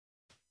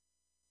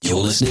You're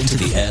listening to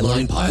the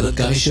Airline Pilot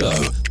Guy Show.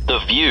 The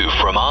view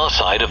from our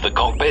side of the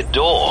cockpit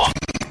door.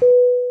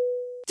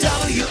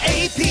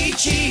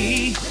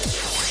 WAPG.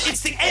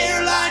 It's the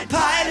Airline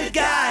Pilot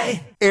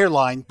Guy.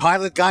 Airline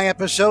Pilot Guy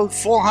episode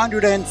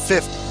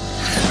 450.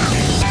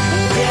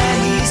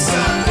 Yeah, he's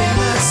up in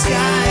the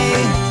sky.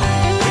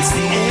 It's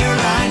the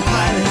Airline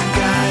Pilot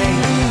Guy.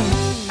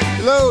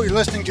 Hello, you're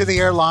listening to the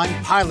Airline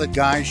Pilot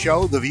Guy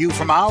Show, the view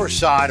from our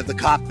side of the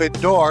cockpit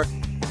door,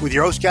 with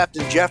your host,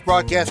 Captain Jeff,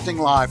 broadcasting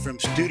live from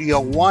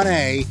Studio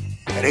 1A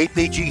at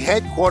APG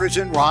headquarters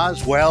in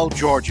Roswell,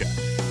 Georgia.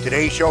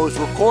 Today's show is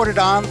recorded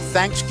on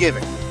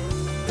Thanksgiving.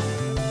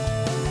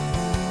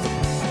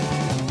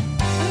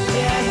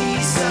 Yeah,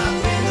 he's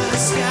up in the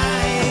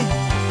sky.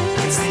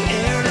 It's the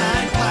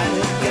Airline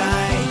Pilot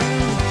Guy.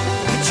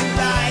 Picture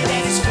light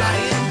and he's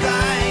flying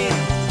by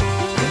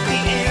with the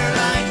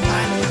Airline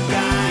Pilot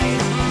Guy.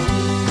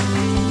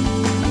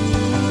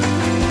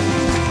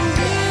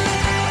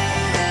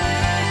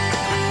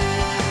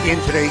 In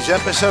today's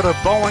episode, a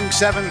Boeing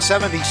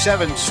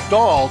 777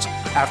 stalls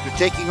after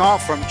taking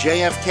off from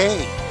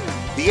JFK.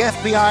 The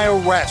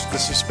FBI arrests the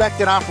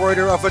suspected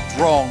operator of a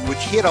drone which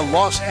hit a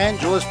Los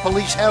Angeles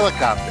police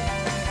helicopter.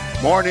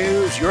 More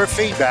news, your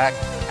feedback,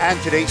 and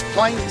today's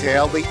plane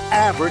tale, the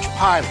average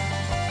pilot.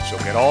 So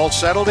get all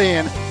settled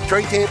in,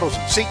 tray tables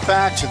and seat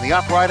backs in the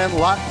upright and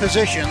locked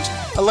positions,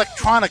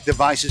 electronic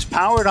devices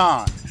powered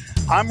on.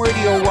 I'm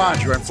Radio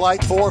Roger, and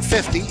Flight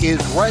 450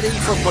 is ready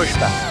for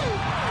pushback.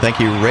 Thank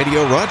you,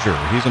 Radio Roger.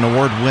 He's an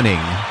award-winning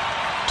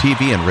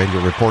TV and radio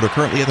reporter,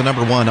 currently at the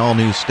number one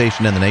all-news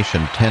station in the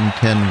nation,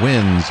 1010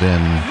 Wins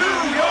in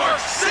New York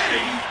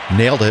City.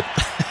 Nailed it.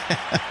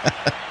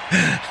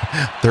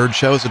 Third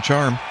show's a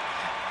charm.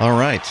 All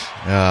right.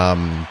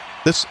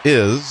 This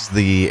is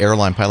the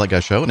Airline Pilot Guy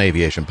Show, an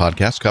aviation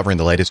podcast covering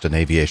the latest in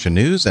aviation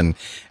news and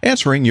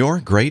answering your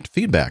great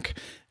feedback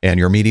and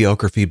your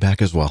mediocre feedback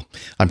as well.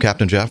 I'm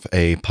Captain Jeff,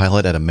 a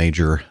pilot at a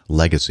major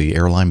legacy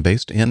airline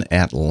based in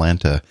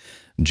Atlanta,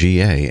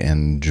 GA,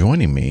 and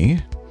joining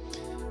me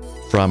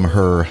from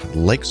her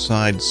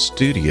lakeside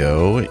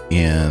studio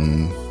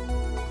in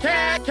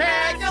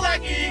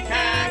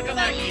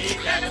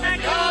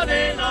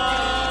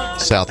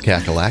South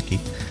Kakalaki,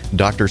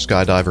 Dr.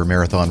 Skydiver,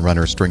 marathon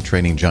runner, strength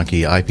training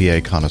junkie,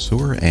 IPA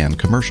connoisseur, and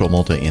commercial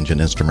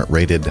multi-engine instrument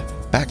rated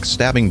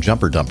backstabbing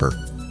jumper dumper,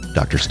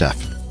 Dr. Steph.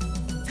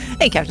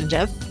 Hey, Captain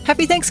Jeff.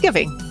 Happy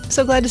Thanksgiving.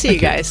 So glad to see you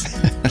guys.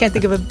 Can't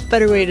think of a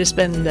better way to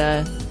spend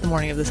the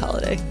morning of this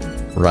holiday.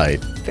 Right.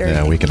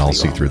 Yeah, we can all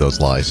see through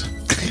those lies.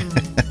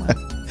 Well,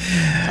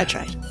 I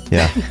tried.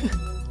 Yeah.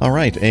 All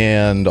right.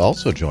 And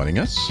also joining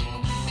us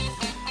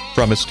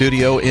from a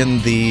studio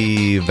in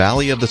the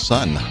Valley of the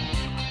Sun.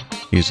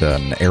 He's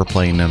an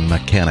airplane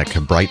mechanic,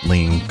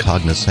 Breitling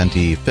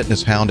Cognoscenti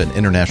fitness hound, and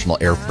international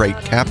air freight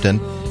captain.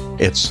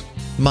 It's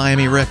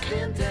Miami Rick.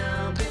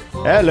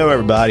 Hello,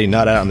 everybody.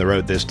 Not out on the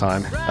road this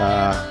time.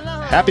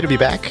 Happy to be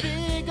back.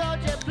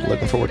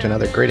 Looking forward to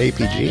another great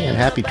APG, and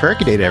happy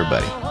Turkey Day to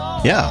everybody.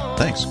 Yeah,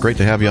 thanks. Great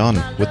to have you on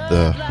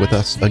with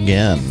us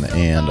again.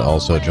 And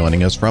also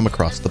joining us from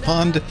across the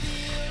pond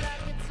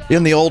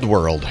in the old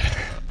world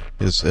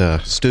is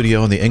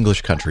studio in the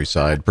English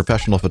countryside,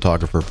 professional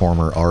photographer,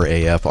 former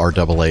RAF,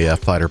 RAAF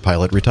fighter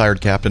pilot, retired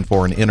captain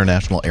for an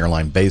international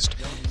airline based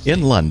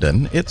in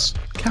London. It's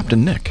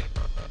Captain Nick.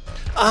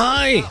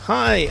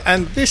 Hi.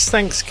 And this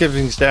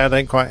Thanksgiving's Day, I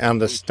don't quite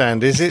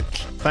understand. Is it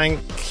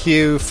thank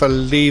you for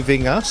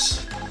leaving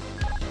us?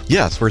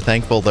 Yes, we're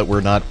thankful that we're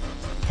not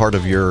part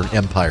of your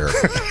empire.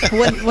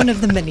 One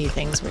of the many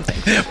things we're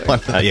thankful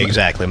for.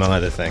 Exactly, among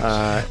other things.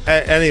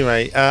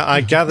 Anyway,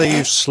 I gather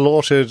you've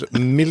slaughtered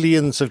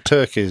millions of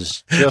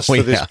turkeys just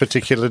for this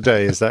particular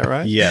day. Is that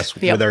right? Yes,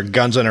 Yep. with our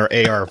guns on our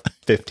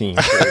AR-15.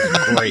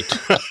 Great.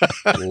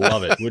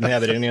 Love it. Wouldn't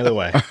have it any other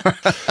way.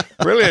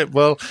 Brilliant.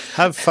 Well,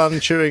 have fun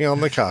chewing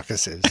on the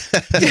carcasses.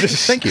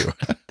 Thank you.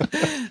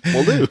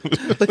 Will do.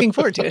 Looking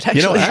forward to it,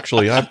 actually.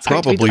 Actually, I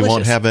probably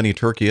won't have any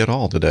turkey at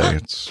all today.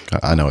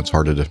 I know it's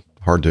hard to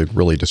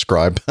really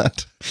describe,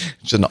 but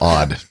it's an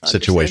odd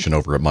situation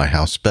over at my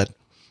house. But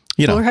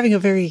Well, we're having a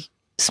very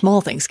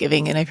small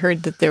Thanksgiving, and I've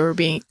heard that there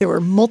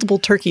were multiple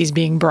turkeys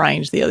being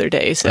brined the other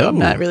day. So I'm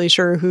not really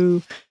sure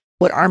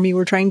what army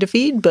we're trying to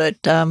feed, but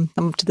I'm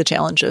up to the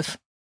challenge of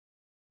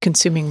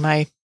consuming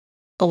my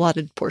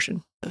allotted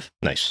portion of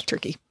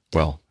turkey.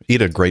 Well,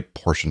 eat a great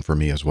portion for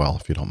me as well,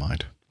 if you don't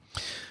mind.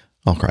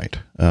 All right.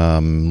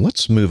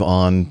 Let's move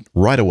on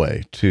right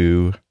away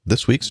to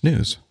this week's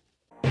news.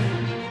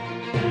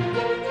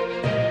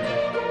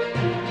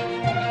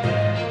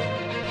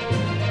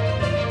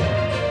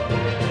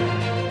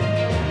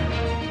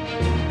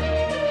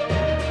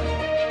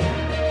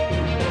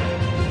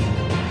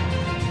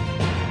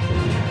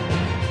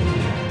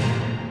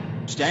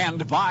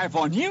 Stand by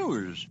for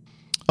news.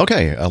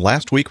 Okay,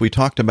 last week we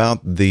talked about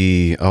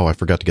the, I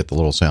forgot to get the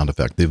little sound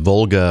effect, the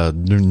Volga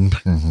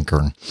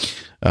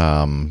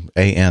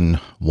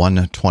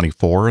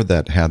AN-124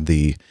 that had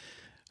the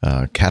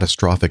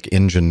catastrophic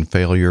engine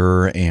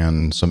failure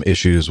and some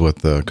issues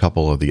with a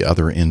couple of the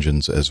other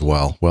engines as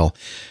well. Well,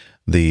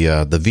 The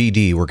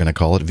VD, we're going to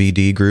call it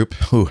VD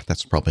Group. Ooh,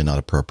 that's probably not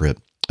appropriate.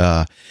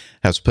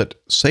 Has put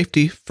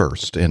safety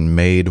first and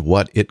made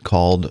what it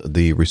called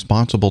the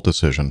responsible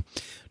decision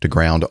to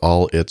ground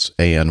all its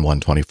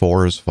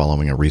AN-124s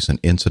following a recent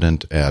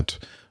incident at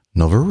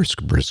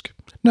Novosibirsk.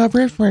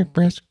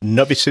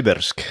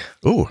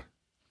 Ooh.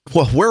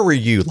 Well, where were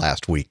you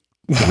last week,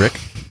 Rick,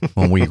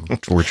 when we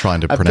were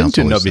trying to pronounce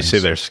I've been all to these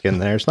things? Novosibirsk,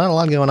 and there's not a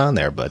lot going on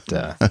there, but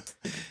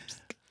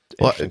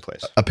interesting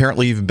place.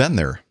 Apparently you've been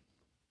there.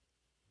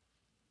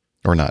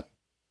 Or not.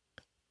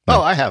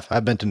 Oh, I have.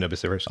 I've been to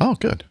Novosibirsk. Oh,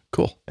 good.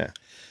 Cool. Yeah.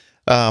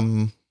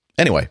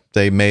 Anyway,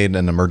 they made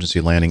an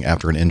emergency landing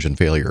after an engine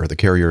failure. The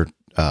carrier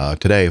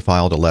today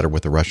filed a letter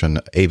with the Russian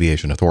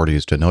aviation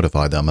authorities to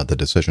notify them of the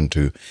decision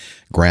to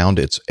ground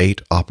its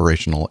 8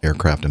 operational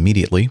aircraft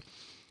immediately.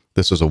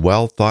 This is a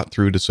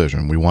well-thought-through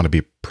decision. We want to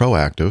be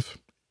proactive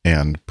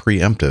and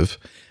preemptive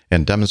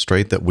and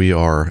demonstrate that we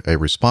are a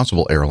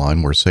responsible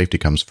airline where safety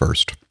comes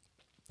first.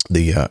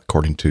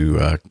 According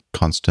to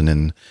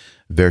Konstantin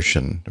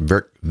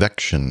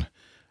Vekshin,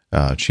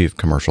 Chief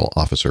Commercial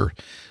Officer.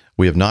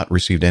 We have not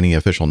received any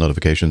official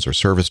notifications or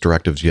service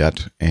directives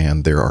yet,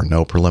 and there are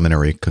no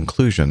preliminary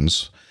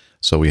conclusions,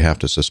 so we have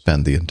to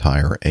suspend the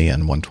entire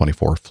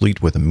AN-124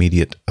 fleet with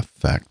immediate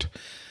effect.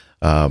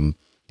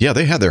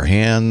 They had their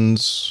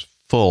hands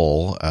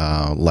full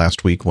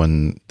last week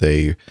when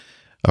they,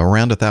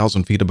 around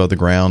 1,000 feet above the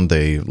ground,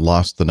 they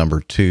lost the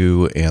number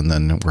 2, and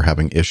then we're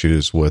having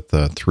issues with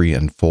 3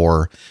 and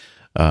 4.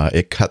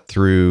 It cut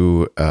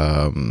through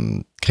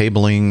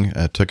cabling,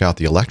 took out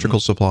the electrical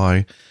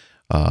supply,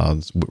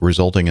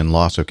 resulting in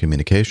loss of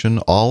communication,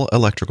 all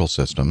electrical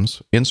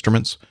systems,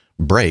 instruments,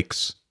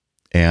 brakes,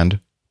 and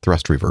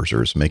thrust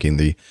reversers, making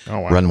the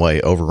runway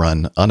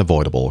overrun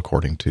unavoidable,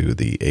 according to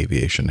the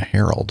Aviation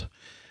Herald.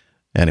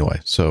 Anyway,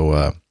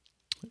 so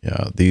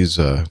these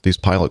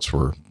pilots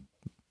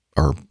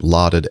are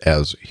lauded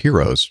as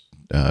heroes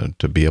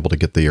to be able to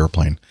get the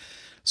airplane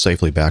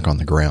safely back on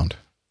the ground.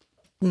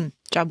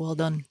 Job well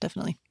done,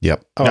 definitely.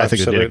 Yep. Oh, I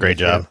think they did a great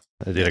job.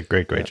 They did a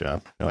great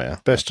job. Oh, yeah.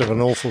 Best of an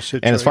awful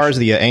situation. And as far as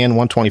the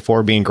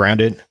AN-124 being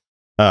grounded,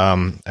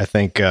 I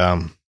think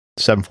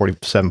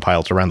 747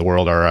 pilots around the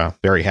world are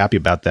very happy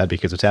about that,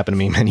 because it's happened to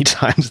me many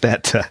times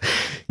that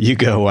you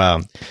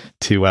go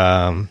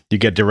you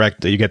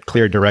get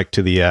cleared direct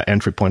to the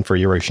entry point for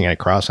Euro-Oceanic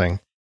crossing,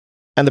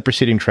 and the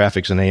preceding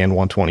traffic's an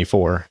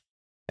AN-124,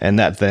 and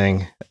that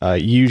thing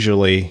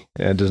usually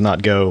does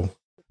not go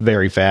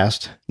very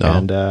fast. No.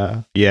 And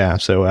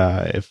so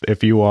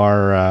if you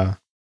are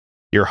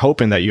you're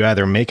hoping that you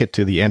either make it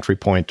to the entry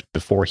point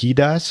before he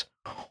does,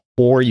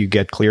 or you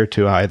get clear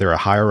to either a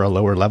higher or a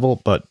lower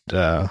level. But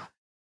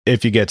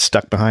if you get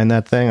stuck behind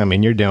that thing, I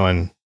mean, you're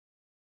doing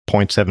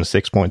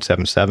 0.76,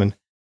 0.77,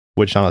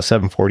 which on a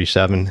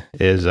 747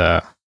 is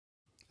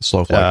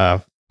slow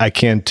flight.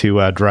 Akin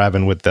to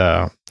driving with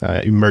the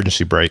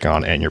emergency brake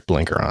on and your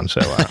blinker on. So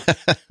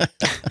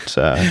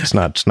it's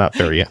not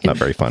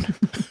very fun.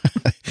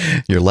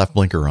 Your left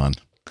blinker on.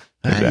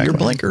 Exactly. Your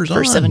blinker's For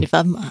on.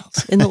 75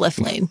 miles in the left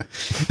lane.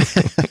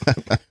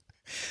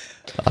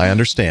 I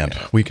understand.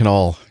 We can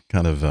all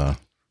kind of,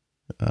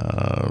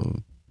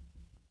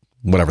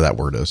 whatever that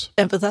word is.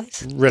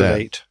 Empathize.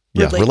 Relate.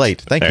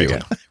 Relate. Thank There you. you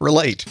go.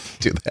 Relate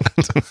to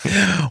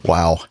that.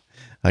 Wow.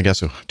 I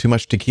guess too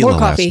much tequila More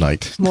coffee. last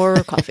night.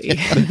 More coffee.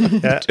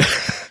 Yeah.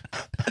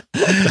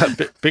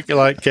 That bit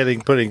like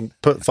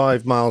put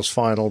 5 miles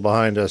final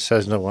behind a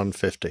Cessna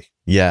 150.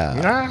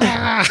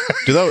 Yeah.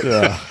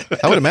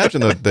 I would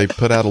imagine that they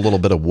put out a little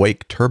bit of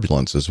wake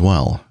turbulence as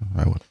well.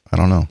 I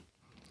don't know.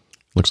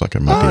 Looks like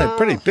it might They're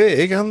pretty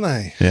big, aren't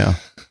they? be. Yeah.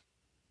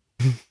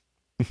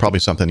 Probably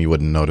something you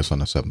wouldn't notice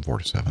on a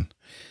 747.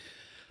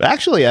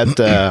 Actually, at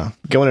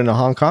going into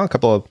Hong Kong a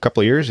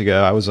couple of years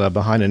ago, I was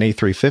behind an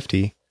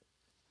A350,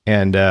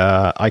 and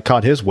I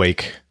caught his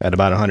wake at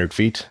about 100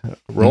 feet.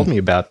 Rolled me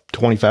about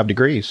 25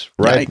 degrees,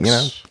 right?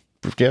 Yikes.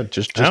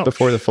 Just Ouch.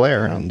 before the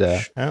flare, and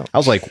Ouch. I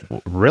was like,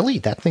 "Really?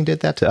 That thing did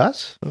that to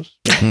us?"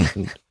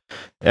 And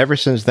ever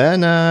since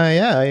then,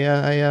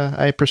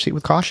 I proceed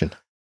with caution.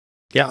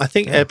 Yeah, I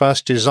think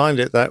Airbus designed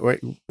it that way,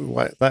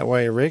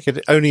 Rick.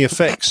 It only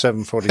affects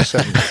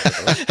 747.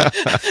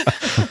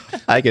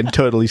 I can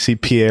totally see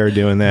Pierre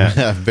doing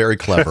that. Very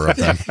clever of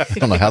them. I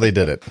don't know how they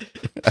did it.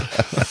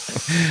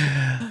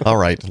 All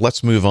right,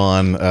 let's move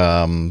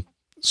on.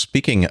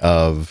 Speaking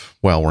of,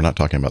 well, we're not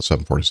talking about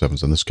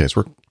 747s in this case.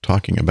 We're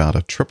talking about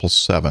a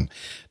 777.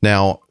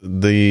 Now,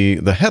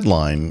 the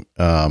headline,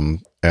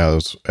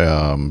 as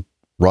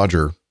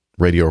Roger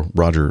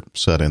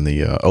said in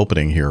the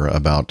opening here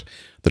about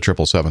the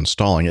 777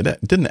 stalling, it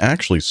didn't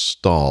actually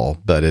stall,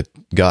 but it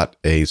got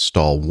a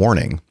stall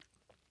warning.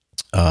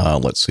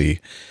 Let's see.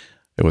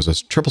 It was a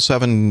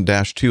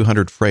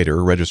 777-200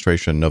 freighter,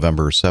 registration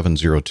November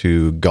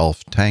 702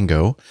 Golf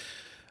Tango,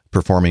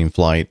 performing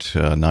flight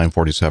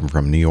 947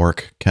 from New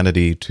York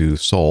Kennedy to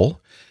Seoul,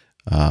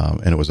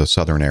 and it was a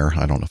Southern Air.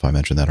 I don't know if I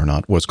mentioned that or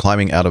not. Was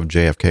climbing out of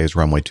JFK's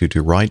runway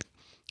 22 right,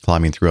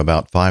 climbing through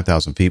about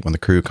 5,000 feet when the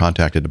crew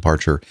contacted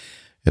departure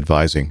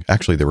advising.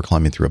 Actually, they were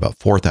climbing through about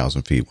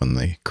 4,000 feet when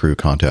the crew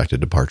contacted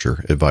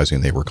departure,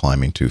 advising they were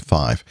climbing to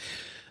 5.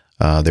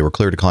 They were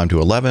cleared to climb to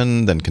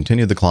 11, then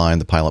continued the climb.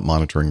 The pilot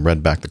monitoring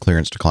read back the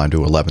clearance to climb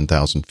to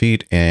 11,000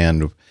 feet,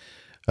 and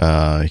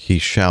he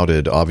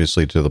shouted,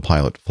 obviously, to the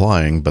pilot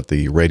flying, but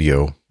the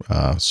radio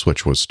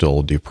switch was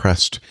still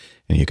depressed,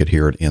 and you could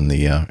hear it in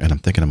the... and I'm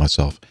thinking to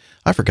myself,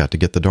 I forgot to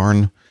get the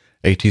darn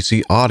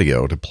ATC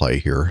audio to play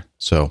here,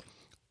 so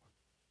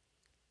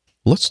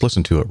let's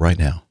listen to it right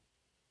now.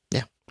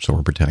 Yeah. So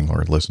we're pretending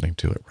we're listening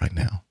to it right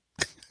now.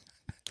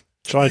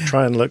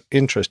 Try and look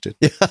interested.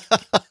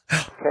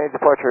 Okay,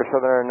 departure,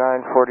 Southern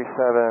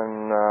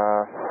 947,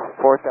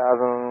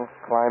 4,000,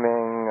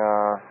 climbing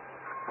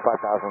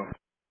 5,000.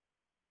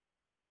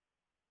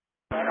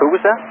 Who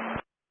was that?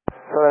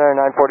 Southern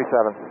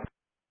 947.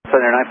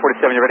 Southern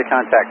 947, you're ready to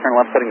contact. Turn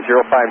left heading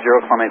 050,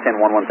 climb maintain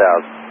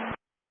 11,000.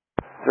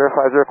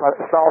 050,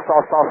 stall.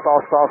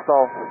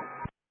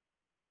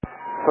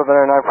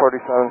 Southern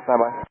 947,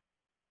 standby.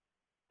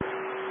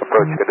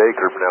 Approach good day,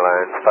 Group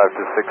Airlines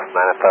 526,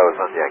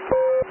 9000 Yankee.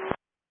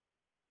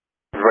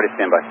 Everybody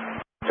stand by.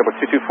 Triple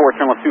 224,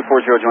 turn left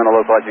 240, join the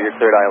localizer, you're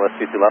cleared ILS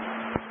 22 left.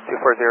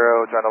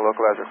 240, join the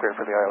localizer, clear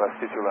for the ILS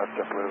 22 left,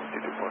 just blue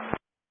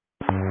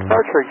 224.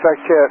 Departure,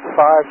 exact jet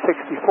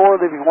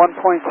 564, leaving 1.7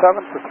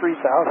 for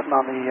 3,000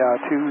 on the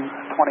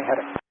 220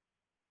 heading.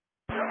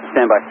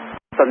 Stand by.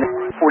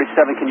 Southern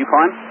 947, can you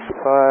climb?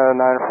 Southern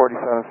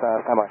 947,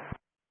 stand by.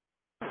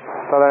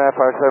 Southern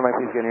 947, may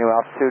please get a new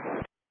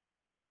altitude.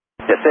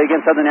 Yes, say again,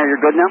 Southern Air,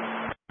 you're good now?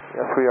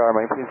 Yes, we are,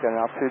 may please get an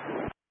altitude.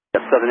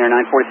 Yes, Southern Air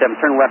 947,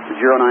 turn left to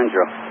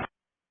 090.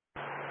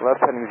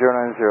 Left heading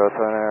 090,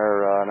 Southern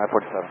Air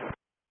 947.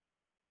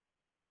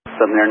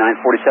 Southern Air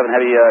 947,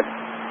 Heavy,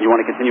 you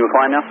want to continue a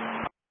climb now?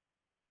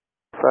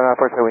 Southern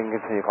 947, we can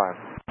continue climb.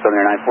 Southern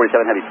Air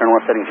 947, Heavy, turn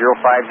left heading 050,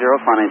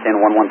 climb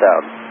maintain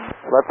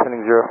 11,000. Left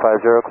heading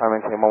 050, climb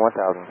maintain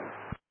 11,000.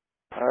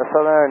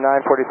 Southern Air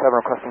 947,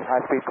 requesting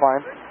high speed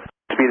climb.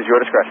 Speed is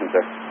your discretion, sir.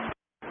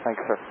 Thank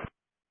you, sir.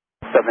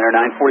 Southern Air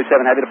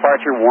 947, Heavy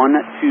departure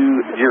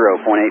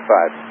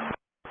 120.85.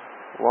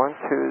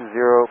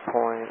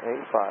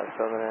 120.85,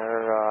 Southern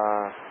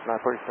Air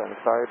 947.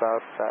 Sorry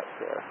about that,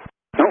 sir.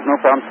 No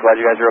problem. Glad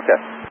you guys are okay.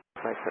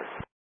 Thanks, sir.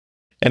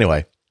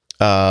 Anyway,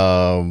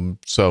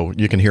 so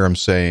you can hear him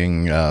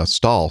saying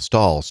stall,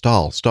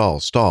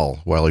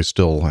 while he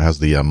still has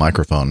the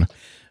microphone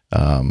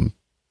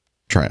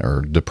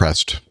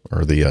depressed,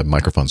 or the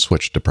microphone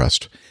switch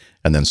depressed,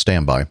 and then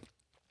standby.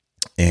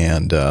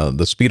 And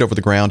the speed over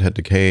the ground had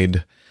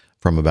decayed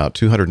from about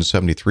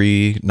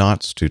 273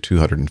 knots to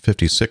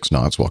 256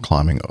 knots while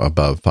climbing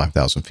above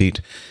 5,000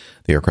 feet.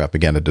 The aircraft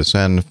began to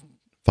descend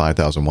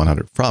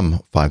from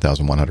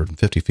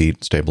 5,150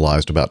 feet,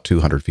 stabilized about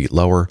 200 feet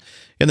lower.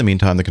 In the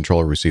meantime, the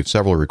controller received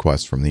several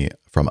requests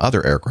from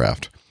other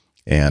aircraft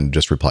and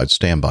just replied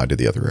standby to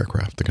the other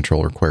aircraft. The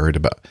controller queried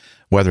about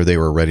whether they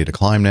were ready to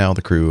climb now.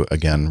 The crew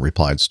again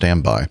replied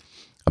standby.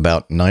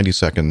 About 90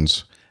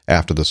 seconds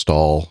after the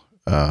stall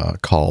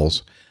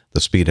calls,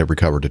 the speed had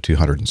recovered to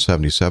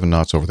 277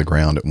 knots over the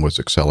ground and was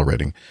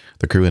accelerating.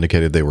 The crew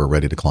indicated they were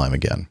ready to climb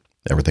again.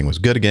 Everything was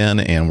good again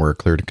and were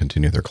clear to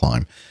continue their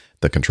climb.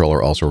 The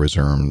controller also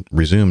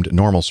resumed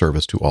normal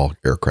service to all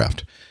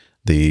aircraft.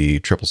 The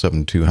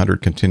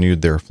 777-200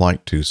 continued their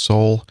flight to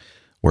Seoul,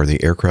 where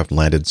the aircraft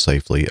landed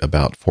safely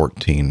about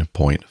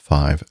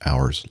 14.5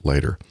 hours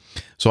later.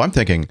 So I'm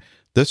thinking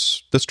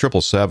this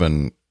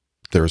 777,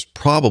 there's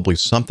probably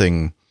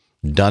something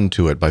done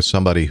to it by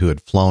somebody who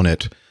had flown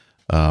it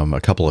a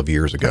couple of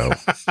years ago.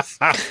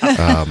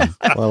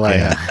 Well,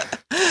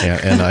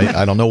 and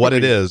I don't know what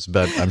it is,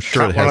 but I'm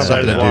sure it has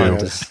something to do.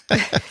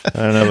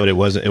 I don't know, but it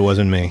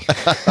wasn't me.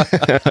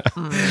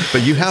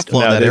 But you have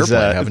flown that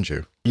airplane, haven't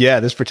you?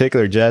 Yeah, this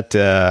particular jet.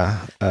 I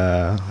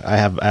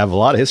have a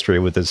lot of history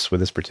with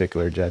this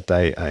particular jet.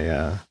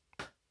 I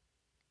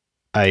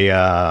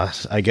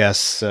guess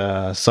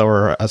saw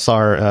her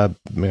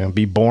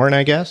be born,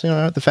 I guess,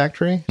 at the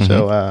factory.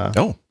 Mm-hmm.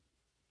 So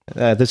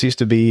this used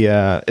to be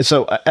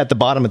so at the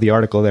bottom of the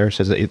article there it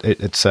says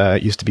it's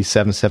used to be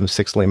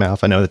 776 Lima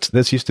Alpha. No,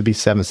 this used to be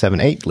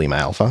 778 Lima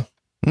Alpha.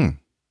 And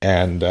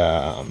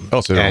so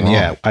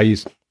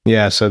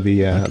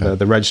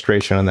the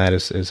registration on that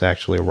is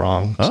actually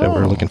wrong. So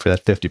we're looking for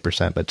that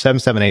 50%, but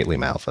 778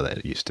 Lima Alpha that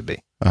it used to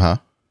be.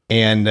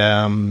 And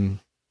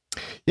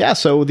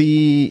so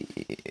the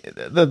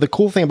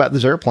cool thing about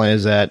this airplane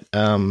is that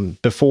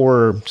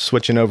before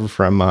switching over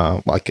from I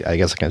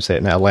guess I can say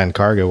it now, Land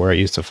Cargo, where I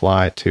used to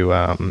fly, to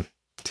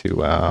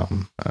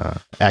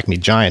Acme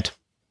Giant,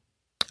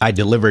 I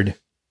delivered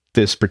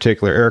this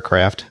particular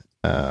aircraft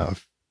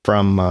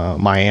from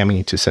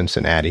Miami to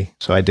Cincinnati.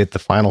 So I did the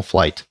final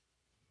flight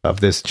of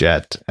this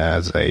jet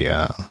as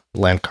a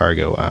Land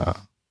Cargo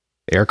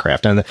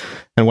aircraft, and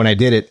when I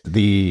did it,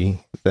 they'd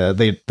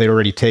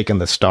already taken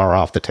the star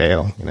off the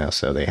tail,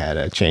 so they had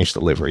to change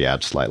the livery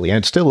out slightly, and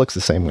it still looks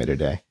the same way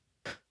today.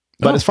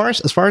 But as far as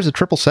the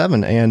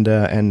 777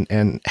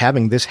 and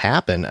having this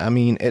happen, I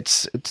mean,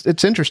 it's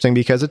interesting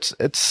because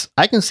it's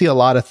I can see a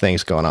lot of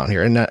things going on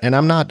here, and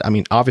I'm not. I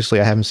mean,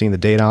 obviously, I haven't seen the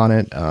data on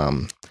it,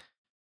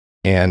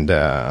 and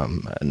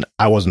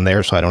I wasn't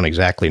there, so I don't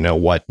exactly know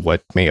what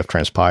may have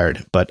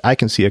transpired. But I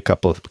can see a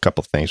couple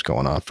of things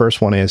going on.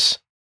 First one is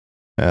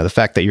the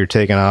fact that you're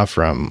taking off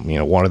from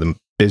one of the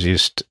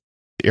busiest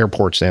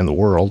airports in the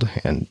world,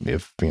 and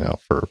if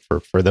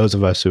for those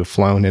of us who have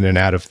flown in and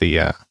out of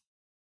the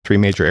 3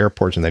 major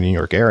airports in the New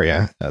York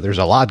area, there's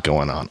a lot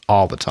going on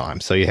all the time,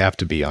 so you have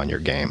to be on your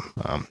game.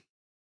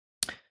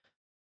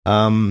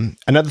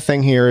 Another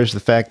thing here is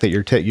the fact that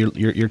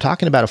you're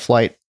talking about a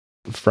flight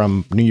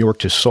from New York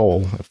to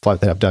Seoul, a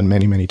flight that I've done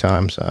many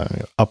times,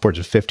 upwards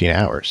of 15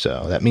 hours.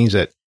 So that means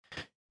that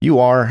you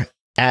are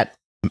at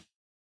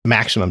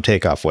maximum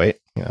takeoff weight,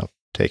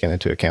 taking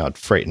into account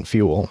freight and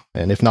fuel,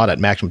 and if not at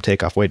maximum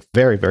takeoff weight,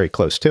 very, very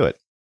close to it.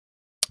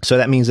 So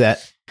that means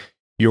that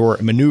your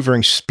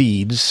maneuvering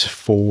speeds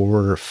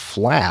for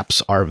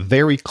flaps are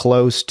very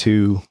close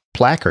to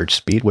placard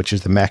speed, which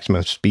is the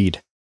maximum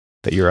speed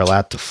that you're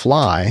allowed to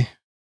fly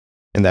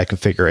in that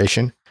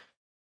configuration,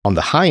 on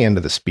the high end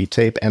of the speed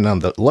tape, and on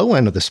the low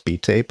end of the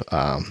speed tape,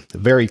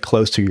 very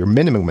close to your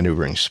minimum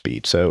maneuvering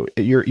speed. So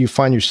you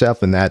find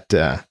yourself in that,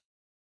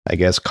 I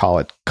guess, call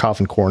it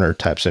coffin corner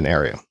type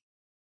scenario.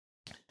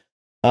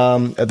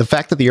 The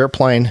fact that the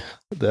airplane,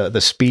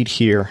 the speed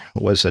here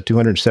was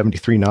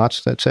 273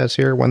 knots, that says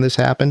here when this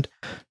happened,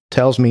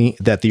 tells me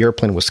that the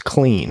airplane was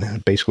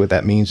clean. Basically, what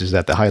that means is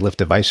that the high lift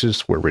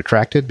devices were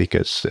retracted,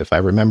 because if I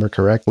remember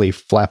correctly,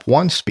 flap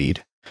 1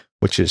 speed,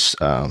 which is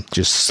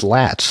just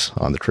slats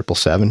on the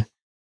 777,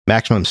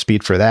 maximum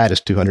speed for that is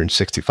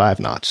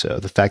 265 knots. So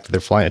the fact that they're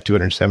flying at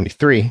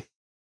 273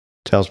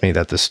 tells me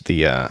that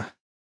the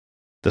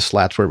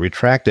slats were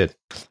retracted.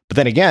 But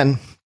then again,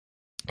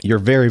 you're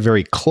very,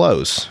 very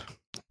close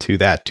to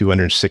that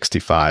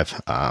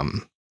 265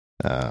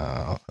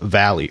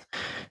 value.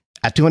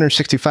 At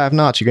 265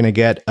 knots, you're going to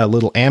get a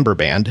little amber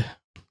band,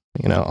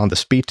 on the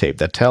speed tape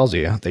that tells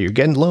you that you're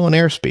getting low on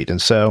airspeed.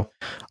 And so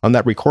on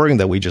that recording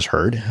that we just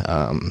heard,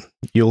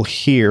 you'll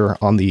hear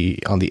on the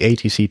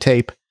ATC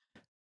tape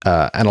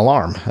an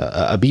alarm,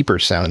 a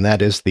beeper sound, and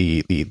that is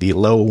the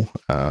low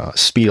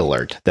speed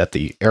alert that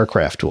the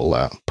aircraft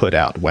will put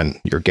out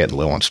when you're getting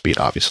low on speed,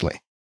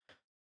 obviously.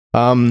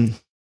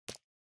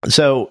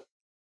 So,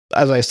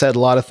 as I said, a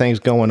lot of things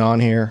going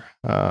on here.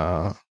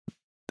 The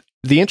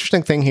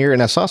interesting thing here,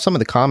 and I saw some of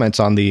the comments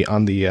on the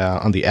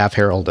AF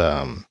Herald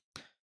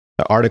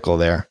article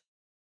there.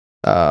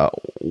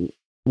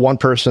 One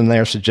person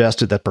there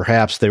suggested that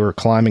perhaps they were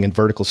climbing in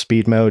vertical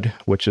speed mode,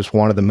 which is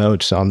one of the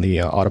modes on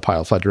the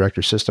autopilot flight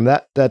director system.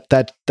 That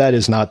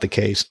is not the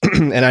case,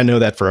 and I know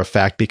that for a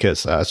fact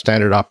because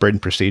standard operating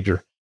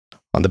procedure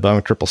on the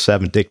Boeing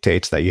 777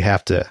 dictates that you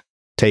have to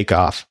take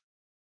off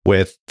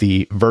with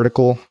the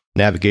vertical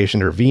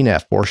navigation or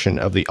VNAV portion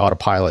of the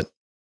autopilot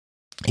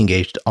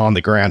engaged on the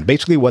ground.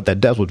 Basically, what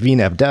that does, what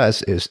VNAV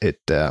does, is it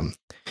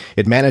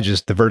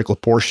manages the vertical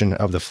portion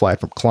of the flight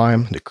from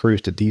climb to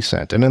cruise to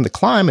descent. And in the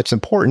climb, it's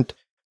important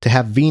to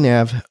have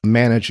VNAV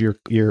manage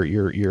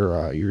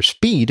your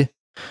speed,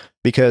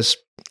 because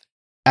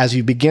as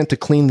you begin to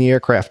clean the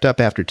aircraft up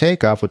after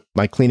takeoff,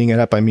 by cleaning it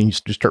up, I mean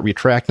you start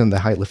retracting the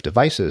high lift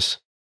devices.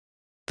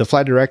 The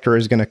flight director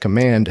is going to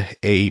command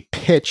a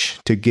pitch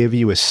to give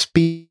you a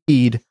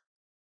speed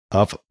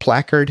of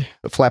flat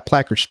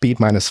placard speed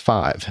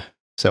 -5.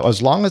 So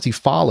as long as you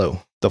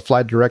follow the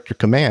flight director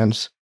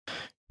commands,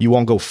 you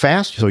won't go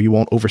fast, so you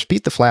won't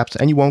overspeed the flaps,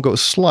 and you won't go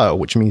slow,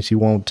 which means you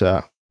won't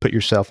put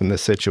yourself in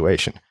this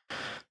situation.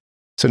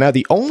 So now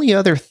the only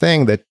other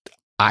thing that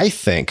I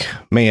think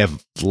may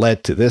have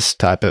led to this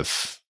type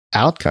of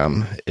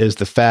outcome is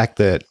the fact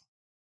that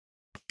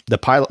the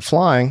pilot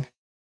flying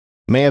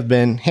may have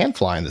been hand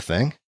flying the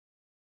thing.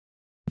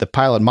 The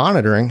pilot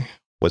monitoring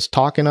was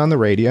talking on the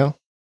radio,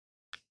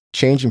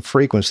 changing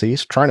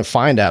frequencies, trying to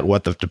find out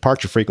what the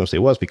departure frequency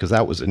was, because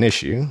that was an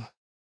issue.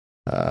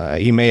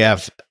 He may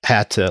have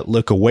had to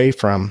look away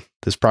from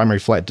this primary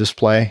flight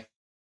display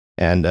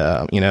and,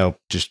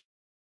 just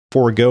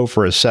forego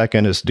for a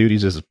second his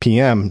duties as a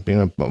PM,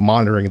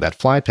 monitoring that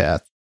flight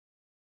path,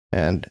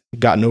 and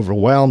gotten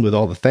overwhelmed with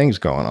all the things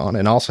going on.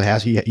 And also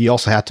he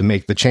also had to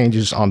make the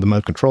changes on the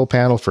mode control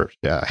panel for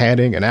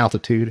heading and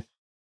altitude.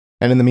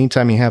 And in the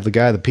meantime, you have the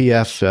guy, the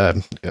PF,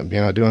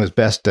 doing his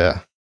best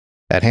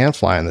at hand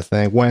flying the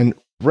thing, when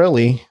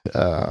really,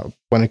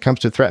 when it comes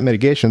to threat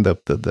mitigation,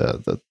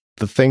 the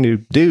thing to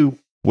do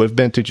would have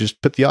been to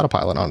just put the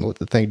autopilot on, let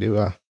the thing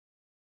do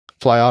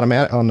fly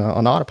automatic on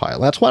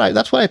autopilot. That's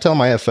what I tell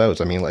my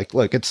FOs. I mean,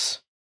 look,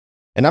 it's,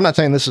 and I'm not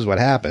saying this is what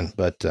happened,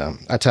 but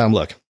I tell them,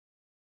 look,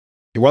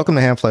 you're welcome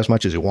to hand fly as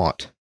much as you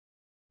want,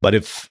 but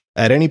if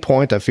at any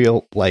point I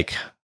feel like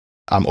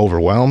I'm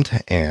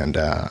overwhelmed and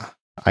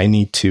I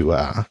need you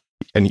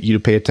to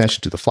pay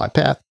attention to the flight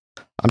path,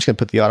 I'm just going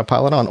to put the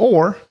autopilot on,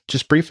 or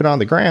just brief it on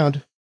the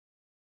ground.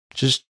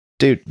 Just,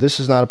 dude, this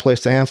is not a place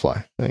to hand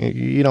fly.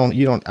 You don't,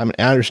 I mean,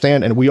 I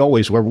understand. And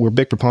we're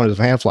big proponents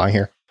of hand flying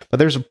here, But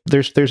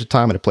there's a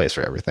time and a place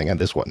for everything, and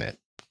this wasn't it.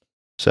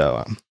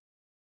 So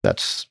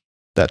that's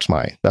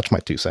my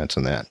 2 cents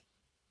in that.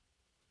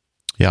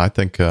 Yeah, I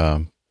think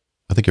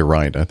you're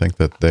right. I think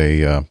that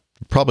they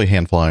probably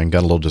hand flying, got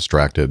a little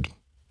distracted,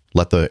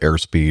 let the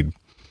airspeed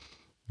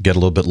get a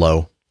little bit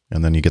low,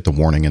 and then you get the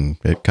warning, and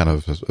it kind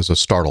of is a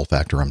startle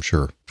factor, I'm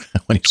sure,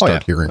 when you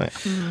start hearing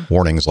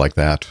warnings like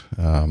that.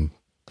 I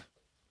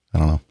don't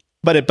know.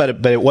 But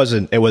it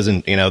wasn't,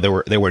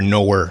 they were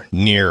nowhere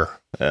near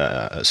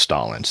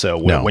stalling. So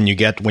when you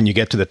get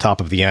to the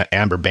top of the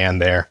amber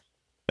band there,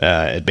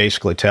 it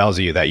basically tells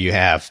you that you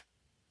have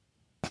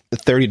a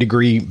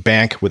 30-degree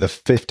bank with a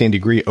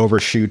 15-degree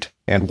overshoot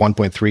and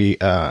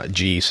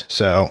 1.3 Gs.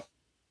 So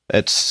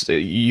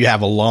you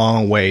have a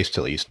long ways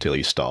till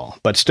you stall.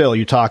 But still,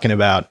 you're talking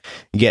about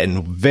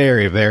getting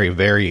very, very,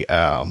 very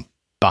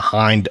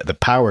behind the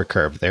power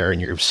curve there, and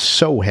you're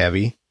so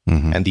heavy,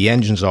 and the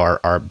engines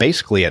are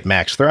basically at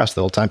max thrust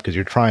the whole time because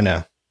you're trying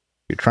to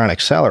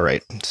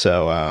accelerate.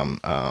 So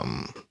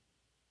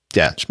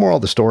it's moral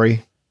of the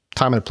story: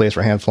 time and a place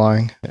for hand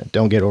flying.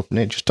 Don't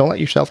let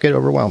yourself get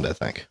overwhelmed, I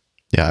think.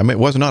 Yeah, I mean, it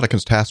was not a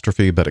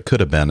catastrophe, but it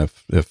could have been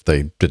if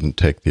they didn't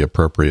take the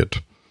appropriate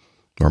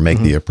or make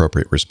the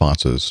appropriate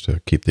responses to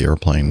keep the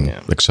airplane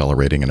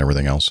accelerating and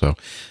everything else. So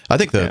I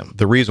think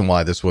the reason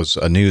why this was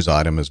a news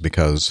item is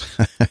because,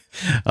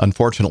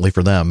 unfortunately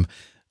for them,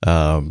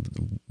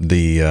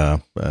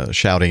 the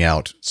shouting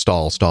out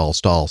stall, stall,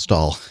 stall,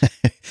 stall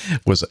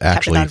was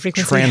actually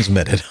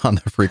transmitted on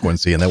the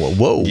frequency, and they went,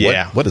 whoa,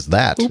 what is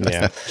that?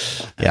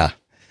 Yeah.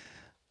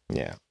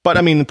 But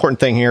I mean, the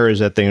important thing here is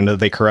that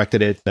they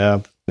corrected it.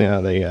 They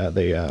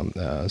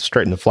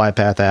straightened the fly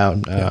path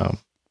out,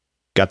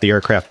 got the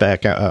aircraft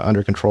back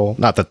under control.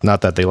 Not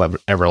that they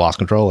ever lost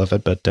control of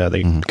it, but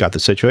they got the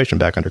situation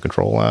back under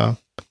control,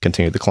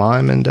 continued the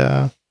climb, and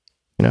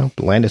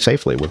landed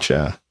safely, which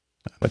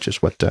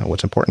is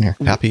what's important here.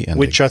 Happy ending.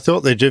 Which I thought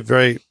they did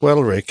very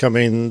well, Rick. I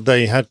mean,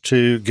 they had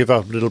to give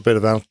up a little bit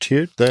of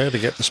altitude there to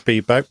get the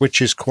speed back,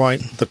 which is quite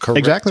the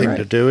correct thing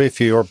to do.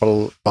 If you're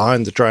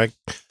behind the drag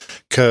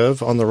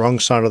curve, on the wrong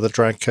side of the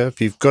drag curve,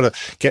 you've got to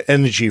get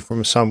energy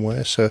from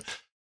somewhere. So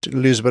to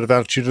lose a bit of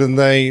altitude, and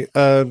they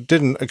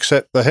didn't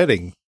accept the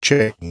heading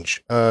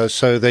change.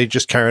 So they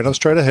just carried on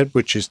straight ahead,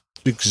 which is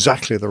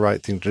exactly the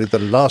right thing to do. The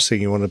last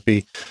thing you want to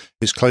be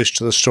is close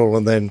to the stall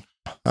and then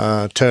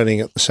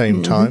turning at the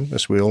same time.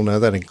 As we all know,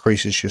 that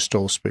increases your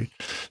stall speed.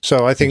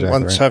 So I think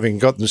having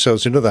got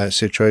themselves into that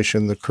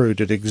situation, the crew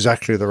did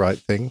exactly the right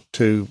thing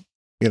to,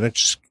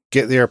 just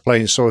get the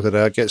airplane sorted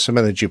out, get some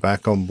energy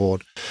back on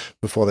board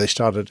before they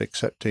started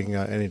accepting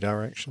any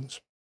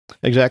directions.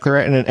 Exactly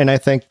right. And I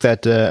think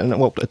that,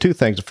 two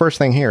things. The first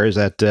thing here is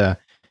that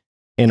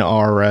in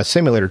our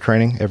simulator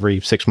training every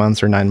 6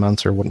 months or 9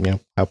 months or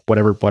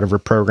whatever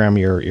program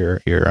your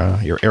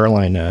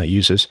airline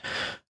uses,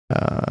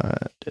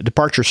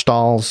 departure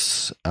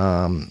stalls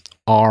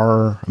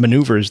are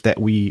maneuvers that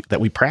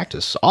we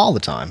practice all the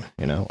time.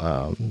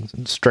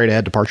 Straight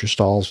ahead departure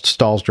stalls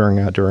during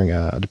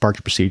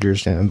departure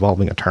procedures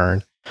involving a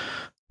turn.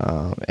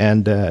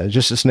 And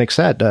just as Nick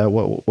said,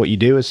 what you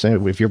do is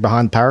if you're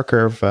behind the power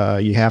curve,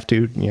 you have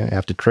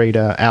to trade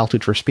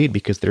altitude for speed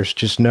because there's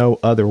just no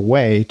other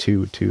way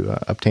to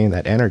obtain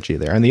that energy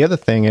there. And the other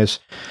thing is,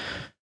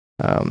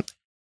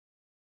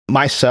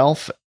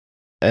 myself,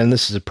 and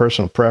this is a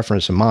personal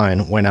preference of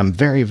mine, when I'm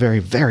very, very,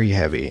 very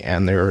heavy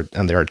and there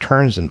are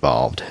turns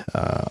involved,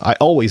 I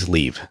always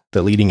leave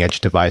the leading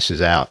edge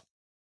devices out,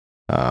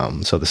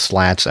 so the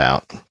slats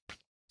out,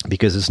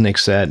 because as Nick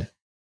said,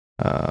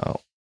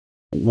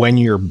 when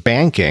you're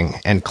banking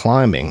and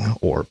climbing,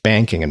 or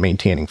banking and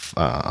maintaining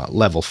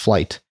level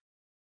flight,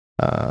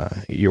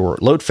 your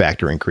load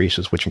factor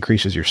increases, which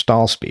increases your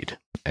stall speed.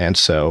 And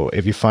so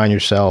if you find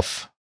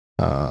yourself,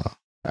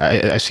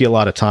 I see a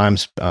lot of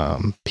times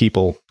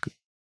people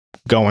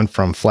going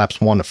from flaps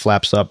 1 to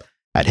flaps up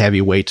at heavy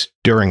weights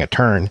during a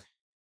turn.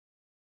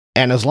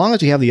 And as long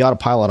as you have the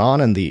autopilot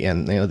on and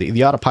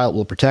the autopilot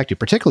will protect you,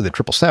 particularly the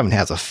 777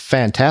 has a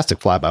fantastic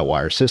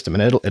fly-by-wire system,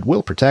 and it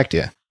will protect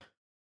you.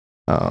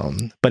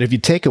 But if you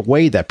take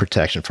away that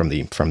protection from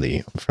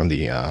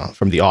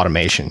the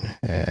automation,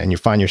 and you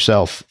find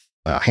yourself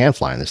hand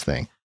flying this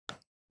thing,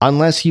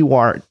 unless you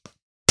are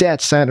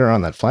dead center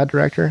on that flight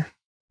director,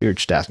 you're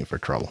just asking for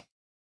trouble.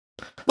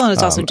 Well, and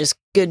it's also just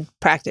good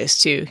practice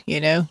too,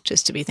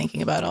 just to be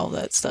thinking about all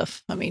that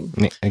stuff. I mean,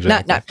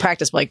 not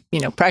practice like,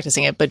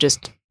 practicing it, but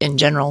just in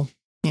general,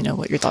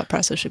 what your thought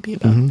process should be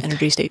about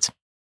energy states.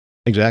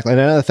 Exactly. And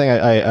another thing,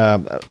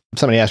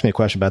 somebody asked me a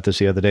question about this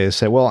the other day. They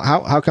said, well,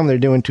 how come they're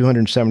doing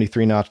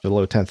 273 knots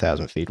below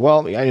 10,000 feet?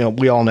 Well,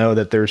 we all know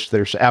that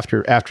there's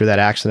after that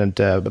accident,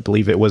 I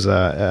believe it was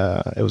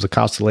a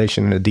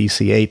Constellation in a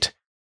DC-8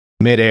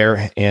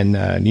 midair in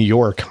New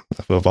York,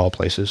 of all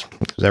places,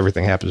 because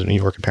everything happens in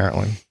New York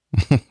apparently.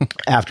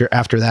 After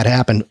that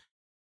happened,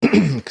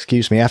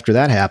 the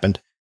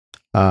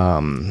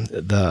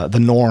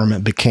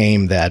norm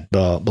became that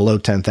below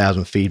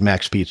 10,000 feet,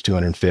 max speed's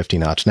 250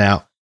 knots.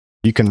 Now,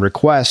 you can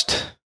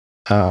request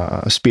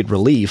speed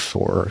relief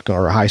or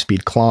a high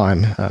speed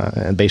climb,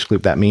 and basically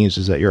what that means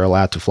is that you're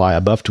allowed to fly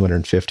above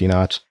 250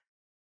 knots,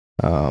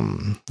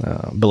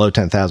 below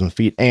 10,000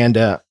 feet, and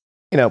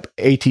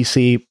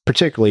ATC,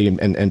 particularly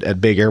and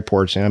at big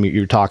airports. I mean,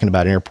 you're talking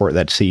about an airport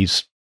that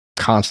sees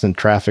constant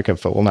traffic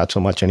of, well, not so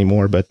much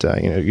anymore, but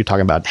you're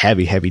talking about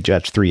heavy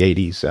jets,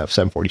 380s,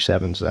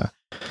 747s,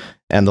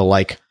 and the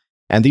like.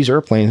 And these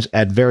airplanes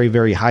at very,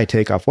 very high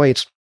takeoff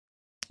weights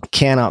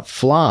cannot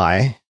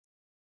fly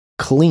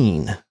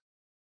clean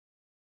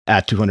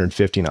at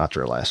 250 knots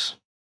or less.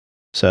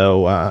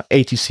 So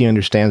ATC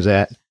understands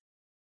that.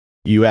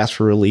 You ask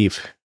for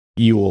relief,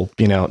 you will,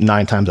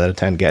 9 times out of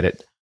 10 get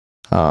it.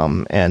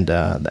 And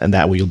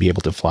that way you'll be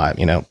able to fly,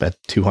 at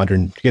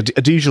 200.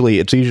 It's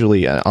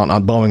usually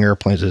on Boeing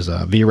airplanes is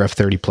a VREF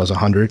 30 plus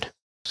 100.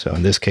 So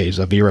in this case,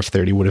 a VREF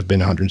 30 would have been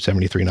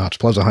 173 knots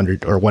plus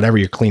 100, or whatever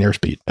your clean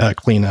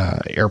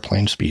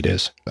airplane speed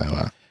is.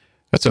 So,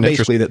 that's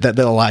basically that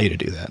they'll allow you to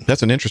do that.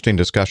 That's an interesting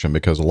discussion,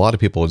 because a lot of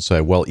people would say,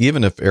 well,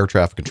 even if air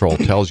traffic control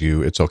tells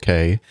you it's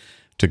okay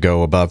to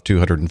go above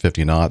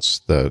 250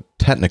 knots,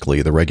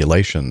 technically the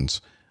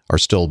regulations are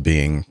still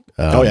being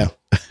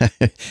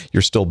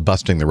you're still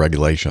busting the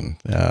regulation.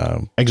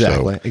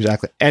 Exactly.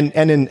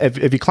 And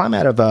if you climb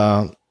out of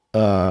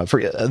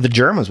for the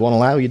Germans won't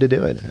allow you to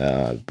do it.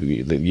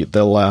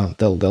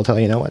 They'll tell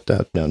you, what,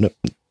 no,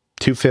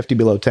 250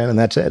 below 10, and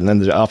that's it. And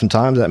then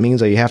oftentimes that means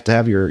that you have to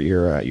have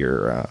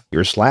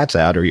your slats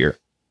out or your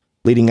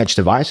leading edge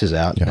devices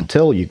out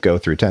until you go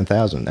through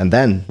 10,000, and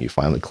then you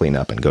finally clean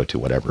up and go to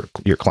whatever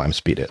your climb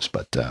speed is.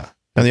 But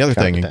and the other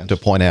thing to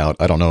point out,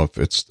 I don't know if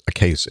it's a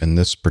case in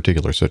this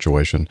particular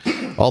situation,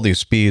 all these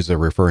speeds they're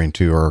referring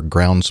to are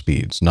ground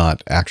speeds,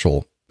 not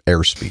actual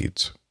air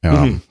speeds.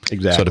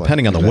 Exactly. So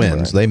depending on the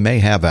winds, they may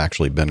have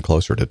actually been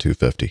closer to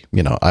 250.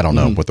 I don't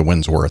know what the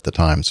winds were at the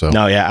time. So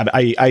no, yeah,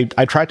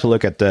 I tried to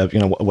look at the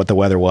what the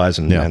weather was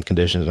and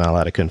conditions and all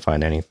that. I couldn't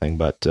find anything.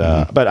 But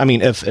I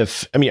mean,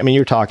 if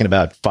you're talking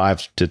about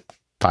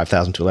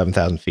 5,000 to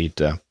 11,000 feet.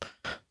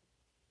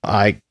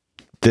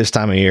 This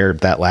time of year,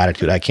 that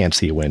latitude, I can't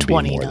see a wind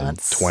being more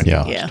knots. Than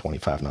 20 knots,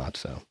 25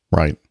 knots. So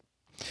right.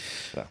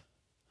 So.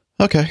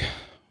 Okay.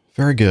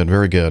 Very good.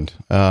 Very good.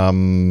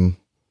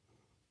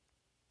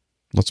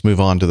 Let's move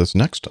on to this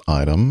next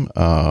item.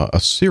 A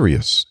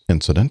serious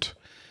incident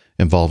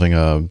involving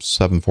a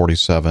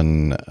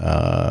 747,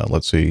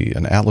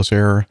 an Atlas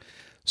Air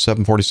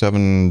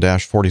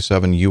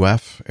 747-47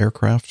 UF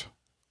aircraft.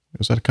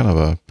 Is that kind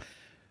of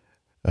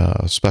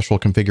a special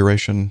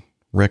configuration,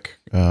 Rick?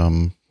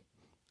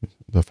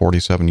 The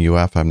 47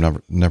 UF, I've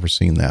never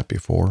seen that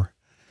before.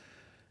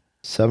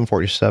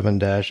 747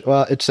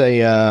 well, it's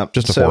a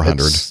just a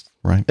 400,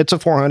 right? It's a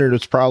 400.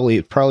 It's probably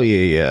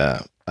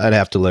a I'd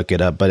have to look it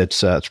up, but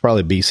it's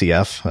probably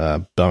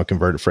BCF, Boeing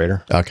Converted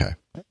Freighter. Okay.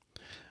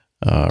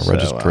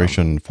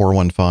 Registration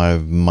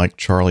 415 Mike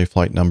Charlie,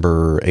 flight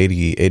number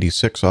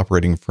 8086,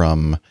 operating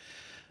from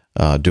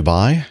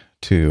Dubai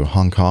to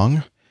Hong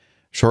Kong.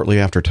 Shortly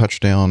after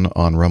touchdown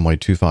on runway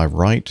 25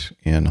 right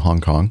in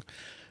Hong Kong,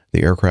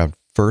 the aircraft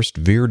first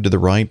veered to the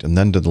right and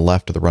then to the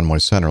left of the runway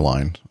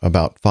centerline.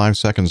 About 5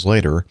 seconds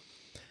later,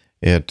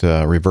 it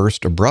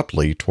reversed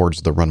abruptly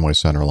towards the runway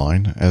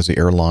centerline. As the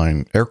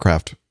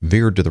aircraft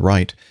veered to the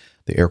right,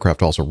 the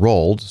aircraft also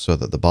rolled so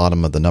that the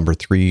bottom of the number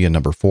 3 and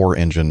number 4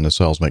 engine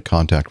nacelles make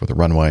contact with the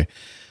runway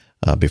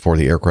before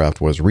the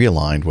aircraft was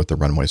realigned with the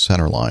runway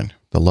centerline.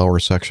 The lower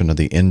section of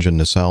the engine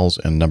nacelles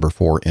and number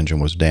 4 engine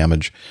was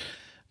damaged.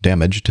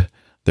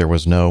 There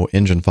was no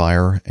engine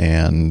fire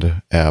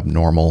and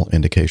abnormal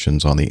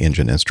indications on the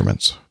engine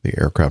instruments. The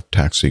aircraft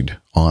taxied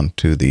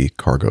onto the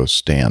cargo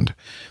stand.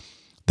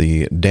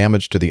 The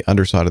damage to the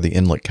underside of the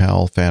inlet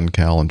cowl, fan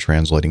cowl, and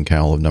translating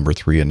cowl of number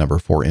 3 and number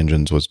 4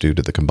 engines was due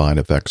to the combined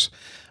effects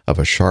of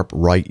a sharp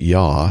right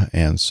yaw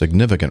and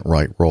significant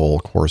right roll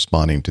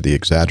corresponding to the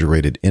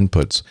exaggerated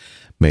inputs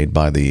made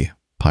by the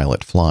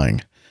pilot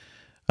flying.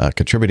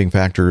 Contributing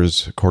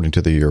factors, according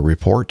to the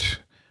report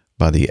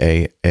by the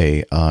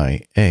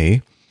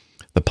AAIA,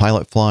 the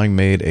pilot flying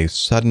made a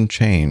sudden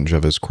change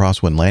of his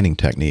crosswind landing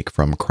technique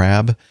from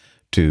crab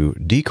to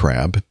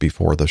decrab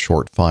before the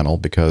short final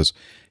because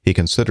he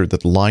considered that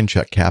the line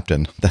check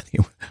captain that he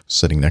was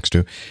sitting next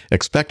to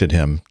expected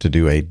him to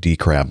do a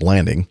decrab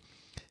landing.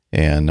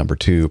 And number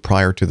 2,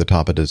 prior to the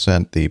top of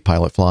descent, the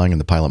pilot flying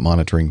and the pilot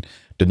monitoring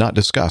did not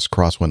discuss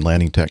crosswind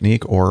landing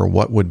technique or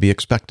what would be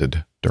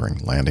expected during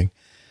landing.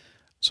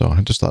 So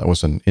I just thought it was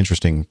some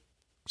interesting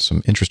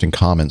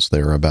comments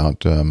there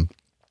about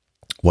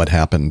what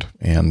happened,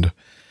 and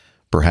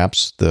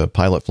perhaps the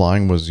pilot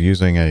flying was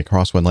using a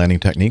crosswind landing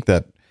technique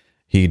that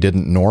he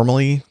didn't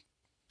normally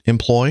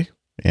employ,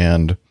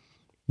 and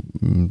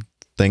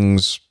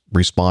things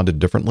responded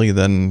differently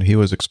than he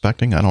was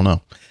expecting. I don't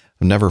know.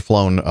 I've never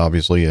flown,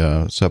 obviously,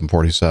 a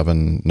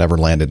 747, never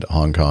landed at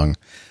Hong Kong,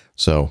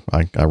 so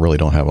I really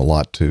don't have a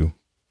lot to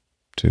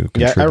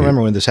contribute. Yeah, I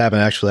remember when this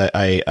happened. Actually,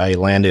 I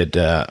landed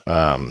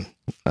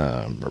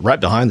right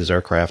behind this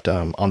aircraft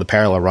on the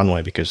parallel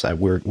runway because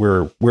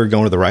we're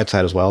going to the right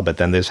side as well. But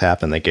then this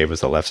happened. They gave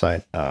us the left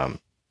side.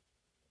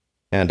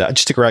 And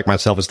just to correct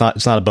myself, it's not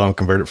a Boeing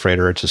converted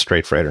freighter; it's a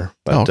straight freighter.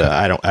 But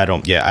I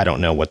don't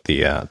know what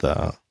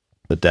the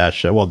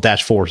dash.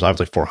 Dash 4 is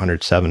obviously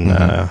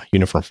 407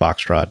 Uniform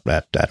Foxtrot.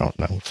 That I don't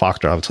know.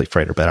 Foxtrot obviously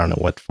freighter, but I don't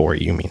know what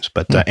 4EU means.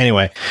 But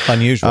anyway,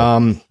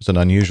 unusual. It's an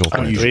unusual.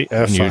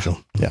 Unusual.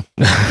 Yeah,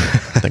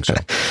 I think so.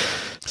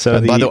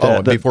 So by the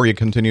way, before you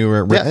continue,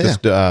 Rick,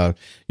 just,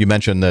 you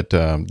mentioned that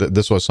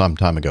this was some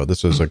time ago.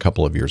 This was a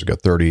couple of years ago.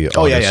 30.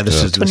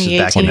 This is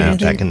back in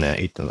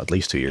at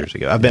least 2 years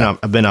ago. I've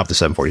been off the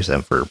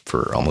 747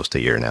 for almost a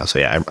year now. So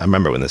yeah, I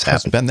remember when this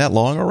happened. It's been that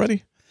long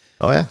already?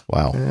 Oh yeah.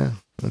 Wow. Yeah.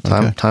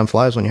 Time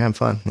flies when you're having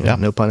fun. Yeah.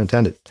 No pun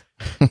intended.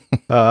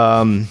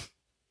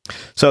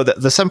 So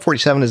the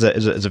 747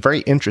 is a very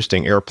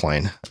interesting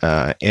airplane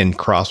in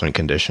crosswind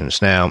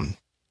conditions. Now,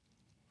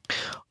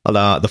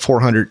 the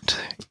 400,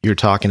 you're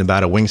talking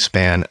about a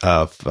wingspan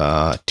of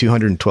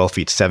 212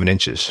 feet 7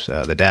 inches.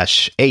 The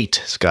Dash 8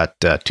 has got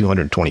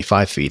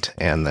 225 feet,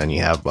 and then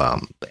you have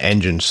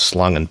engines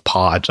slung in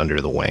pods under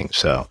the wing.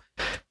 So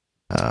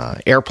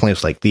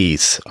airplanes like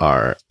these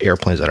are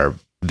airplanes that are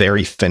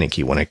very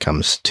finicky when it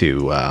comes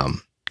to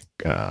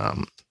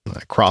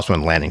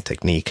crosswind landing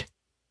technique.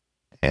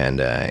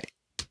 And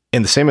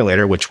in the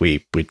simulator, which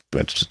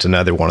it's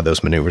another one of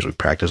those maneuvers we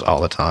practice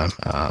all the time.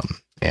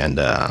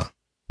 And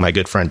my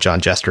good friend John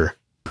Jester,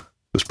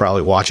 who's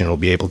probably watching, will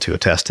be able to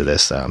attest to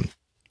this.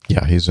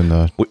 Yeah, he's in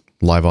the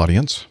live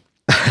audience.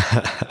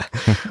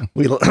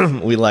 we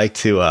like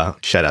to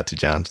shout out to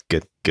John,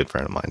 good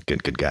friend of mine,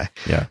 good guy.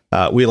 Yeah,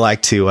 we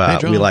like to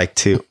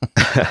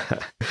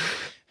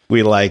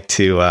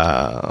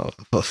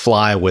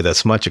fly with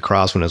as much a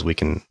crosswind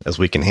as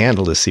we can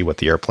handle to see what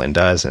the airplane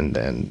does, and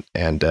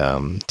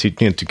to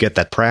get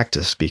that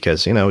practice,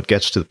 because it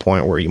gets to the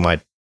point where you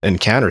might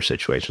encounter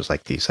situations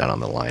like these out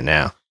on the line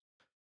now.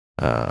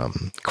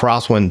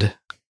 Crosswind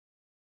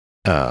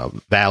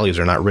values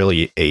are not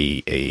really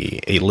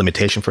a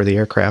limitation for the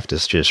aircraft.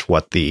 It's just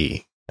what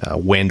the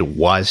wind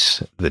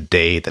was the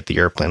day that the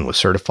airplane was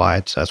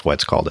certified. So that's why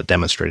it's called a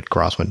demonstrated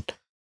crosswind.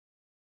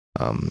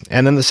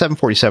 And then the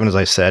 747, as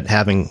I said,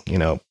 having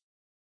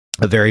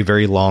a very,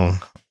 very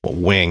long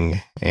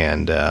wing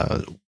and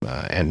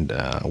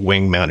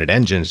wing mounted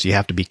engines, you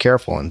have to be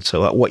careful. And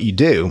so what you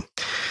do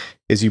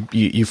is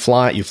you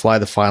fly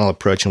the final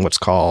approach in what's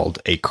called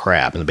a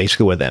crab, and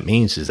basically what that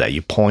means is that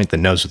you point the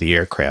nose of the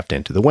aircraft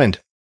into the wind.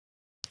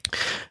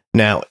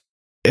 Now,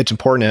 it's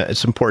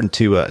important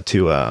to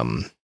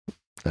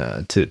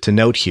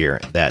note here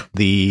that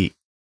the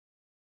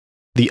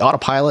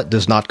autopilot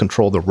does not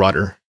control the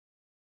rudder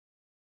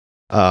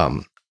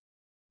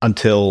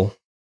until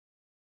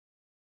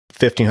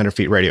 1,500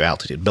 feet radio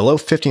altitude. Below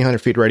 1,500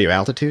 feet radio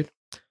altitude,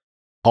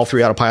 all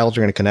three autopilots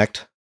are going to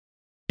connect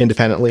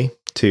independently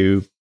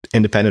to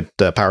independent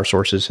power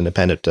sources,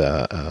 independent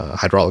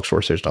hydraulic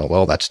sources,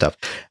 all that stuff,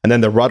 and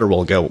then the rudder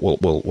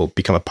will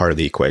become a part of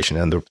the equation.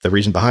 And the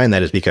reason behind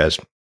that is because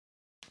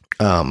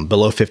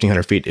below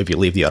 1,500 feet, if you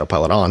leave the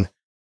autopilot on,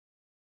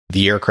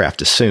 the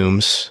aircraft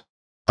assumes,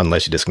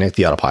 unless you disconnect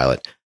the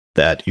autopilot,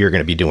 that you're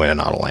going to be doing an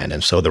auto land,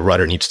 and so the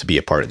rudder needs to be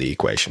a part of the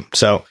equation.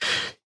 So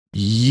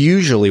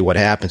usually what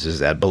happens is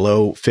that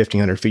below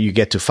 1,500 feet, you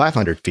get to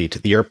 500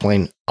 feet, the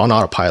airplane on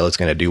autopilot is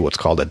going to do what's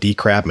called a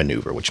decrab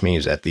maneuver, which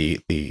means that the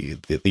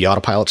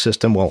autopilot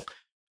system will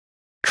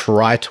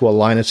try to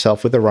align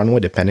itself with the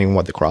runway, depending on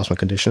what the crosswind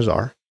conditions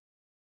are.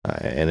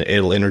 And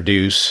it'll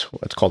introduce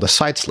what's called a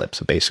side slip.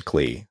 So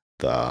basically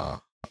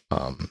the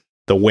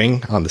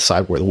wing on the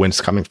side where the wind's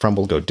coming from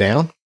will go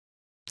down,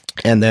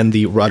 and then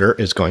the rudder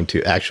is going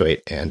to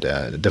actuate and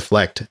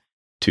deflect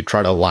to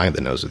try to align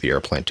the nose of the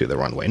airplane to the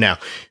runway. Now,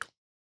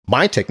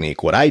 my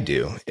technique, what I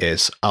do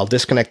is I'll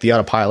disconnect the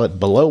autopilot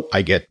before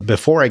I get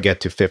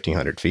to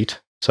 1,500 feet,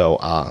 so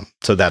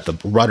that the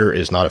rudder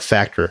is not a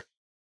factor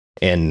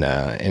in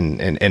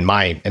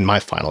my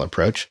final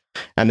approach,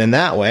 and then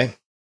that way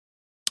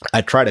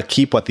I try to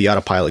keep what the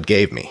autopilot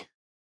gave me,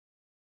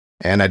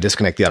 and I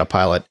disconnect the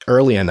autopilot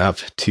early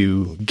enough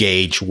to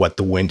gauge what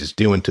the wind is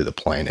doing to the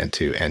plane, and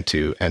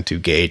to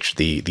gauge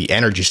the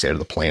energy state of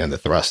the plane and the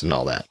thrust and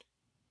all that.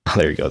 Oh,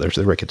 there you go. There's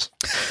the rickets.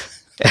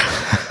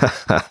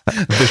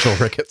 Visual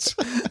rickets.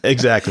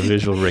 Exactly,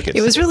 visual rickets.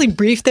 It was really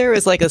brief there. It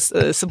was like a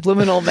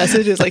subliminal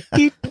message. It's like,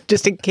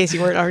 just in case you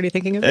weren't already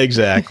thinking of it.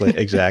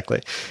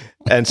 Exactly.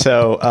 And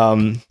so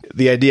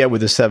the idea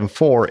with the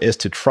 7.4 is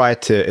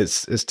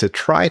to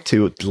try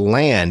to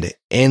land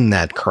in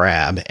that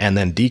crab and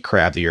then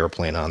decrab the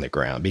airplane on the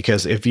ground.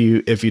 Because if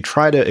you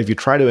try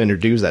to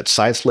introduce that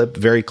side slip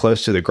very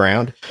close to the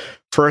ground,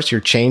 first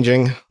you're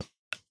changing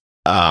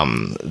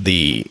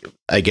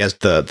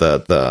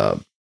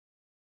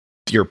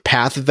your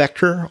path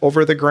vector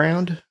over the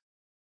ground,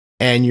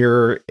 and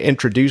you're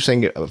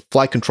introducing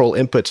flight control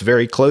inputs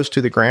very close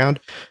to the ground.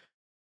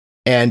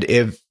 And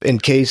if in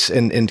case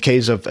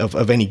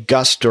of any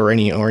gust or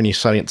any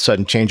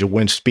sudden change of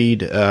wind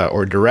speed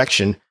or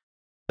direction,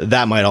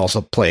 that might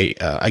also play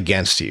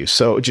against you.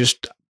 So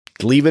just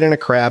leave it in a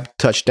crab,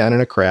 touch down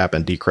in a crab,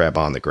 and decrab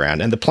on the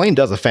ground. And the plane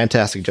does a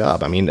fantastic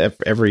job. I mean,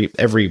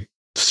 every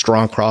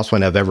strong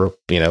crosswind I've ever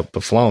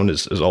flown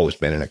has always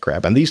been in a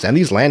crab. And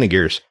these landing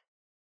gears,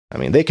 I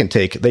mean, they can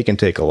take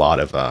a lot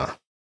of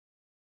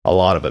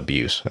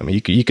abuse. I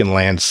mean, you can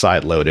land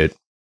side loaded,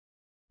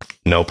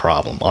 no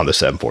problem on the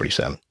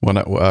 747. When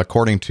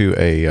according to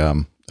a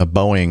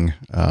Boeing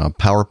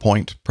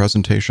PowerPoint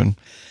presentation,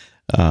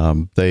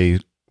 they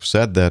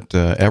said that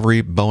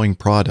every Boeing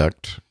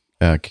product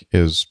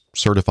is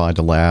certified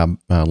to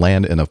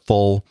land in a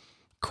full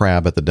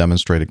crab at the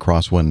demonstrated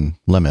crosswind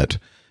limit,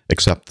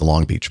 except the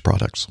Long Beach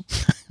products.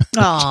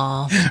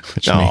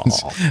 Which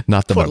means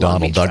not the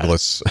McDonnell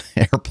Douglas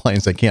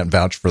airplanes. They can't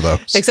vouch for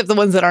those. Except the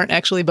ones that aren't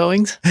actually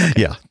Boeings?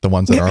 Okay. Yeah, the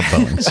ones that aren't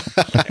Boeings.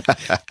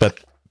 But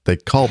they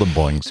call them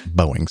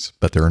Boeings,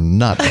 but they're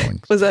not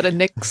Boeings. Was that a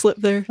Nick slip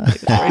there?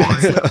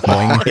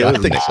 Boeing? Yeah, I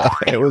think so.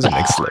 It was a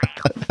Nick slip.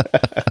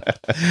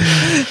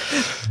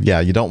 Yeah,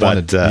 you don't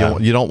want to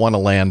you don't want to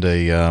land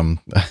the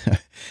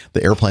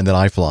airplane that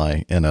I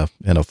fly in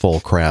a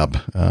full crab.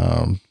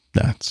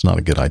 It's not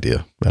a good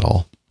idea at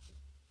all.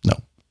 No.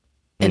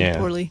 And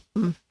poorly.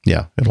 Mm.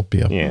 Yeah, it'll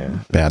be a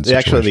bad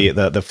situation. Actually,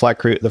 the flight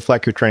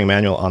crew training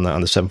manual on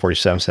the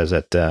 747 says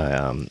that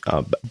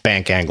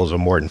bank angles of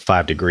more than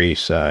 5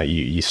 degrees,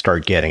 you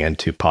start getting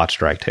into pot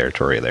strike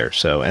territory there.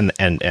 So and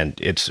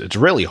it's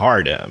really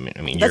hard. I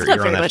mean, that's you're not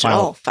very much at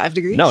all. 5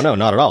 degrees? No,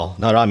 not at all.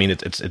 Not at all. I mean,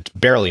 it's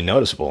barely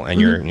noticeable, and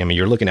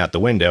you're looking out the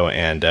window,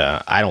 and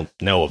I don't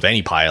know of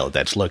any pilot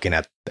that's looking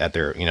at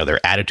their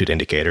their attitude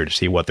indicator to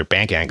see what their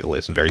bank angle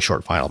is in very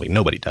short final. I mean,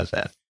 nobody does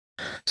that.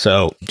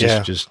 So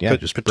just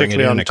bring it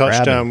in on a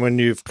touchdown when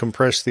you've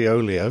compressed the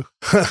oleo.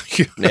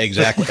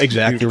 Exactly.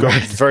 You've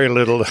got very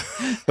little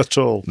at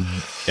all.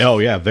 Oh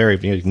yeah,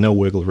 no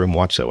wiggle room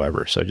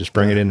whatsoever. So just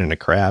bring it in a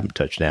crab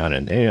touchdown,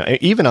 and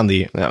even on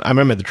the I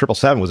remember the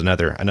 777 was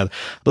another. I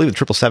believe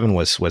the 777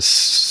 was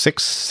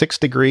 6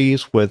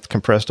 degrees with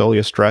compressed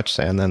oleo struts,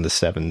 and then the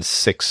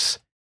 76.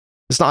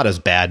 It's not as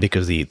bad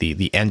because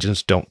the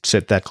engines don't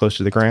sit that close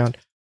to the ground.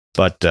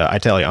 But I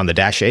tell you, on the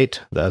Dash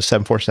 8, the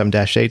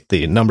 747-8,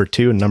 the number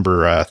 2 and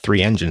number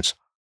 3 engines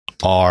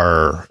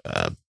are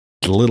a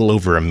little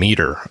over a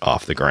meter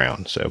off the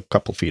ground, so a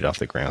couple feet off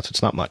the ground. So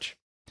it's not much.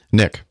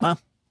 Nick,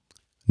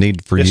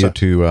 need for you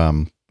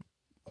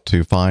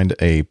to find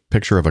a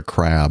picture of a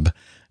crab,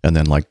 and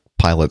then like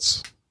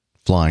pilots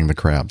flying the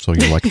crab. So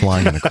you're like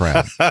flying in a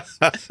crab.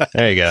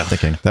 There you go.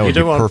 Thinking that would you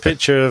don't be want perfect. a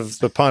picture of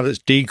the pilots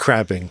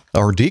decrabbing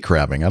or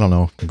decrabbing. I don't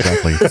know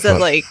exactly. Is that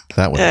like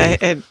that would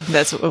be.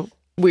 That's a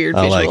weird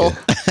I visual.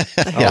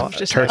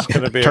 Like it.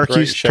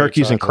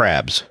 Turkeys and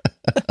crabs.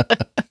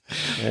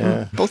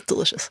 Yeah, both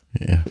delicious.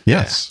 Yeah.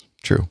 Yes,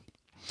 true.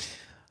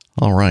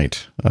 All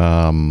right.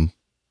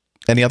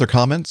 Any other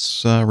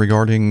comments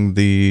regarding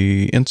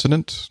the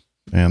incident?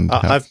 And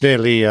I've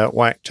nearly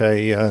whacked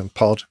a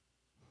pod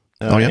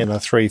in a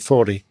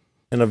 340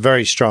 in a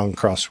very strong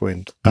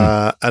crosswind,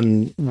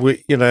 and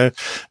we,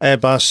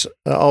 Airbus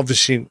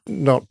obviously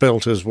not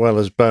built as well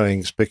as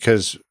Boeing's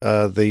because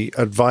the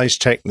advice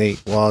technique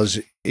was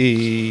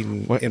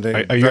in a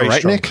very right,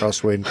 strong Nick?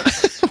 crosswind.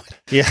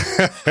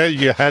 Yeah,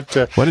 you had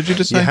to. What did you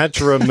just say? You had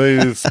to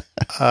remove.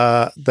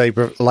 They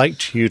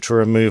liked you to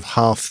remove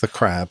half the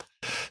crab,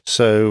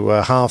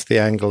 so half the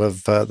angle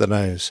of the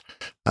nose,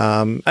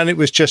 and it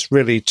was just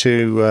really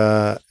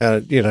to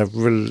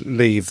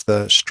relieve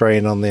the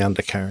strain on the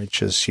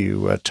undercarriage as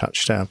you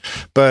touched down.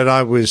 But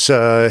I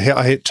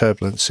hit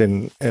turbulence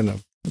in a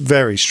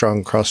very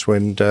strong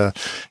crosswind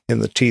in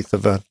the teeth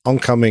of an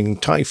oncoming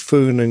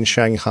typhoon in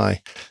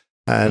Shanghai.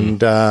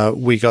 And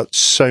we got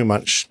so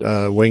much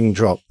wing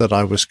drop that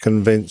I was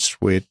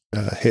convinced we'd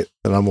hit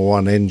the number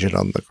 1 engine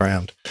on the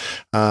ground.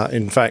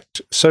 In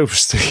fact, so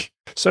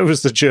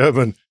was the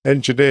German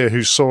engineer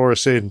who saw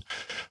us in,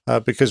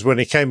 because when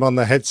he came on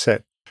the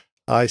headset,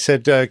 I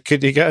said,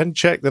 could you go and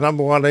check the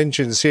number 1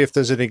 engine and see if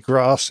there's any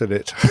grass in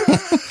it?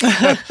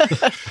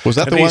 Was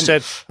that and the he one?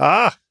 Said,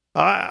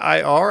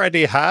 I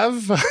already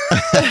have.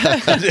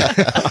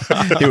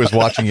 He was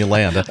watching you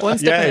land.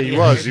 Yeah, he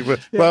was.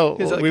 Well,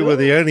 we were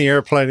the only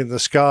airplane in the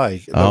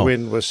sky. The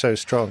wind was so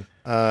strong.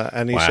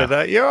 And he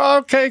said, you're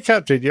okay,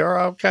 Captain. You're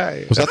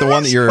okay. Was that the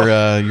one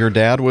that your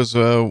dad was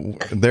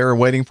there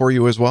waiting for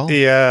you as well?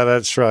 Yeah,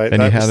 that's right.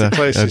 And that you was had the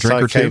closest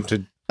drink I or came two?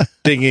 to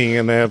dinging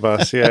an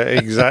Airbus. Yeah,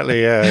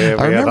 exactly. Yeah.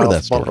 I remember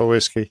that story. Bottle of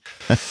whiskey.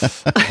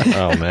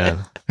 Oh man,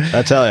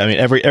 I tell you, I mean,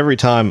 every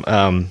time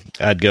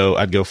I'd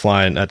go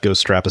flying, I'd go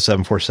strap a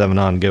 747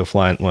 on and go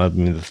flying. Well, I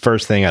mean, the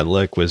first thing I'd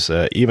look was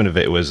even if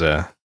it was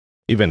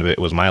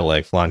my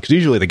leg flying, because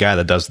usually the guy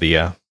that does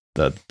the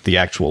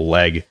actual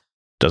leg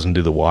doesn't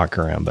do the walk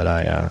around, but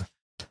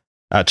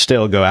I'd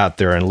still go out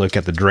there and look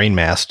at the drain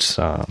masts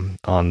on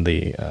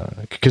the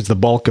because the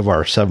bulk of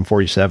our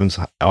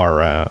 747s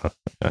are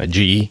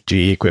GE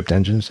equipped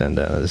engines, and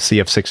the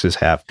CF6s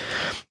have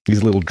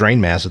these little drain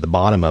masts at the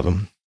bottom of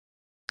them.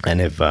 And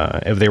if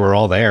they were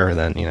all there,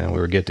 then we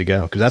were good to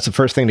go, because that's the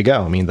first thing to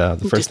go. I mean, the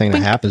first thing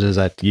that happens is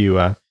that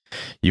you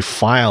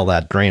file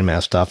that drain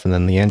mast stuff, and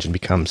then the engine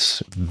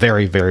becomes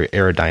very, very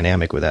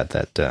aerodynamic without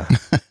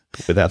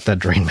that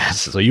drain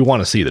mast. So you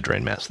want to see the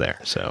drain mast there.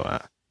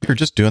 So you're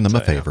just doing them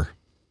a favor.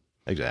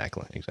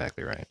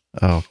 Exactly right.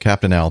 Oh,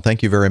 Captain Al,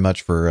 thank you very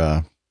much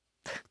for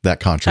that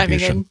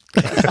contribution.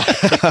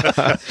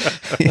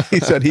 He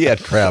said he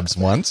had crabs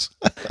once.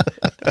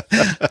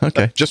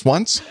 Okay, just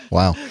once?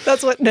 Wow.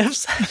 That's what Neff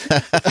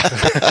said.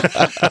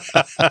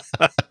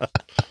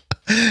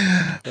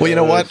 Well, you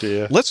know what?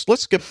 Let's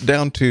skip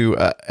down to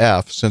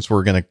F, since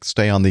we're going to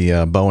stay on the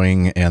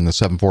Boeing and the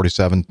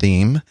 747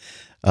 theme.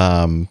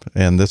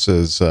 And this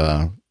is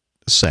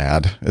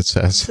sad. It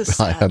says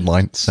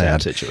headline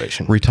sad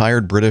situation.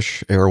 Retired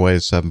British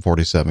Airways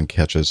 747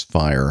 catches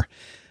fire.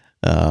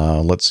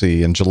 Let's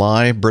see. In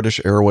July, British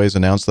Airways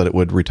announced that it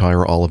would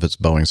retire all of its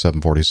Boeing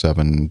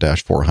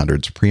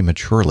 747-400s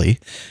prematurely.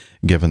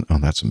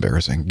 That's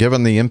embarrassing.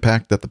 Given the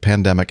impact that the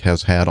pandemic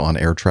has had on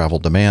air travel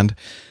demand,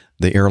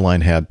 the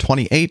airline had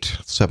 28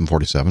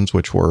 747s,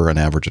 which were an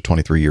average of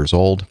 23 years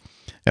old.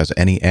 As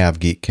any av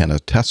geek can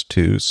attest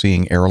to,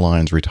 seeing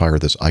airlines retire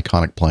this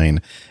iconic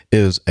plane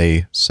is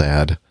a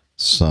sad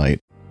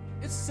sight.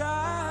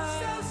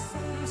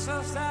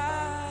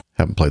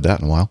 Haven't played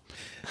that in a while.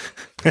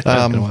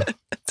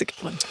 That's a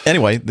good one.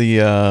 Anyway,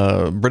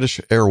 the British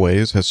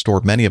Airways has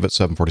stored many of its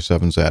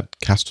 747s at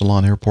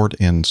Castellón Airport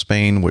in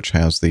Spain, which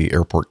has the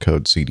airport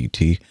code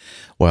CDT.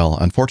 Well,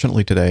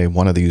 unfortunately today,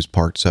 one of these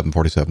parked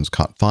 747s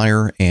caught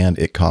fire, and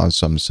it caused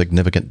some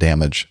significant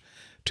damage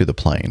to the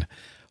plane.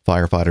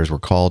 Firefighters were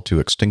called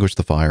to extinguish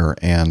the fire,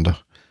 and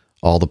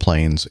all the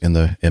planes in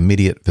the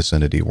immediate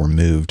vicinity were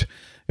moved.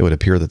 It would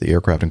appear that the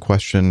aircraft in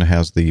question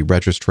has the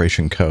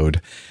registration code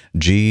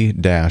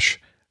G-Charlie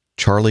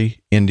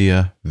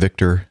India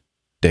Victor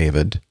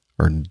David,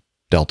 or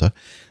Delta,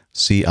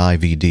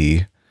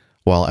 CIVD.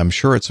 While I'm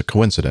sure it's a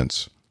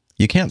coincidence,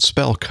 you can't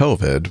spell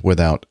COVID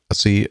without a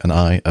C, an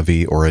I, a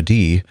V, or a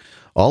D,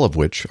 all of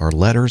which are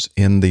letters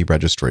in the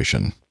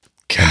registration.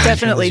 God,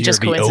 definitely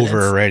just coincidence.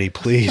 Over already,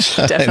 please.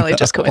 Definitely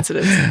just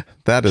coincidence.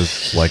 That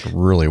is like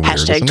really weird.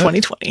 Hashtag isn't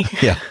 2020.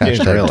 It? Yeah,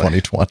 hashtag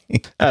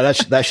 2020.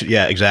 That should,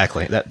 yeah,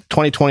 exactly. That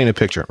 2020 in a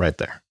picture right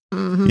there.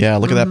 Mm-hmm. Yeah,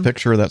 look at that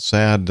picture. That's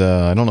sad.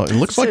 I don't know. It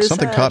looks like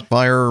something sad. caught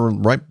fire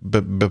right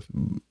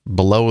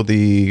below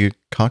the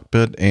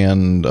cockpit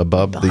and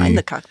above behind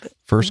the cockpit.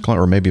 First class,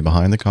 or maybe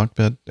behind the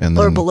cockpit, and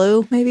then, or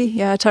below, maybe.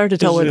 Yeah, it's hard to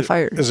tell where the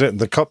fire is. Is it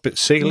the cockpit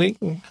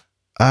ceiling?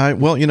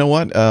 Well, you know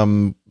what?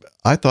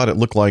 I thought it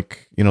looked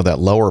like, that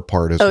lower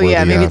part is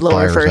where maybe the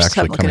lower fire first. is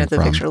actually I'm looking coming at the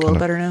from, picture a little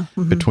better now.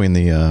 Mm-hmm.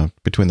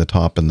 Between the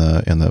top and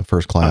the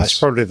first class. It's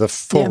probably the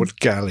forward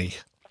galley.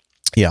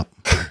 Yeah,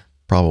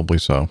 probably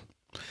so.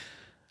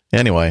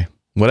 Anyway,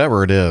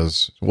 whatever it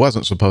is, it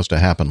wasn't supposed to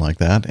happen like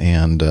that,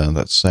 and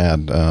that's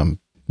sad. I'm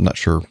not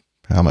sure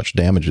how much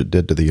damage it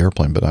did to the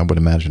airplane, but I would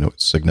imagine it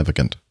was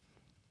significant.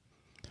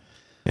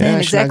 Yeah,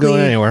 it's not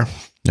going anywhere.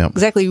 Yep.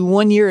 Exactly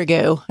 1 year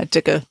ago, I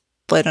took a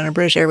flight on a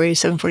British Airways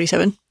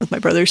 747 with my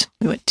brothers.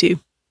 We went to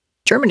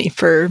Germany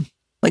for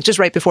just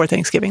right before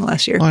Thanksgiving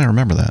last year. Oh, I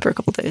remember that. For a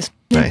couple of days.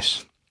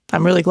 Nice.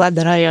 I'm really glad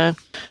that I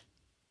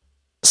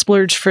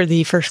splurged for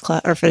the first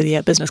class or for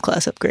the business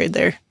class upgrade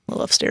there, a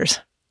little upstairs.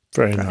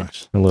 Very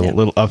nice. A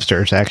little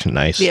upstairs action.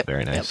 Nice. Yep.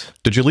 Very nice. Yep.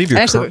 Did you leave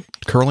your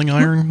curling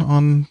iron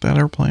on that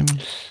airplane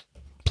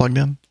plugged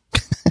in?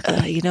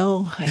 I didn't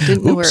know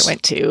where it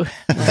went to.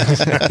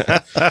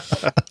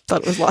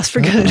 Thought it was lost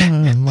for good.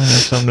 Might have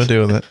something to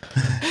do with it.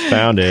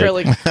 Found it.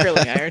 Curling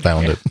iron.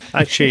 Found it.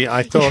 Actually,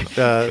 I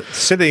thought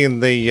sitting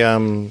in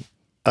the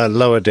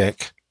lower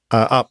deck,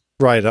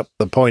 right up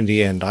the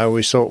pointy end, I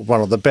always thought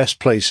one of the best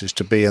places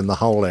to be in the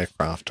whole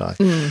aircraft. I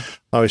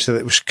always said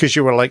it was because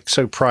you were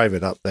so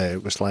private up there.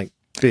 It was like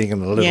being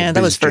in a little. Yeah,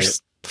 that was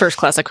first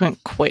class. I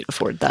couldn't quite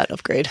afford that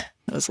upgrade.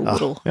 It was a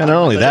little. And not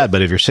only that,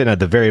 but if you're sitting at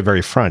the very,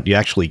 very front, you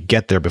actually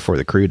get there before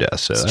the crew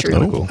does. So that's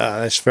kind of cool.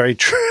 That's very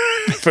true.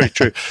 Very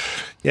true.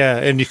 Yeah,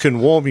 and you can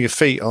warm your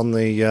feet on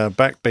the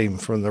back beam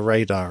from the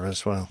radar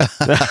as well.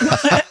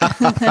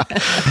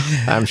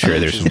 I'm sure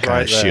there's some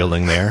kind of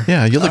shielding there.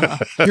 Yeah,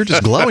 you're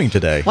just glowing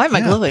today. Why am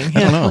I glowing? I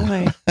don't know. Why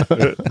am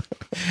I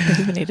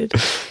illuminated?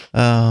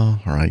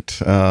 All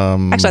right.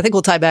 Actually, I think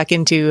we'll tie back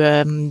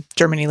into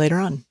Germany later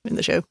on in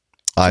the show.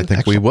 I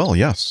think we will,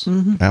 yes.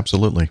 Mm-hmm.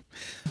 Absolutely.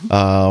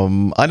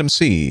 Item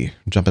C,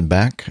 jumping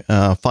back,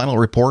 final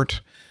report.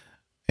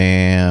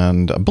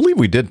 And I believe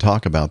we did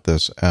talk about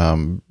this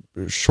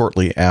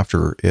shortly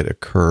after it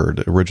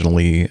occurred,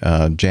 originally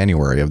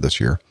January of this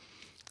year,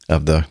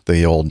 of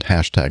the old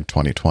hashtag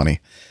 2020,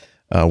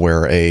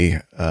 where a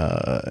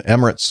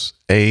Emirates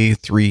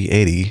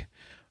A380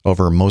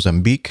 over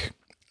Mozambique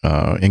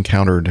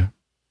encountered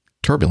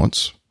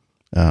turbulence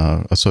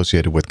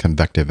associated with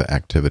convective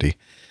activity.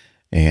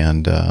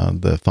 And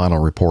the final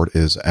report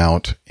is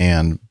out,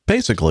 and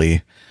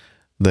basically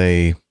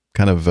they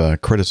kind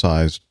of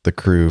criticized the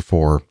crew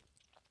for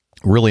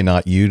really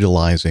not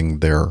utilizing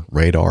their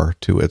radar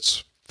to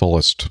its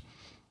fullest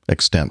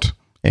extent,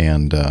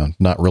 and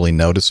not really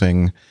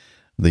noticing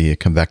the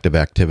convective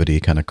activity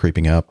kind of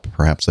creeping up.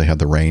 Perhaps they had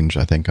the range,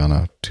 I think, on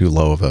a too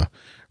low of a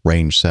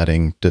range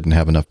setting, didn't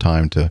have enough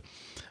time to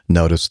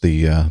notice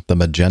the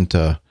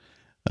magenta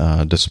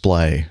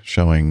display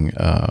showing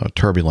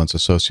turbulence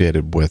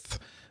associated with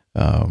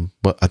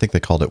what I think they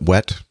called it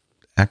wet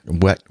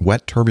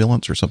wet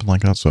turbulence or something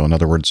like that. So in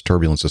other words,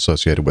 turbulence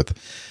associated with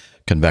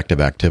convective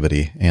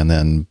activity. And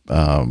then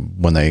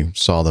when they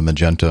saw the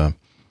magenta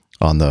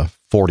on the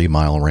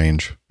 40-mile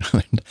range,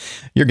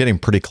 you're getting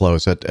pretty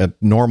close. At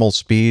normal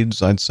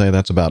speeds, I'd say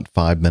that's about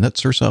 5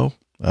 minutes or so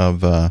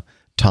of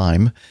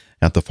time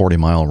at the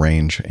 40-mile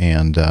range.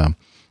 And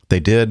they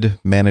did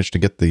manage to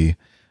get the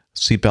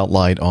seatbelt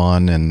light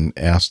on and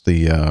ask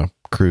the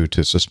crew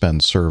to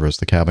suspend service,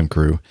 the cabin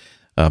crew,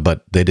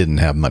 but they didn't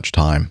have much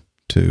time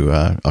to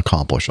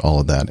accomplish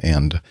all of that.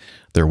 And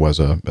there was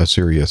a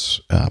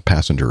serious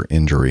passenger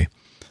injury.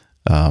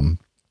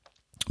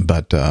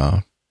 But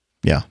the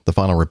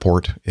final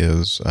report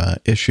is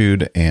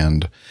issued,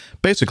 and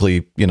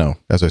basically,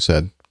 as I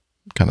said,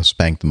 kind of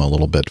spanked them a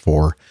little bit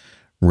for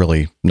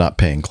really not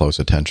paying close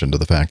attention to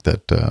the fact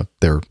that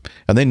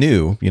they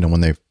knew,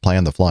 when they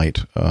planned the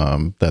flight,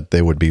 that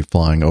they would be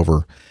flying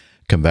over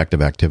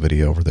convective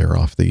activity over there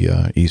off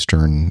the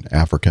eastern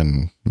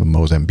African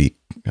Mozambique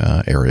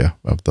area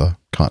of the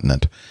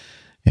continent.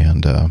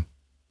 And I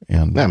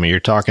mean, you're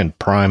talking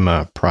prime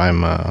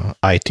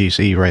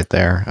ITC right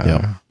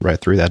there, right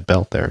through that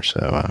belt there.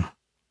 So,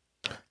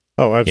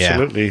 oh,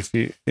 absolutely.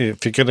 Yeah.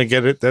 If you're going to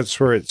get it, that's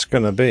where it's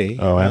going to be.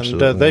 Oh,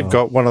 absolutely. And they've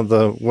got one of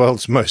the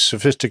world's most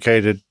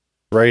sophisticated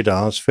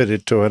radars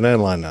fitted to an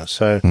airliner.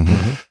 So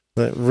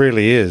there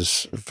really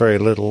is very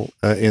little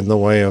in the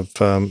way of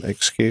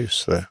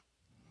excuse there.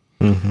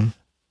 Mm-hmm.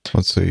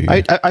 Let's see.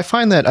 I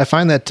find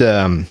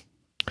that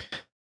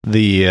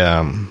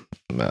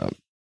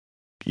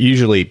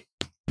usually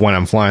when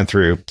I'm flying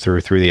through the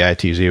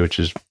ITZ, which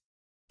is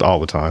all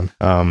the time,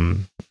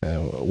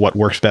 what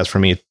works best for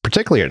me,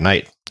 particularly at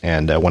night,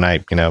 and when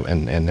I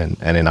and in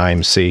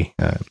IMC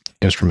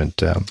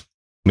instrument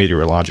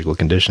meteorological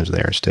conditions,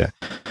 there is to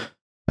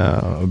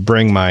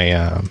bring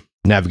my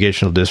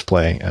navigational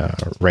display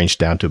range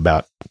down to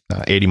about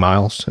 80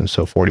 miles, and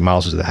so 40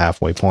 miles is the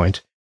halfway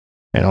point.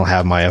 And I'll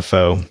have my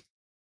FO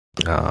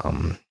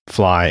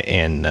fly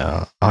in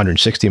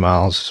 160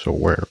 miles, so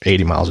where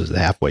 80 miles is the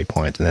halfway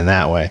point. And then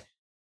that way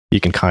you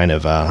can kind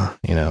of,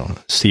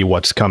 see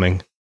what's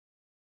coming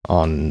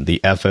on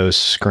the FO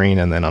screen.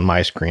 And then on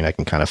my screen, I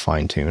can kind of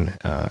fine tune.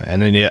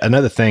 And then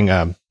another thing,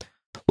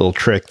 little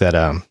trick that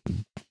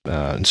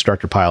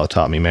instructor pilot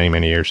taught me many,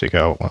 many years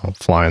ago while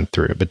flying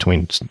through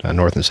between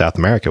North and South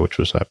America, which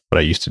was what I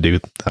used to do,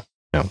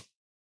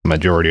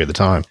 majority of the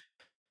time,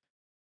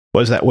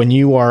 was that when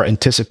you are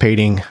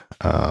anticipating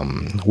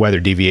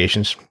weather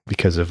deviations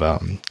because of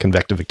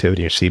convective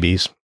activity or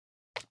CBs,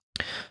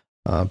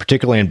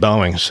 particularly in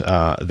Boeings,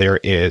 there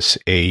is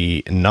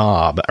a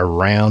knob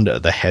around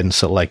the head and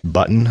select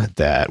button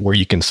where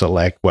you can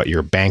select what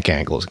your bank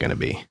angle is going to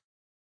be,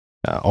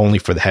 only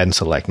for the head and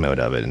select mode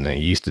of it. And they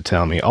used to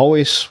tell me,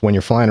 always, when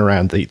you're flying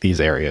around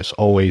these areas,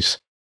 always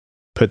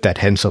put that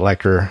head and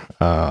selector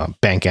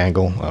bank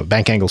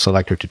angle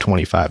selector to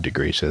 25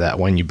 degrees, so that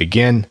when you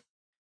begin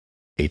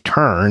a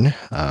turn,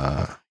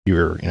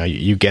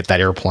 you get that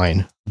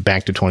airplane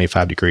back to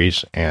 25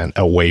 degrees and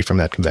away from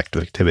that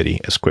convective activity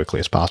as quickly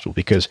as possible.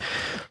 Because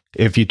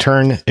if you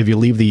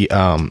leave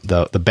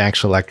the bank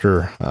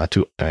selector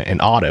to an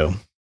auto,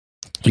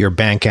 your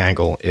bank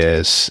angle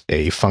is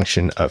a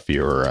function of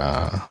your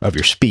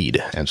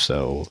speed, and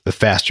so the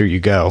faster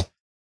you go,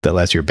 the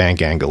less your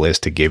bank angle is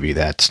to give you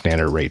that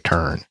standard rate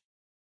turn.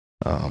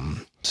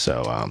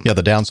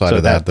 The downside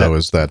of that though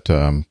is that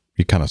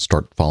you kind of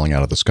start falling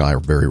out of the sky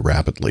very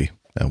rapidly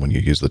when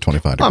you use the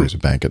 25 degrees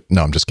of bank.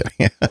 No, I'm just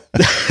kidding.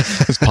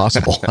 It's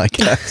possible, I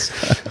guess.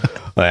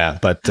 Yeah,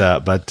 but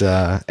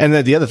and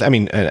then the other,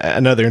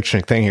 another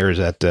interesting thing here is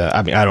that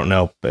I don't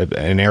know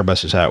in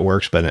Airbus is how it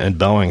works, but in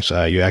Boeing's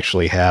you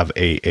actually have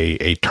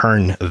a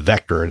turn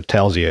vector. It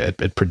tells you,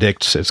 it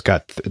predicts.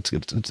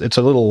 It's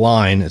a little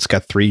line. It's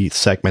got 3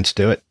 segments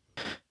to it,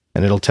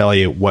 and it'll tell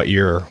you what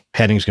your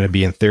heading is going to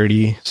be in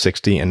 30,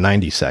 60, and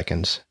 90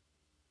 seconds.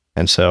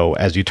 And so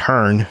as you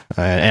turn,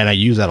 and I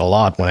use that a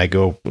lot when I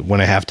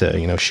have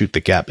to, shoot the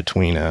gap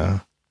between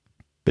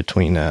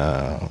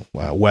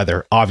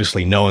weather,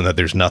 obviously knowing that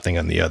there's nothing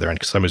on the other end,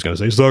 because somebody's going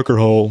to say sucker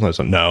hole. I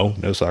said, no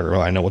sucker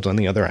hole. I know what's on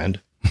the other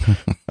end.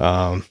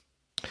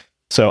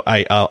 So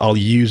I'll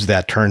use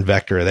that turn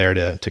vector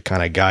there to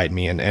kind of guide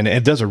me, and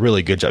it does a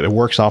really good job. It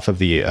works off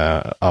of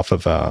inertial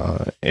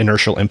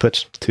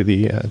inputs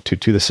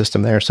to the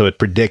system there, so it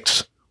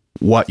predicts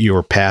what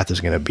your path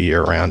is going to be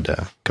around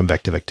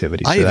convective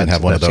activity. I even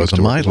have one of those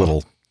in my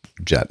little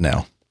jet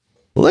now.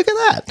 Look at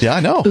that. Yeah,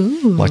 I know.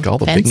 Ooh, like all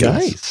the fancy. big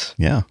guys.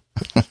 Yeah.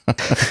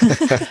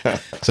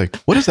 It's like,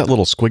 what is that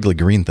little squiggly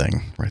green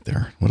thing right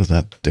there? What is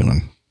that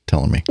doing?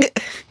 Telling me.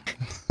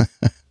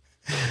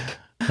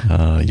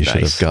 You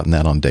should have gotten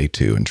that on day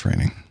 2 in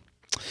training.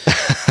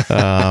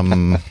 All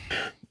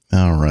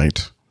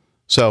right.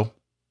 So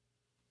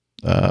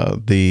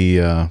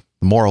the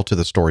moral to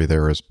the story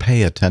there is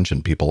pay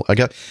attention, people. I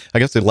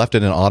guess they left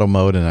it in auto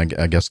mode, and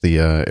I guess the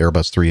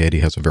Airbus 380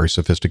 has a very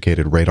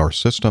sophisticated radar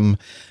system.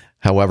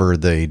 However,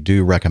 they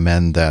do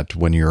recommend that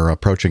when you're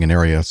approaching an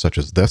area such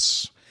as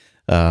this,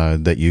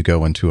 that you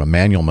go into a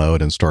manual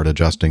mode and start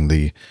adjusting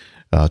the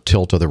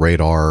tilt of the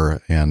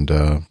radar and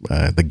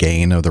the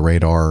gain of the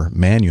radar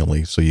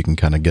manually, so you can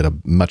kind of get a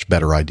much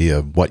better idea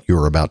of what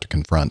you're about to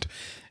confront.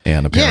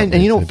 And apparently,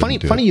 and you know,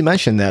 funny you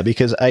mentioned that,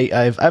 because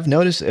I've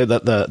noticed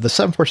that the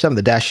 747,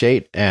 the Dash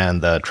 8,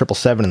 and the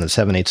 777 and the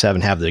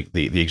 787 have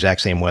the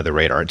exact same weather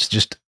radar. It's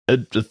just a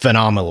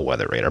phenomenal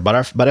weather radar.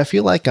 But I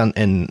feel like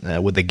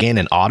with the gain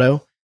in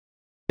auto,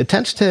 it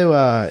tends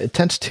to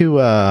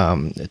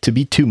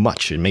be too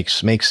much. It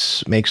makes a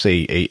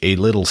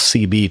little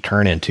CB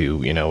turn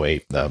into, you know, a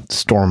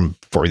storm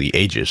for the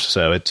ages.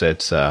 So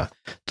it's I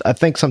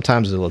think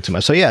sometimes it's a little too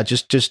much. So yeah,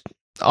 just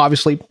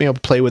obviously, you know,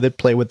 play with it,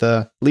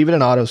 leave it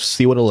in auto,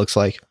 see what it looks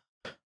like.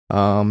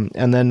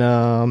 And then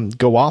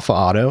go off of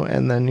auto,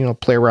 and then, you know,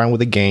 play around with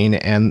the gain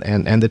and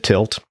the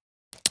tilt.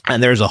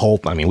 And there's a whole,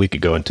 I mean, we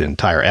could go into an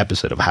entire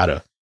episode of how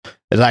to.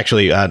 It's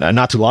actually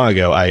not too long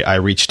ago, I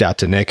reached out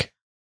to Nick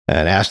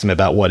and asked him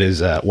about what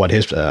his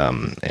method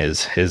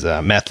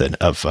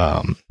of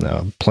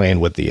playing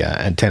with the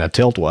antenna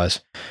tilt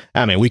was.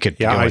 I mean, we could.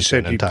 Yeah, I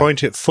said you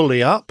point it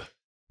fully up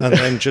and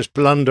then just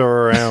blunder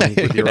around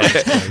with your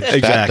eyes closed.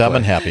 Exactly. Dumb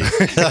and happy.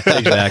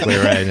 Exactly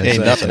right.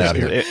 Ain't nothing out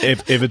here.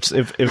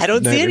 If I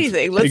don't see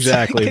anything. Let's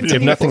exactly.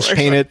 If nothing's forward.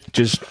 painted,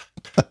 just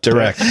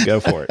direct. Go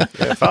for it.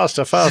 Yeah,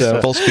 faster.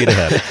 So, full speed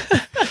ahead.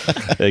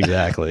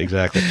 Exactly.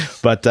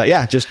 But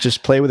yeah,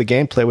 just play with the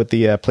game, play with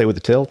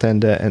the tilt,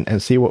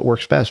 and see what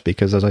works best.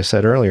 Because as I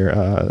said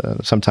earlier,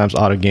 sometimes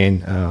auto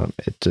gain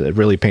it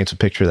really paints a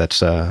picture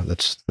that's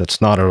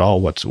not at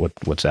all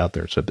what's out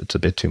there. So it's a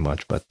bit too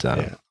much. But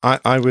yeah.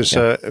 I was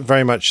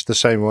very much the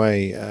same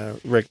way,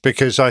 Rick,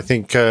 because I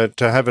think to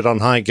have it on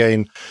high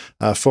gain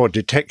for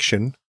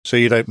detection, so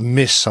you don't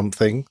miss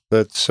something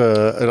that's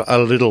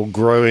a little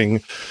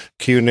growing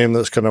QNIM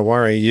that's going to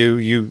worry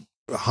you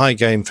high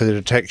gain for the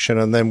detection,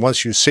 and then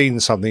once you've seen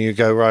something, you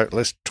go, right,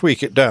 let's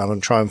tweak it down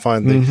and try and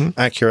find the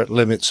accurate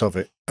limits of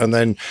it, and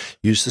then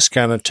use the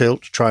scanner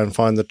tilt to try and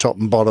find the top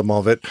and bottom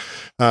of it,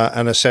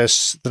 and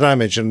assess the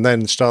damage, and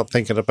then start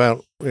thinking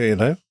about, you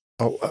know,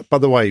 oh, by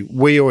the way,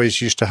 we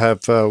always used to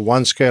have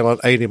one scale on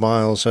 80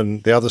 miles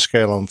and the other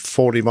scale on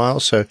 40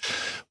 miles. So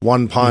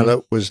one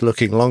pilot was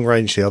looking long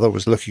range, the other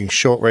was looking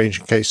short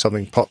range in case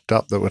something popped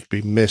up that would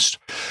be missed.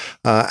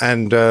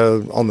 And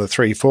on the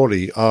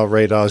 340, our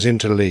radars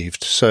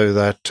interleaved so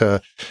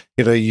that,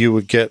 you know, you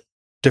would get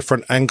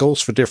different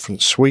angles for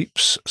different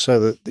sweeps, so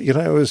that, you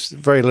know, it was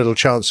very little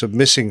chance of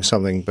missing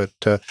something. But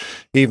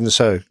even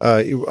so,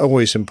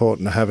 always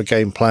important to have a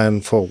game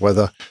plan for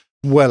weather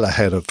well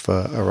ahead of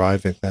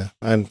arriving there,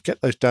 and get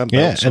those damn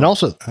belts. Yeah, and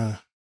also, I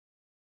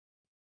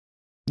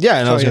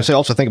was going to say,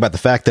 also think about the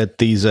fact that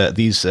these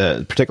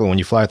particularly when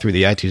you fly through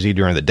the ITZ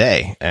during the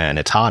day and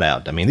it's hot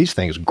out. I mean, these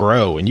things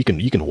grow, and you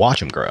can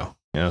watch them grow.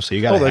 You know, so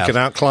you got. Oh, they can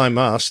outclimb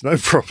us, no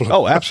problem.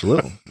 Oh,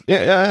 absolutely.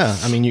 Yeah.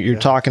 I mean, you're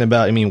talking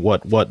about. I mean,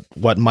 what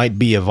might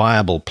be a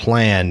viable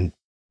plan,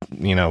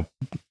 you know,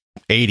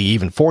 80,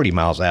 even 40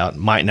 miles out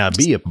might not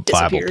be a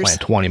viable plan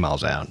 20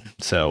 miles out.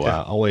 So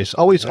always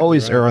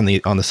err on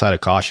the side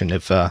of caution.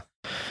 If I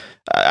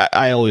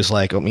always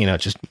like, you know,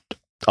 just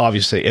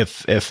obviously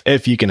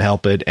if you can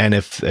help it, and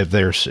if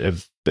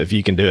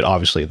you can do it,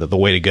 obviously the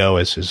way to go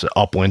is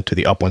upwind to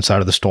the upwind side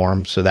of the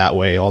storm. So that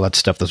way all that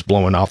stuff that's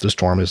blowing off the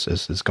storm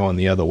is going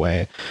the other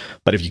way.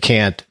 But if you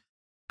can't,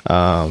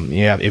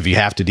 if you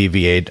have to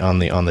deviate on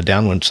the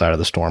downwind side of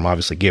the storm,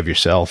 obviously give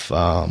yourself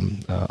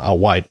a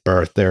wide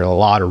berth. There's a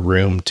lot of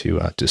room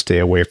to stay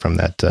away from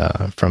that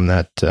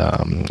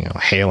you know,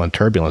 hail and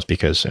turbulence,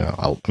 because, you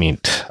know, I mean,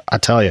 I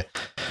tell you,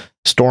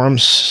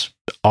 storms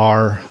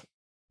are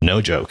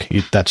no joke.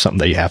 That's something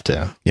that you have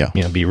to you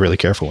know, be really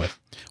careful with.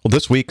 Well,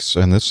 this week's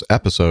and this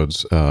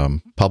episode's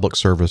public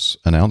service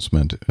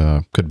announcement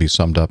could be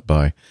summed up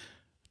by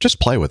just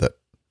play with it.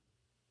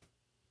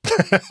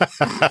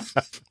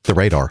 The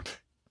radar,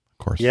 of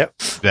course. Yep,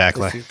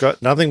 exactly. If you've got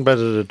nothing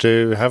better to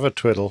do, have a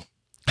twiddle.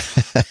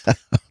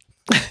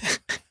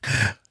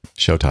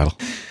 Show title.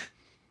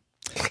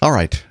 All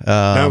right.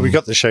 No, we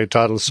got the show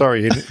title.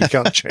 Sorry, you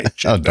can't change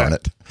it. Oh, darn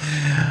it.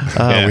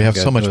 We have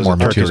so much more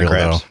material,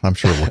 though. I'm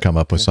sure we'll come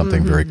up with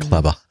something very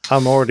clever.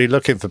 I'm already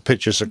looking for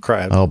pictures of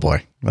crab. Oh,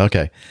 boy.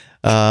 Okay.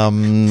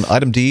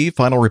 Item D,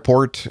 final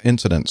report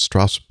incident,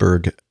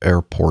 Strasbourg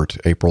Airport,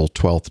 April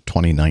 12th,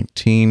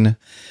 2019.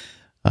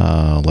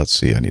 Let's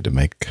see. I need to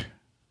make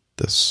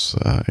this,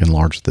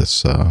 enlarge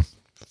this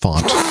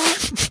font.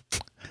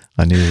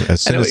 I knew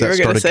as soon as that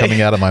started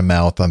coming out of my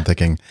mouth, I'm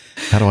thinking,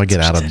 how do I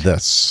get out of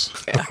this?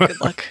 Yeah,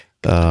 good luck.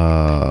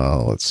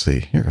 Let's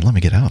see. Here, let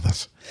me get out of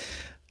this.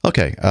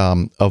 Okay.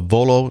 A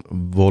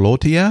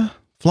Volotea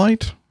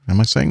flight. Am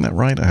I saying that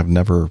right? I have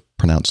never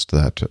pronounced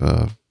that.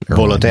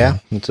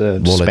 Volotea. It's a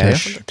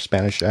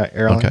Spanish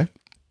airline. Okay.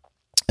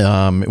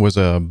 It was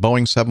a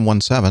Boeing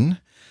 717.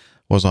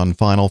 Was on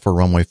final for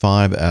runway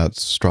 5 at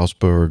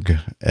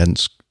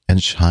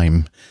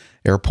Strasbourg-Ensheim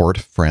Airport,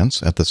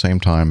 France. At the same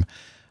time,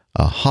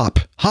 a Hop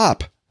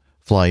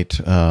flight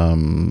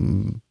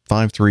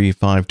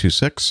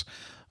 53526,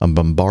 a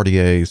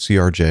Bombardier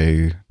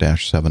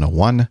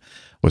CRJ-701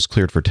 was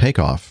cleared for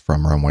takeoff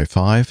from runway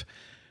 5.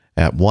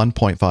 At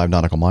 1.5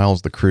 nautical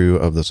miles, the crew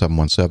of the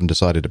 717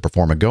 decided to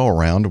perform a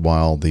go-around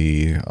while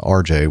the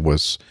RJ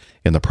was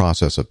in the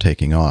process of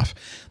taking off.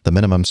 The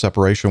minimum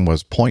separation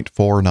was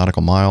 0.4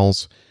 nautical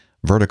miles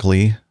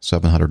vertically,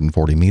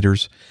 740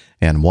 meters,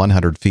 and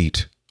 100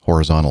 feet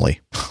horizontally.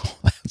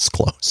 That's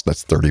close.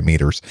 That's 30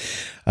 meters.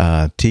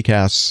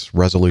 TCAS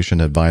resolution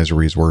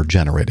advisories were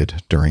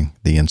generated during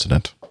the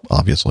incident,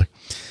 obviously.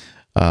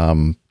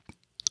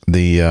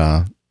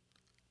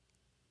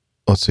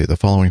 Let's see, the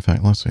following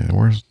fact. Let's see,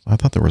 I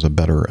thought there was a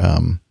better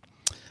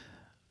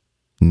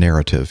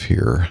narrative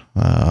here.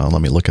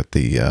 Let me look at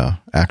the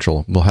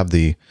actual, we'll have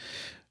the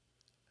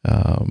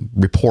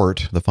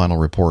report, the final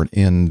report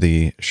in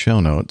the show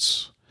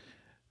notes.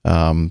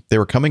 They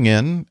were coming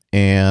in,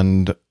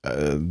 and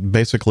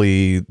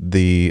basically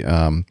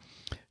the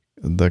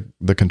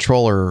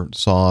controller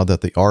saw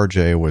that the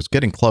RJ was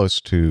getting close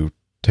to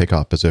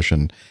takeoff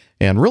position,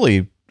 and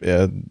really,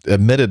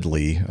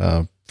 admittedly,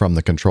 from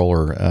the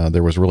controller,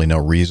 there was really no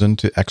reason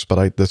to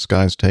expedite this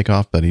guy's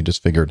takeoff, but he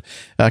just figured,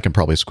 I can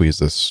probably squeeze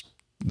this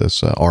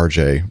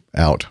RJ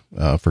out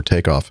for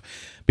takeoff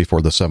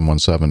before the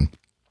 717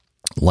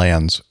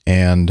 lands.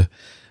 And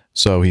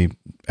so he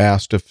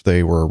asked if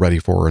they were ready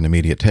for an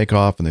immediate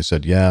takeoff, and they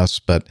said yes,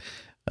 but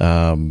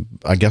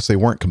I guess they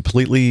weren't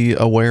completely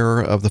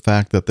aware of the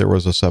fact that there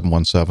was a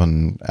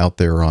 717 out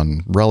there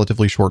on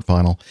relatively short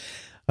final,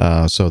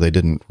 so they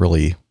didn't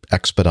really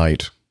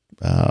expedite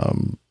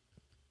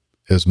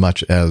as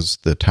much as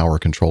the tower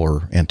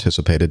controller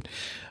anticipated.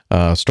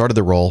 Started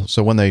the roll.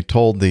 So when they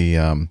told the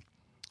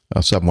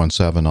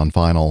 717 on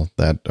final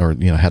that, or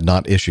had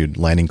not issued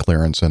landing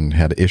clearance and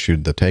had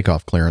issued the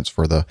takeoff clearance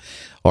for the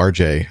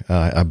RJ,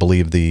 I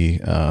believe the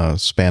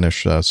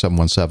Spanish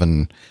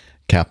 717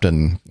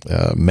 captain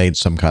made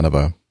some kind of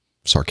a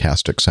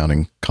sarcastic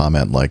sounding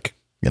comment like,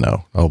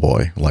 oh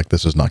boy, like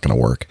this is not going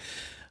to work.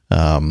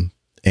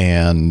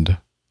 And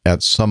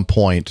at some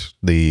point,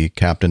 the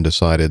captain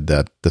decided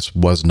that this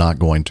was not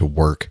going to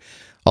work.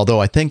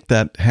 Although I think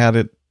that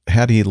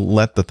had he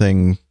let the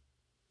thing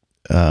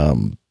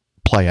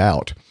play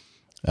out,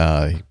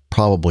 he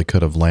probably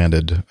could have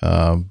landed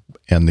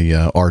and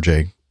the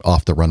RJ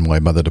off the runway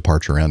by the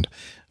departure end,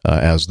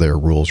 as their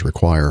rules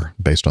require,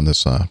 based on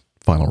this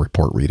final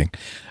report reading.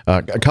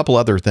 A couple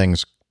other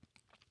things.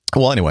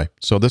 Well, anyway,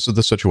 so this is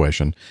the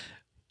situation.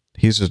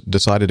 He's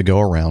decided to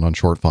go around on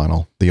short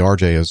final. The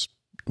RJ is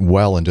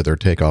well into their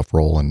takeoff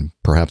roll and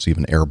perhaps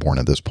even airborne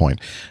at this point.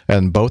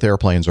 And both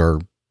airplanes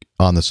are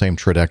on the same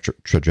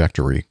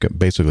trajectory,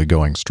 basically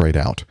going straight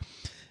out.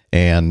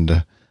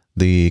 And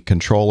the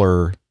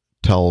controller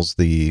tells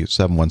the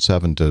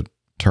 717 to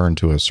turn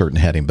to a certain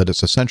heading, but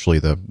it's essentially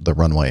the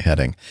runway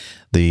heading.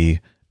 The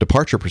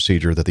departure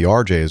procedure that the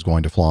RJ is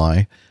going to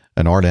fly,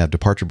 an RNAV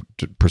departure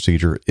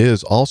procedure,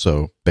 is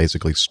also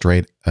basically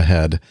straight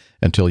ahead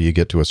until you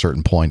get to a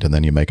certain point, and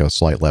then you make a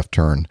slight left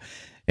turn.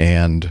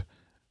 And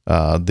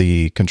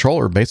the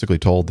controller basically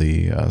told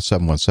the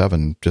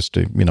 717 just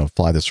to,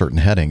 fly this certain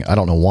heading. I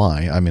don't know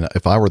why. I mean,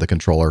 if I were the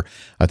controller,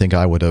 I think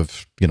I would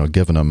have,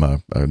 given them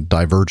a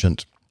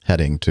divergent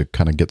heading to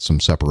kind of get some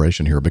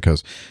separation here,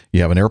 because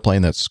you have an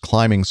airplane that's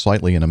climbing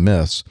slightly in a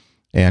miss,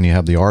 and you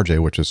have the RJ,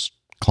 which is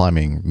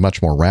climbing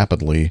much more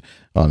rapidly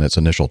on its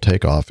initial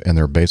takeoff, and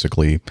they're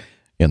basically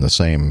in the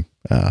same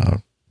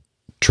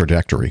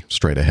trajectory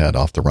straight ahead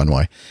off the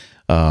runway.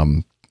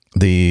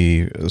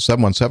 The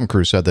 717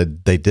 crew said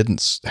that they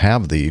didn't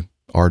have the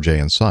RJ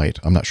in sight.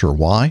 I'm not sure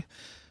why.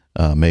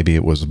 Maybe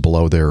it was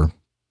below their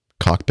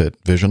cockpit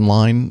vision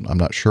line. I'm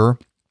not sure.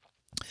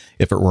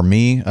 If it were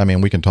me, I mean,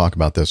 we can talk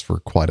about this for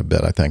quite a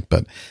bit, I think,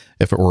 but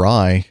if it were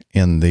I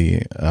in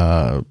the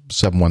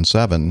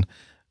 717,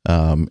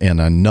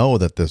 and I know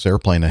that this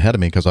airplane ahead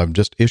of me, because I've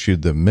just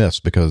issued the miss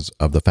because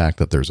of the fact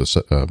that there's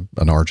an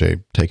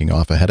RJ taking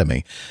off ahead of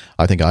me,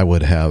 I think I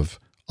would have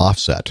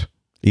offset,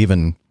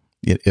 even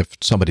if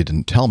somebody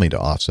didn't tell me to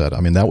offset.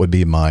 I mean, that would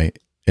be my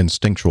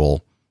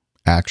instinctual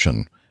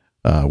action,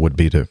 would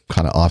be to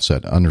kind of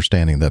offset,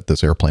 understanding that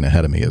this airplane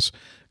ahead of me is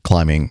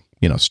climbing,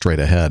 straight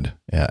ahead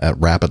at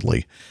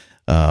rapidly.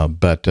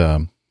 But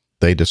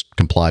they just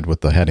complied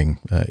with the heading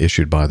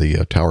issued by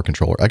the tower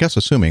controller, I guess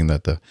assuming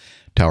that the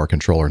tower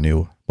controller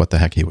knew what the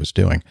heck he was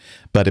doing.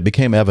 But it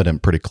became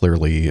evident pretty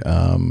clearly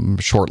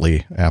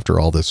shortly after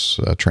all this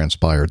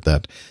transpired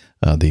that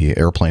the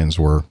airplanes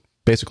were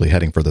basically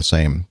heading for the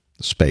same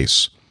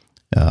space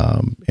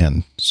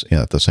and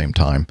at the same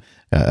time.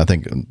 I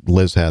think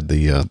Liz had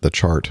the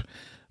chart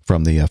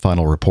from the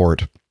final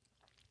report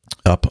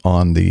up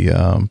on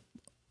the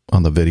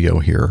video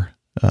here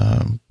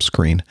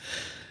screen,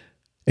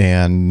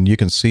 and you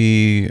can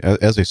see,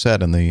 as they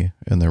said in the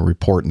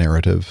report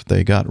narrative,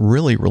 they got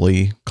really,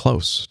 really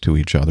close to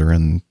each other,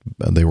 and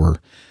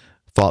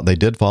they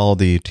did follow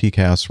the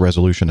TCAS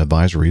resolution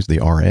advisories, the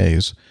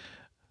RAs,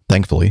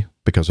 thankfully,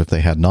 because if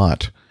they had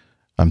not,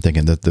 I'm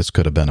thinking that this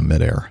could have been a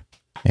midair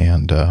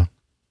and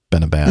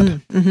been a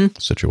bad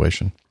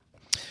situation.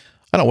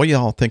 I don't know. What do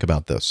y'all think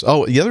about this?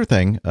 Oh, the other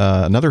thing,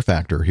 another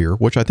factor here,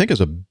 which I think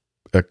is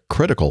a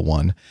critical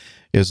one,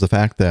 is the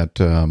fact that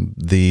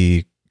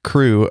the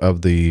crew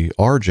of the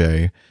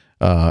RJ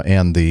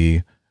and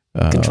the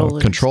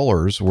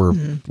controllers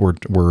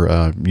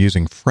were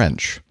using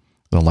French,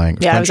 the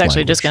language. Yeah, I was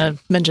actually just going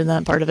to mention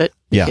that part of it.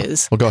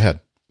 Because well, go ahead.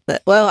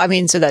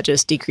 So that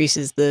just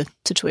decreases the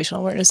situational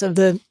awareness of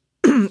the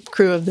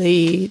crew of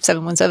the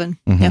 717.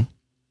 Mm-hmm. Yeah.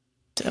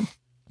 So,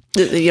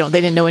 they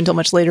didn't know until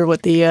much later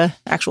what the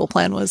actual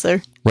plan was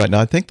there. Right.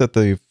 Now, I think that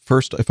the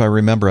first, if I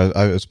remember,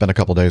 it's been a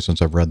couple of days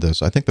since I've read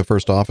this. I think the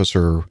first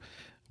officer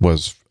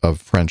was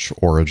of French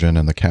origin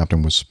and the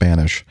captain was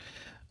Spanish.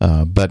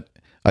 But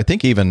I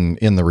think even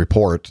in the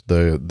report,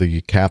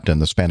 the captain,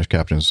 the Spanish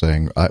captain, is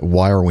saying,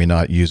 why are we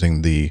not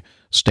using the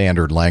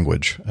standard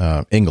language,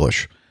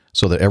 English,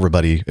 so that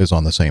everybody is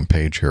on the same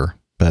page here?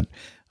 But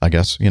I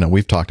guess,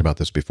 we've talked about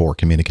this before.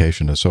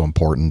 Communication is so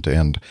important.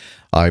 And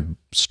I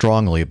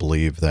strongly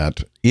believe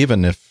that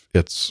even if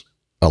it's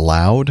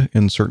allowed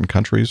in certain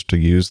countries to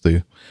use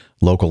the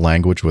local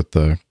language with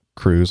the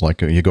crews,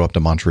 like you go up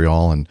to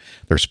Montreal and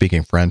they're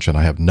speaking French and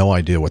I have no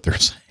idea what they're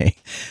saying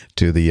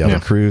to the other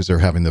crews. They're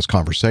having this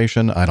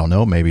conversation. I don't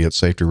know. Maybe it's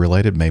safety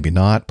related, maybe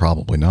not,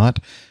 probably not.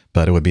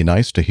 But it would be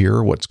nice to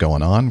hear what's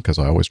going on, because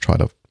I always try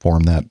to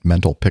form that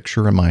mental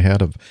picture in my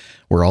head of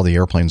where all the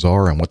airplanes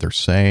are and what they're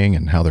saying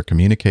and how they're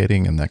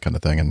communicating and that kind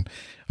of thing. And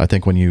I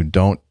think when you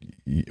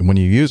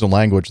use a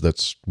language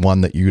that's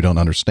one that you don't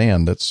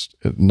understand, that's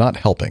not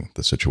helping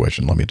the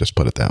situation. Let me just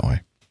put it that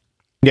way.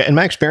 Yeah, in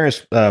my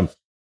experience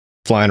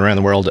flying around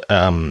the world,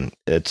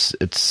 it's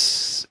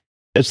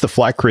the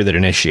flight crew that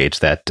initiates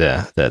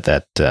the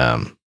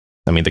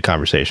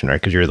conversation, right?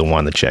 Because you're the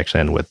one that checks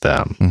in with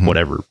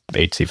whatever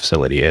ATC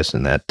facility is,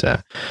 and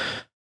that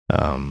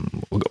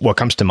what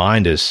comes to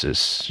mind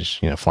is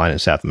flying in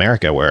South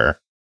America, where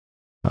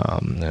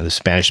the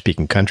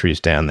Spanish-speaking countries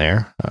down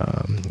there,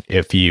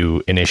 if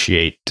you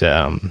initiate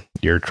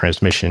your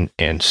transmission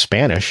in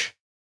Spanish,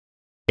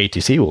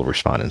 ATC will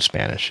respond in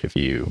Spanish. If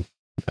you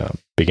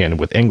begin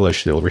with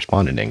English, they'll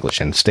respond in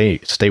English and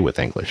stay with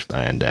English,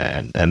 and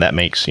that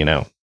makes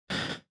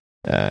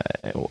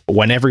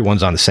when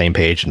everyone's on the same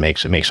page,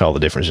 it makes all the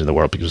difference in the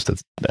world, because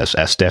as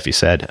Steffi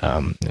said,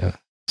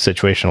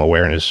 situational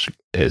awareness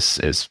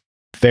is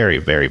very,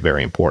 very,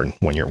 very important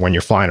when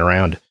you're flying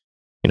around,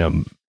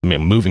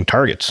 moving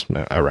targets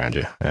around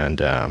you.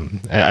 And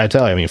I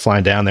tell you,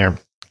 flying down there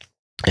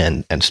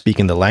and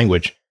speaking the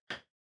language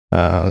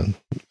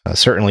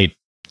certainly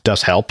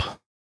does help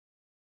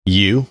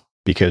you,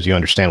 because you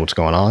understand what's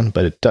going on,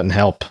 but it doesn't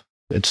help.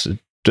 It's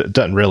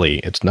not really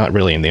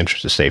in the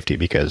interest of safety,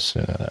 because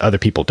other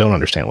people don't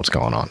understand what's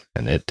going on.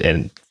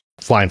 And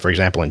flying, for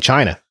example, in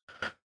China,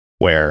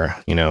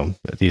 where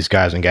these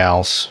guys and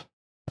gals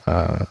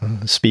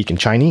speak in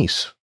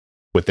Chinese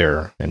with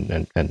their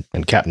and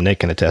Captain Nick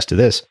can attest to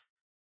this.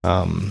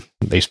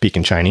 They speak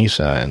in Chinese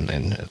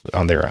and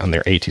on their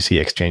ATC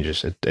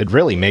exchanges. It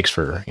really makes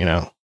for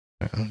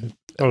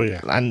Oh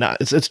yeah,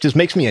 it just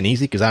makes me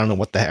uneasy, because I don't know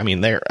what the heck.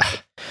 They're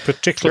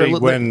particularly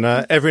when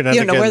every now and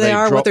you don't know again where they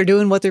are, what they're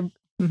doing, what they're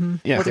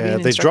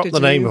they drop the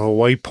name of a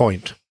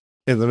waypoint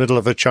in the middle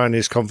of a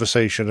Chinese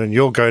conversation, and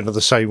you're going to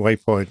the same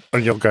waypoint,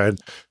 and you're going,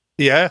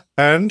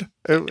 and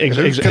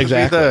who's going to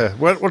be there?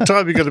 What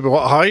time are you going to be?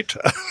 What height?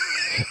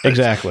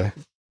 Exactly.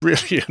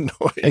 Really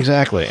annoying.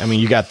 Exactly.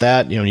 You got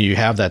that. You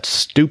have that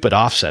stupid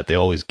offset they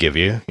always give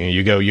you.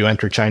 You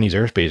enter Chinese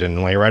airspace,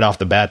 and right off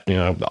the bat,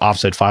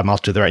 offset 5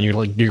 miles to the right,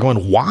 and you're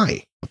going,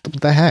 why?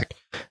 What the heck?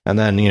 And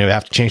then you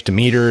have to change to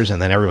meters,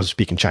 and then everyone's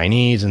speaking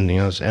Chinese, and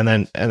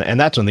and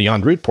that's on the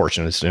en route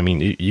portion.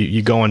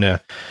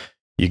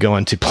 You go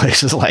into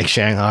places like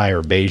Shanghai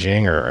or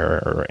Beijing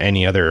or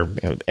any other.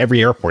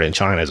 Every airport in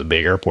China is a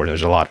big airport, and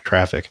there's a lot of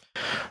traffic.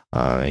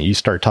 You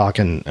start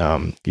talking,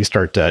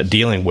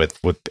 dealing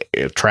with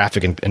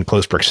traffic in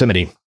close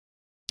proximity.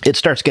 It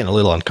starts getting a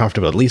little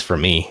uncomfortable, at least for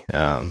me.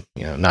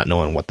 Not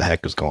knowing what the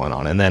heck is going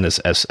on. And then,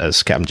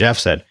 as Captain Jeff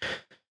said,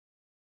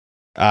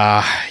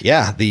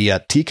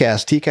 the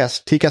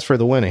TCAS for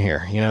the win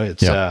here.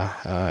 It's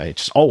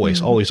it's always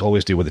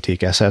do what the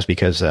TCAS says,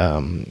 because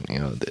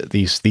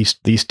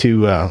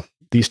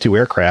these two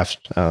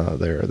aircraft,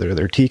 their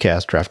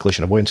TCAS, traffic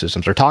collision avoidance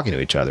systems, are talking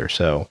to each other.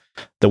 So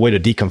the way to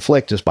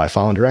deconflict is by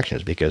following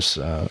directions, because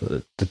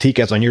the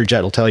TCAS on your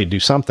jet will tell you to do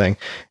something,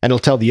 and it'll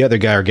tell the other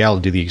guy or gal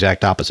to do the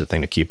exact opposite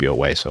thing to keep you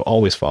away. So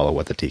always follow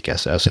what the TCAS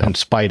says, in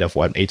spite of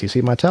what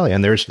ATC might tell you.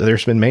 And there's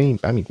been many.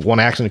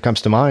 One accident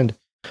comes to mind.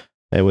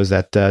 It was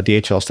that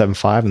DHL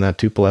 75 and that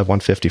Tupolev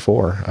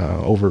 154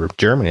 over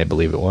Germany, I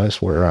believe it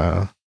was,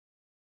 where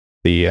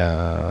the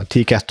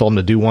TCAS told them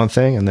to do one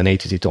thing, and then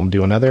ATC told them to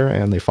do another,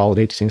 and they followed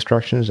ATC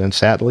instructions, and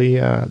sadly,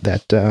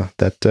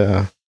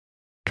 that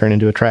turned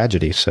into a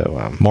tragedy.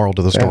 So, moral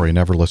to the story: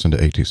 never listen to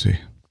ATC.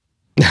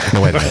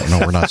 No, wait a minute. No,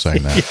 we're not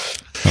saying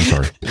that. I'm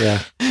sorry.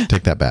 Yeah,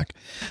 take that back.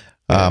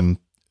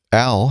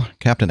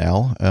 Captain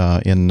Al,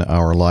 in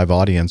our live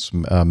audience,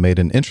 made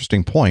an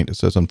interesting point. It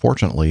says,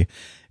 unfortunately,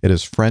 it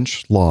is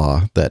French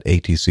law that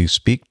ATC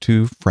speak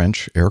to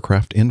French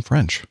aircraft in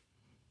French.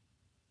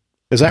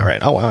 Is that right?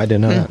 Oh, wow, I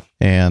didn't know that.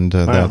 And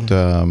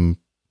that,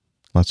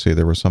 let's see,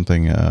 there was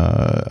something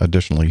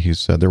additionally. He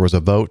said there was a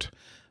vote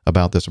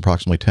about this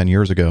approximately 10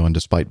 years ago, and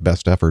despite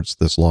best efforts,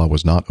 this law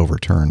was not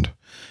overturned.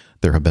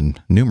 There have been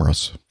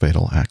numerous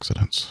fatal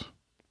accidents.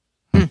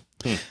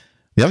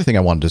 The other thing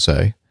I wanted to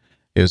say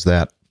is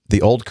that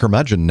the old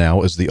curmudgeon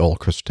now is the old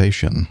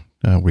crustacean.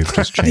 We've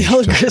just changed. The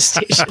old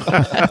crustacean.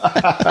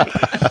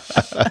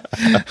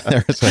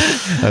 There's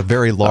a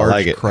very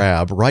large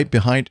crab right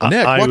behind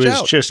Nick. I watch was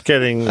out. just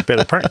getting a bit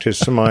of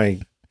practice for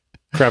my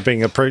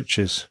crabbing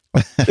approaches.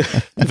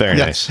 Very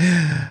nice.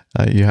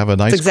 You have a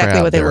nice That's exactly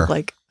crab what they there. look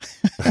like.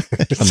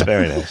 It's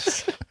very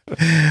nice.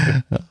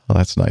 Well,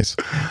 that's nice.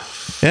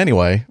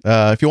 Anyway,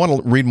 if you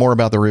want to read more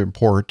about the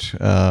report,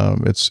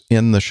 it's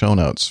in the show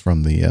notes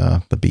from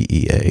the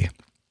BEA.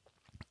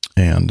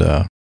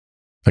 And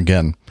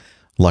again,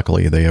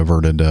 luckily they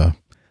averted a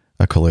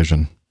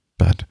collision.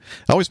 But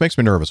it always makes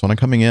me nervous when I'm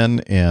coming in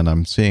and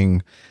I'm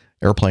seeing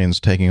airplanes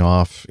taking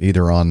off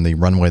either on the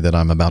runway that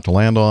I'm about to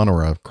land on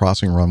or a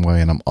crossing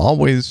runway. And I'm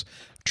always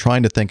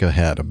trying to think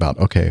ahead about,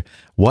 okay,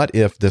 what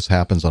if this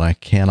happens and I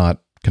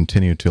cannot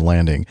continue to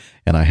landing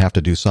and I have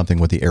to do something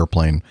with the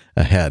airplane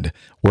ahead?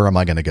 Where am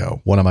I going to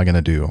go? What am I going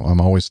to do? I'm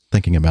always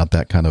thinking about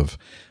that kind of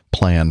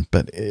plan.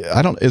 But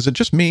is it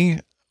just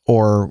me,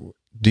 or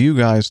do you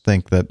guys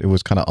think that it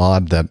was kind of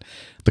odd that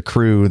the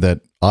crew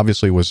that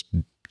obviously was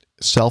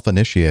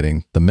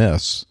self-initiating the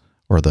miss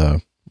or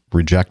the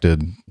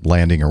rejected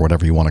landing or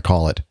whatever you want to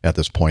call it at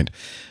this point,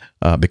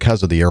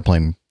 because of the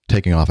airplane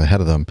taking off ahead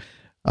of them?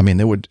 I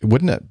mean,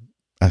 wouldn't it,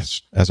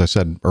 as I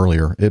said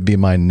earlier, it'd be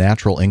my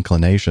natural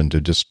inclination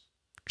to just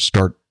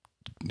start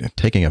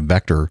taking a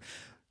vector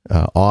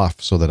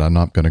off so that I'm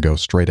not going to go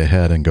straight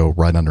ahead and go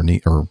right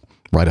underneath or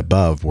right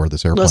above where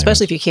this airplane Well,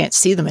 especially is. if you can't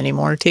see them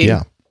anymore, too.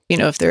 Yeah. You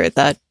know, if they're at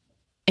that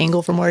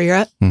angle from where you're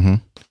at. Mm-hmm.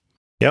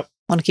 Yep.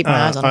 Want to keep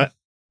my eyes on them.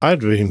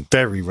 I'd been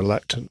very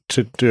reluctant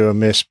to do a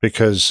miss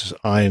because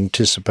I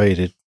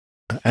anticipated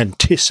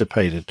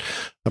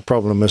a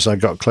problem as I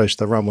got close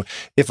to the runway.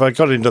 If I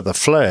got into the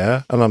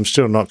flare and I'm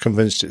still not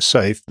convinced it's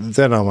safe,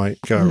 then I might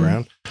go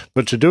around.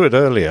 But to do it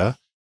earlier,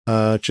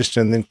 just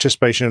in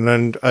anticipation,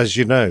 and as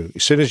you know,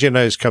 as soon as your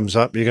nose comes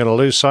up, you're going to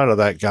lose sight of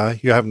that guy.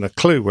 You haven't a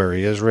clue where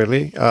he is,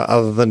 really,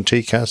 other than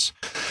TCAS.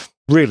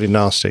 Really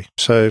nasty.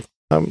 So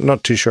I'm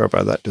not too sure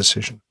about that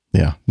decision.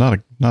 Yeah, not a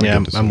good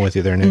decision. I'm with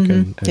you there, Nick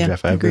and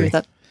Jeff. I agree with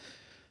that.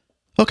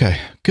 Okay,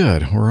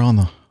 good. We're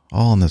all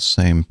on the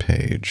same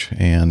page.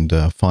 And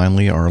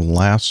finally, our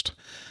last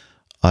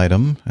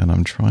item, and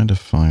I'm trying to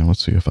find,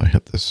 let's see if I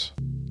hit this.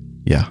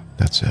 Yeah,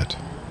 that's it.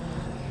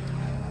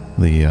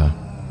 The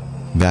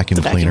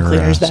vacuum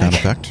cleaner sound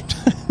effect.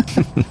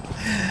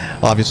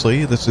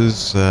 Obviously, this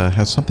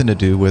has something to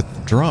do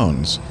with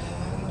drones.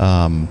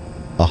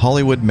 A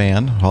Hollywood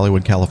man,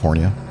 Hollywood,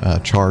 California,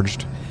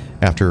 charged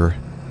after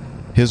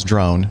his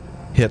drone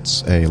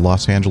hits a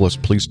Los Angeles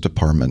Police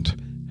Department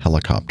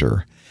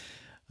helicopter.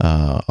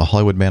 A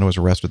Hollywood man was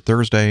arrested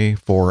Thursday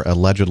for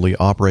allegedly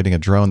operating a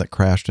drone that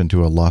crashed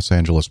into a Los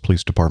Angeles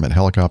Police Department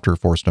helicopter,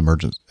 forced an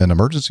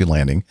emergency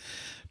landing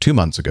 2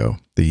 months ago,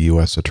 the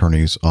U.S.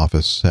 Attorney's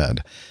Office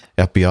said.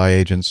 FBI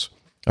agents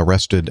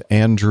arrested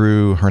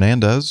Andrew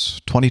Hernandez,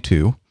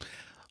 22,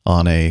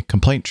 on a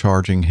complaint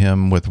charging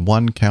him with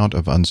one count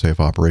of unsafe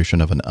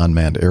operation of an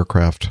unmanned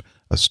aircraft,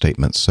 a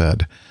statement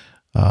said.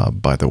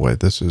 By the way,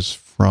 this is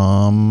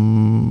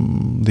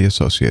from the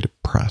Associated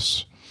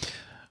Press.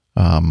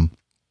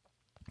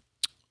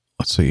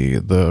 Let's see.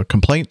 The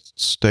complaint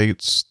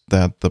states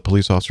that the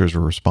police officers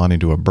were responding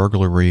to a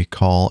burglary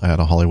call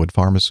at a Hollywood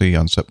pharmacy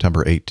on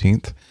September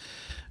 18th,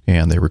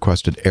 and they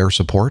requested air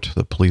support.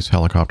 The police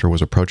helicopter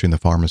was approaching the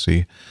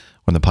pharmacy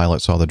when the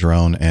pilot saw the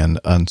drone and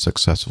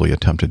unsuccessfully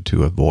attempted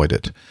to avoid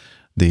it.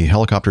 The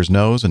helicopter's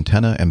nose,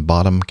 antenna, and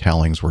bottom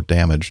cowlings were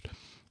damaged.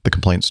 The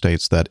complaint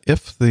states that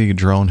if the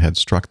drone had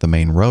struck the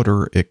main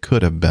rotor, it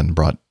could have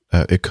brought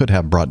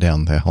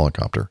down the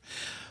helicopter.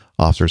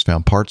 Officers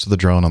found parts of the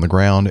drone on the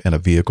ground and a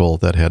vehicle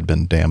that had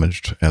been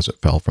damaged as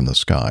it fell from the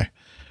sky.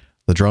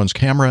 The drone's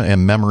camera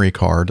and memory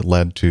card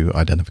led to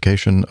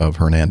identification of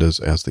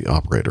Hernandez as the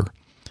operator,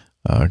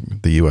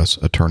 the U.S.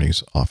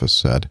 Attorney's Office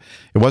said.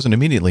 It wasn't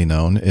immediately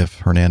known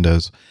if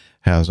Hernandez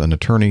has an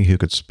attorney who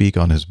could speak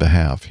on his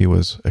behalf. He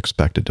was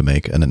expected to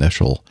make an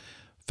initial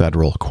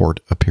federal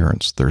court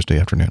appearance Thursday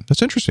afternoon.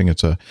 That's interesting.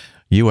 It's a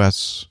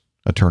U.S.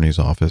 Attorney's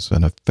Office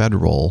and a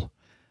federal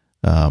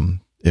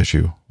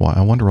issue.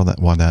 I wonder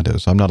why that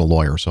is. I'm not a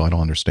lawyer, so I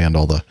don't understand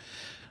all the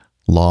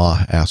law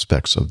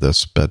aspects of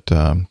this, but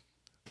I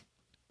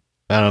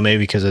don't know,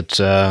 maybe because it's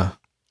got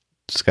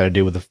to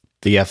do with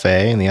the FAA,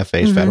 and the FAA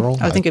is federal.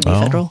 I think it'd be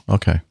federal.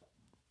 Okay.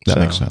 That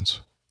makes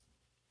sense.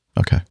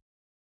 Okay.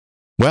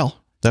 Well,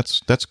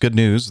 that's good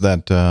news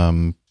that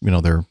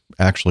they're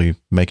actually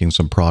making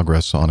some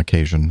progress on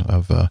occasion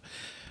of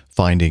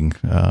finding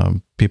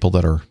people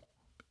that are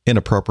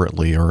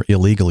inappropriately or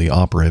illegally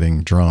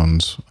operating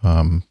drones.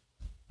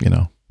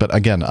 But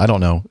again, I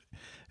don't know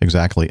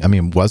exactly. I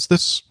mean, was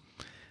this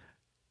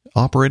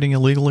operating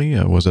illegally?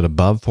 Was it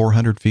above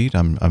 400 feet?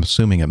 I'm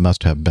assuming it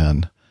must have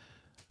been.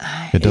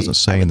 It doesn't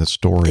say in the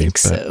story. I think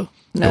so.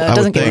 No, it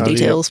doesn't give the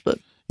details, but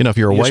if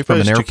you're away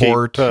from an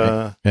airport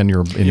and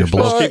you're in your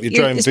block, keep your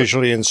drone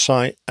visually in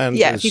sight, and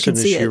as soon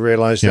as you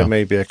realise there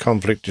may be a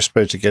conflict, you're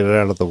supposed to get it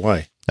out of the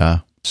way.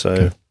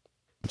 So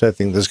I don't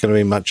think there's going to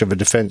be much of a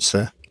defence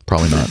there.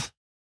 Probably not.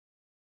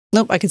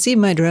 Nope, I could see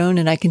my drone,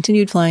 and I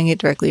continued flying it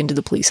directly into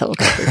the police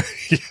helicopter.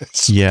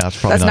 Yes. Yeah, it's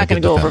probably that's not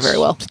going to go over very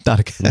well. It's not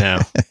a good. No.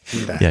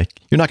 Yeah,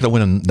 you're not going to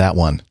win that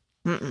one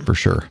for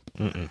sure.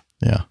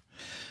 Yeah.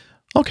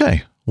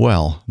 Okay.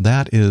 Well,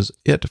 that is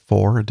it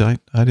for. I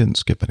didn't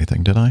skip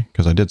anything, did I?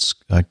 Because I did.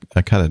 I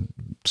kind of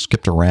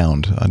skipped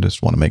around. I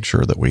just want to make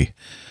sure that we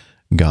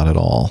got it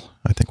all.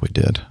 I think we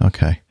did.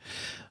 Okay.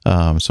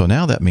 So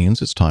now that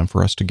means it's time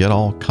for us to get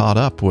all caught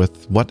up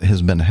with what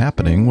has been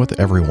happening with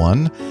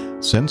everyone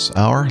since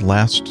our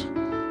last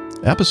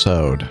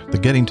episode, the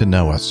Getting to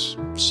Know Us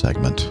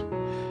segment.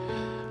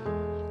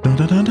 I'm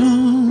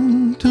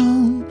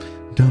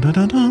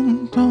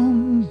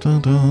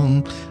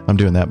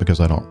doing that because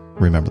I don't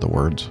remember the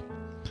words.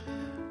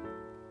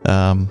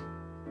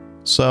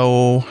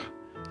 So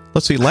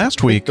let's see.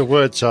 Last week, the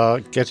words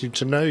are getting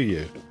to know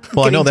you.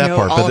 Well, I know that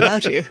part,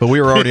 but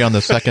we were already on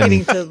the second.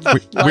 We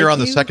were on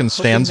the second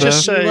stanza.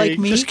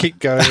 Just keep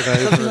going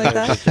over like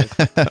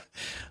that.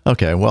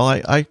 Okay. Well,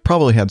 I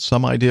probably had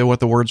some idea what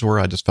the words were.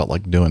 I just felt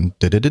like doing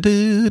do.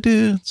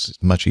 It's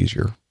much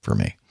easier for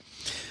me.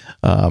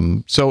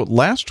 So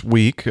last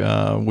week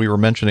we were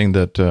mentioning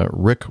that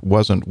Rick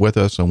wasn't with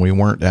us, and we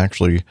weren't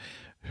actually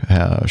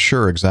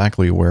sure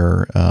exactly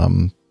where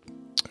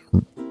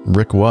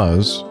Rick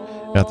was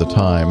at the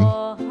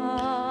time.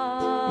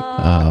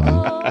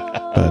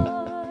 But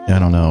I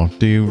don't know.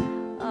 Do you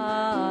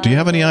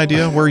have any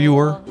idea where you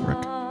were,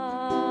 Rick?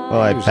 Well,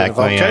 I packed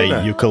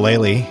my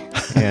ukulele,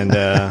 and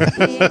this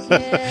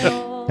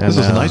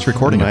is a nice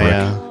recording of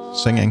Rick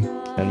singing,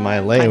 and my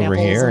layover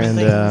here, and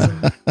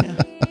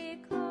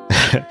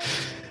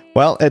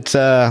well, it's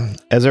as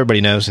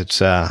everybody knows, it's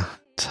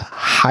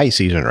high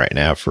season right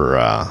now for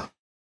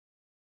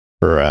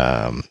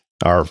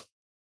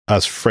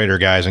us freighter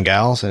guys and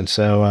gals, and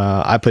so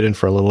I put in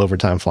for a little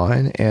overtime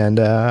flying, and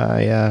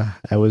I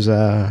was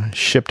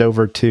shipped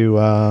over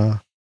to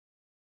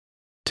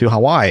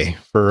Hawaii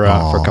for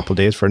a couple of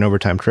days for an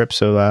overtime trip.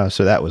 So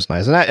that was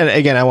nice. And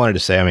again, I wanted to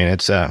say, I mean,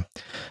 it's and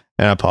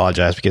I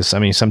apologize because I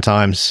mean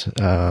sometimes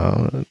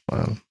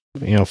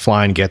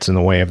flying gets in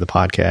the way of the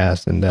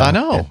podcast, and I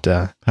know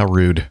how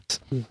rude.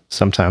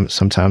 Sometimes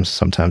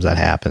that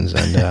happens,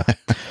 and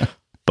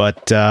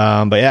but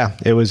yeah,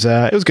 it was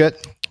good.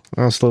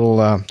 Nice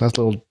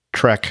little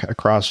trek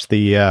across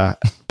the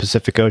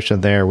Pacific Ocean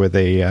there with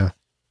a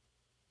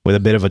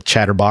bit of a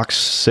chatterbox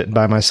sitting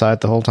by my side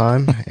the whole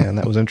time, and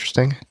that was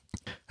interesting.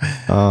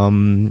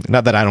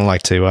 Not that I don't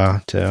like to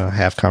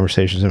have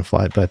conversations in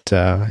flight, but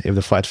if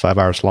the flight's 5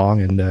 hours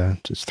long and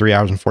it's 3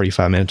 hours and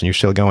 45 minutes and you're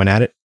still going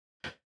at it,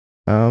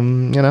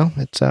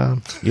 it's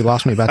you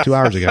lost me about 2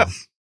 hours ago.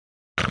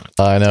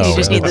 I know. You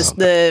just need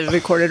the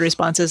recorded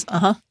responses.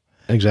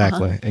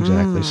 Exactly.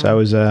 So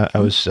I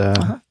was.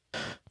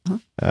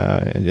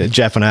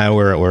 Jeff and I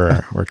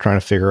were trying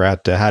to figure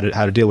out how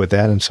to deal with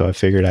that, and so I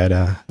figured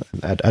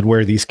I'd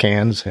wear these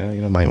cans,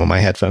 my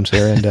headphones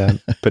here,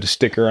 and put a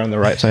sticker on the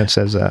right side that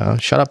says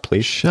 "Shut up,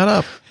 please." Shut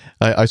up.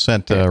 I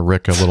sent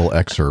Rick a little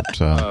excerpt.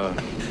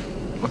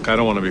 Look, I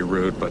don't want to be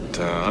rude, but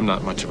I'm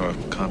not much of a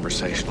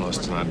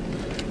conversationalist, and I'd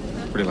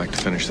really like to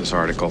finish this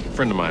article. A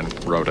friend of mine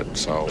wrote it,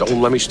 so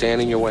don't let me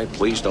stand in your way.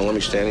 Please don't let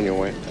me stand in your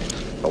way.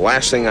 The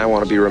last thing I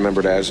want to be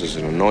remembered as is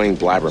an annoying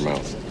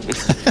blabbermouth.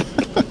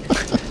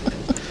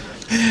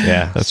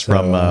 Yeah, that's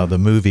from the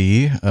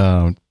movie.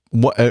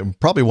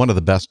 Probably one of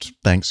the best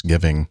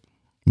Thanksgiving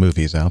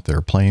movies out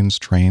there: Planes,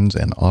 Trains,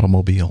 and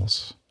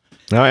Automobiles.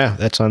 Oh yeah,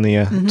 that's on the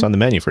it's on the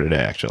menu for today,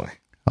 actually.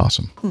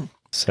 Awesome.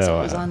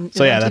 So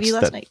yeah, TV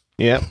last night.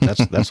 Yeah,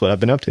 that's what I've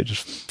been up to.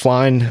 Just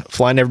flying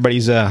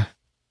everybody's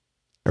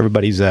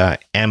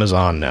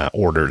Amazon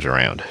orders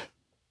around.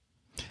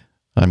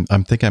 I'm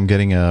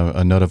getting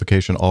a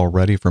notification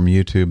already from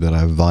YouTube that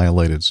I've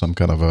violated some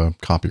kind of a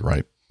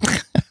copyright.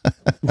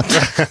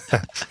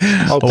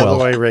 By the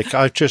way, Rick,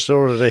 I've just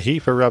ordered a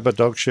heap of rubber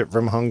dog shit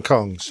from Hong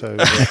Kong. So,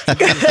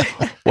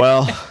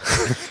 well,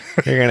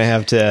 you're gonna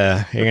have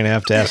to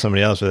have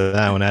somebody else with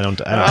that one. I don't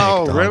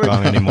really? Hong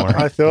Kong anymore.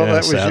 I thought that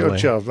was sadly your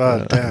job.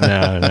 Oh,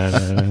 no.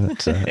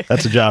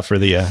 That's a job for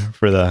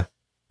the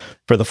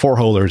four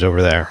holders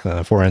over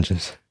there, 4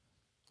 engines.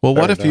 Well,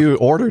 what if you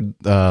ordered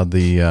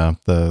the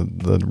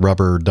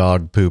rubber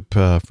dog poop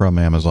from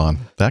Amazon?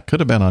 That could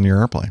have been on your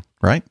airplane,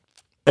 right?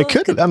 It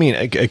could. I mean,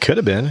 it could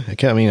have been.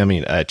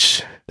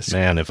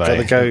 Man, if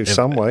gotta go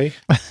some way.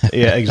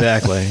 Yeah,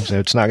 exactly. So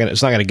it's not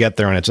gonna get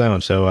there on its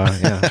own. So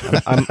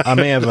yeah, I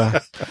may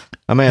have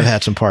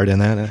had some part in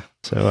that.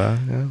 So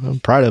I'm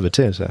proud of it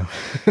too. So,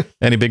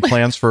 any big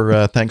plans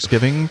for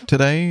Thanksgiving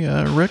today,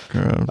 Rick?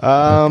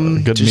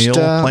 Good meal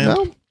planned?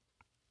 No.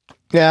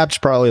 Yeah,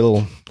 just probably a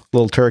little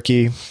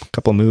turkey, a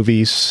couple of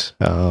movies,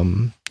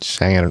 just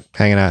hanging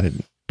out,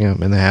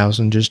 in the house,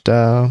 and just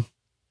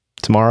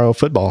tomorrow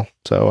football.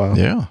 So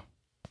yeah,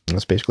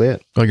 that's basically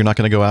it. Well, you're not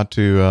going to go out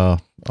to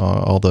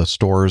all the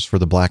stores for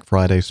the Black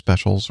Friday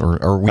specials,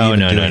 or are we doing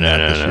that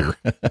this year?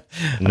 I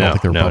don't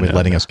think they're probably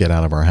letting us get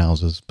out of our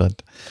houses,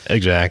 but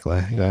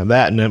exactly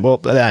that,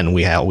 and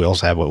we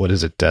also have what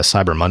is it,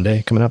 Cyber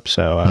Monday coming up,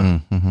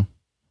 so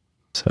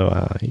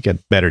so you get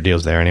better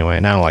deals there anyway.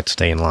 And I don't like to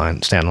stand in line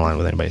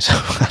with anybody, so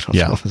I don't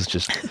know. It's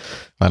just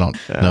I don't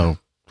know.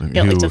 You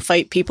don't like to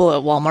fight people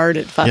at Walmart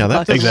at 5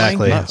 o'clock.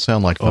 Exactly. That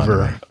sound like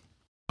fun,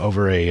 over was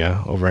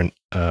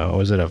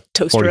it a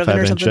toaster oven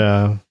or something?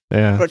 Or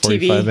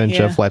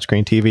 45-inch flat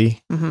screen TV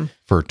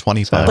for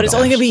 $25. But it's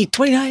only going to be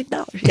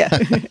 $29. Yeah,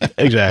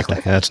 exactly.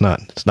 It's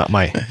not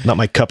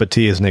my cup of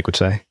tea, as Nick would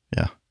say.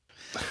 Yeah.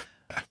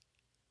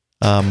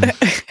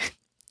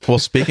 Well,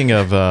 speaking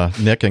of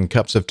Nick and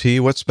cups of tea,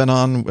 what's been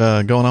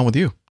going on with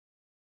you?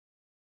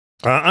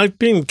 I've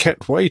been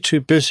kept way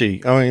too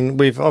busy. I mean,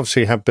 we've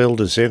obviously had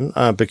builders in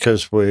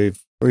because we're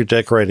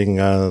redecorating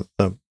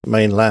the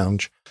main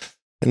lounge,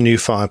 a new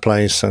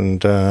fireplace,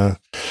 and so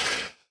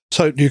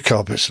new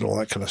carpets and all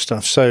that kind of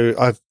stuff.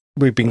 So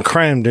we've been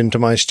crammed into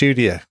my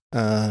studio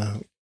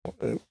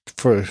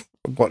for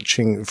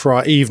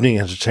our evening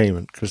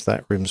entertainment, because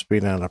that room's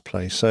been out of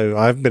place. So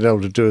I haven't been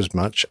able to do as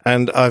much,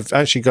 and I've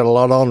actually got a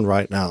lot on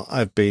right now.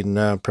 I've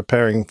been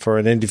preparing for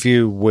an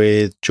interview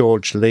with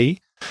George Lee.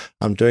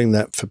 I'm doing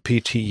that for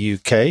PT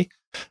UK.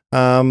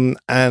 And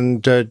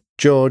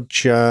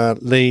George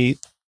Lee,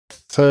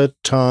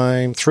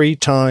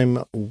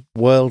 three-time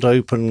World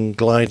Open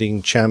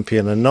gliding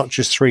champion, and not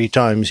just 3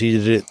 times, he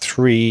did it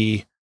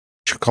 3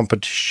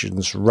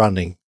 competitions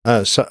running.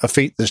 So a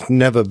feat that's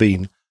never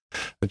been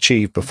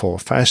achieved before.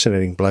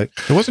 Fascinating bloke.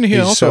 Wasn't he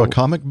also a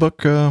comic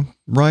book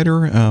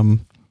writer? No,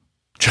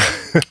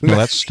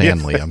 that's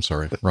Stanley. I'm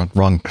sorry. Wrong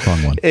one.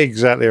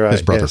 Exactly right.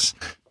 His brother.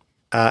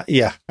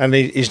 Yes. And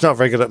he's not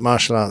very good at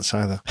martial arts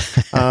either.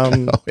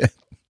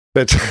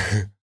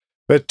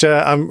 But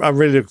I'm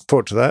really looking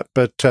forward to that.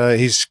 But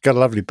he's got a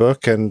lovely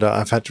book, and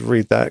I've had to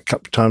read that a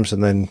couple of times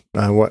and then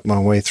work my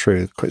way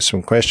through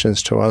some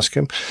questions to ask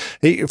him.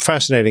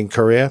 Fascinating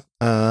career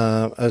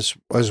as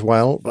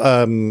well,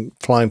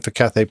 flying for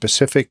Cathay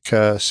Pacific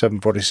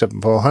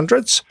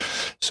 747-400s.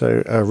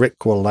 So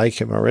Rick will like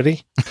him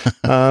already.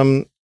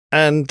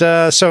 And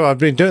so I've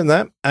been doing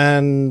that.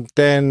 And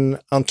then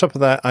on top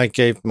of that, I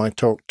gave my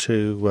talk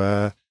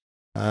to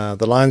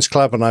the Lions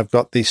Club, and I've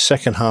got the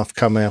second half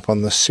coming up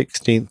on the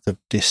 16th of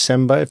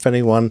December. If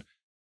anyone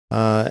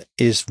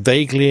is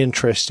vaguely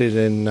interested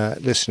in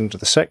listening to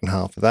the second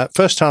half of that.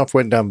 First half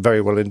went down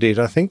very well indeed,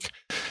 I think.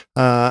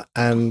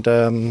 And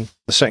the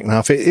second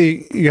half,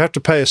 you have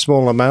to pay a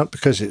small amount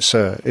because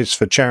it's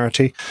for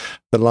charity.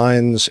 The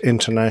Lions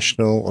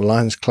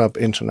Club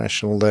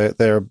International,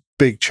 they're a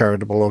big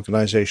charitable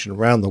organization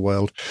around the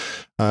world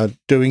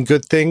doing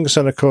good things.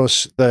 And of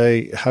course,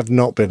 they have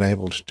not been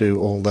able to do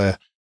all their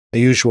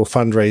usual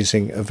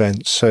fundraising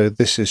events. So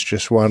this is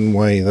just one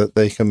way that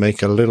they can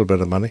make a little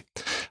bit of money.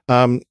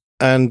 And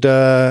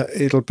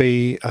it'll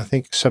be, I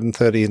think,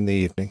 7:30 in the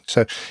evening.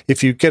 So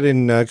if you get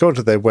in, go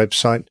to their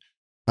website,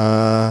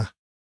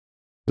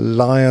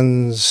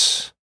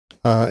 Lions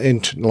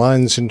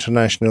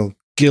International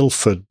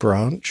Guildford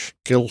branch,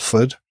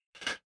 Guildford,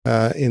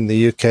 in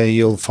the UK,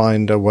 you'll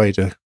find a way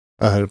to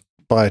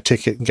buy a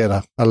ticket and get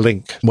a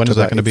link. When is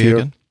that going to be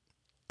again?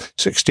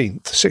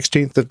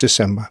 16th of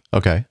December.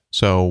 Okay.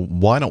 So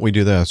why don't we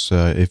do this?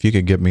 If you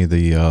could give me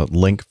the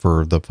link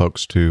for the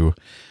folks to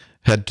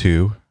head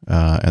to,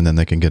 and then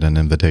they can get an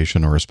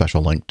invitation or a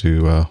special link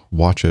to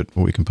watch it.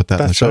 We can put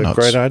that in the show notes.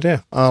 That's a great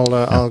idea.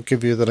 I'll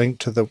give you the link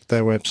to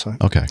their website.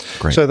 Okay,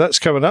 great. So that's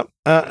coming up.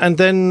 And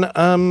then,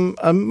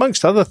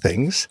 amongst other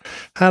things,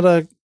 had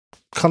a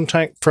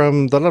contact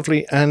from the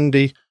lovely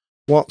Andy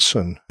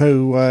Watson,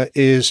 who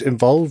is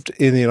involved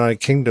in the United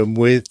Kingdom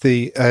with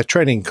the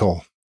Training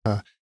Corps,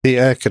 the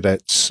Air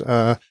Cadets,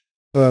 a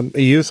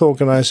youth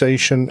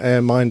organisation,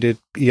 air-minded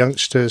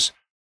youngsters.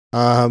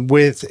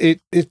 With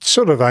it's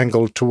sort of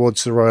angled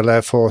towards the Royal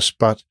Air Force,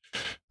 but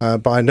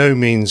by no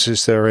means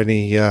is there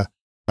any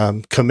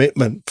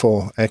commitment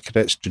for Air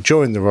Cadets to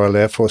join the Royal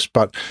Air Force,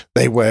 but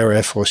they wear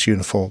Air Force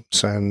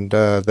uniforms and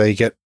they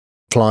get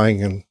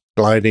flying and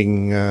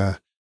gliding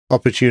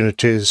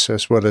opportunities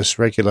as well as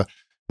regular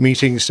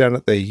meetings down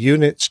at their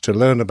units to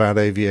learn about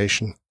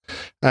aviation.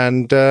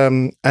 And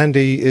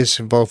Andy is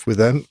involved with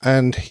them,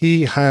 and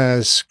he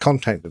has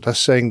contacted us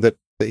saying that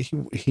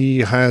he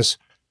has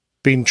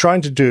been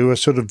trying to do a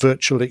sort of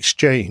virtual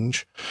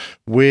exchange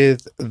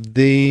with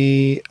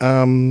the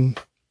CAP,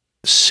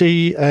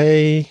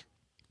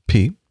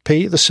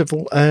 the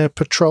Civil Air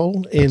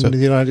Patrol in the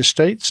United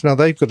States. Now,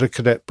 they've got a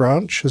cadet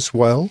branch as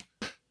well.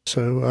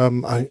 So,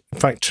 in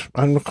fact,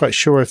 I'm not quite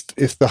sure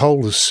if the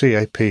whole is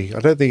CAP. I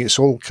don't think it's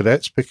all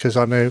cadets, because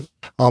I know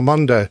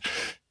Armando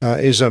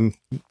is a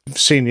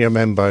senior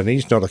member and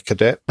he's not a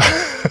cadet.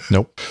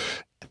 Nope.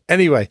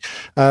 Anyway,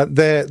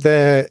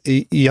 their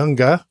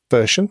younger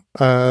version,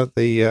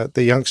 the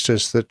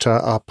youngsters that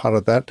are part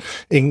of that,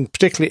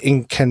 particularly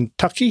in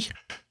Kentucky,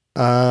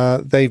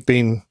 they've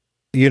been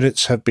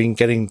units have been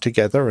getting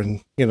together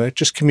and,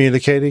 just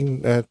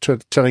communicating,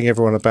 telling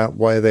everyone about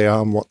where they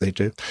are and what they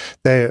do.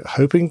 They're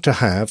hoping to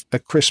have a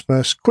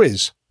Christmas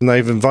quiz, and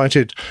they've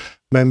invited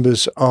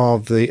members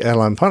of the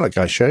Airline Pilot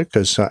Guy show,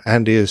 because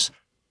Andy is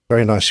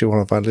very nicely one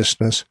of our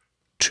listeners,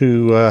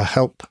 to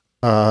help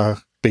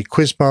be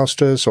quiz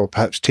masters or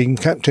perhaps team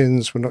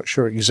captains. We're not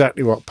sure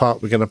exactly what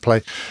part we're going to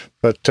play,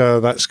 but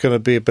that's going to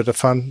be a bit of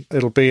fun.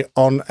 It'll be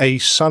on a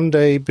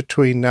Sunday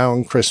between now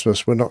and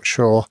Christmas. We're not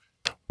sure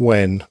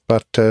when,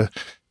 but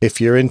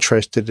if you're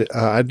interested,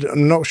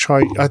 I'm not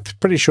sure. I'm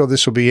pretty sure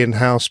this will be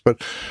in-house,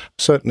 but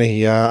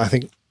certainly I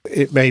think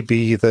it may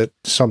be that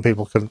some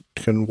people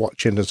can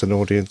watch in as an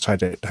audience. I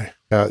don't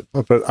know,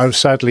 but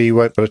sadly you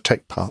won't be able to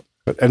take part.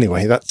 But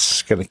anyway,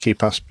 that's going to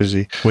keep us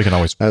busy. We can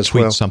always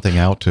tweet something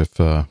out if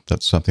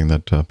that's something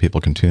that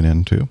people can tune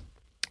in to.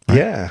 Right?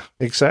 Yeah,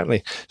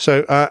 exactly.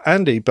 So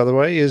Andy, by the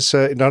way, is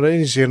not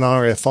only is he an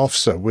RAF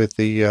officer with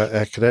the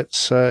Air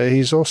Cadets,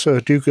 he's also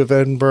a Duke of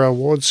Edinburgh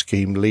Award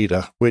Scheme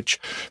leader, which,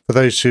 for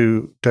those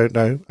who don't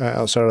know,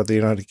 outside of the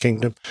United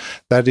Kingdom,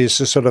 that is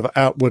a sort of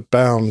outward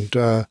bound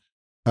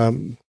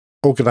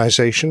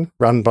organisation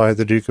run by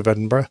the Duke of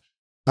Edinburgh.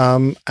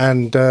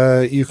 And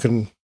you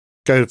can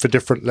go for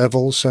different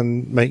levels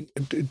and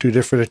do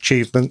different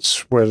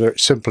achievements, whether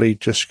it's simply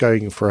just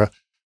going for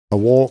a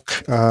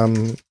walk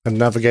and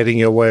navigating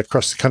your way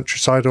across the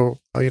countryside, or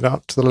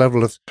up to the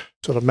level of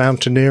sort of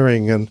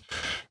mountaineering and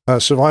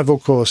survival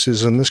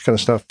courses and this kind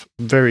of stuff.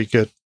 Very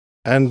good.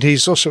 And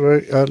he's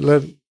also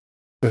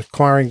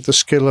acquiring the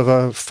skill of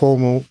a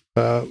formal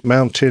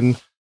mountain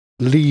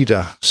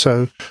leader.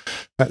 So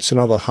that's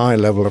another high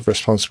level of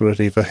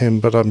responsibility for him,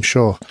 but I'm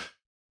sure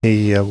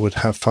he would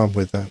have fun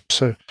with that.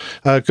 So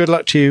good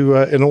luck to you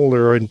in all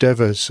your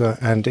endeavours,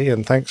 Andy,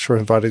 and thanks for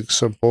inviting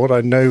us on board.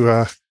 I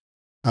know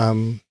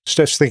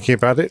Steph's thinking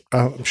about it.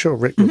 I'm sure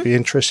Rick would be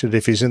interested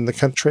if he's in the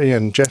country,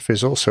 and Jeff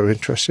is also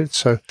interested.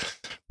 So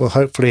we'll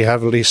hopefully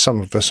have at least some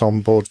of us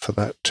on board for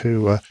that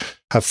to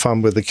have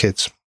fun with the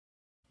kids.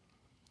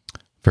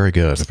 Very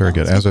good. Very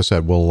good. As I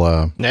said,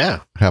 we'll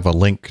have a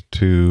link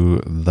to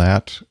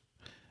that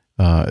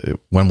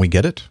when we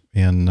get it,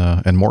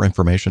 and more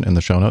information in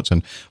the show notes,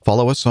 and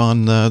follow us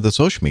on the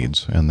social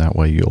medias, and that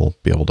way you'll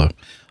be able to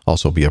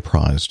also be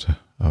apprised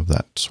of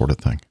that sort of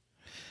thing.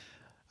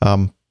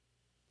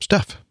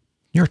 Steph,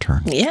 your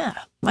turn. Yeah,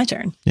 my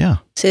turn. Yeah.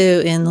 So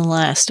in the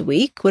last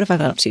week, what have I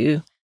been up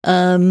to?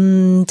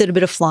 Did a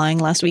bit of flying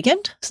last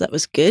weekend, so that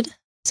was good.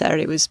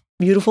 Saturday was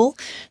beautiful.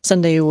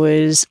 Sunday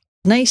was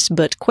nice,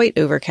 but quite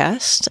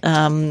overcast.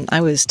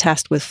 I was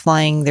tasked with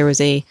flying. There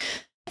was a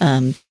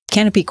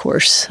canopy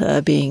course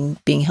being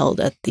held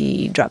at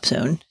the drop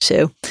zone.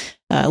 So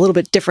a little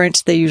bit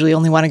different. They usually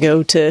only want to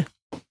go to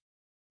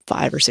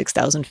 5,000 or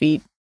 6,000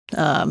 feet,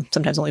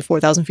 sometimes only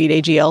 4,000 feet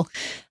AGL,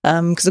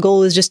 because the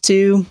goal is just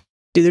to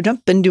do their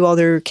jump and do all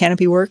their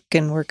canopy work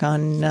and work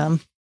on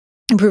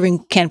improving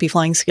canopy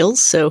flying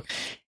skills. So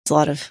it's a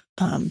lot of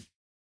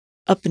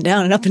up and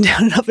down and up and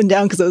down and up and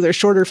down because those are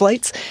shorter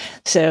flights.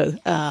 So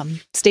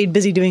stayed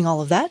busy doing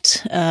all of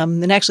that.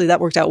 And actually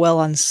that worked out well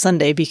on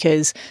Sunday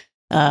because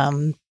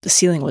the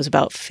ceiling was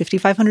about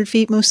 5,500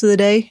 feet most of the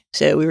day.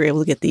 So we were able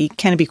to get the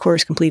canopy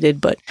course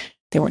completed, but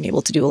they weren't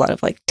able to do a lot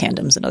of like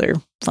tandems and other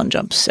fun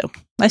jumps. So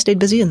I stayed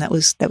busy, and that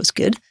was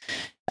good.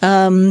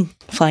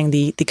 Flying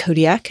the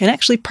Kodiak, and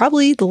actually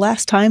probably the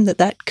last time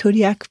that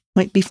Kodiak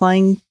might be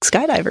flying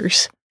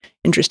skydivers,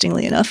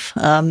 interestingly enough.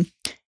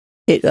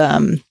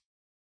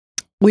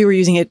 We were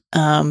using it.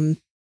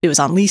 It was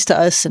on lease to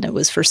us, and it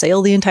was for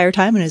sale the entire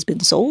time and has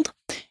been sold.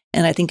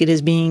 And I think it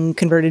is being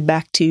converted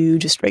back to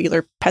just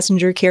regular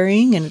passenger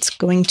carrying, and it's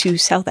going to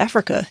South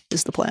Africa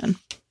is the plan.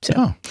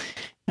 So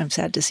I'm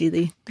sad to see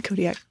the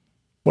Kodiak.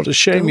 What a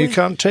shame you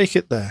can't take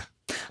it there.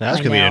 That's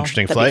going to be an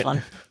interesting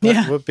flight.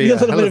 Yeah, would be a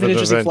little bit of an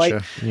interesting flight.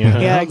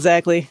 Yeah,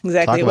 exactly.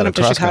 I went up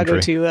to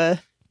Chicago to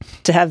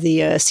have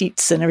the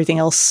seats and everything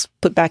else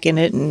put back in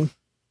it, and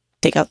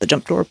take out the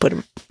jump door, put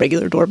a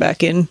regular door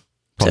back in.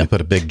 Probably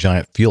put a big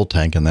giant fuel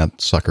tank in that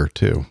sucker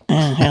too.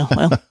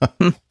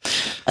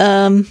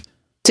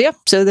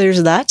 So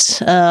there's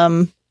that. I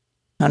don't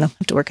know. I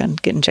have to work on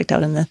getting checked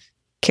out in the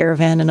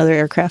Caravan and other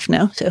aircraft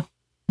now, so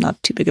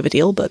not too big of a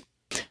deal, but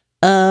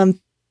it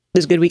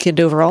was a good weekend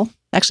overall.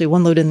 Actually,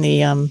 one load in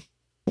the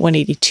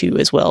 182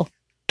 as well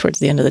towards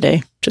the end of the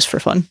day, just for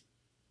fun.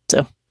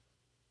 So,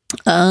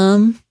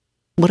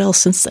 what else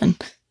since then?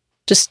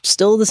 Just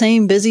still the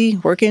same, busy,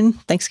 working,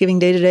 Thanksgiving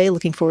Day today,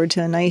 looking forward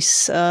to a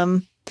nice,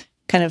 kind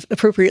of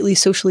appropriately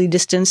socially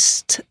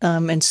distanced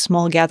and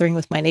small gathering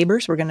with my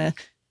neighbors. We're going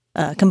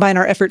to combine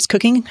our efforts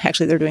cooking.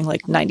 Actually, they're doing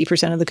like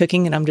 90% of the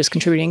cooking, and I'm just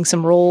contributing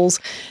some rolls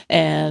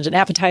and an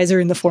appetizer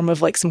in the form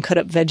of like some cut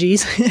up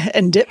veggies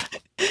and dip.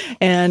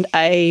 And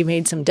I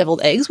made some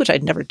deviled eggs, which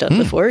I'd never done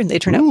before, and they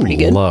turned out pretty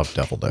good. Love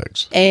deviled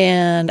eggs.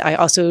 And I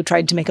also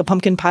tried to make a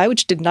pumpkin pie,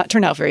 which did not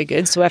turn out very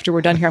good. So after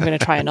we're done here, I'm going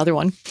to try another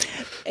one.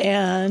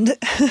 And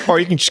or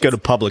you can just go to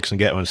Publix and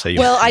get one. And say,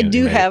 I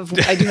do have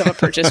a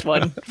purchased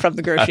one from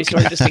the grocery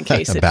store just in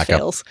case it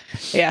fails.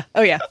 Yeah.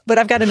 Oh yeah. But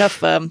I've got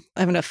enough. I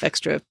have enough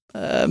extra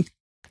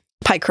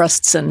pie pie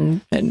crusts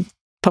and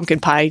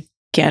pumpkin pie,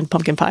 canned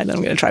pumpkin pie. Then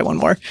I'm going to try one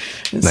more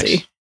and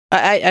see.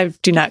 I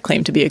do not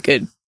claim to be a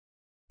good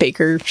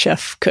baker,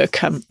 chef, cook.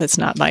 That's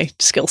not my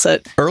skill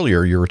set.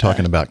 Earlier, you were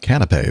talking about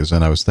canapes,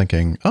 and I was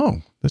thinking,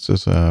 oh, this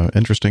is an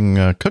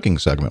interesting cooking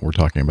segment we're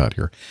talking about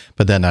here.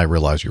 But then I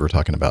realized you were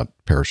talking about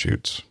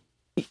parachutes.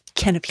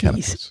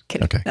 Canapes.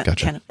 Okay,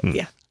 gotcha.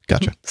 Yeah.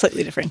 Gotcha.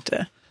 Slightly different.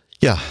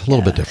 Yeah, a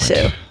little bit different.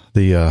 So,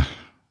 the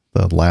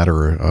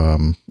latter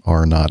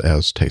are not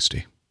as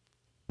tasty.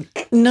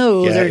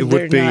 No, yeah, it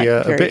would be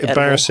a bit edible.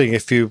 embarrassing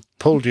if you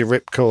pulled your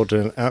ripcord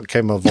and out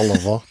came a vol au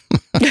vent.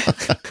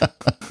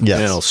 Yes.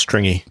 A little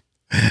stringy.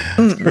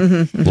 A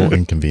little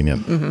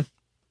inconvenient.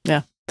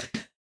 Yeah.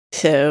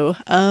 So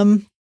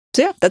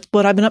yeah, that's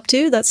what I've been up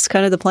to. That's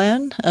kind of the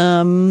plan.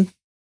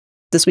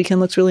 This weekend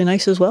looks really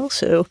nice as well.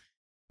 So,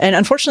 and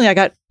unfortunately, I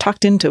got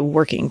talked into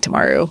working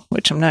tomorrow,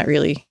 which I'm not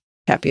really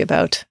happy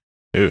about.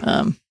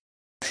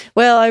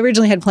 Well, I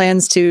originally had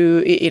plans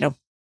to,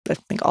 I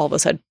think all of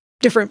us had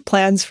different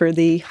plans for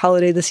the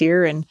holiday this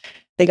year, and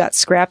they got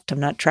scrapped.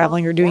 I'm not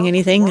traveling or doing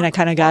anything, and I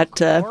kind of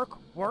got.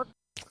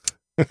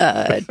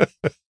 I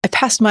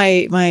passed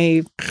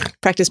my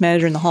practice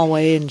manager in the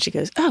hallway, and she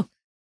goes, "Oh,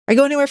 are you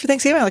going anywhere for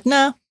Thanksgiving?" I'm like,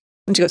 "No."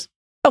 And she goes,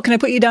 "Oh, can I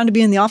put you down to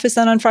be in the office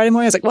then on Friday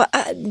morning?" I was like, "What?"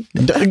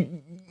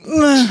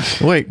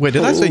 Wait,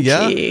 did I say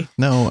yeah?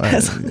 No,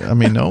 I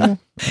mean, no.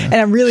 And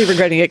I'm really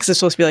regretting it because it's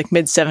supposed to be like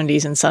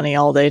mid-70s and sunny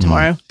all day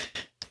tomorrow.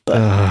 But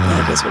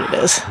that is what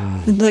it is.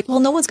 And they're like, well,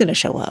 no one's going to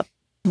show up.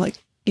 I'm like,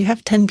 you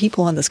have 10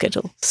 people on the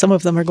schedule. Some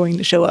of them are going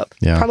to show up.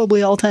 Yeah.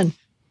 Probably all 10.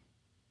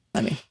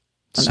 I mean,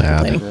 I'm not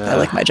complaining. I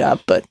like my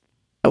job, but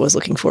I was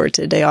looking forward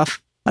to a day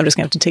off. I'm just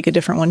going to have to take a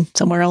different one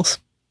somewhere else.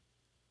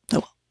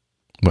 Oh,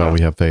 well,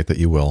 we have faith that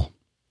you will.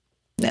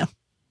 Yeah.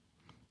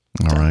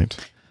 All right.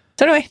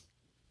 So anyway,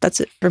 that's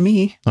it for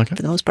me for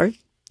the most part.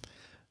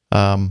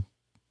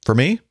 For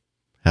me,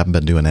 haven't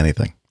been doing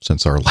anything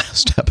since our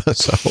last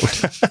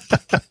episode.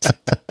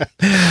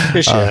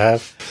 Yes, you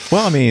have.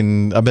 Well, I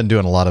mean, I've been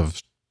doing a lot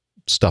of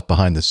stuff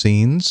behind the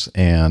scenes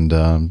and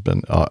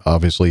been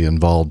obviously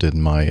involved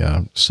in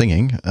my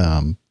singing.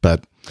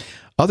 But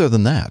other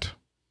than that,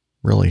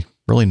 really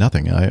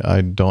nothing.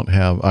 I don't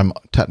have, I'm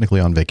technically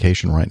on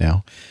vacation right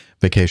now.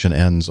 Vacation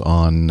ends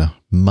on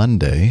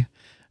Monday,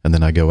 and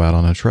then I go out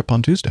on a trip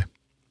on Tuesday.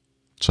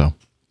 So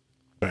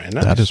very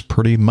nice. That is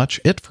pretty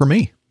much it for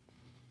me.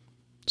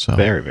 So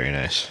very, very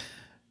nice.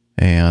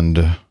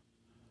 And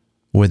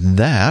with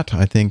that,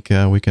 I think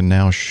we can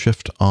now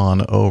shift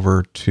on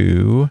over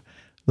to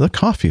the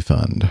Coffee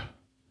Fund.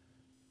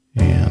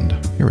 And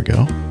here we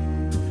go.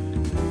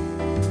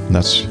 And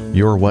that's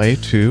your way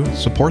to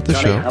support the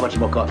show. How much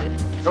more coffee?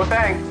 No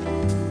thanks.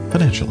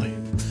 Financially.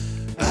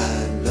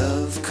 I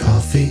love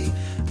coffee.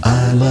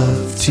 I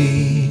love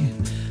tea.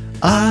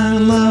 I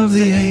love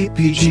the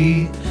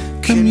APG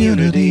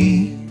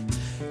community.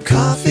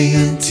 Coffee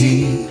and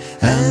tea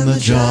and the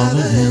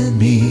Java and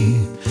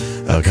me.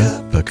 A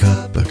cup, a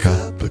cup, a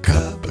cup, a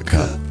cup, a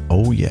cup.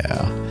 Oh,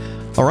 yeah.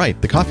 All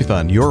right. The Coffee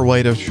Fund, your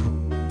way to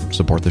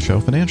support the show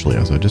financially,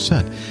 as I just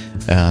said.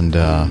 And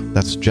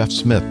that's Jeff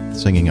Smith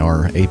singing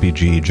our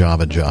APG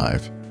Java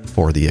Jive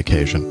for the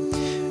occasion.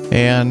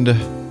 And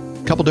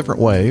a couple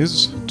different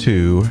ways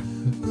to...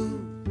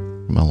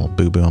 My little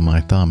boo-boo on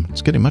my thumb.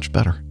 It's getting much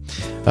better.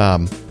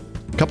 A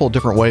couple of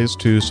different ways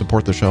to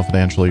support the show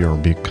financially or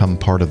become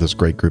part of this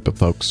great group of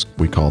folks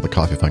we call the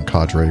Coffee Fund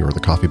Cadre or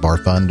the Coffee Bar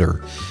Fund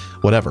or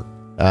whatever.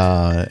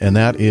 And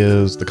that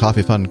is the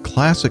Coffee Fund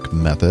Classic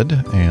method.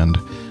 And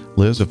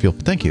Liz,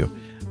 thank you.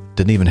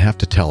 Didn't even have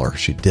to tell her.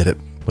 She did it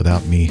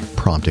without me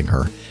prompting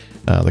her.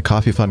 The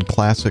Coffee Fund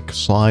Classic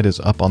slide is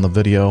up on the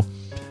video.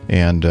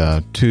 And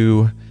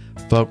 2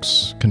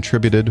 folks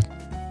contributed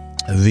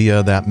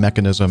via that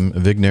mechanism.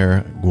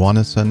 Vigner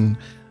Guanason.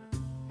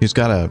 He's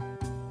got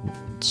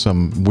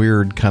some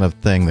weird kind of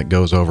thing that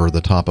goes over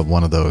the top of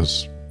one of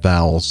those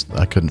vowels.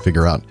 I couldn't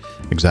figure out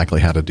exactly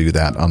how to do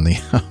that on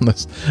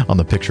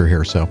the picture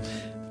here. So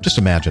just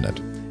imagine it.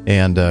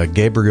 And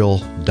Gabriel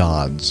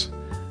Dodds,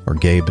 or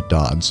Gabe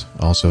Dodds,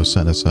 also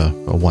sent us a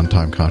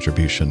one-time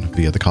contribution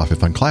via the Coffee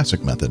Fund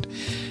Classic method.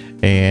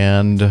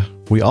 And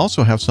we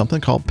also have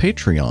something called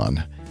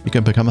Patreon. You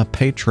can become a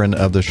patron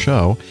of the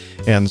show.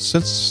 And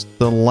since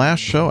the last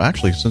show,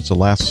 actually since the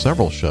last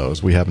several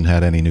shows, we haven't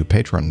had any new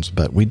patrons,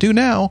 but we do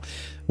now.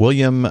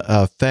 William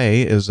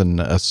Fay is an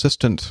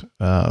assistant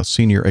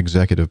senior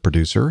executive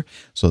producer,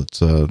 so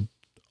it's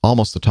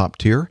almost the top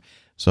tier.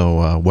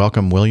 So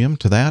welcome, William,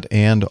 to that.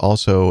 And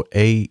also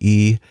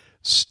A.E.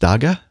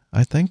 Staga,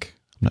 I think.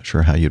 I'm not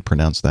sure how you'd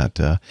pronounce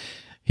that.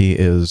 He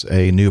is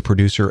a new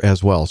producer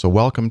as well. So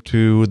welcome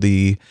to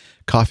the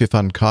Coffee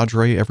Fund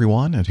Cadre,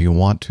 everyone. And if you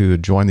want to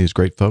join these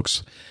great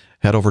folks,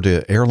 head over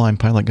to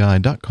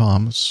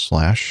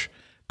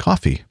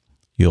airlinepilotguy.com/coffee.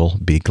 You'll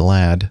be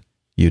glad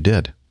you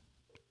did.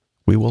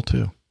 We will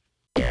too.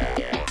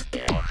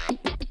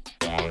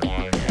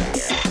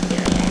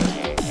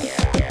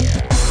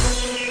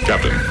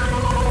 Captain,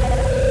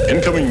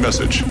 incoming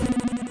message.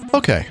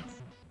 Okay.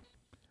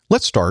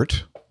 Let's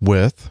start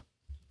with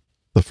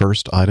The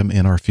first item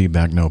in our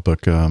feedback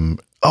notebook.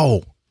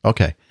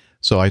 Okay.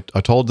 So I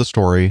told the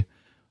story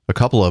a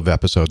couple of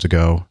episodes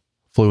ago.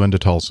 Flew into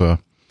Tulsa.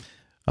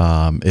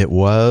 It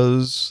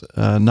was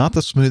not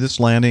the smoothest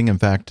landing. In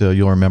fact,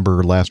 you'll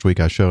remember last week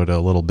I showed a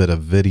little bit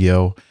of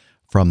video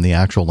from the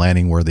actual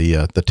landing where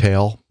the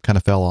tail kind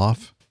of fell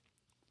off.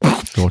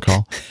 You'll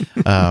recall.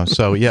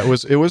 So yeah,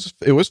 it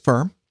was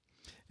firm,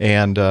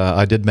 and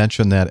I did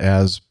mention that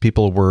as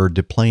people were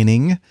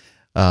deplaning,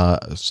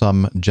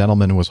 some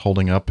gentleman was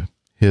holding up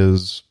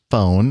his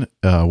phone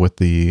with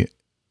the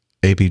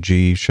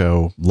APG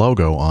show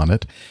logo on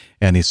it,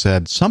 and he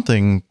said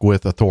something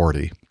with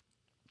authority.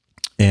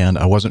 And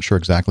I wasn't sure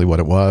exactly what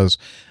it was.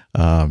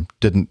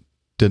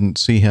 Didn't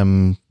see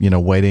him,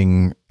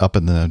 waiting up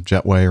in the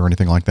jetway or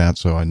anything like that.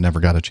 So I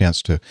never got a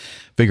chance to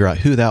figure out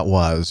who that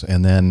was.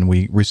 And then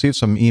we received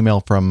some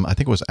email from, I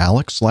think it was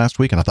Alex last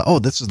week. And I thought, oh,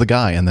 this is the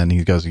guy. And then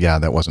he goes, yeah,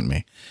 that wasn't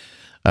me.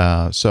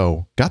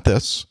 So got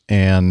this.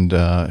 And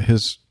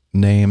his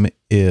name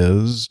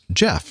is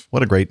Jeff.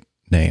 What a great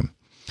name.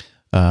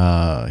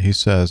 He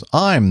says,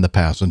 I'm the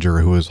passenger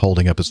who is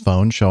holding up his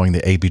phone showing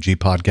the APG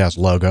podcast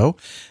logo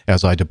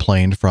as I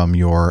deplaned from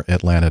your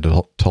Atlanta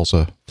to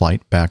Tulsa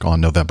flight back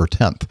on November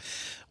 10th.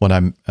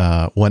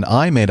 When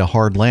I made a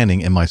hard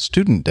landing in my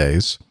student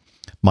days,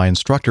 my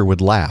instructor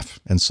would laugh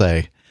and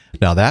say,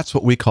 now that's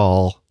what we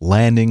call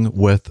landing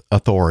with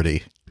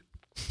authority.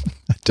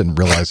 I didn't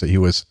realize that he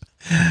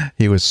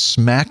was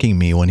smacking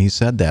me when he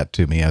said that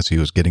to me as he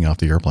was getting off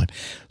the airplane.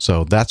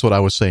 So that's what I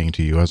was saying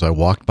to you as I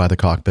walked by the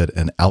cockpit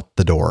and out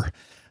the door.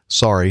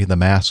 Sorry, the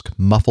mask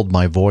muffled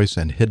my voice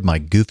and hid my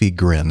goofy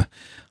grin.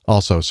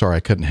 Also, sorry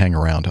I couldn't hang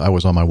around. I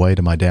was on my way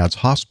to my dad's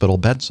hospital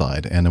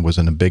bedside and it was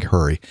in a big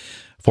hurry.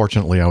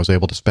 Fortunately, I was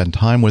able to spend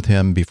time with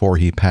him before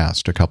he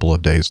passed a couple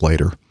of days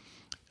later.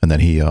 And then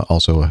he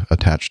also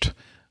attached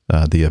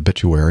the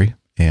obituary,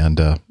 and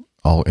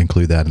I'll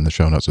include that in the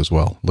show notes as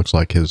well. Looks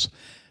like his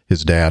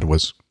dad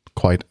was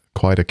quite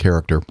a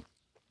character.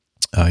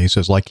 He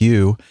says, like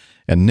you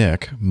and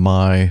Nick,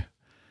 my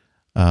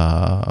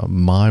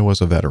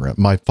was a veteran.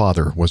 My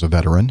father was a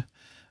veteran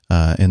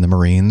in the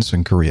Marines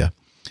in Korea.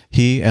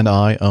 He and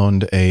I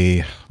owned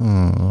I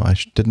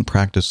didn't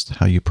practice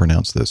how you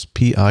pronounce this.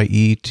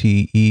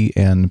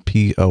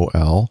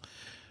 Pietenpol.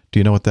 Do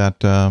you know what that?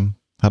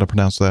 How to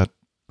pronounce that,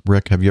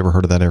 Rick? Have you ever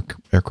heard of that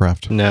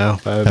aircraft? No,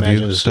 I have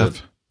imagine you, it's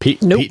Steph?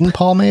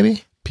 Pietenpol,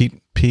 maybe.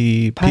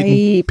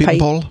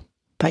 Pietenpol.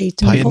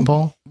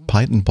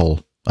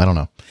 I don't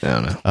know.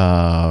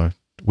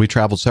 We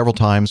traveled several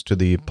times to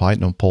the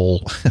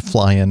Pietenpol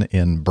fly-in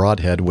in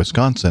Broadhead,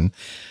 Wisconsin,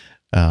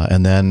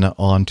 and then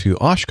on to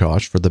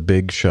Oshkosh for the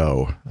big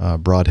show.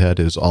 Broadhead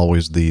is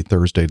always the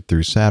Thursday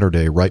through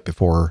Saturday right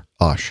before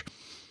Osh.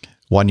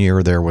 One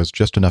year there was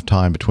just enough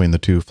time between the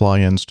two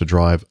fly-ins to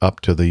drive up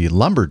to the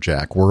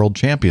Lumberjack World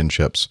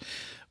Championships,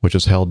 which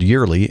is held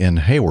yearly in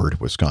Hayward,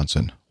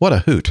 Wisconsin. What a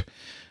hoot.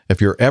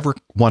 If you're ever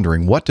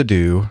wondering what to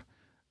do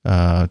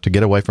to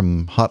get away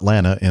from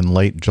Hotlanta in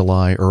late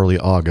July, early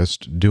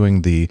August,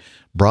 doing the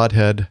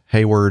Broadhead,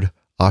 Hayward,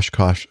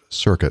 Oshkosh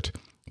circuit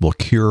will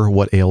cure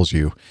what ails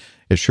you.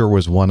 It sure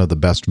was one of the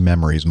best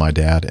memories my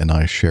dad and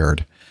I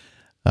shared.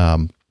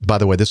 By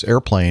the way, this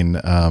airplane,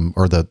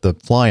 or the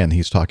fly-in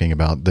he's talking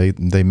about,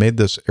 they made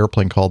this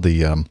airplane called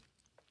the, what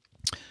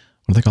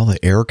do they call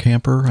it? The Air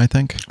Camper, I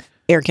think?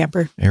 Air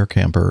Camper. Air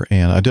Camper.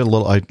 And I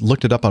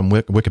looked it up on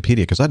Wikipedia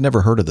because I'd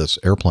never heard of this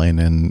airplane,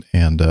 and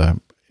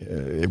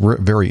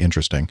very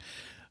interesting.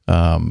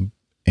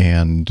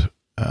 And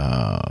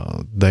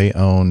they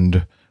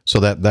owned, so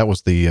that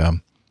was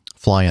the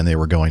fly-in they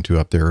were going to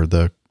up there.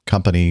 The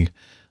company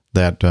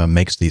that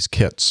makes these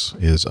kits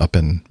is up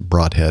in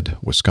Broadhead,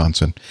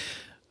 Wisconsin.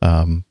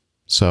 I'd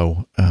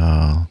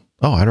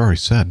already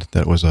said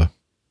that it was a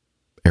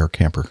Air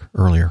Camper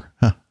earlier.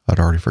 I'd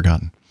already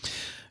forgotten.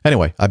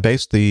 Anyway, I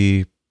based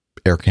the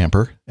Air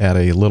Camper at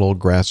a little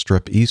grass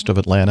strip east of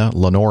Atlanta,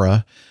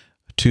 Lenora,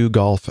 2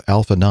 Golf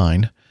Alpha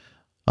 9.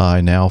 I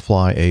now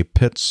fly a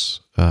Pitts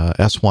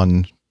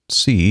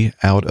S1C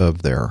out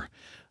of there.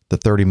 The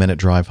 30-minute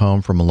drive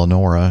home from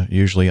Lenora,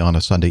 usually on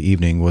a Sunday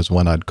evening, was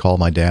when I'd call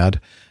my dad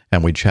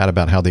and we'd chat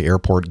about how the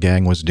airport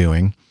gang was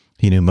doing.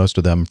 He knew most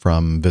of them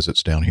from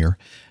visits down here,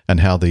 and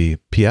how the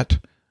Piet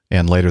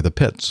and later the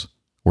Pitts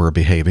were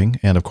behaving,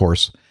 and of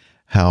course,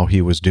 how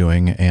he was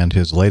doing and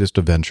his latest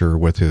adventure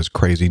with his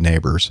crazy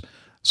neighbors,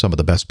 some of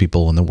the best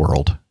people in the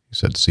world. He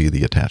said, see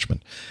the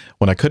attachment.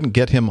 When I couldn't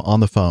get him on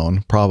the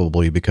phone,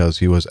 probably because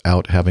he was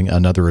out having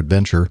another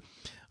adventure,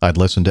 I'd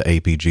listen to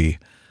APG.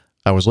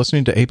 I was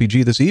listening to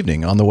APG this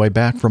evening on the way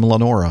back from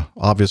Lenora,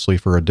 obviously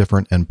for a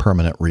different and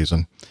permanent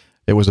reason.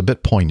 It was a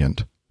bit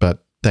poignant,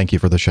 but thank you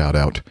for the shout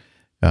out.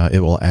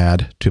 It will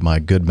add to my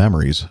good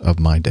memories of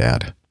my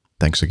dad.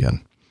 Thanks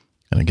again.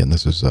 And again,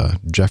 this is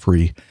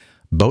Jeffrey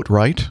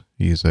Boatwright.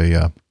 He's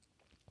a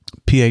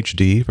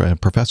PhD, a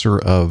professor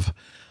of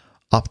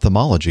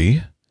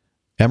ophthalmology,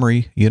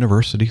 Emory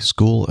University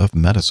School of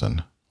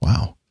Medicine.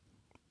 Wow.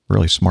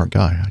 Really smart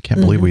guy. I can't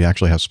believe we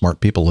actually have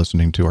smart people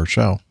listening to our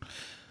show.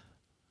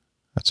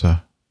 That's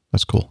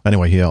cool.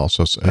 Anyway, he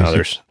also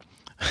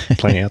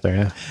Plenty out there,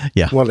 yeah.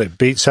 Yeah. Well, it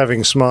beats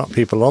having smart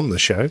people on the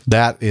show.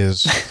 That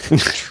is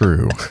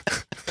true.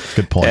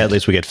 Good point. At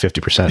least we get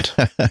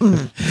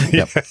 50%.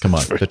 Yep. Come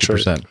on,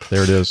 50%.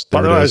 There it is.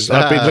 There By the way, it is.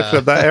 I've been looking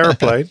at that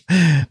airplane.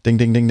 Ding,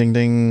 ding, ding, ding,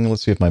 ding.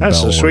 Let's see if my bell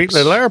That's a sweet works.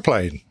 little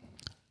airplane.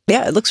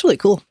 Yeah, it looks really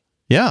cool.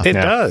 Yeah. It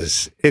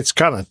does. It's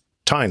kind of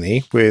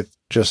tiny with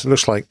just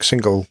looks like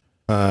single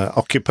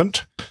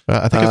occupant.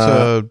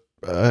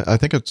 I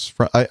think it's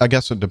I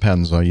guess it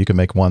depends. You can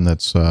make one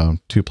that's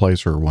two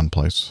place or one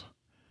place.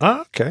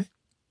 Ah, okay.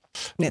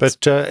 But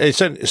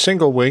it's a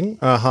single wing,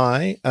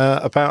 high,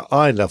 about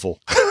eye level.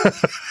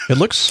 It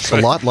looks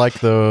a lot like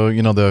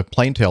the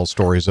plaintail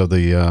stories of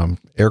the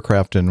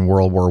aircraft in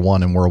World War I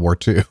and World War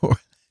II.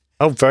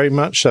 Oh, very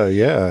much so.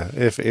 Yeah.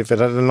 If it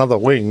had another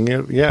wing,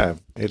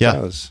 it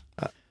does.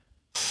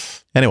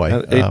 Anyway,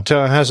 it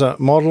has a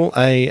Model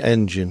A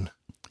engine.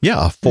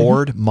 Yeah, a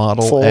Ford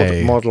Model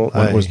A. Model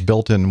A. It was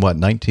built in what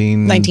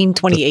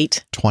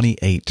 1928.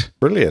 28.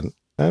 Brilliant,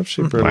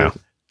 absolutely brilliant.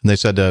 Wow. And they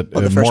said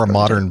more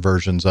modern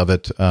versions of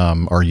it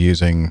are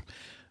using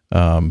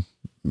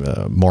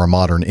more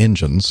modern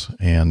engines,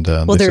 and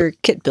they're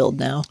kit build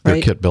now, right?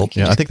 They're kit built.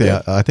 Yeah,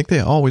 I think they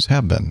always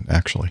have been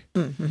actually.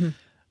 Mm-hmm.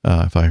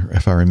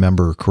 If I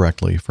remember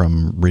correctly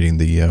from reading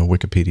the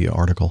Wikipedia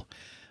article.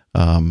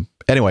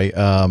 Anyway,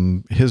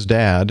 his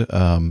dad,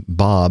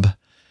 Bob,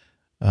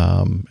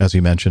 as he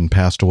mentioned,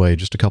 passed away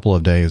just a couple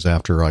of days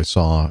after I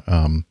saw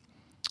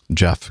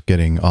Jeff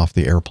getting off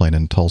the airplane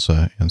in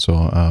Tulsa, and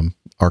so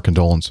our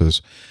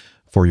condolences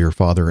for your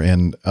father.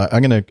 And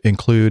I'm going to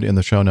include in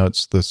the show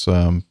notes this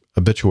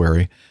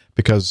obituary,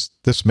 because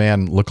this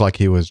man looked like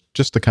he was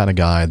just the kind of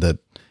guy that,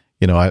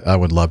 I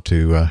would love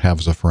to have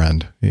as a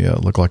friend. He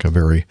looked like a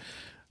very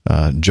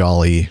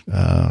jolly,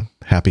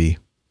 happy,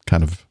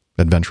 kind of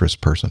adventurous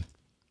person.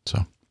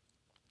 So,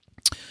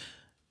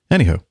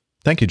 anywho,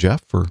 thank you,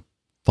 Jeff, for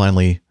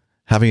finally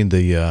having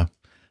the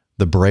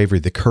bravery,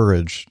 the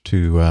courage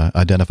to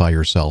identify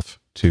yourself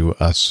to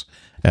us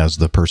as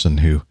the person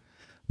who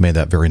made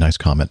that very nice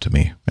comment to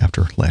me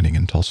after landing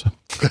in Tulsa.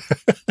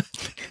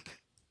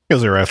 It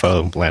was a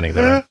UFO landing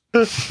there.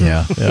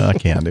 Yeah, I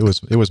can't. It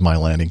was my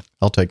landing.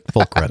 I'll take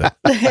full credit.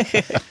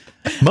 That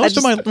was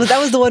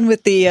the one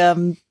with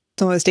the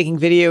someone was taking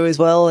video as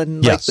well,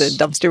 and yes. like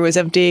the dumpster was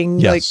emptying.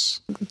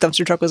 Yes. Like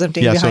dumpster truck was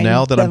emptying. Yeah. Behind So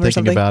now that I'm them or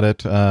thinking about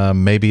it,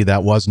 maybe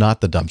that was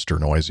not the dumpster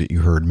noise that you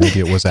heard. Maybe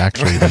it was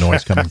actually the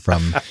noise coming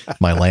from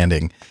my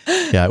landing.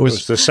 Yeah, it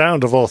was the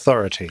sound of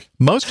authority.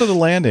 Most of the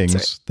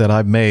landings that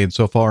I've made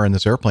so far in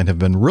this airplane have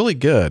been really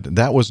good.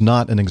 That was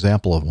not an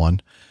example of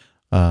one.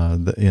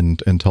 In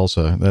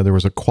Tulsa, there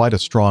was quite a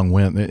strong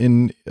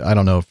wind. I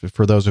don't know if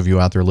for those of you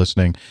out there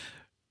listening,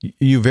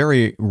 you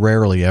very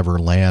rarely ever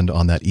land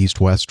on that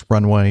east-west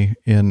runway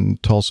in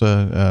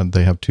Tulsa.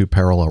 They have two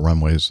parallel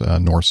runways,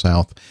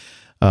 north-south.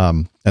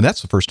 And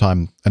that's the first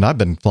time, and I've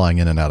been flying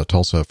in and out of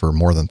Tulsa for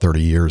more than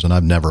 30 years, and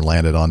I've never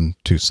landed on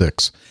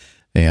 2-6.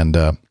 And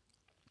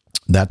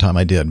that time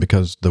I did,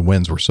 because the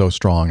winds were so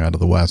strong out of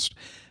the west.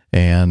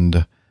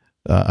 And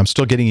I'm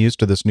still getting used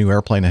to this new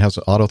airplane. It has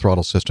an auto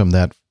throttle system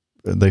that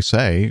they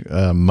say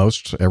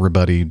most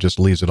everybody just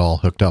leaves it all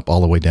hooked up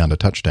all the way down to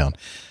touchdown.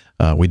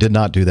 We did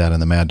not do that in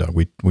the Mad Dog.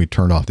 We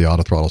turned off the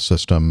auto throttle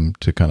system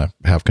to kind of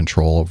have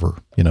control over,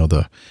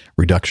 the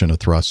reduction of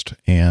thrust.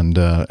 And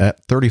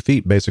at 30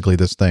 feet, basically,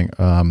 this thing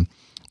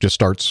just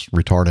starts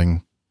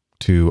retarding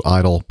to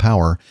idle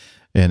power.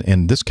 And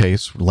in this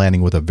case,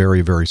 landing with a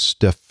very, very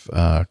stiff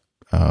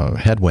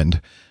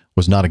headwind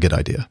was not a good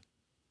idea.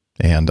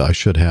 And I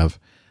should have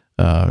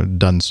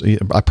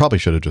I probably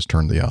should have just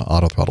turned the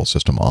auto throttle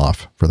system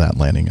off for that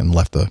landing and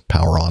left the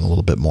power on a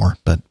little bit more.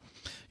 But,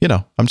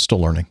 I'm still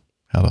learning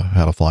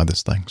how to fly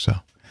this thing. So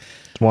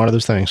it's one of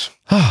those things.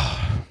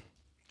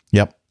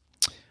 Yep.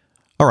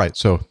 All right.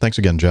 So thanks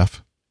again,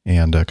 Jeff,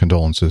 and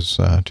condolences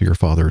to your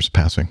father's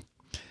passing.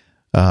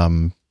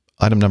 Item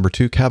number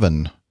 2,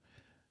 Kevin.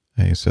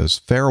 He says,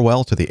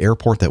 farewell to the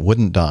airport that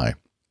wouldn't die.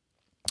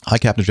 Hi,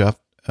 Captain Jeff.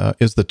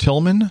 Is the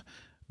Tillman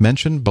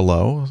mentioned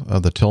below?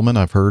 The Tillman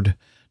I've heard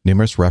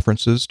numerous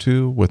references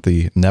to with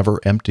the never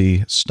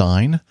empty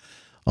Stein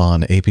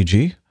on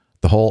APG.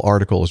 The whole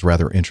article is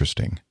rather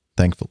interesting.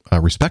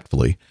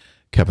 Respectfully,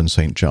 Kevin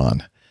St.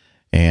 John.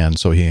 And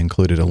so he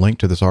included a link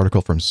to this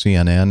article from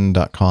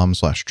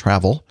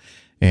CNN.com/travel.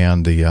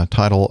 And the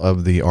title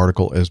of the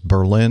article is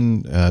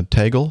Berlin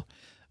Tegel,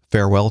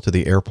 Farewell to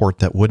the Airport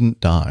That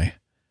Wouldn't Die.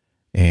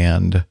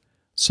 And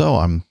so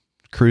I'm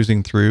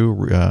cruising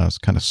through,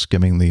 kind of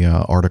skimming the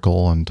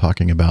article and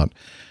talking about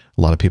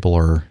a lot of people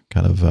are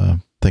kind of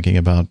thinking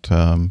about,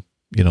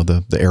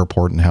 the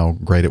airport and how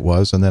great it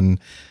was. And then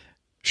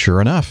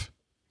sure enough,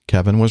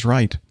 Kevin was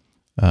right.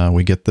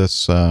 We get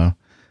this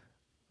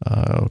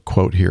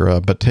quote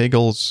here, but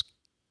Tegel's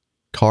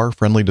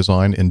car-friendly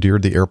design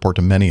endeared the airport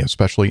to many,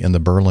 especially in the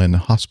Berlin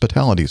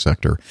hospitality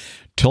sector.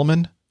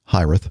 Tillman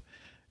Heirath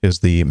is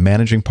the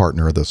managing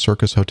partner of the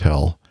Circus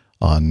Hotel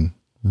on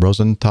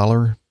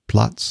Rosenthaler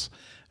Platz,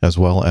 as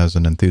well as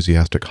an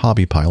enthusiastic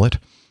hobby pilot,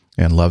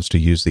 and loves to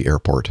use the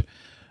airport.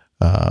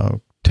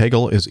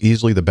 Tegel is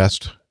easily the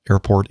best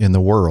airport in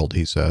the world,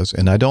 he says.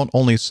 And I don't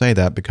only say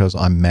that because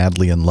I'm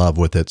madly in love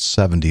with its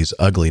 70s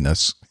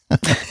ugliness.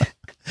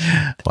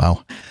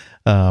 Wow.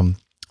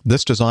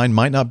 This design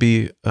might not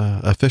be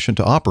efficient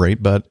to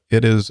operate, but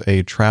it is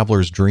a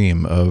traveler's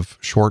dream of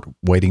short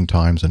waiting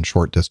times and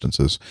short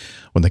distances.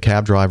 When the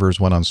cab drivers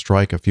went on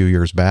strike a few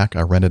years back,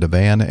 I rented a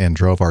van and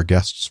drove our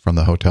guests from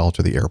the hotel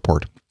to the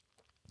airport.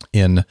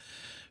 In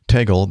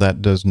Tegel,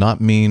 that does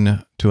not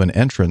mean to an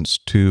entrance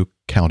 2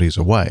 counties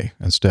away.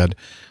 Instead,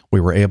 we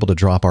were able to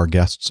drop our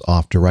guests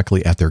off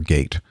directly at their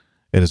gate.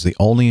 It is the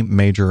only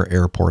major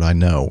airport I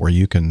know where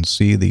you can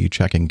see the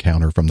check-in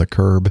counter from the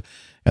curb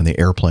and the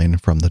airplane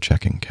from the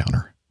check-in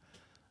counter.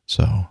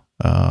 So,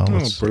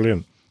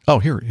 brilliant. Oh,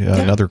 here,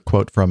 another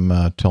quote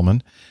from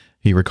Tillman.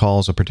 He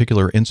recalls a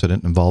particular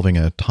incident involving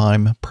a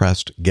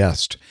time-pressed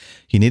guest.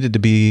 He needed to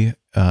be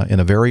in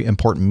a very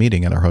important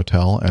meeting at our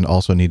hotel and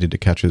also needed to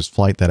catch his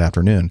flight that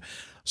afternoon.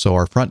 So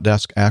our front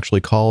desk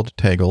actually called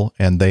Tegel,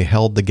 and they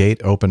held the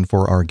gate open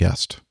for our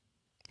guest.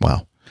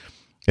 Wow.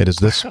 It is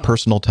this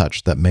personal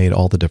touch that made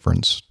all the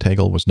difference.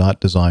 Tegel was not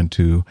designed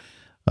to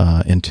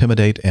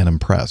intimidate and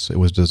impress. It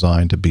was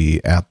designed to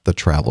be at the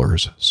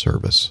traveler's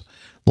service.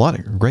 A lot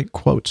of great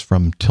quotes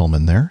from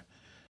Tillman there.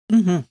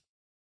 Mm-hmm.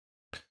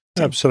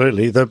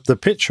 Absolutely. The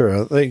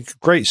picture,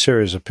 great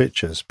series of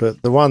pictures,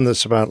 but the one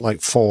that's about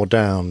like 4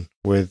 down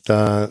with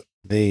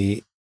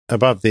the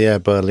above the Air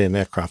Berlin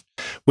aircraft,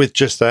 with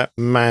just that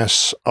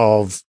mass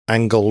of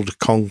angled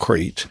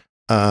concrete,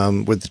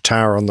 with the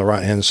tower on the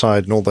right-hand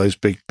side and all those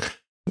big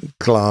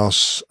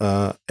glass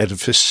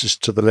edifices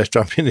to the left.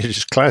 I mean, it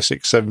is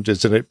classic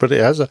 70s in it, but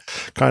it has a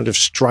kind of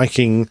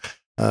striking,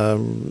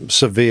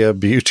 severe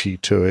beauty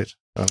to it.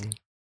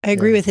 I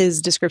agree with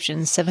his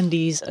description,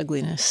 70s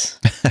ugliness.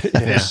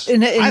 Yes.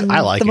 In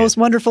I like the it. most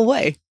wonderful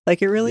way.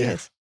 Like it really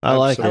is. I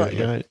like it.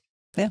 Absolutely.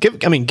 Yeah. Give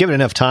it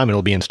enough time,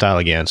 it'll be in style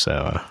again.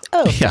 So,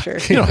 for sure.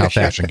 You know how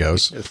fashion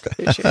goes.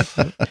 For sure.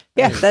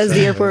 Yeah, that was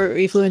the airport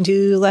we flew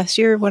into last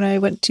year when I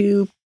went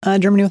to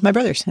Germany with my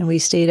brothers, and we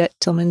stayed at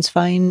Tillman's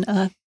fine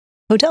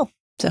hotel.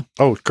 So,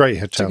 great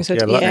hotel.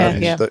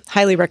 Yeah.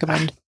 Highly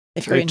recommend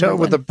if you're in hotel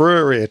with a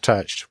brewery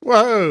attached.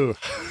 Whoa!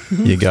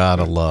 You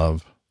gotta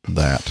love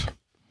that.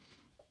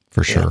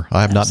 For sure. I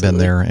have not been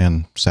there,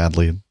 and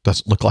sadly, it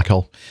doesn't look like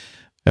I'll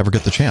ever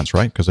get the chance,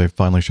 right? Because they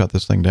finally shut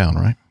this thing down,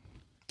 right?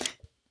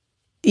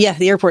 Yeah,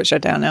 the airport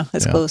shut down now.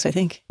 It's closed, I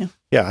think.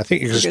 Yeah, I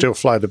think you can still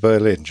fly to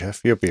Berlin,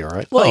 Jeff. You'll be all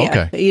right. Well,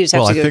 okay. You just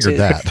have to go to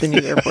that. the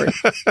new airport.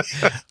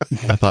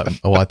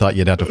 I thought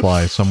you'd have to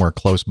fly somewhere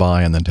close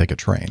by and then take a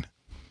train.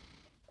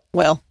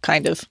 Well,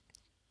 kind of.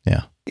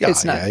 Yeah.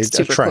 It's not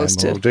super a tram close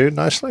to. will do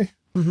nicely.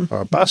 Mm-hmm.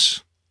 Or a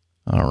bus.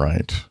 All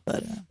right.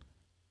 But,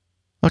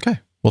 okay.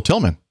 Well,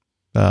 Tillman,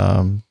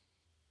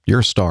 you're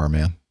a star,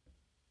 man.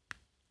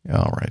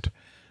 All right.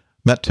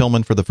 Met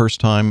Tillman for the first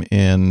time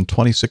in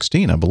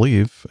 2016, I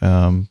believe.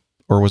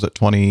 Or was it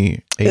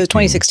 2018? It was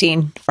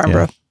 2016,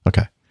 Farnborough. Yeah.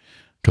 Okay.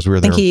 Because we were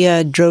there. I think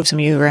he drove some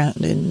of you around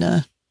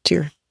did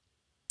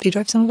he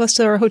drive some of us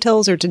to our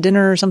hotels or to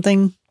dinner or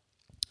something?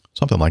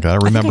 Something like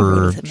that. I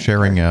remember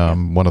sharing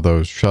one of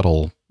those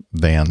shuttle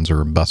vans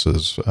or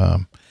buses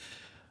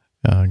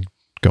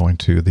going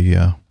to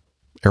the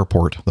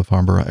airport, the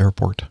Farnborough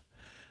airport.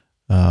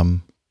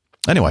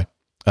 Anyway,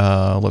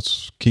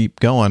 let's keep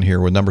going here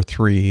with number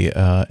 3,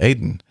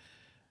 Aiden.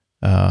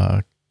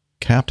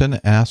 Captain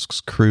asks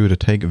crew to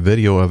take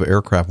video of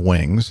aircraft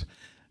wings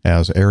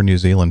as Air New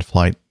Zealand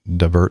flight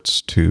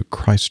diverts to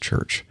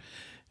Christchurch.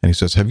 And he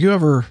says, have you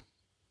ever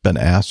been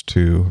asked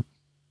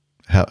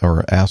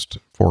asked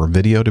for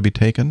video to be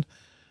taken?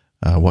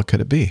 What could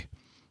it be?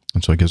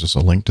 And so he gives us a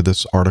link to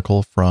this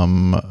article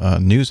from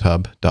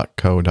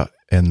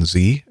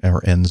newshub.co.nz,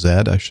 or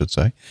NZ, I should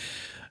say.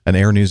 An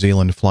Air New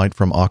Zealand flight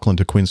from Auckland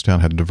to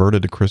Queenstown had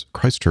diverted to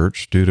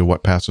Christchurch due to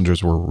what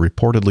passengers were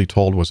reportedly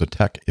told was a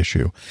tech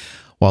issue.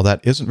 While that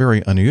isn't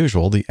very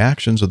unusual, the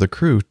actions that the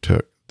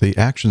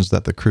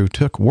crew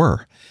took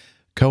were.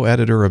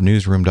 Co-editor of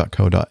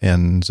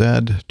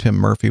newsroom.co.nz, Tim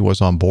Murphy,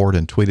 was on board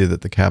and tweeted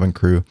that the cabin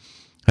crew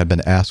had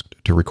been asked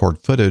to record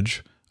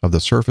footage of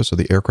the surface of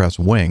the aircraft's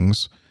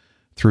wings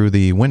through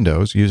the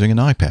windows using an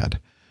iPad.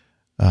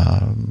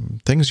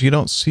 Things you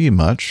don't see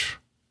much.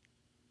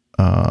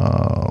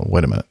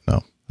 Wait a minute.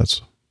 No,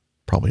 that's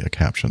probably a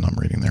caption I'm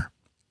reading there.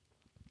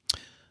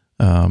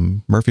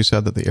 Murphy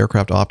said that the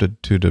aircraft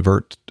opted to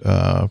divert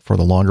for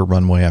the longer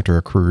runway after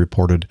a crew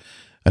reported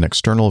an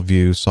external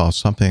view saw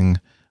something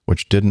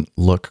which didn't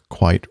look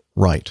quite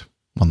right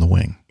on the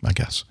wing, I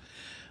guess.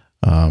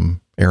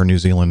 Air New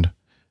Zealand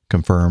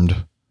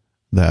confirmed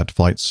that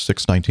Flight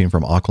 619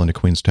 from Auckland to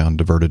Queenstown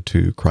diverted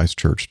to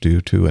Christchurch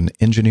due to an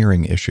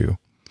engineering issue.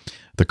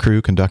 The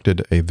crew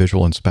conducted a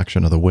visual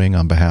inspection of the wing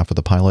on behalf of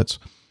the pilots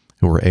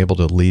who were unable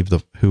to leave the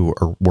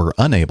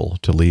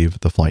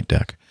flight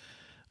deck,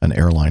 an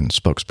airline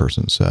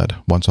spokesperson said.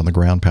 Once on the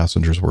ground,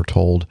 passengers were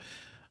told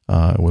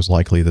it was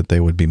likely that they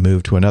would be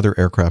moved to another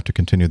aircraft to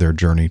continue their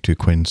journey to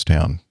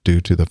Queenstown due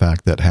to the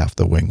fact that half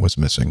the wing was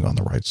missing on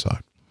the right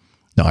side.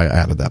 No, I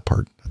added that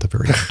part at the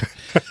very end.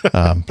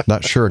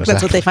 Not sure exactly.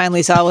 That's what they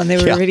finally saw when they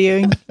were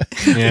videoing.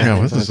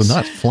 This is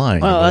not flying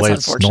the way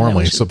it's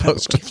normally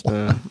supposed to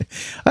fly.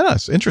 I know,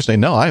 it's interesting.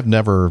 No, I've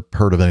never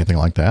heard of anything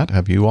like that.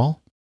 Have you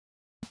all?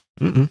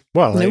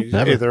 Well,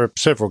 there are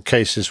several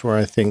cases where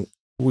I think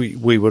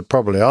we would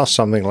probably ask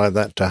something like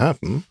that to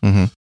happen.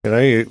 Mm-hmm.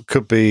 It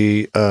could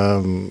be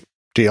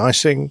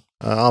de-icing,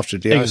 after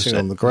de-icing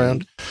on the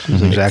ground.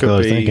 That's exactly what I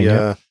was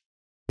thinking.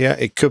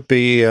 It could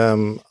be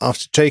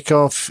after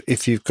takeoff,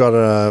 if you've got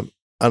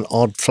an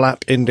odd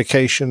flap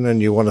indication and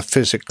you want to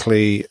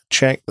physically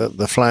check that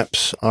the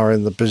flaps are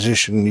in the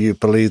position you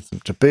believe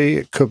them to be.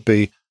 It could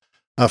be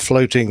a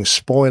floating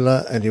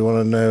spoiler and you want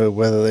to know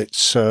whether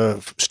it's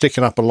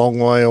sticking up a long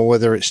way or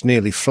whether it's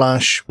nearly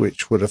flush,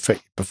 which would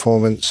affect your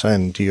performance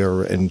and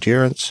your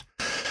endurance,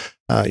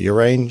 your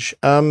range.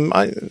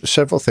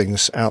 Several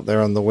things out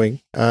there on the wing.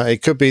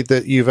 It could be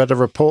that you've had a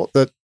report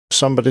that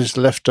somebody's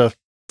left a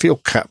fuel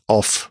cap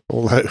off,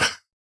 although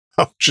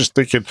I'm just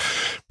thinking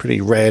pretty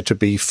rare to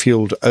be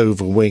fueled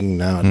over wing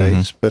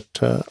nowadays. But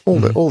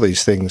all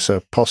these things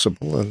are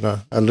possible,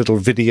 and a little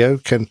video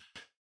can,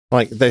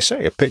 like they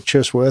say, a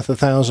picture's worth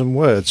 1,000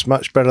 words.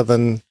 Much better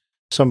than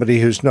somebody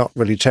who's not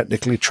really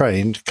technically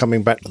trained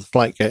coming back to the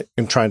flight gate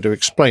and trying to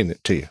explain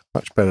it to you.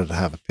 Much better to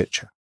have a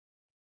picture.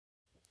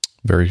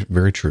 Very,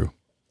 very true.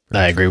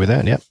 I agree with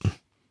that. Yep.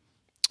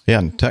 Yeah,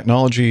 and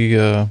technology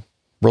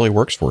really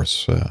works for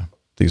us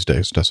these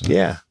days, doesn't it?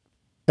 Yeah.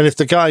 And if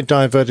the guy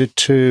diverted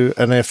to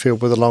an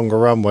airfield with a longer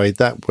runway,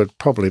 that would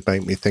probably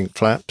make me think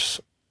flaps.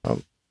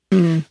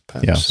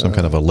 Perhaps, some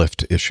kind of a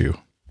lift issue.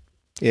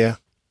 Yeah.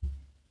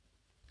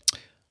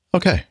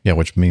 Okay. Yeah,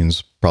 which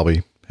means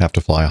probably have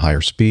to fly a higher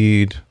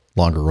speed,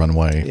 longer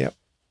runway,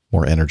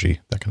 more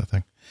energy, that kind of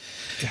thing.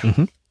 Yeah.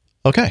 Mm-hmm.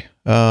 Okay.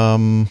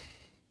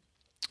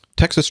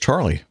 Texas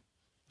Charlie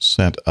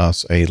sent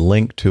us a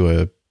link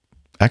to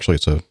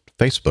it's a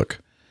Facebook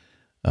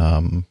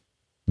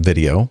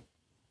video,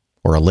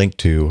 or a link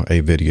to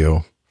a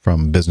video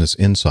from Business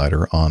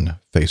Insider on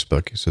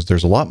Facebook. He says,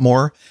 there's a lot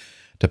more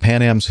to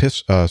Pan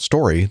Am's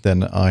story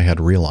than I had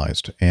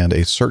realized, and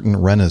a certain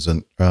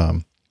resonance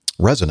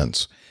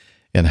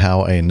in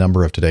how a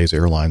number of today's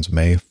airlines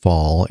may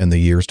fall in the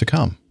years to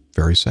come.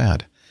 Very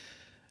sad.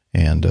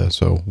 And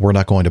so we're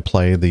not going to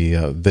play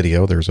the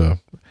video. There's a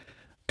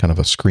kind of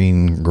a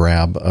screen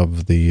grab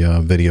of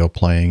the video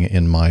playing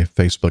in my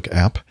Facebook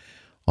app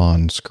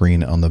on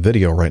screen on the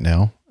video right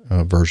now,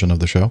 version of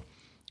the show.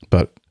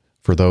 But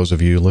for those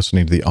of you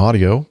listening to the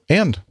audio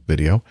and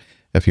video,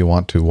 if you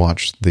want to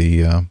watch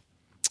the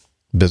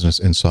Business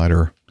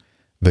Insider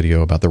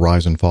video about the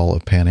rise and fall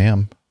of Pan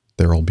Am,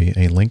 there will be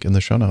a link in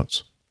the show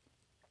notes.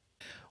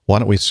 Why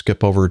don't we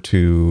skip over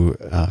to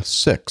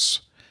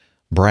 6?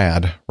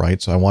 Brad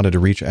writes, I wanted to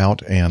reach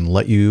out and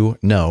let you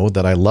know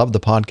that I love the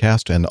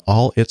podcast and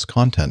all its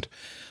content.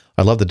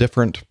 I love the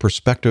different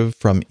perspective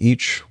from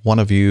each one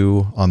of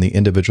you on the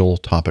individual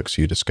topics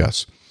you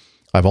discuss.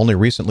 I've only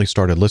recently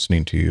started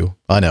listening to you.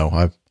 I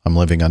know, I'm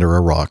living under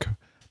a rock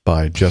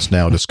by just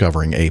now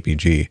discovering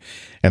APG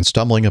and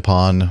stumbling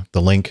upon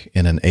the link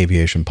in an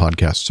aviation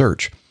podcast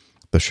search.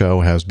 The show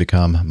has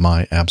become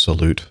my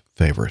absolute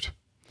favorite.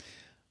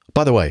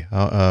 By the way,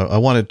 I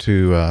wanted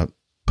to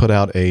put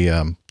out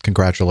a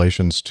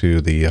congratulations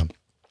to the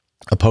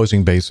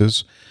Opposing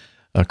Bases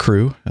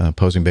crew,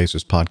 Opposing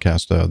Bases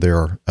podcast. They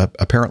are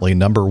apparently the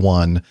number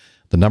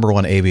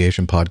one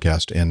aviation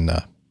podcast in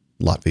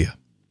Latvia.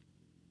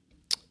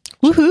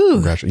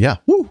 Woohoo! Yeah.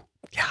 Woo!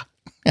 Yeah.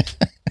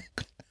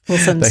 We'll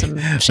send some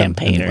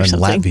champagne or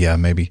something. Latvia,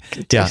 maybe.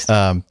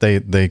 Yeah.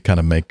 They kind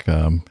of make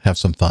have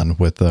some fun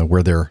with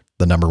where they're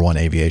the number one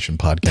aviation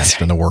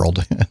podcast in the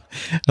world. And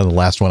the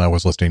last one I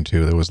was listening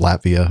to, there was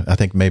Latvia. I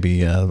think maybe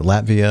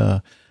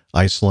Latvia,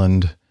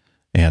 Iceland,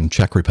 and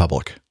Czech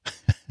Republic.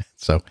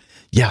 So,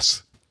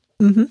 yes.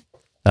 Mm-hmm.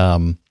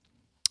 And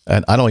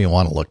I don't even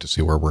want to look to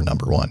see where we're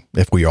number one,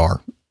 if we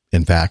are,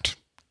 in fact,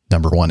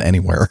 number one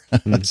anywhere.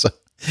 So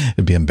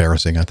it'd be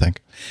embarrassing, I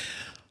think.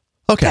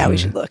 Okay. Yeah, we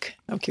should look.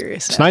 I'm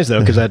curious. It's nice,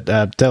 though, because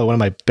one of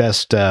my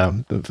best,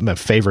 my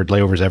favorite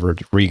layovers ever,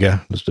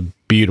 Riga. It's a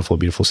beautiful,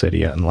 beautiful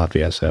city in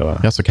Latvia. So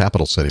that's the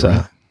capital city,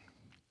 right?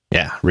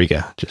 Yeah,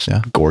 Riga. Just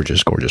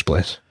gorgeous, gorgeous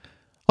place.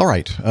 All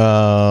right.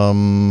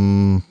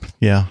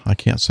 Yeah, I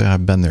can't say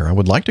I've been there. I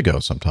would like to go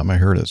sometime. I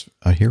hear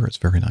it's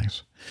very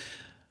nice.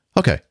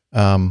 Okay.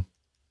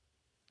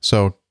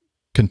 So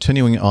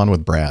continuing on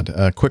with Brad,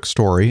 a quick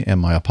story, and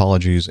my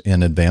apologies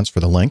in advance for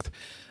the length.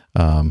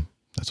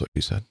 That's what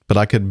you said. But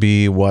I could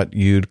be what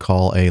you'd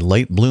call a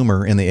late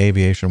bloomer in the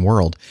aviation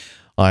world.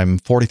 I'm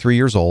 43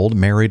 years old,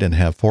 married, and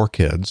have 4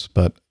 kids,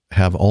 but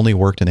have only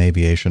worked in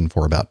aviation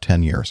for about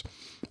 10 years.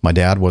 My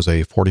dad was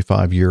a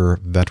 45-year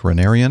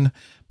veterinarian,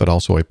 but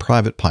also a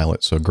private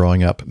pilot. So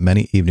growing up,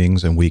 many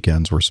evenings and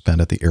weekends were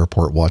spent at the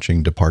airport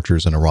watching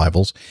departures and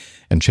arrivals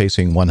and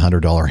chasing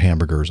 $100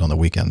 hamburgers on the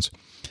weekends.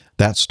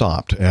 That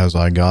stopped as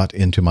I got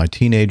into my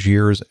teenage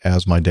years,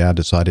 as my dad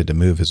decided to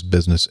move his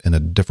business in a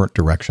different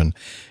direction,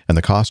 and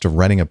the cost of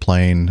renting a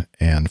plane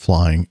and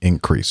flying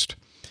increased.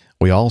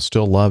 We all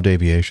still loved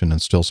aviation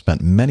and still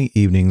spent many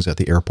evenings at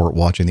the airport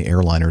watching the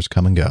airliners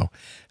come and go.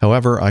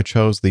 However, I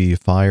chose the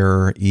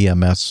fire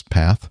EMS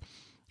path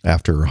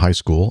after high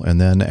school,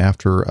 and then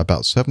after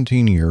about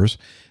 17 years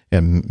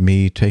and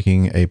me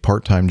taking a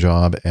part-time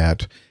job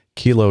at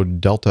Kilo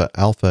Delta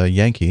Alpha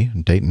Yankee,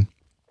 Dayton,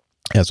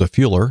 as a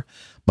fueler,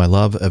 my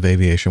love of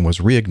aviation was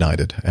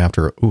reignited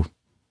after,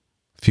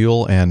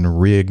 fuel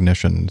and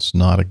reignition's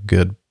not a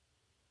good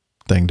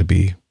thing to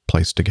be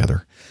placed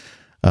together.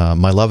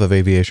 My love of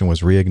aviation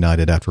was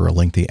reignited after a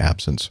lengthy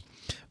absence.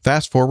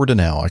 Fast forward to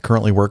now, I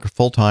currently work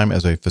full-time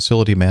as a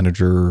facility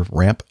manager,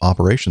 ramp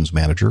operations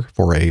manager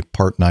for a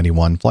Part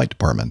 91 flight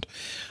department.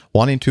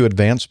 Wanting to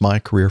advance my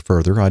career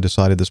further, I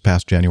decided this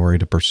past January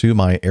to pursue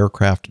my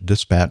aircraft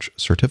dispatch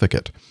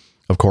certificate.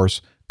 Of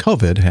course,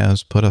 COVID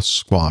has put a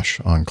squash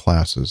on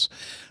classes,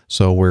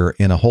 so we're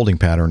in a holding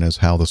pattern as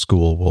how the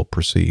school will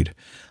proceed.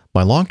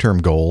 My long-term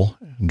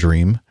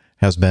dream,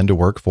 has been to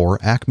work for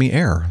Acme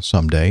Air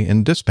someday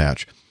in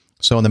dispatch.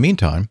 So in the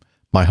meantime,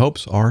 my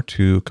hopes are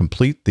to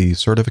complete the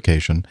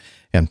certification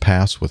and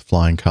pass with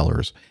flying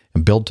colors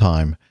and build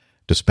time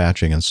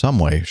dispatching in some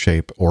way,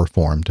 shape, or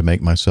form to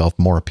make myself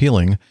more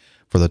appealing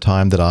for the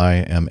time that I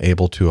am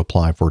able to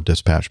apply for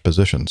dispatch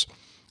positions.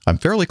 I'm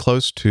fairly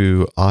close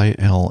to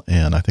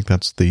ILN. I think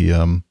that's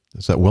the,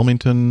 is that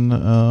Wilmington?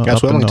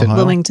 That's Wilmington.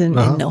 Wilmington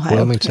in Ohio.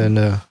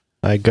 Wilmington,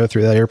 I go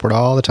through that airport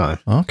all the time.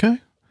 Okay.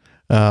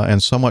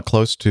 And somewhat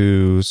close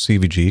to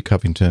CVG,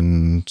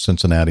 Covington,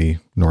 Cincinnati,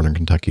 Northern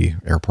Kentucky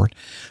Airport.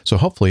 So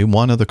hopefully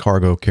one of the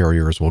cargo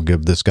carriers will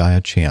give this guy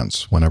a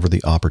chance whenever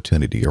the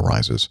opportunity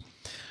arises.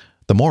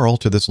 The moral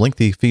to this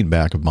lengthy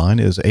feedback of mine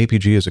is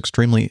APG is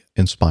extremely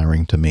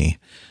inspiring to me.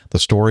 The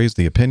stories,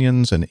 the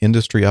opinions, and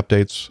industry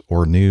updates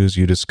or news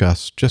you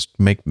discuss just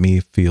make me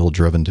feel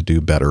driven to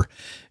do better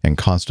and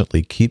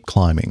constantly keep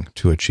climbing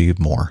to achieve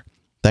more.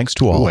 Thanks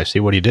to all. Oh, I see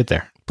what he did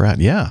there. Brad,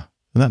 yeah.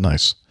 Isn't that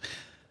nice?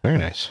 Very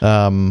nice.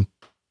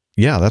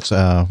 Yeah, that's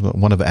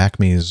one of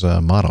Acme's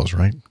mottos,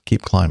 right?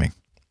 Keep climbing.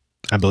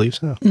 I believe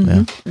so. Mm-hmm.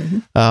 Yeah.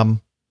 Mm-hmm.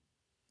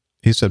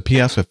 He said,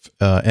 P.S. If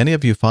any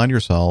of you find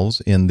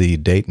yourselves in the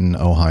Dayton,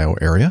 Ohio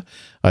area,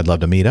 I'd love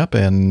to meet up,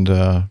 and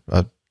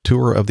a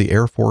tour of the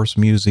Air Force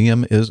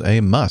Museum is a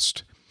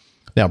must.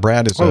 Now,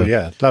 Brad is...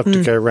 I'd love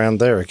to go around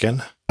there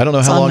again. I don't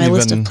know how long you've been...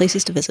 It's on my list of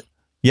places to visit.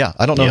 Yeah,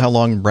 I don't know how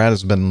long Brad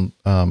has been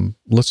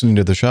listening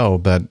to the show,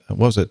 but what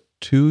was it,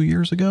 2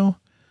 years ago?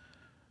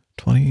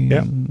 20...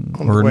 Yeah,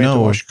 or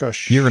no,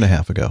 year and a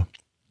half ago.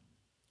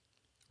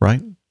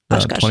 Right?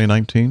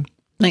 2019?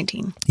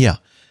 19. Yeah.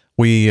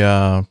 We...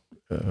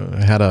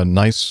 had a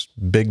nice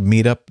big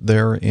meetup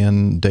there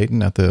in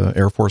Dayton at the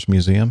Air Force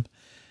Museum,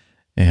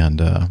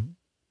 and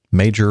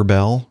Major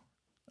Bell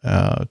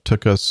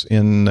took us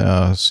in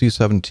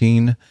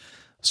C-17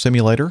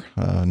 simulator,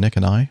 Nick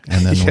and I,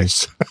 and then we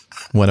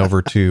went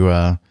over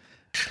to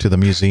the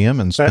museum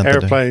and spent that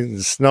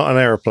airplane's not an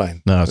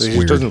airplane. No, it's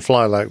weird. It doesn't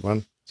fly like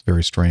one. It's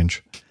very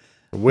strange.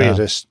 The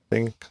weirdest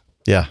thing.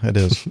 Yeah, it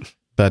is.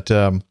 But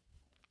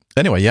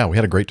anyway, yeah, we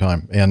had a great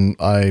time, and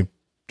I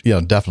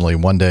definitely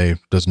one day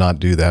does not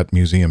do that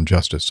museum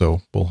justice.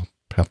 So we'll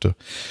have to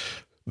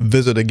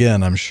visit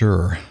again, I'm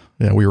sure.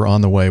 Yeah, we were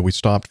on the way. We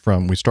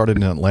started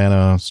in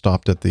Atlanta,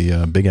 stopped at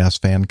the Big Ass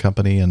Fan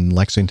Company in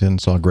Lexington,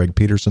 saw Greg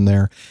Peterson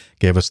there,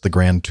 gave us the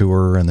grand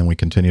tour, and then we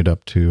continued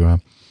up to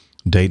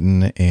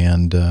Dayton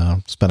and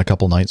spent a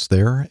couple nights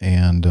there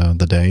and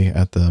the day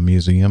at the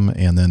museum.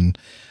 And then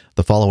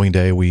the following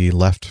day, we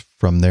left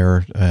from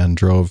there and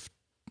drove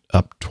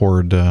up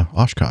toward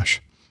Oshkosh,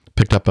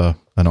 picked up an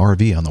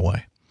RV on the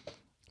way.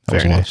 That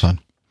was a lot of fun.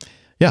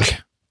 Yeah.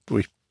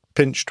 We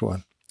pinched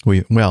one.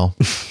 We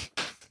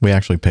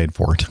actually paid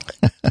for it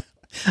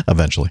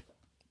eventually.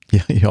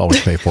 Yeah, you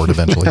always pay for it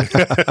eventually.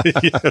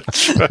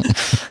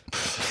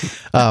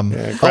 I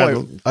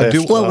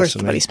do. Well worth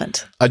the money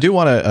spent. I do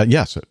want to.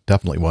 Yes, it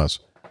definitely was.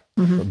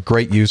 Mm-hmm.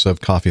 Great use of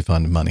coffee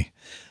fund money.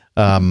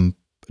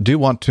 Do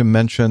want to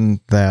mention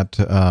that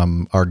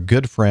our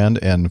good friend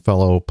and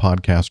fellow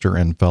podcaster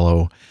and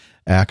fellow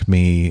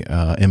Acme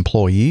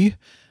employee,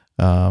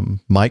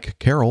 Mike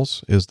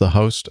Carrolls, is the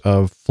host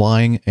of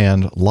Flying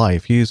and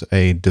Life. He's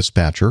a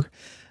dispatcher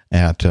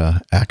at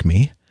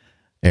Acme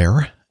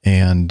Air,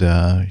 and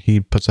he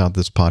puts out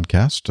this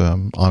podcast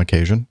on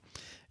occasion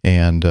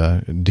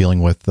and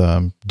dealing with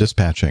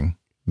dispatching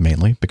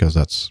mainly because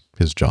that's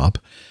his job.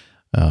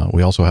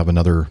 We also have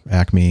another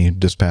Acme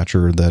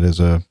dispatcher that is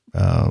a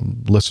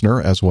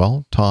listener as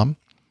well, Tom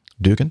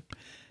Dugan,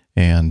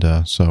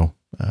 and so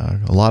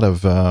a lot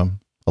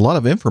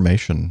of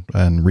information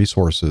and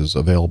resources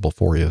available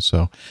for you.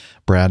 So,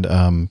 Brad,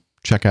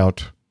 check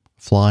out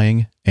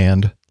Flying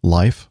and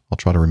Life. I'll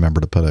try to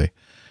remember to put a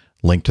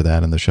link to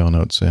that in the show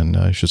notes, and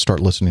you should start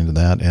listening to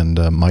that. And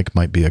Mike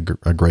might be a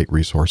great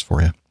resource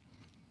for you.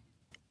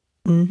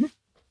 Mm-hmm.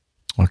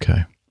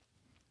 Okay.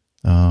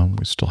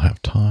 We still have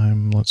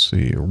time. Let's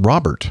see.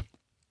 Robert.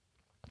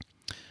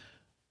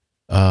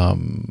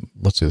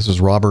 Let's see. This is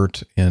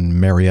Robert in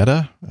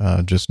Marietta,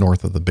 just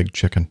north of the Big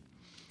Chicken.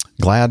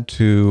 Glad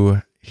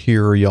to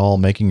hear y'all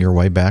making your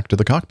way back to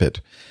the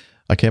cockpit.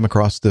 I came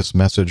across this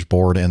message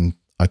board and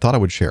I thought I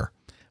would share.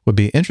 Would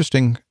be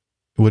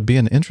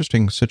an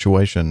interesting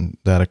situation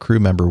that a crew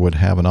member would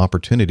have an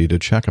opportunity to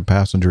check a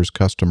passenger's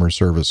customer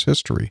service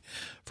history,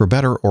 for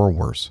better or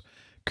worse.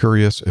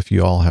 Curious if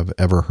you all have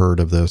ever heard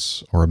of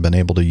this or have been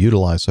able to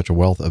utilize such a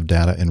wealth of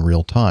data in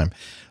real time.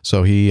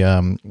 So he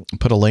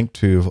put a link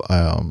to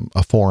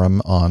a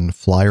forum on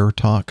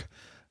FlyerTalk,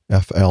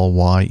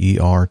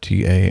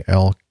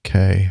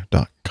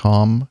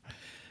 FLYERTALK.com.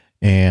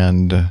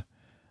 And I'm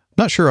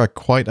not sure I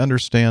quite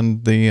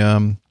understand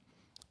the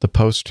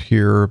post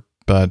here,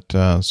 but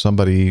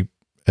somebody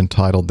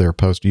entitled their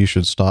post, "You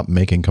should stop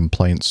making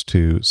complaints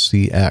to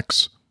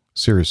CX."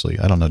 Seriously,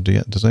 I don't know.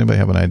 Does anybody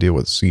have an idea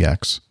what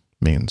CX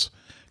means?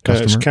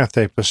 It's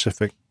Cathay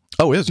Pacific.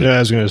 Oh, is it? Yeah, I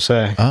was going to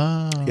say.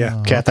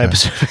 Yeah, Cathay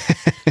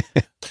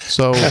Pacific.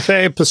 So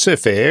Cathay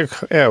Pacific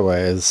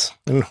Airways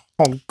in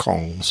Hong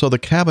Kong. So the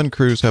cabin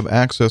crews have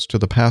access to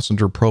the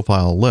passenger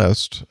profile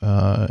list.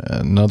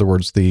 In other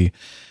words, the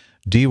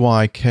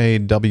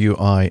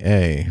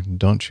DYKWIA.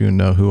 Don't you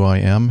know who I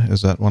am?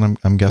 Is that what I'm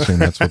guessing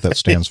that's what that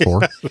stands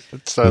for?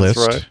 That's list,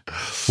 right.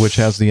 Which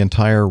has the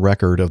entire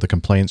record of the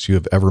complaints you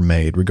have ever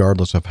made,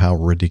 regardless of how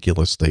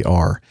ridiculous they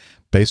are.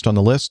 Based on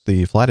the list,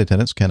 the flight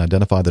attendants can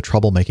identify the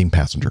troublemaking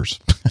passengers,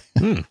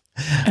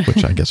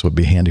 which I guess would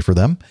be handy for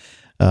them.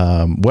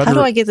 How do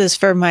I get this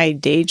for my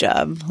day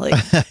job? Like,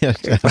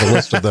 a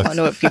list of the, I don't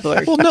know what people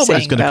are. Well,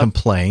 nobody's going to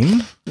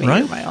complain,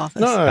 right? My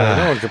office.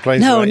 No one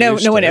complains. No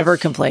about one ever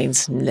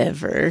complains.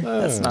 Never.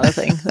 That's not a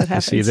thing that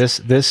happens. See,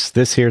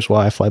 this here's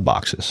why I fly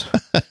boxes.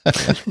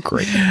 That's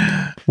great.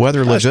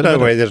 Whether There's legitimate,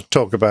 no way to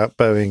talk about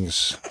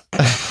Boeing's.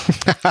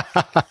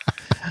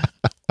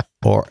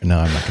 or no,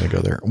 I'm not going to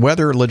go there.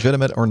 Whether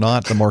legitimate or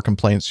not, the more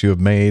complaints you have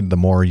made, the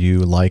more you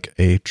like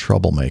a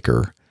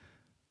troublemaker.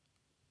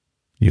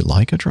 You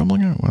like a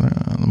troublemaker?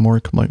 The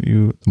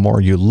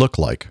more you look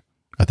like.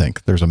 I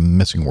think there's a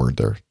missing word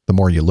there. The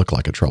more you look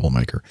like a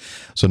troublemaker.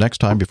 So next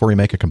time, before you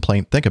make a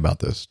complaint, think about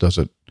this.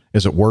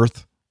 Is it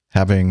worth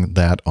having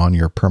that on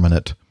your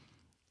permanent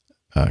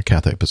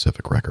Cathay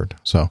Pacific record?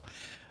 So,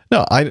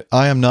 no, I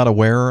am not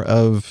aware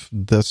of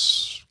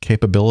this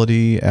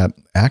capability at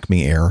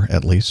Acme Air,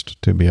 at least,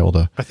 to be able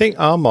to. I think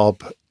our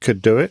mob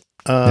could do it.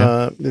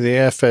 The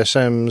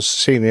FSM's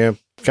senior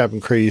cabin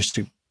crews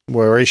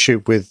were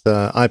issued with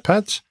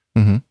iPads,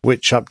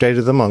 which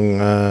updated them on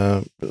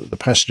the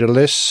passenger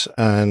lists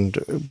and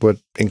would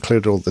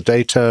include all the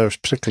data,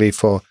 particularly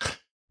for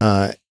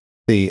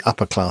the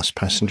upper class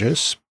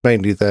passengers,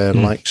 mainly their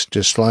likes,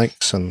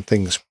 dislikes, and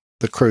things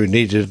the crew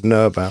needed to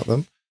know about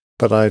them.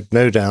 But I've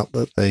no doubt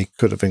that they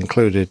could have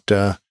included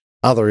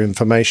other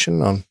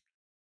information on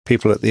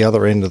people at the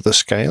other end of the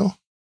scale.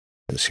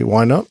 Let's see,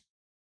 why not?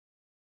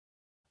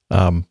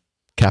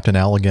 Captain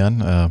Al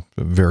again,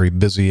 very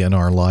busy in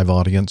our live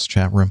audience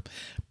chat room.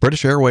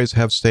 British Airways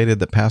have stated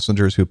that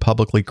passengers who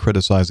publicly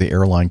criticize the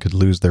airline could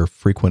lose their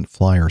frequent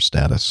flyer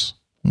status.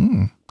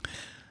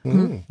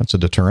 That's a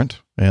deterrent.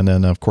 And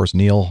then, of course,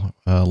 Neil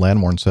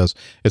Landmorn says,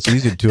 it's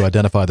easy to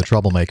identify the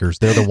troublemakers.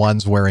 They're the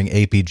ones wearing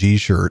APG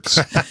shirts.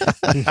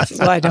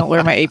 Well, I don't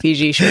wear my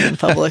APG shirt in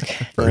public.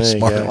 Very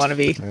smart. I don't want to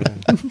be.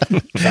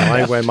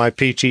 I wear my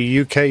PT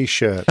UK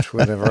shirt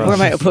whenever Or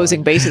my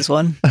opposing bases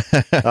one.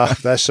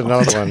 That's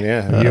another one,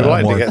 yeah. You're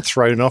likely to get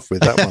thrown off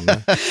with that one.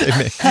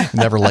 It may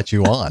never let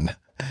you on.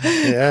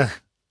 Yeah.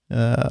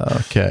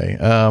 Okay.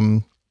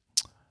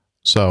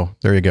 So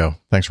there you go.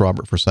 Thanks,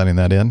 Robert, for sending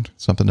that in.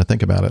 Something to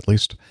think about, at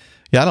least.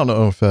 Yeah, I don't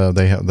know if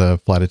they have, the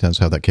flight attendants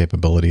have that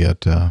capability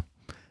at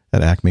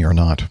Acme or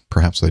not.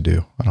 Perhaps they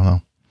do. I don't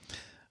know.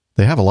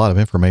 They have a lot of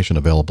information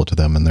available to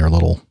them in their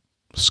little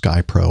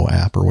Sky Pro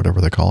app or whatever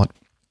they call it.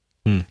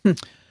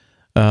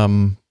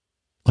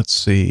 Let's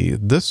see.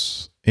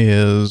 This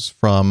is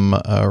from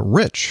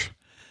Rich.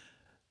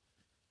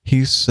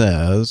 He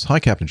says, "Hi,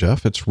 Captain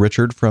Jeff. It's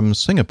Richard from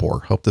Singapore.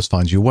 Hope this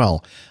finds you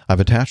well.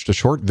 I've attached a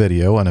short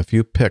video and a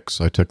few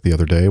pics I took the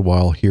other day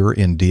while here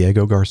in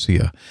Diego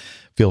Garcia.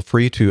 Feel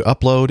free to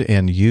upload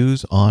and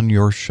use on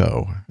your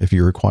show. If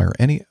you require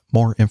any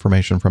more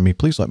information from me,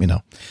 please let me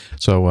know."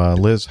 So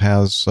Liz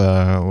has,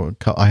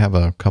 I have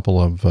a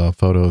couple of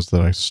photos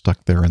that I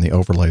stuck there in the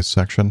overlays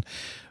section.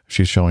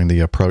 She's showing the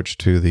approach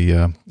to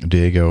the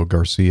Diego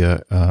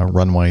Garcia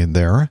runway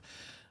there.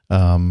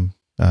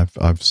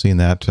 I've seen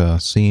that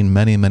scene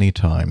many, many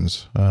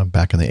times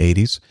back in the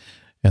 80s.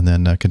 And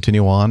then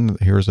continue on.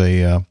 Here's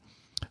a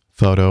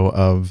photo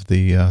of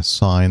the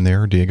sign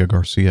there, Diego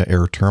Garcia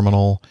Air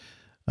Terminal.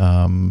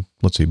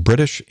 Let's see,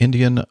 British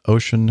Indian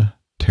Ocean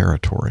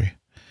Territory.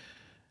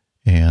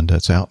 And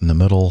it's out in the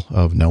middle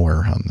of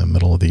nowhere, out in the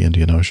middle of the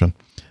Indian Ocean.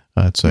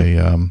 It's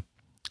a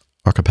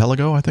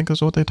archipelago, I think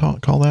is what they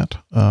call that,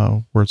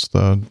 where it's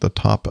the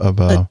top of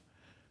a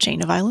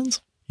chain of islands.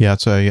 Yeah,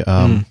 it's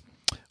a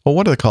well,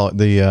 what do they call it?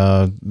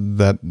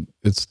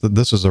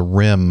 This is a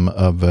rim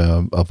of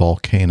a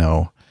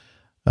volcano.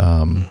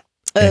 Like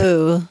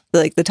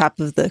the top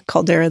of the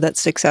caldera that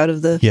sticks out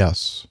of the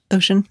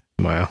ocean.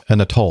 Wow. An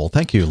atoll.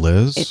 Thank you,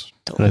 Liz.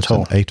 An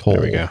atoll.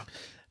 There we go.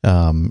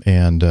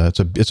 And it's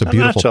a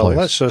beautiful place.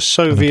 That's a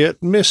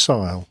Soviet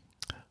missile.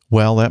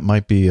 Well, that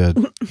might be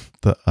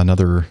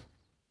another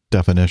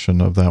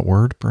definition of that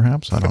word,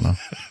 perhaps. I don't know.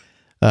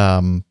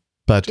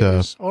 But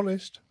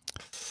honest.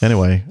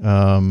 Anyway,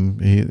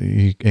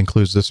 he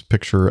includes this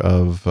picture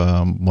of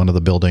one of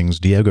the buildings,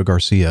 Diego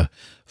Garcia,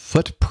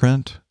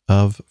 Footprint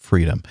of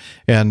Freedom.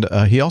 And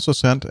he also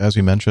sent, as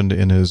you mentioned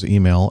in his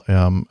email,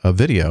 a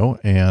video.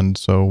 And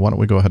so why don't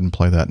we go ahead and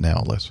play that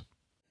now, Liz?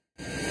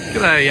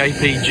 G'day,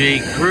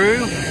 APG crew.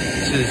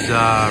 This is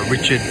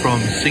Richard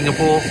from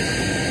Singapore.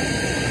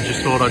 I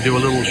just thought I'd do a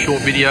little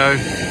short video.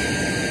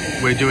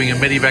 We're doing a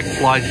medevac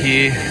flight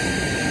here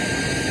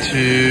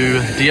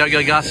to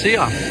Diego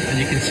Garcia. And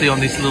you can see on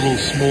this little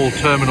small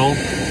terminal,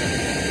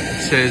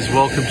 it says,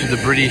 "Welcome to the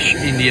British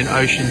Indian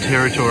Ocean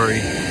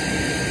Territory."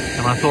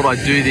 And I thought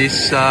I'd do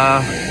this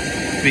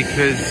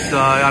because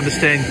I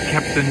understand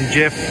Captain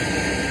Jeff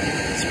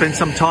spent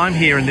some time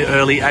here in the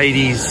early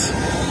 80s,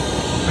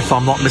 if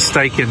I'm not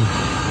mistaken.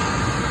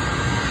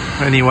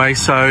 Anyway,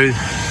 so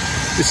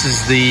this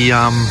is the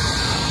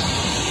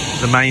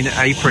main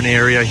apron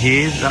area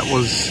here. That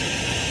was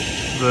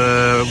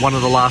one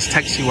of the last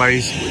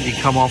taxiways when you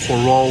come off or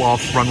roll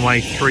off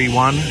runway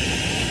 31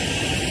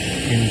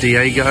 in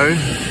Diego,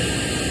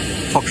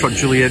 Foxtrot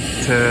Juliet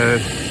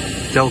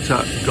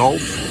Delta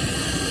Golf.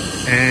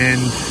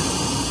 And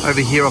over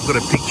here I've got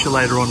a picture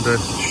later on to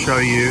show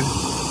you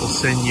or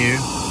send you.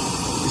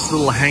 This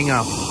little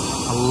hang-up,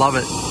 I love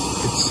it.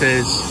 It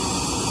says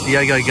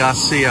Diego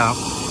Garcia,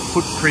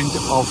 Footprint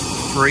of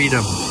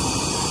Freedom.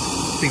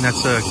 I think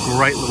that's a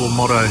great little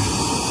motto.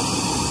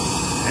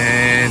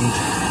 And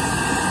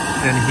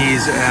then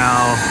here's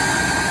our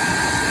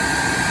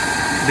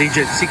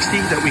Learjet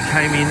 60 that we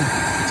came in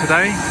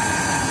today,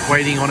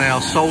 waiting on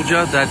our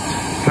soldier that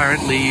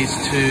apparently is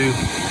to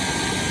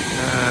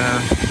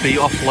be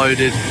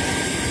offloaded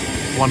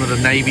one of the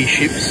Navy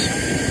ships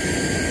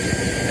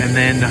and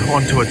then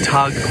onto a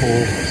tug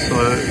or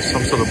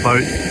some sort of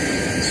boat,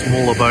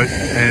 smaller boat,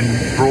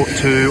 and brought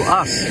to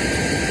us.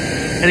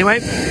 Anyway,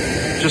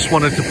 just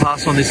wanted to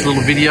pass on this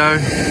little video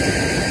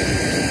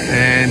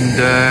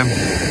and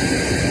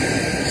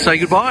say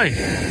goodbye.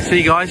 See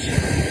you guys.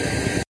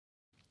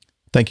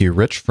 Thank you,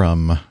 Rich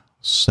from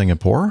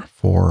Singapore,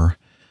 for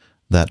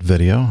that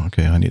video.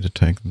 Okay, I need to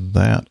take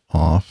that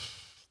off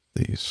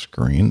the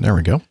screen. There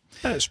we go.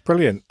 That's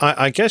brilliant.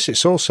 I guess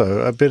it's also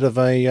a bit of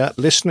a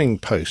listening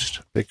post,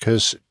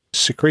 because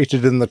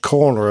secreted in the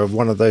corner of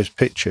one of those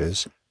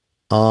pictures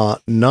are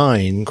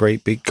 9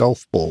 great big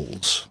golf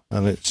balls.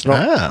 And it's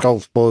not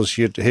golf balls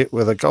you'd hit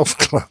with a golf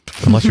club.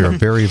 Unless you're a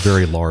very,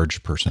 very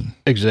large person.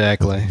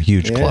 Exactly.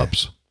 Huge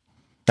clubs.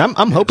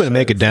 I'm hoping to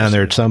make it down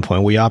there at some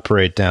point. We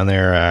operate down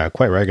there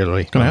quite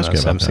regularly. Can I ask you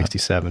about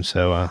 767.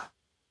 So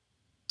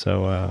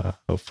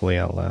hopefully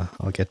I'll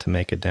get to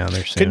make it down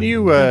there soon. Can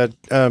you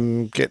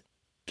get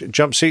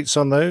jump seats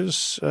on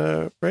those,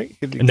 Rick?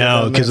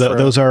 No, because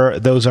those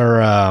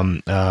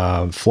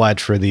are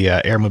flights for the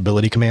Air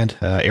Mobility Command,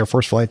 Air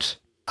Force flights.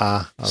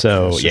 Okay,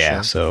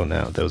 so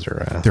no, those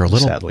are they're a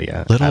little sadly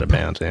out little of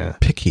bounds. Yeah,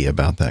 picky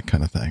about that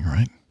kind of thing,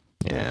 right?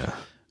 Yeah.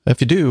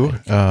 If you do,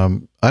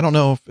 I don't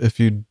know if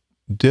you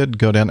did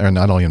go down there, and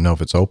I don't even know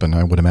if it's open.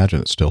 I would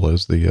imagine it still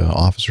is. The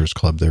Officers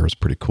Club there is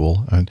pretty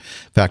cool. In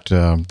fact,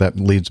 that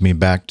leads me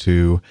back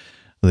to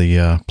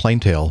the plane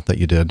tale that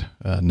you did,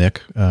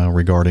 Nick,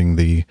 regarding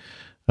the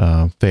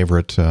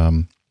favorite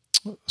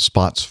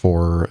spots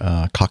for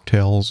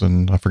cocktails,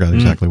 and I forgot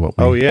exactly what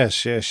we... Oh,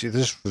 yes.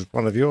 This was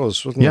one of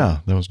yours, wasn't it? Yeah,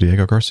 that was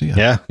Diego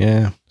Garcia.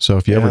 Yeah. So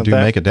if you ever do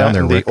make it down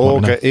there, Rick, the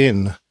Olga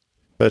Inn,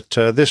 but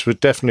this would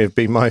definitely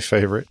be my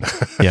favorite.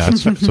 Yeah,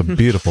 it's a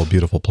beautiful,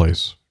 beautiful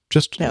place.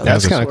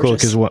 That's kind of cool,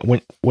 because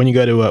when you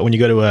go to a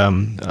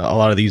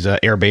lot of these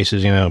air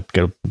bases,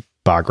 go to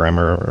Bagram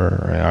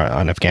or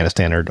on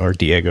Afghanistan or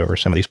Diego or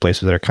some of these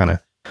places that are kind of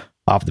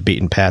off the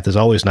beaten path, it's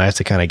always nice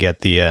to kind of get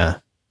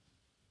the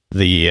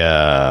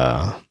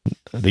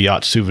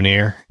yacht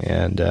souvenir,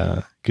 and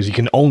because you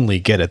can only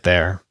get it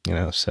there,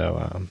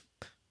 So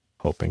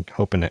hoping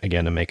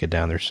again to make it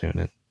down there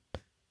soon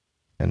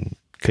and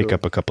pick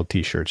up a couple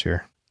T-shirts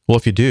here. Well,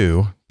 if you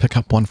do, pick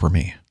up one for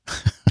me.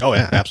 Oh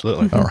yeah,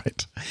 absolutely. All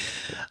right.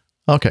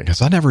 Okay,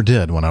 because I never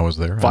did when I was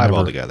there. 5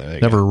 altogether.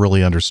 Never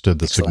really understood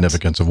the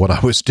significance of what I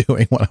was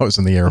doing when I was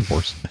in the Air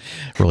Force.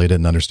 Really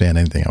didn't understand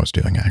anything I was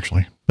doing,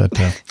 actually. But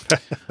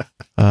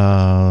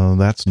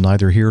that's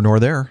neither here nor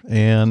there.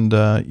 And,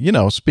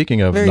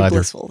 speaking of very neither...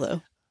 blissful,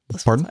 though.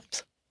 Pardon?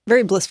 Times.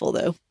 Very blissful,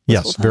 though.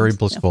 Yes, very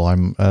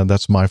blissful. Yeah.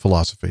 That's my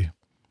philosophy.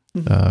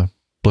 Mm-hmm.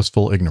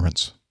 Blissful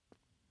ignorance.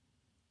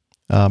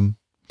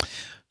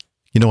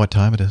 You know what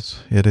time it is?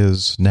 It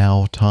is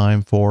now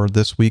time for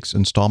this week's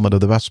installment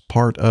of the best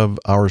part of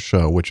our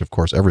show, which, of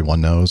course,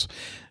 everyone knows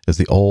is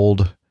the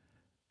old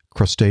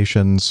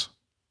crustaceans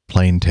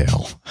plain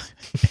tale.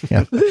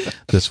 And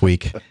this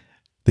week,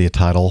 the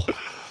title,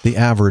 The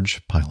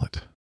Average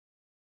Pilot.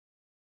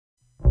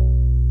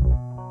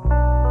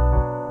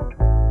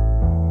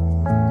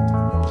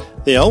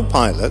 The Old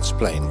Pilot's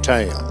Plain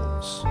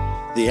Tales.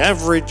 The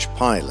Average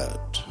Pilot.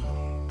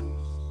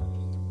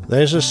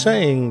 There's a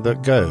saying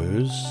that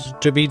goes,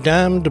 to be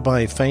damned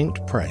by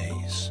faint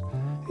praise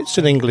It's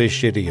an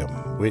English idiom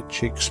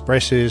which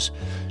expresses,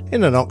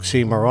 in an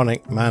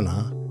oxymoronic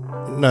manner,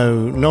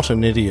 no, not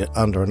an idiot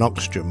under an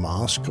oxygen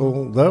mask,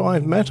 although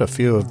I've met a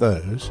few of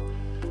those,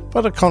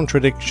 but a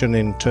contradiction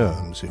in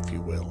terms, if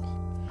you will,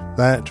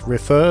 that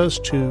refers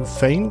to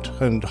faint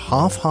and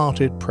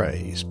half-hearted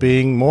praise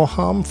being more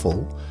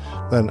harmful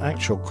than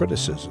actual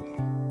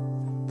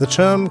criticism. The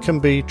term can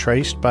be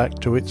traced back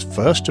to its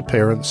first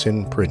appearance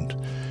in print,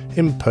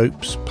 in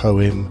Pope's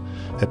poem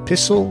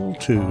Epistle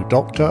to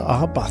Dr.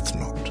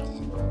 Arbuthnot.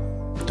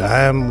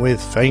 Damn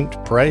with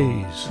faint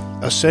praise,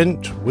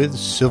 assent with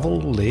civil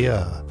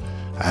leer,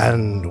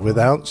 and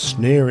without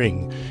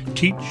sneering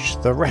teach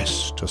the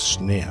rest to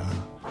sneer,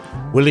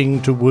 willing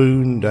to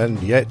wound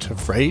and yet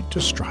afraid to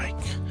strike,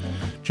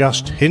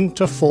 just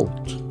hint a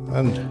fault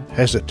and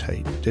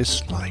hesitate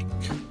dislike.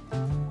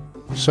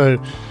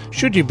 So,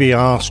 should you be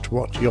asked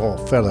what your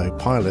fellow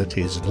pilot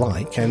is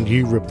like and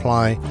you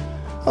reply,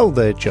 "Oh,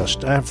 they're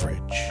just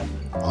average,"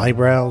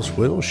 eyebrows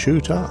will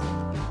shoot up.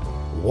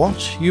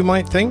 What, you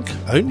might think,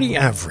 only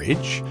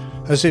average?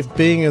 As if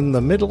being in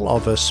the middle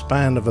of a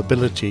span of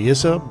ability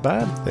is a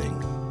bad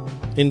thing.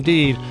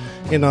 Indeed,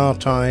 in our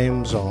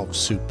times of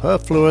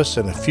superfluous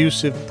and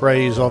effusive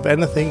praise of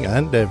anything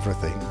and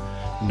everything,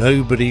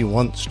 nobody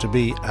wants to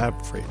be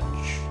average.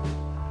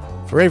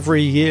 For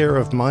every year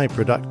of my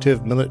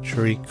productive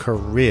military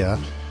career,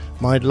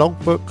 my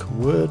logbook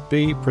would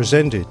be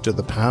presented to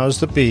the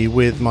powers that be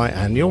with my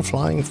annual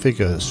flying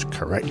figures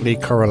correctly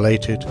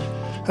correlated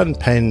and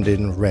penned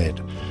in red,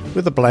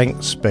 with a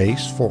blank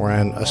space for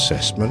an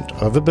assessment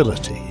of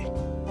ability.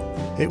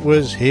 It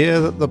was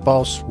here that the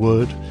boss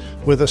would,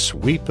 with a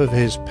sweep of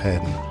his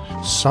pen,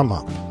 sum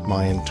up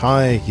my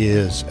entire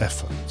year's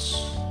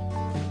efforts.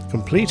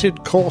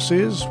 Completed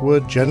courses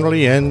would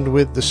generally end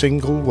with the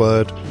single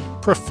word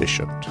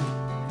proficient,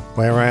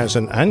 whereas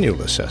an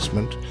annual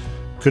assessment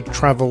could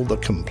travel the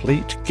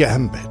complete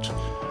gambit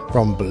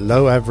from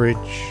below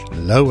average,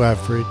 low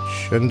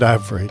average, and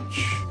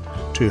average,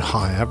 to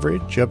high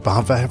average,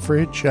 above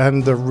average,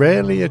 and the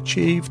rarely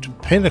achieved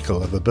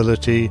pinnacle of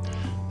ability,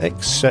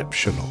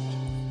 exceptional.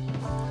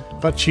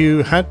 But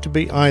you had to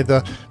be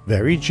either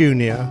very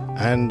junior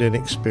and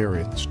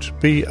inexperienced to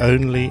be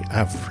only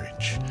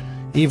average,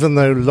 even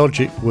though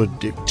logic would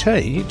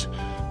dictate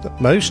that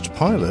most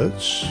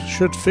pilots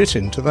should fit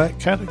into that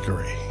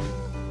category.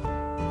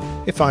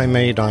 If I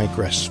may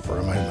digress for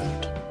a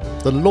moment,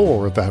 the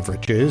law of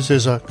averages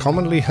is a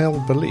commonly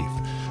held belief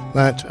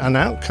that an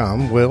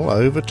outcome will,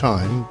 over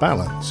time,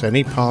 balance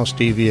any past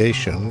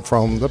deviation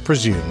from the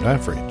presumed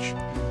average.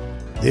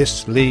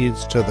 This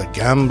leads to the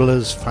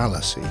gambler's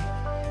fallacy,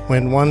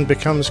 when one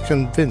becomes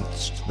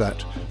convinced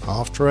that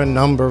after a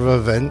number of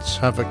events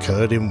have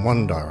occurred in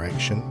one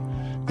direction,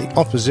 the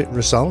opposite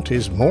result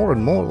is more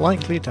and more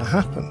likely to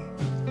happen.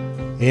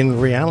 In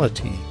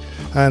reality,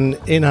 an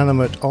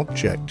inanimate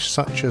object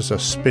such as a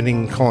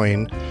spinning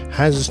coin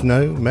has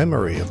no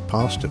memory of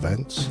past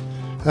events,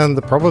 and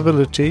the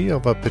probability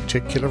of a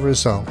particular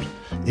result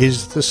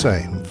is the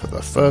same for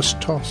the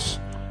first toss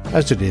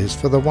as it is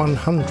for the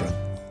 100th.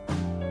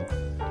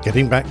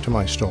 Getting back to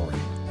my story,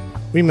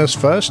 we must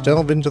first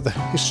delve into the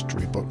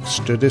history books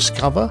to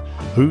discover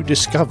who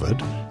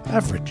discovered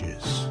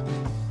averages.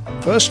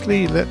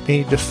 Firstly, let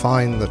me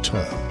define the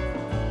term.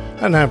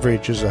 An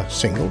average is a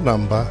single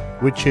number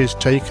which is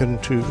taken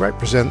to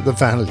represent the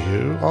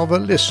value of a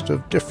list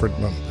of different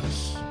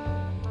numbers.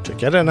 To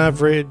get an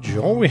average,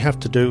 all we have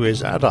to do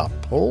is add up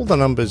all the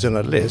numbers in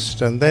a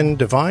list and then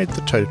divide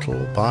the total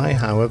by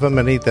however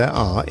many there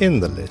are in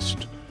the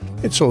list.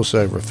 It's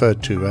also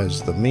referred to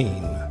as the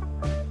mean.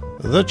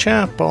 The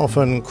chap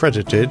often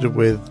credited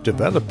with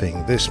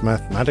developing this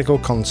mathematical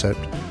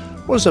concept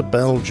was a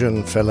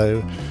Belgian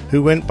fellow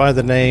who went by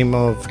the name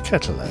of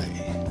Quetelet.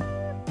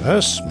 A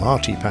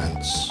smarty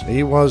pants,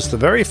 he was the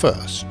very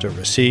first to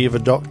receive a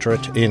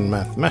doctorate in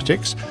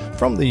mathematics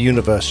from the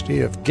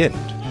University of Ghent,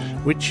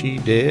 which he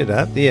did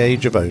at the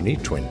age of only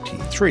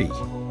 23.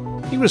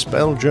 He was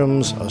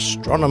Belgium's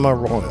astronomer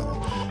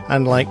royal,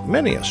 and like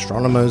many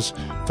astronomers,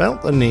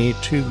 felt the need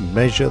to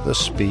measure the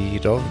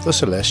speed of the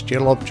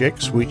celestial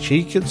objects which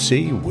he could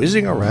see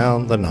whizzing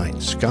around the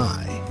night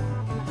sky.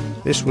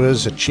 This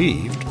was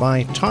achieved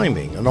by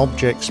timing an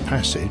object's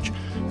passage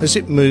as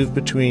it moved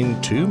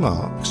between two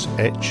marks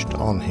etched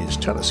on his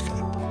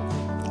telescope.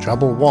 The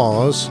trouble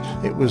was,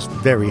 it was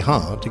very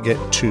hard to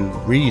get two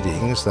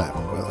readings that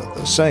were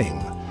the same,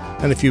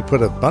 and if you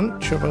put a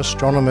bunch of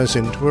astronomers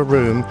into a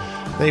room,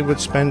 they would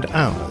spend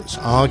hours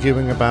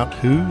arguing about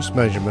whose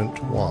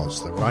measurement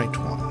was the right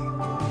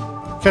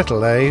one.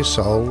 Quetelet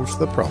solved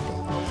the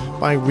problem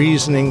by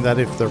reasoning that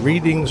if the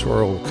readings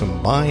were all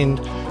combined,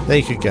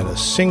 they could get a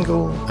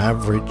single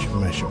average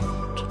measurement.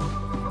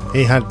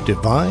 He had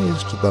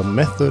devised the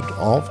method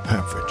of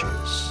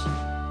averages.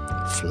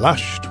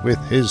 Flushed with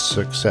his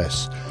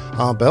success,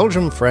 our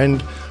Belgian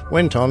friend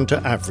went on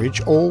to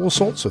average all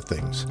sorts of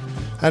things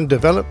and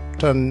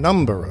developed a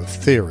number of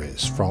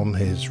theories from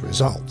his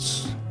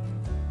results.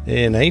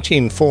 In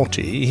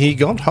 1840, he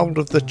got hold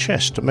of the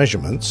chest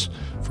measurements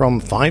from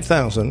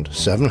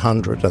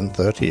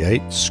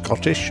 5,738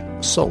 Scottish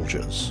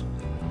soldiers.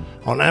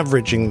 On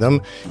averaging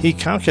them, he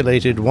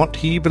calculated what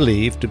he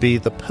believed to be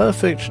the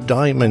perfect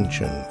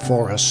dimension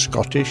for a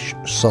Scottish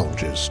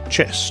soldier's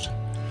chest,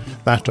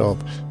 that of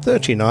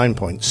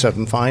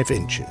 39.75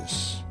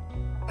 inches.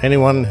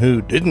 Anyone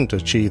who didn't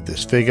achieve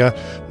this figure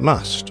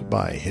must,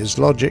 by his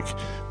logic,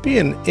 be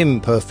an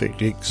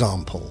imperfect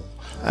example,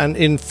 an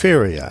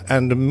inferior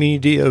and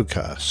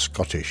mediocre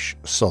Scottish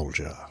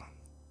soldier.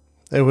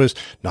 There was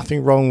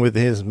nothing wrong with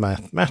his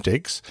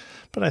mathematics,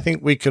 but I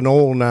think we can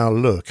all now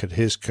look at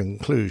his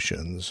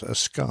conclusions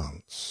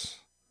askance.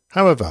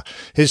 However,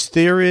 his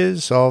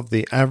theories of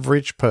the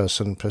average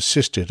person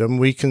persisted, and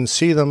we can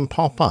see them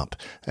pop up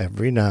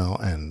every now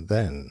and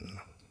then.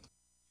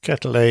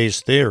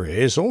 Quetelet's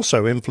theories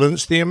also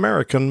influenced the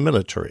American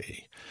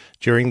military.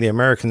 During the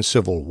American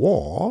Civil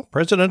War,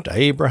 President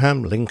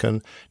Abraham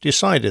Lincoln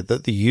decided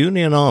that the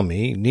Union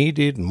Army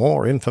needed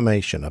more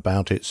information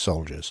about its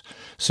soldiers,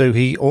 so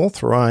he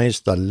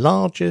authorized the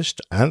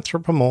largest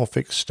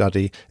anthropomorphic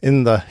study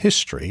in the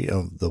history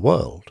of the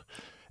world.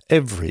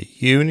 Every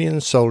Union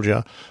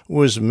soldier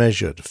was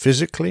measured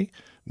physically,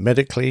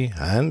 medically,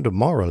 and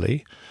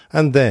morally,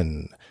 and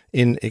then,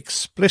 in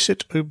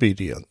explicit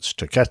obedience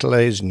to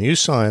Quetelet's new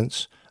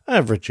science,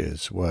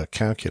 averages were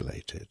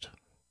calculated.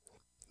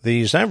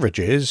 These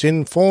averages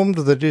informed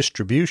the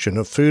distribution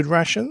of food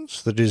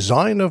rations, the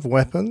design of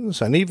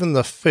weapons, and even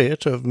the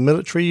fit of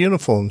military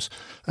uniforms,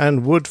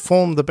 and would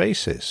form the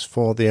basis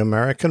for the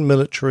American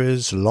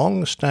military's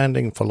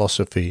long-standing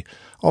philosophy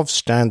of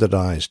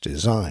standardized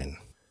design.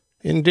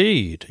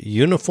 Indeed,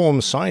 uniform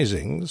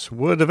sizings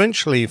would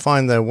eventually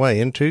find their way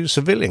into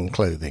civilian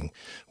clothing,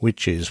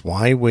 which is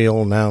why we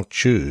all now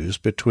choose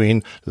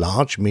between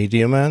large,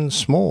 medium, and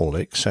small,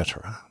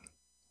 etc.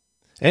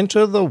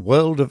 Enter the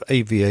world of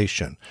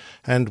aviation,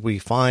 and we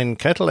find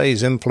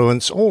Quetelet's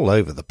influence all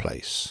over the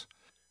place.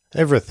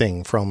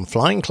 Everything from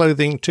flying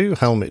clothing to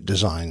helmet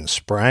design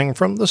sprang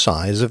from the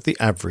size of the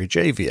average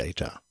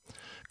aviator.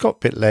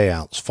 Cockpit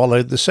layouts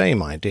followed the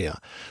same idea,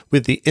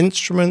 with the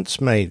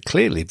instruments made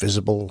clearly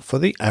visible for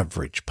the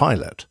average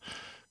pilot.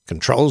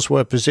 Controls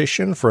were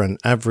positioned for an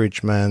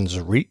average man's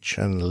reach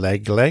and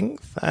leg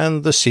length,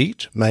 and the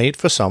seat made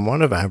for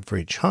someone of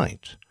average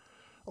height.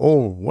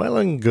 All well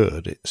and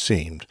good, it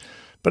seemed.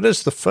 But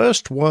as the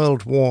First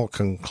World War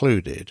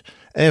concluded,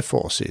 air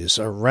forces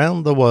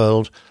around the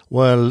world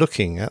were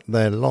looking at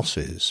their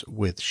losses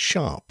with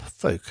sharp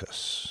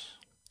focus.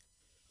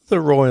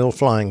 The Royal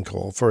Flying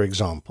Corps, for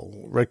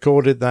example,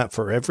 recorded that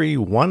for every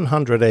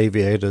 100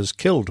 aviators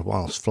killed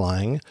whilst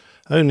flying,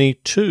 only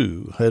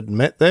 2 had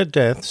met their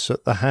deaths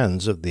at the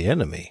hands of the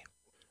enemy.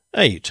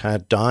 8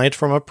 had died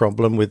from a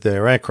problem with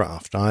their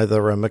aircraft,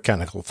 either a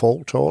mechanical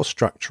fault or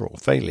structural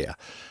failure.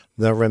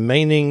 The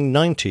remaining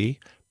 90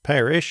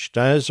 perished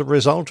as a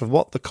result of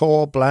what the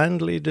Corps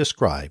blandly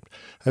described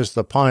as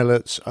the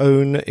pilot's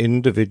own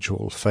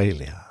individual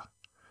failure.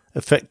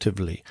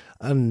 Effectively,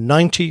 a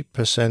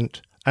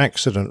 90%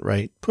 accident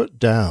rate put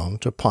down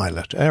to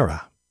pilot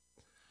error.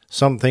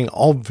 Something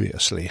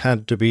obviously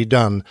had to be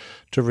done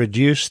to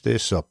reduce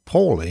this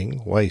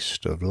appalling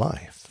waste of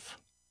life.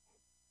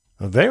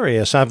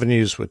 Various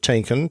avenues were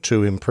taken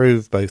to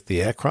improve both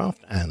the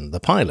aircraft and the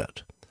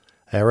pilot.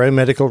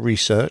 Aeromedical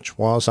research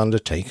was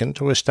undertaken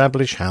to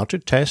establish how to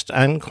test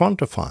and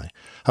quantify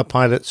a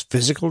pilot's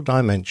physical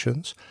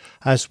dimensions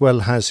as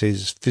well as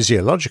his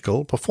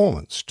physiological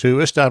performance to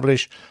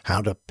establish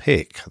how to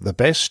pick the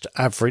best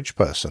average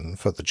person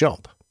for the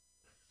job.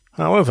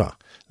 However,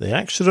 the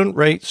accident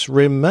rates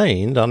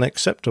remained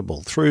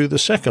unacceptable through the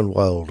Second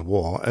World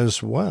War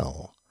as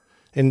well.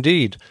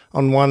 Indeed,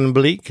 on one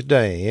bleak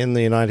day in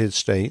the United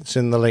States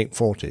in the late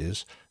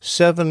 40s,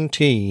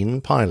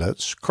 17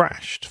 pilots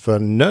crashed for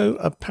no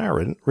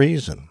apparent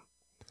reason.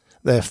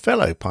 Their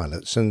fellow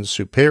pilots and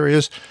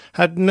superiors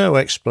had no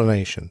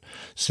explanation,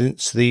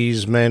 since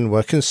these men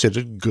were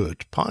considered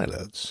good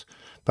pilots,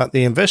 but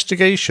the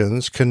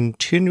investigations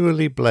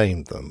continually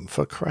blamed them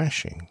for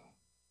crashing.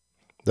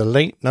 The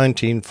late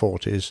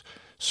 1940s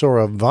saw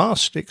a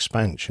vast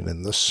expansion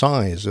in the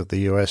size of the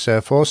U.S.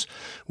 Air Force,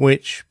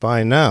 which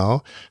by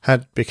now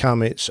had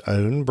become its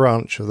own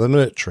branch of the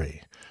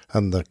military,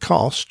 and the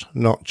cost,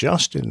 not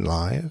just in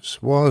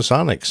lives, was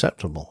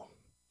unacceptable.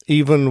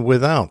 Even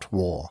without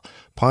war,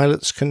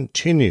 pilots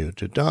continued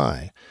to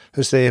die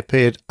as they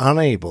appeared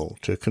unable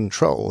to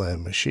control their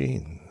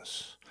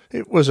machines.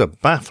 It was a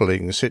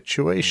baffling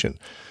situation,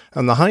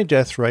 and the high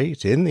death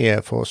rate in the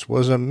Air Force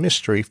was a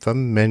mystery for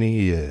many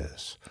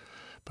years.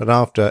 But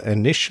after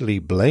initially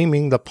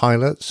blaming the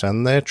pilots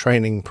and their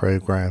training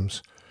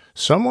programs,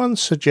 someone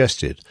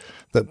suggested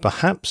that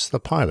perhaps the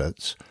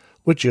pilots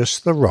were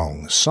just the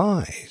wrong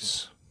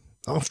size.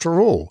 After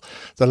all,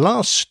 the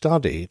last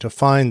study to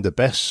find the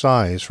best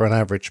size for an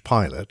average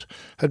pilot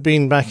had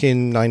been back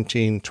in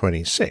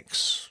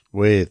 1926.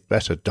 With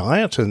better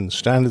diet and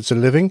standards of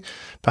living,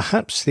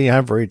 perhaps the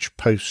average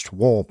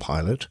post-war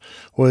pilot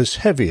was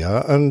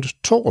heavier and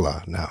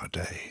taller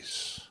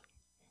nowadays.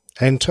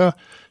 Enter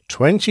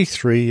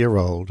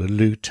 23-year-old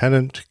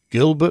Lieutenant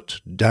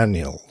Gilbert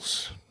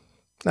Daniels.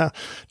 Now,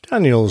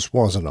 Daniels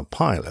wasn't a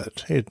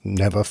pilot. He'd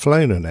never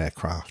flown an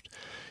aircraft.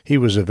 He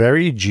was a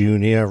very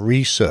junior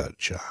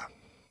researcher.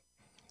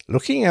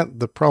 Looking at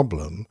the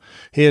problem,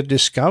 he had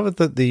discovered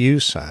that the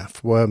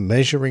USAF were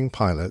measuring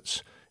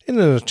pilots in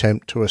an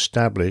attempt to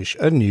establish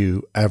a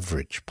new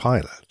average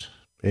pilot.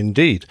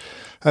 Indeed,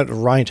 at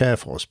Wright Air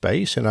Force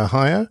Base in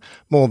Ohio,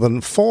 more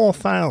than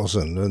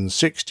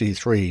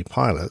 4,063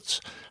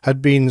 pilots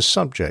had been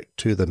subject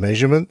to the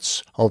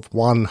measurements of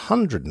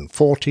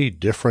 140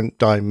 different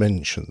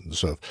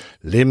dimensions of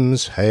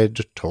limbs,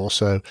 head,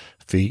 torso,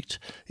 feet,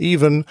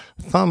 even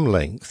thumb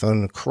length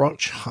and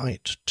crotch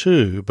height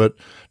too, but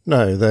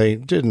no, they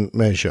didn't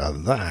measure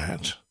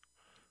that.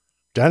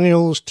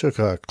 Daniels took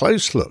a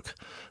close look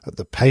at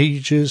the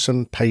pages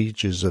and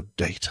pages of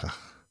data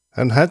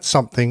and had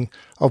something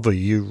of a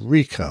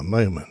eureka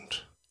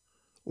moment.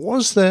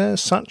 Was there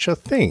such a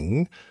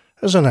thing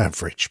as an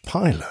average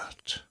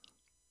pilot?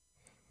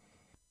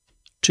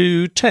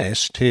 To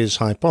test his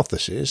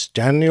hypothesis,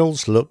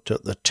 Daniels looked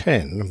at the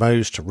 10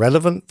 most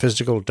relevant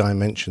physical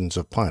dimensions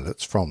of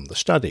pilots from the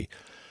study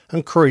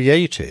and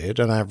created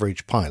an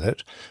average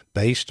pilot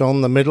based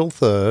on the middle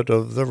third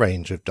of the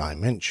range of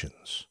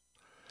dimensions.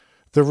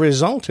 The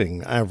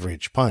resulting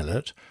average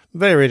pilot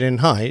varied in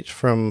height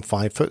from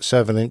 5 foot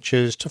 7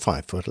 inches to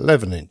 5 foot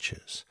 11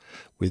 inches.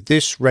 With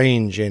this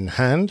range in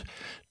hand,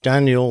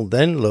 Daniel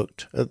then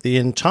looked at the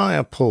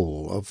entire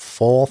pool of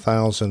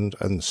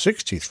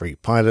 4,063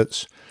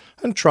 pilots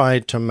and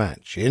tried to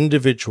match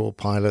individual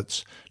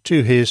pilots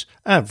to his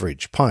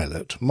average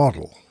pilot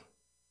model.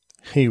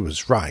 He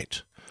was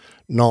right.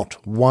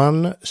 Not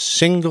one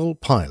single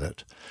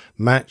pilot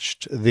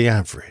matched the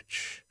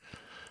average.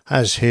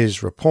 As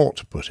his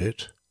report put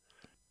it,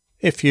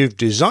 if you've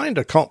designed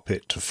a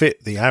cockpit to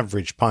fit the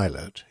average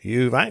pilot,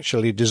 you've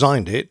actually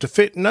designed it to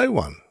fit no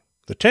one.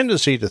 The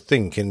tendency to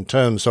think in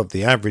terms of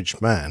the average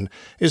man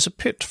is a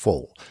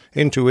pitfall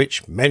into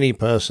which many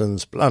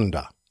persons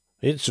blunder.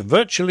 It's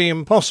virtually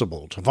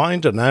impossible to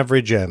find an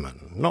average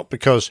airman, not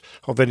because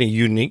of any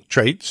unique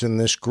traits in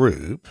this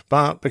group,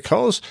 but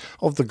because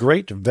of the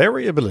great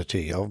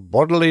variability of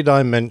bodily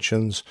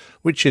dimensions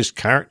which is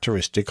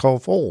characteristic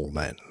of all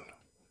men.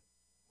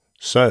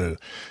 So,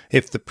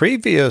 if the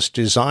previous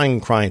design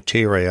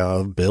criteria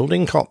of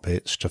building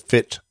cockpits to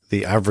fit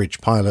the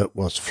average pilot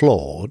was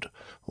flawed,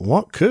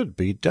 what could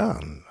be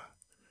done?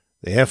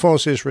 The Air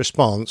Force's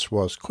response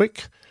was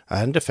quick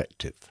and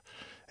effective.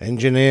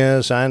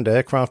 Engineers and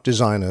aircraft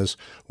designers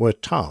were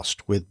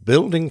tasked with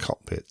building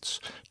cockpits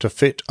to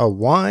fit a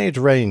wide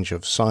range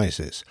of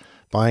sizes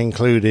by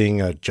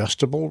including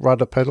adjustable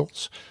rudder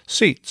pedals,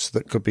 seats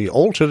that could be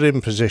altered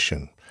in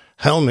position,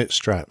 helmet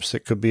straps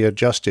that could be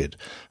adjusted,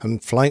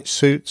 and flight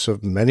suits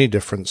of many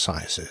different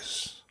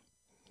sizes.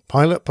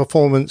 Pilot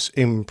performance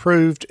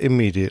improved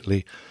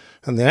immediately,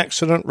 and the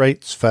accident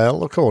rates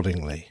fell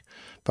accordingly,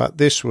 but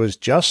this was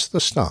just the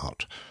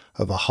start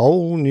of a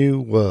whole new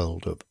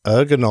world of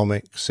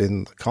ergonomics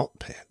in the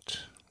cockpit.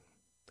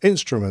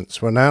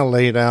 Instruments were now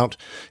laid out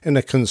in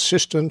a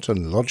consistent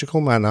and logical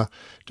manner,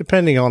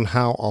 depending on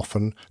how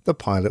often the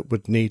pilot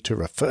would need to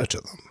refer to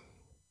them.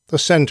 The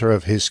centre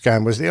of his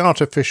scan was the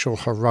artificial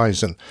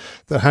horizon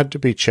that had to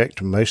be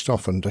checked most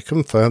often to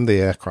confirm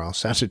the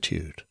aircraft's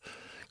attitude.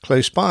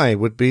 Close by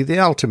would be the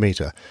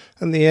altimeter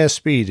and the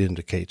airspeed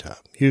indicator,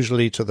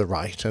 usually to the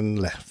right and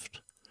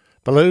left.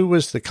 Below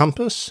was the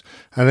compass,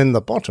 and in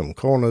the bottom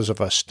corners of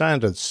a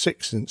standard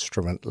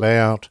 6-instrument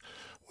layout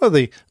were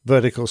the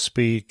vertical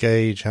speed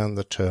gauge and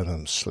the turn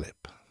and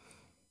slip.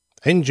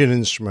 Engine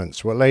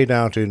instruments were laid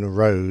out in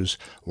rows,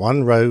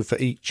 1 row for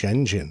each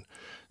engine,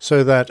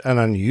 so that an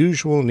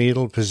unusual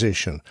needle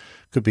position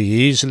could be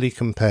easily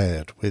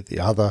compared with the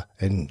other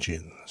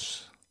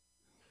engines.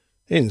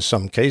 In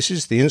some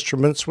cases, the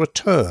instruments were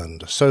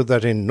turned so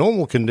that in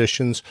normal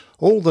conditions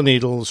all the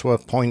needles were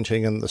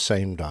pointing in the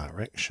same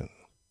direction.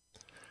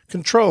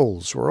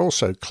 Controls were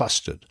also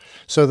clustered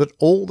so that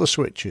all the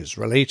switches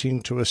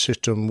relating to a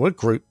system were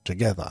grouped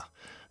together,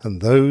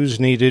 and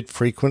those needed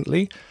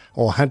frequently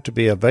or had to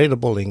be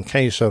available in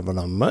case of an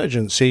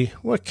emergency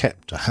were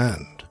kept to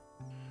hand.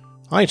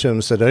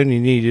 Items that only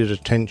needed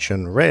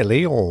attention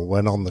rarely or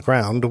when on the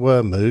ground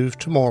were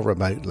moved to more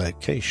remote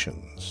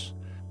locations.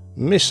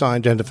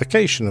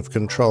 Misidentification of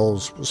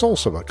controls was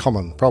also a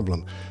common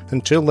problem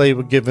until they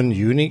were given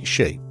unique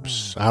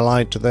shapes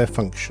allied to their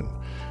function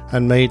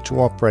and made to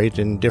operate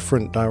in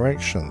different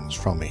directions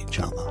from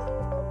each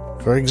other.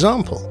 For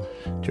example,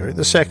 during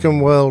the Second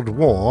World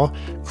War,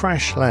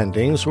 crash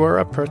landings were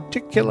a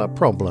particular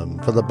problem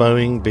for the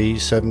Boeing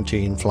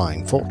B-17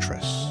 Flying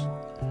Fortress.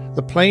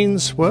 The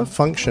planes were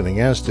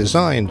functioning as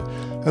designed,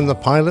 and the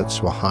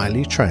pilots were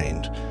highly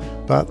trained,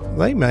 but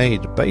they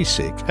made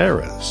basic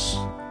errors.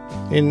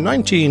 In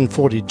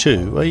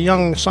 1942, a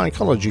young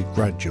psychology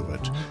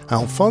graduate,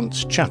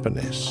 Alphonse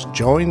Chapanis,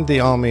 joined the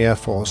Army Air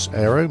Force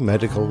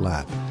Aeromedical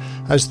Lab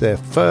as their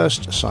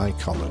first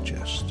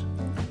psychologist.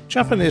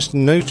 Japanese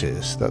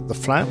noticed that the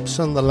flaps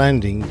and the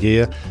landing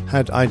gear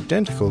had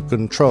identical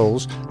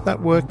controls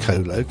that were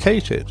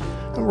co-located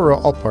and were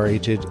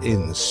operated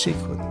in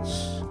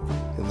sequence.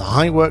 In the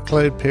high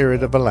workload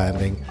period of a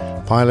landing,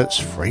 pilots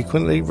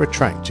frequently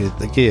retracted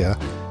the gear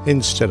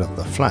instead of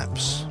the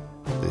flaps.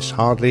 This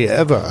hardly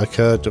ever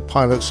occurred to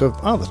pilots of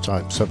other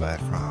types of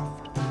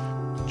aircraft.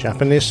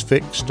 Japanese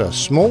fixed a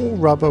small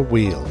rubber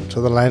wheel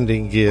to the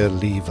landing gear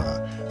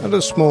lever and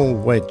a small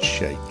wedge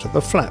shape to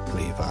the flap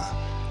lever,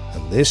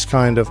 and this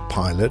kind of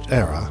pilot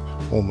error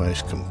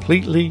almost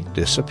completely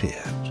disappeared.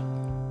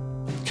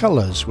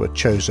 Colours were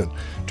chosen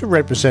to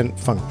represent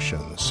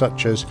functions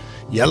such as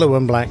yellow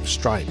and black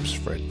stripes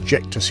for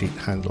ejector seat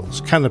handles,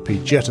 canopy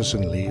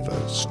jettison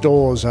levers,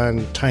 stores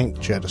and tank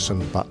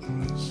jettison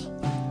buttons.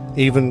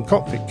 Even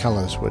cockpit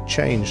colours were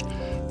changed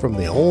from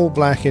the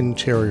all-black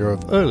interior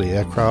of early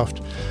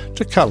aircraft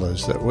to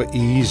colours that were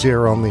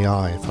easier on the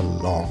eye for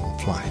long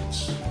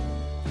flights.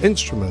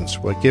 Instruments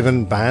were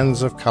given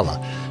bands of colour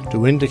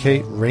to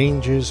indicate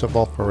ranges of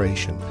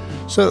operation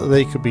so that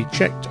they could be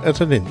checked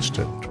at an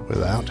instant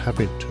without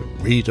having to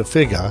read a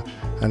figure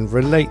and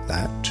relate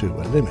that to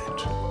a limit.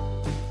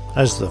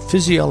 As the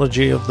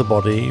physiology of the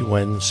body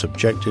when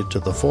subjected to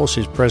the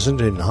forces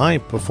present in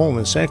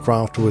high-performance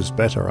aircraft was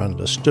better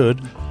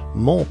understood,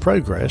 more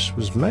progress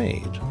was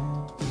made.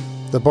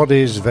 The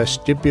body's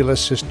vestibular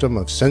system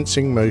of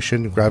sensing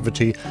motion,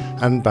 gravity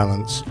and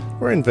balance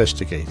were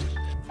investigated,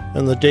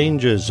 and the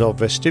dangers of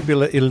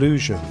vestibular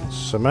illusions,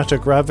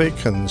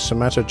 somatographic and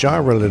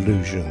somatogyral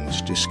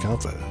illusions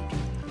discovered.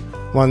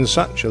 One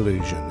such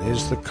illusion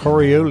is the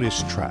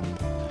Coriolis trap,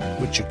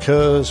 which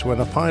occurs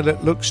when a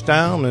pilot looks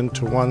down and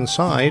to one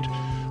side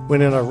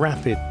when in a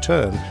rapid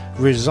turn,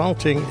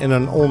 resulting in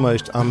an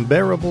almost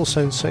unbearable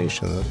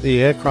sensation that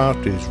the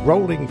aircraft is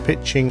rolling,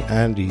 pitching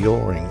and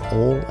yawing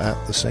all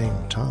at the same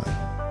time.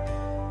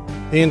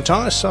 The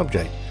entire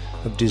subject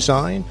of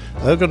design,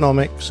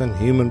 ergonomics and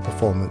human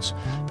performance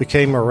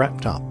became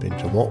wrapped up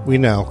into what we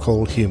now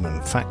call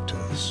human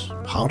factors,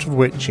 part of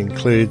which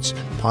includes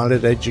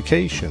pilot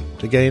education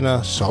to gain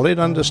a solid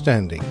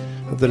understanding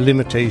of the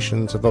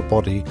limitations of a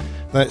body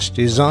that's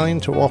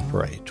designed to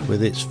operate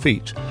with its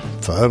feet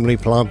firmly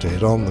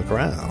planted on the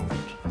ground.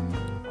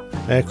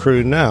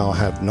 Aircrew now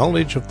have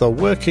knowledge of the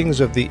workings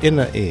of the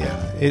inner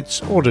ear,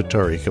 its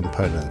auditory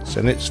components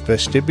and its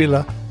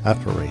vestibular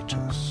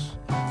apparatus.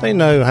 They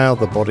know how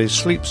the body's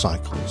sleep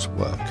cycles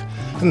work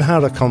and how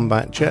to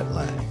combat jet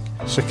lag,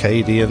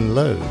 circadian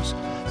lows,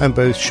 and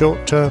both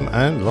short-term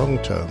and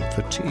long-term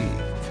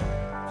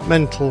fatigue.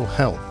 Mental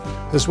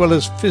health, as well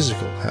as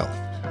physical health,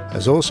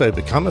 has also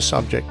become a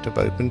subject of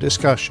open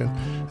discussion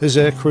as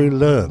aircrew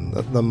learn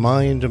that the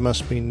mind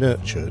must be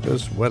nurtured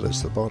as well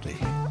as the body.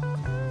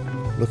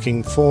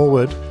 Looking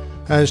forward,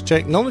 as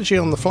technology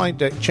on the flight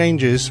deck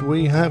changes,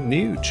 we have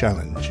new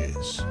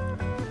challenges.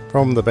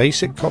 From the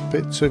basic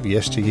cockpits of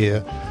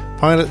yesteryear,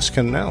 pilots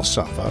can now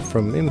suffer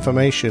from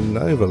information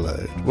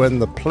overload when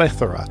the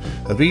plethora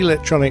of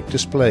electronic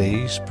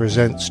displays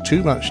presents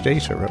too much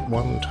data at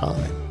one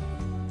time.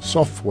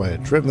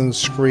 Software-driven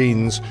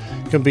screens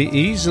can be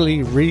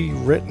easily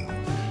rewritten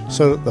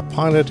so that the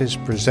pilot is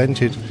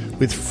presented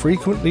with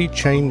frequently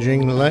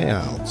changing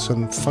layouts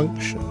and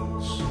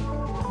functions.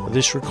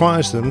 This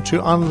requires them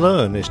to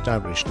unlearn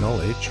established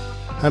knowledge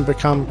and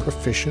become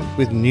proficient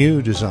with new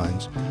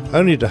designs,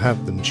 only to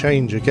have them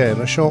change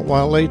again a short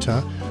while later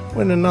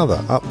when another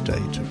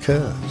update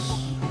occurs.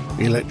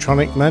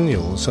 Electronic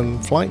manuals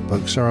and flight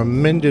books are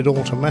amended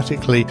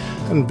automatically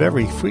and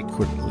very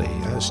frequently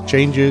as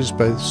changes,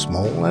 both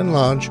small and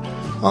large,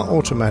 are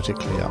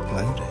automatically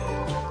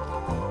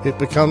uploaded. It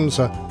becomes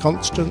a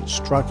constant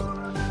struggle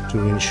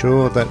to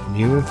ensure that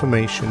new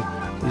information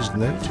is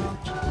noted.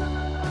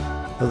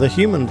 The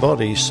human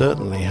body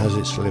certainly has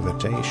its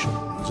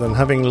limitations, and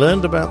having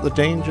learned about the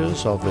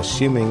dangers of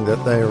assuming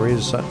that there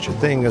is such a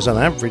thing as an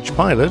average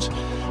pilot,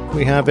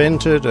 we have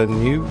entered a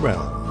new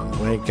realm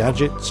where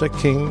gadgets are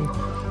king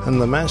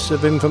and the mass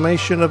of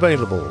information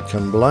available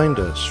can blind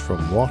us from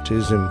what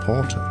is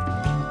important.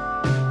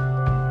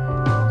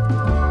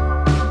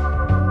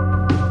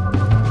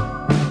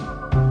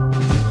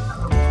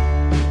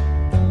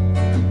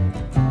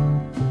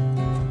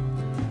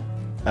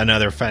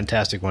 Another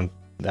fantastic one.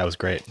 That was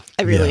great.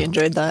 I really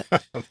enjoyed that.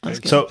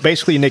 So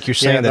basically, Nick, you're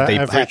saying that they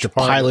had to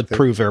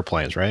pilot-proof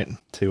airplanes, right?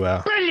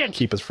 To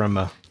keep us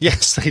from...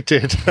 Yes, they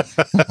did.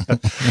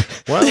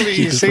 Well,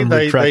 you see,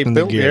 they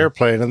built the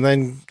airplane and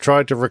then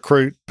tried to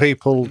recruit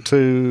people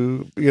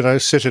to,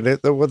 sit in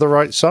it that were the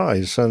right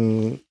size.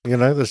 And,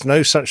 there's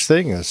no such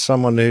thing as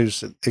someone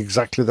who's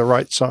exactly the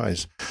right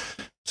size.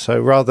 So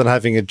rather than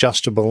having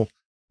adjustable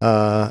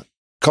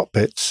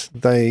cockpits,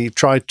 they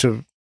tried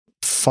to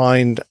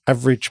find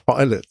average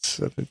pilots.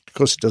 Of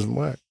course, it doesn't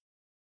work.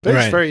 But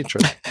it's very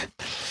interesting.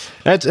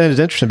 It's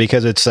interesting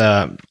because it's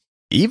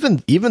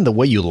even the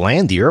way you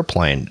land the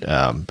airplane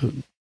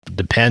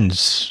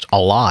depends a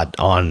lot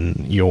on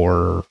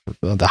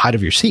the height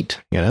of your seat.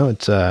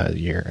 It's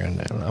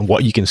and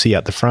what you can see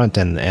out the front,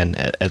 and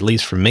at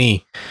least for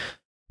me,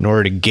 in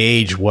order to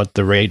gauge what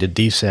the rate of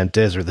descent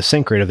is or the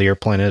sink rate of the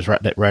airplane is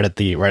right at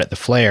the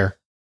flare,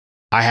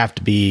 I have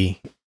to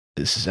be.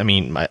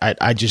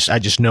 I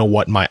just know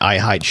what my eye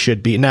height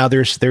should be. Now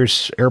there's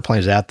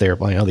airplanes out there.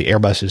 The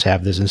Airbuses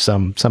have this, and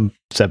some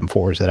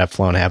 747s that I've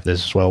flown have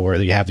this as well, where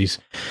you have these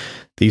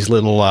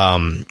little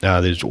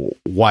these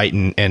white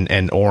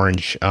and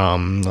orange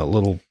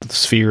little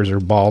spheres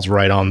or balls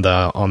right on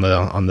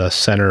the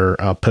center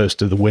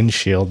post of the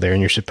windshield there,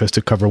 and you're supposed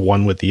to cover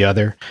one with the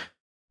other.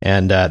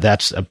 And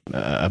that's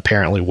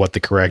apparently what the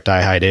correct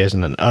eye height is.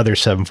 And then other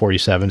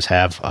 747s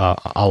have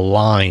a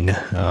line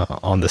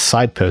on the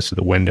side post of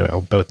the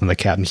window, both on the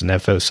captain's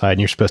and FO side. And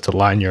you're supposed to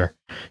line your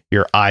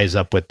eyes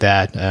up with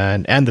that.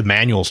 And the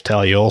manuals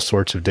tell you all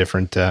sorts of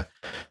different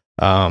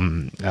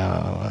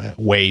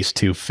ways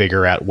to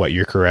figure out what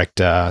your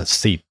correct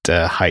seat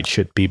height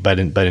should be. But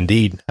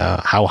indeed,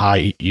 how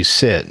high you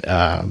sit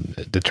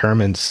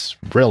determines,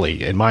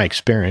 really, in my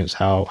experience,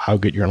 how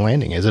good your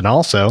landing is. And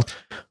also,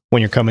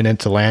 when you're coming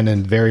into land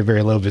in very,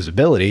 very low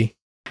visibility,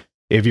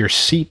 if your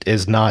seat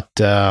is not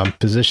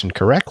positioned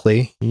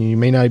correctly, you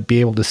may not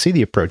be able to see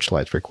the approach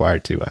lights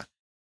required to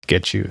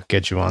get you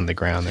on the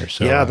ground there.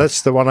 So yeah,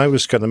 that's the one I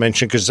was going to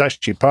mention, because it's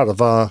actually part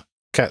of our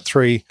Cat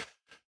 3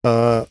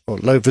 low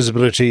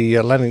visibility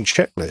landing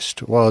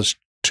checklist was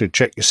to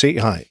check your seat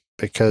height,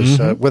 because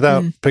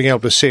without being able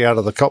to see out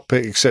of the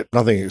cockpit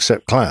nothing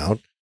except cloud,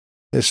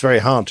 it's very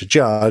hard to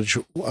judge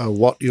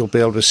what you'll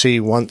be able to see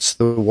once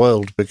the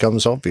world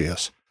becomes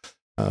obvious.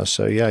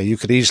 So yeah, you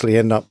could easily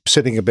end up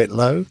sitting a bit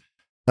low,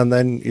 and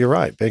then you're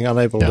right, being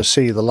unable to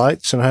see the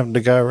lights and having to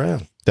go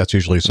around. That's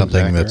usually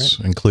something that's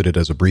included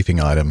as a briefing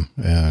item,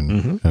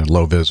 and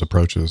low vis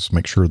approaches.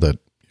 Make sure that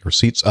your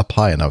seat's up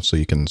high enough so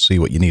you can see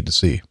what you need to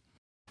see.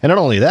 And not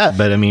only that,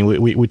 but I mean,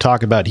 we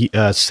talk about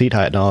seat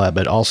height and all that,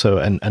 but also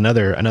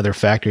another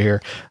factor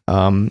here.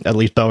 At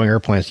least Boeing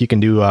airplanes, you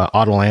can do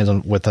auto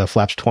lands with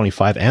flaps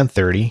 25 and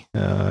 30.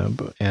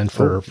 And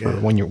for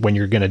when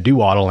you're going to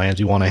do auto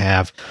lands, you want to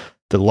have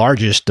the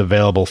largest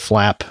available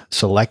flap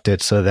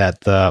selected so that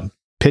the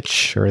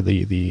pitch or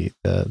the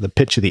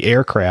pitch of the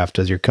aircraft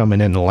as you're coming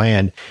in to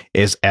land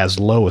is as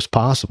low as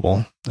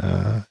possible,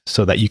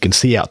 so that you can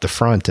see out the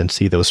front and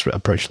see those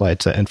approach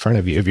lights in front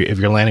of you. If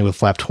you're landing with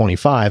flap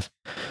 25,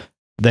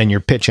 then your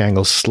pitch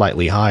angle is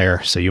slightly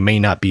higher, so you may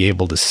not be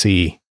able to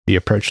see the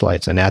approach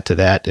lights. And add to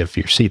that, if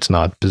your seat's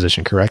not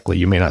positioned correctly,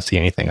 you may not see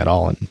anything at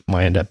all, and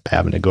might end up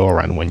having to go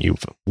around when you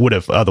would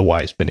have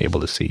otherwise been able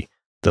to see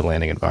the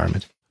landing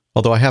environment.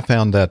 Although I have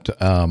found that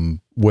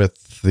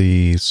with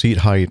the seat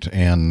height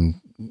and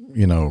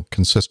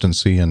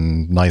consistency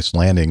and nice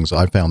landings,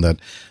 I found that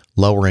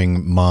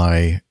lowering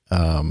my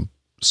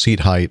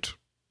seat height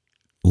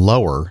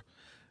lower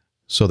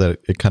so that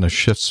it kind of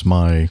shifts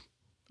my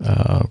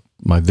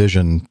my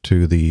vision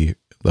to the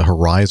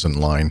horizon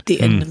line,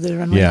 the end of the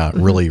runway. Yeah,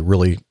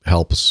 really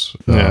helps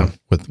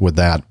with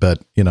that.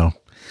 But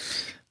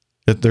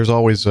there's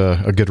always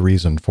a good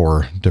reason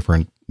for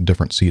different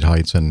seat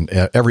heights, and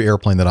every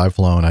airplane that I've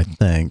flown, I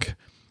think,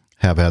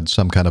 have had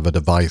some kind of a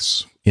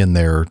device in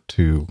there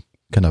to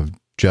kind of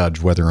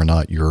judge whether or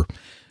not you're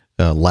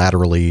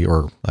laterally,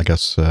 or I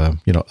guess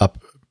up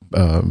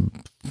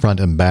front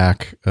and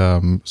back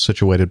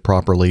situated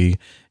properly,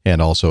 and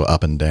also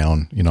up and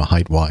down,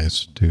 height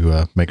wise,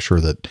 to make sure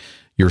that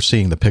you're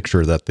seeing the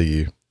picture that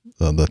the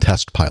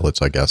test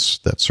pilots, I guess,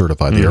 that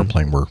certified the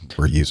airplane were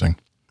using.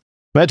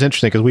 That's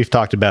interesting, because we've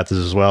talked about this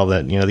as well,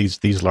 that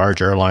these large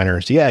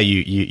airliners,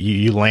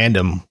 you land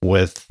them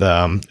with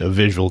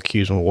visual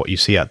cues on what you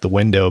see out the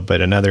window,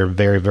 but another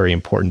very, very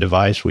important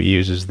device we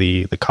use is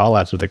the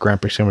callouts of the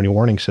ground proximity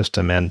warning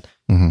system, and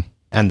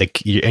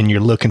you're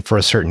looking for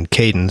a certain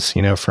cadence,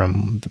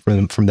 from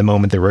the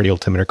moment the radio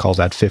altimeter calls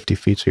out 50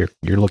 feet, so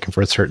you're looking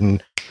for a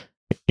certain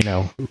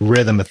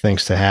rhythm of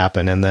things to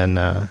happen, and then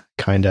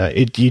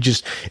it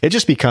just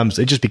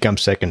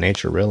becomes second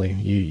nature,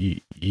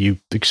 really. You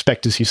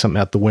expect to see something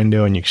out the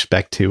window, and you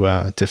expect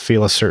to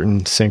feel a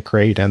certain sync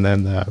rate, and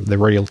then the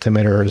radio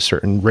altimeter at a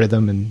certain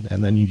rhythm,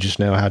 and then you just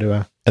know how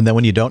to. And then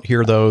when you don't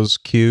hear those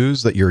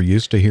cues that you're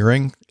used to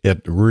hearing,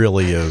 it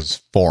really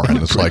is foreign.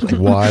 It's like,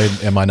 why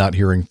am I not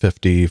hearing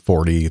 50,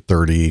 40,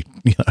 30?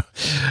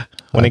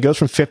 When it goes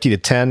from 50 to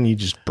 10, you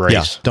just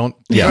brace. When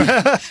it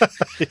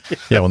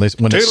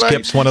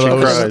skips one of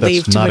those, that's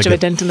leave too much of a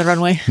dent in the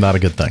runway. Not a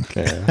good thing.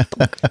 Yeah.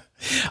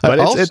 But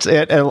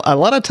a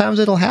lot of times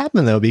it'll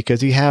happen though,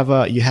 because you have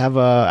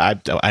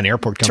an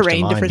airport comes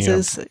terrain to mind,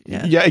 differences.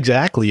 Yeah,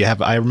 exactly.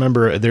 I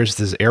remember there's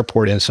this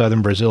airport in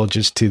southern Brazil,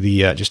 just to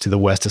the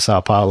west of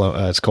Sao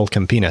Paulo. It's called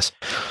Campinas.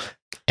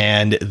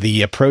 And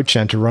the approach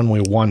into runway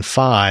 15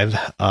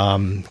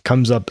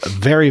 comes up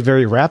very,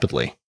 very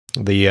rapidly.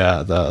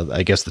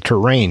 I guess the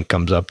terrain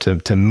comes up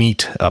to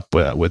meet up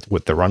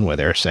with the runway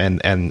there,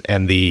 and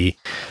the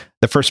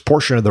first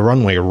portion of the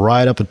runway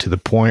right up to the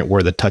point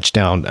where the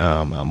touchdown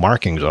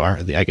markings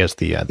are.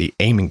 The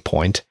aiming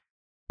point.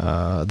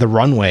 The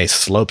runway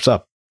slopes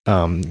up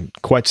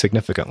quite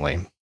significantly.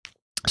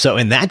 So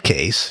in that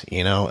case,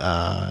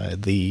 that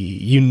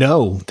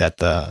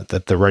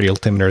the radial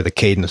altimeter, the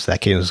cadence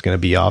is going to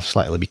be off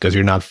slightly because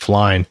you're not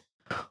flying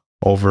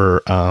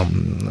over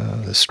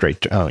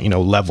straight,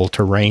 level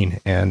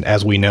terrain. And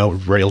as we know,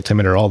 radial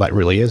altimeter, all that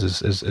really is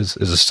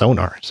a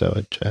sonar.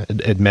 So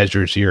it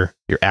measures your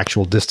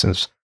actual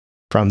distance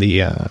from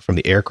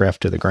the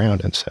aircraft to the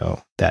ground, and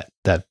so that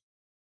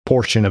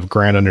portion of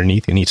ground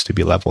underneath it needs to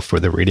be level for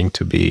the reading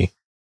to be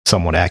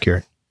somewhat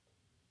accurate.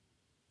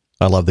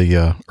 I love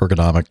the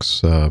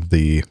ergonomics of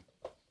the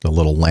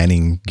little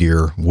landing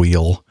gear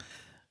wheel,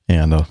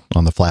 and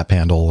on the flap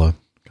handle,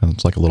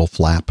 it's like a little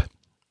flap,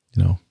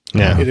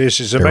 Yeah, it is.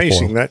 It's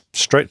amazing. That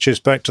stretches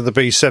back to the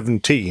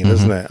B-17,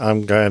 isn't it?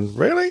 I'm going,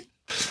 really?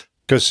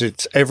 Because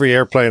it's every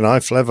airplane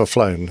I've ever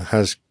flown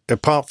has,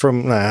 apart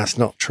from, that's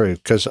not true,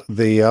 because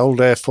the old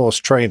Air Force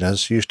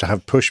trainers used to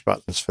have push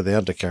buttons for the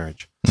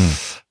undercarriage.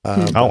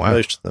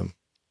 Most of them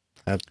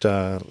had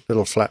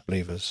little flap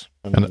levers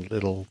and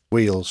little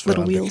wheels for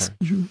undercarriage.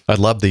 I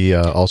love the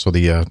also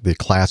the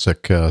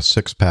classic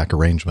 6-pack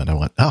arrangement. I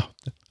went,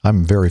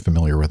 I'm very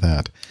familiar with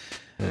that.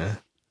 Yeah.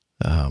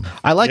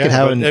 I like it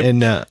how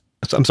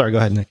I'm sorry, go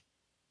ahead, Nick.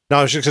 No,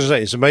 I was just going to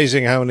say, it's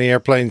amazing how many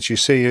airplanes you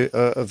see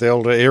of the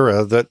older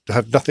era that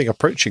have nothing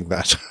approaching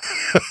that.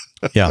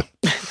 Yeah.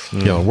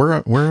 Yeah.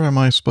 Where am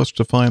I supposed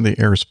to find the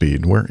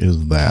airspeed? Where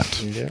is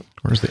that? Yeah.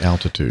 Where's the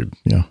altitude?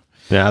 Yeah.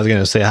 Yeah, I was going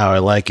to say how I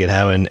like it,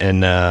 how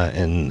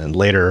in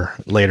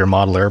later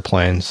model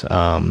airplanes,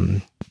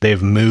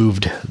 they've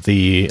moved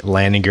the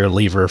landing gear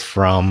lever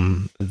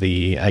from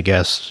the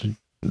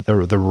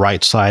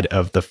right side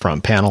of the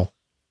front panel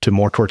to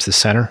more towards the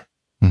center,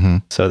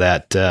 so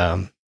that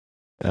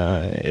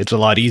it's a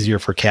lot easier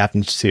for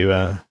captains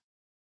to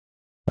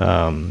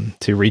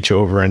reach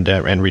over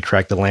and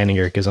retract the landing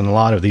gear, because on a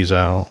lot of these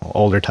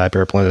older type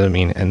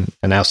airplanes, and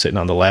now sitting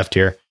on the left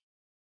here,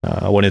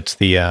 when it's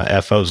the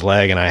FO's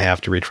leg and I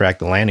have to retract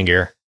the landing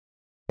gear,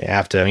 I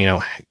have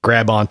to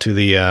grab onto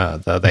the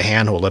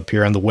handhold up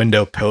here on the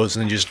window post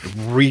and just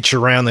reach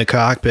around the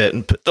cockpit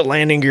and put the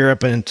landing gear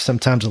up, and it's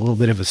sometimes a little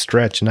bit of a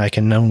stretch, and I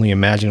can only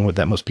imagine what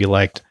that must be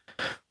like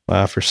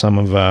for some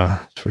of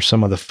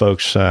the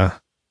folks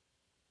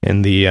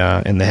in the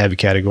heavy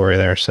category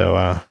there.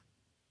 So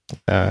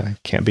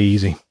can't be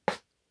easy.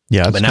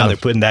 Yeah, but now they're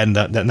putting that in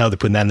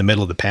the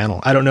middle of the panel.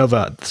 I don't know if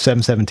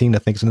 717 I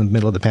think is in the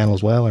middle of the panel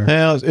as well. Or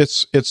yeah,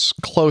 it's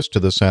close to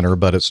the center,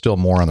 but it's still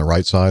more on the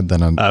right side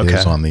than it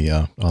is on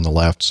the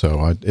left.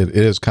 So it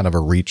is kind of a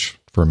reach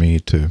for me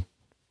to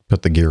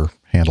put the gear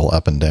handle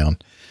up and down,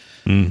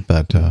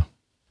 but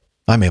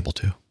I'm able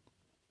to.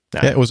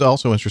 Yeah, it was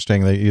also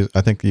interesting that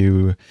I think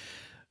you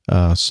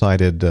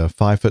cited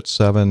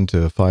 5'7"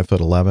 to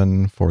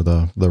 5'11" for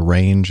the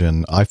range,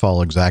 and I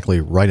fall exactly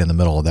right in the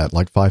middle of that,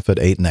 like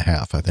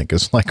 5'8.5". I think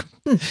is like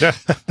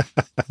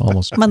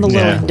almost. I'm on the low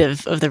end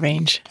of the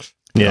range.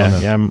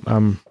 Yeah,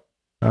 I'm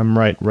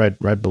right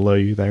below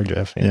you there,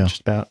 Jeff. Yeah,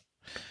 just about.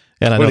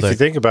 And if you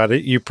think about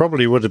it, you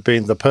probably would have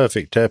been the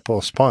perfect Air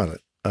Force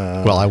pilot.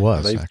 Well, I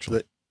was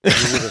actually.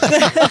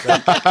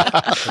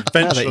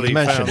 Eventually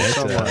found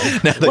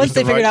once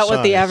they figured out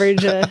what the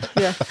average,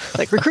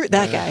 recruit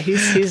that guy.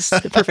 He's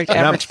the perfect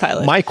average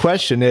pilot. My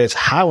question is,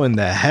 how in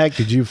the heck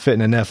did you fit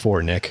in an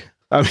F4, Nick?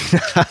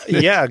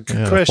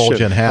 Good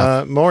question.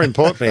 More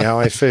importantly, how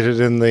I fitted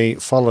in the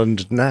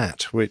Folland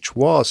Gnat, which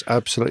was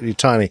absolutely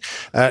tiny.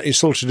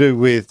 It's all to do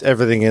with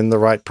everything in the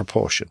right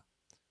proportion.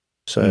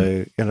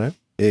 So,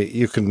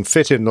 you can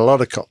fit in a lot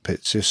of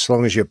cockpits as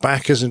long as your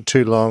back isn't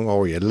too long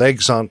or your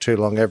legs aren't too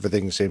long.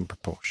 Everything's in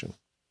proportion.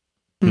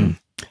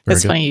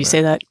 That's funny you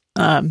say that.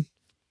 I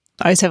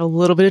always have a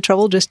little bit of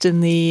trouble just in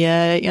the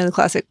the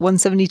classic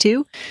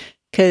 172,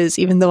 because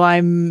even though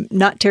I'm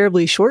not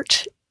terribly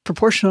short,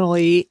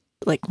 proportionally,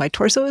 like my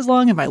torso is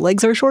long and my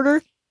legs are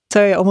shorter,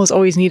 so I almost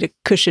always need a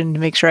cushion to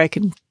make sure I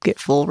can get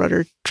full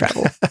rudder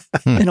travel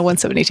in a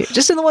 172.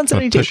 Just in the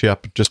 172. Push you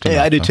up just enough.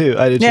 Yeah, I do too.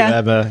 I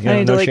have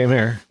no shame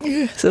here.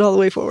 Sit all the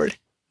way forward.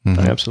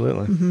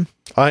 Absolutely. Mm-hmm.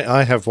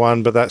 I have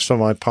one, but that's for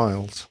my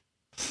piles.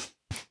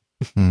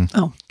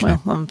 Oh,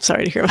 well, I'm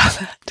sorry to hear about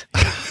that.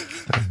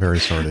 I'm very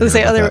sorry to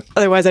hear about that.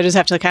 Otherwise, I just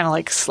have to kind of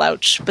like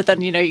slouch. But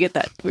then, you get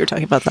that. We were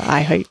talking about the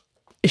eye height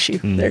issue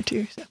there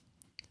too. So.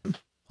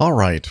 All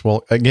right.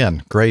 Well,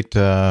 again, great,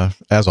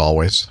 as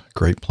always,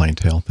 great plane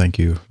tail. Thank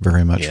you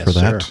very much for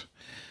that. Sir.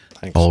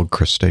 Thanks. Old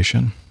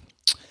crustacean.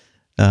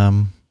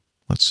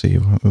 Let's see.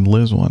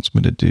 Liz wants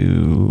me to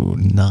do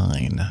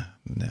 9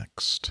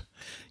 next.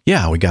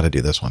 Yeah, we got to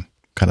do this one.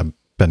 Kind of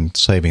been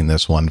saving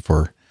this one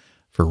for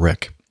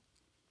Rick.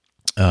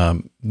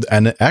 And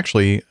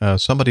actually,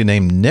 somebody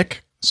named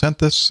Nick sent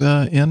this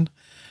in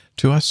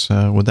to us.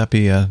 Would that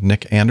be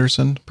Nick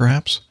Anderson,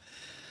 perhaps?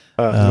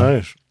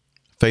 No.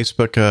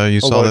 Facebook, you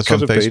saw this on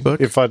Facebook?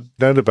 If I'd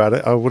known about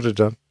it, I would have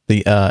done.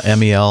 The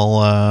MEL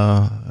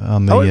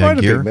on the it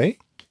might gear? have been me.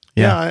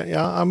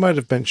 Yeah, I might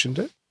have mentioned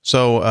it.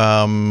 So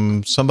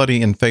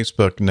somebody in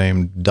Facebook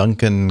named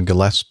Duncan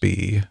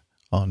Gillespie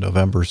on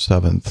November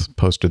 7th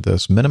posted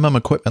this minimum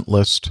equipment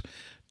list,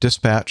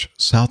 dispatch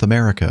South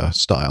America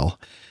style.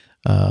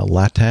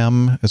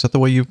 LATAM. Is that the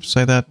way you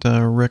say that,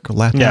 Rick?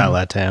 LATAM? Yeah,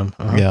 LATAM.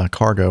 Uh-huh. Yeah,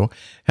 cargo.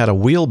 Had a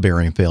wheel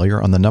bearing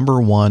failure on the number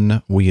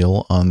one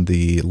wheel on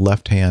the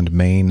left-hand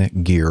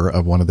main gear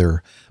of one of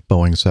their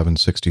Boeing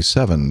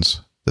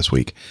 767s this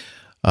week.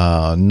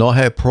 No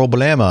hay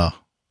problema,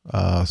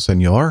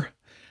 senor.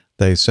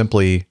 They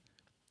simply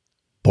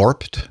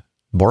borped.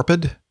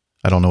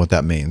 I don't know what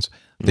that means.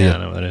 I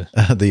know what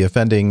that is. The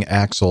offending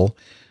axle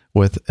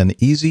with an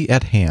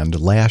easy-at-hand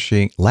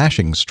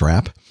lashing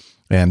strap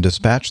and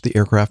dispatched the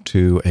aircraft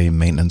to a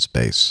maintenance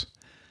base.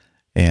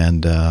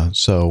 And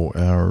so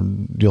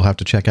you'll have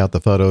to check out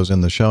the photos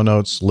in the show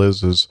notes.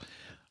 Liz is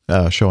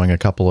showing a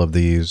couple of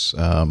these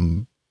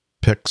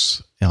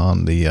pics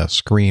on the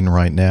screen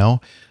right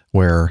now,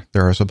 where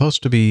there are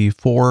supposed to be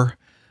 4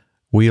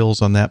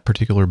 wheels on that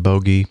particular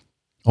bogie,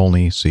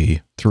 only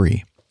see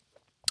 3.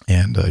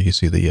 And you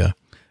see the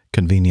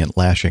convenient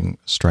lashing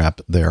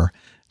strap there.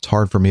 It's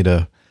hard for me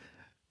to,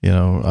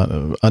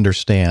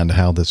 understand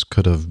how this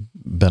could have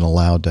been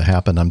allowed to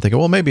happen. I'm thinking,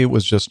 well, maybe it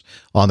was just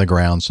on the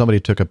ground. Somebody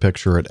took a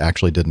picture. It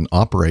actually didn't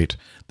operate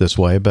this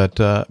way. But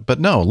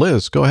no,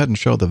 Liz, go ahead and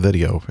show the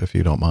video if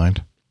you don't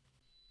mind.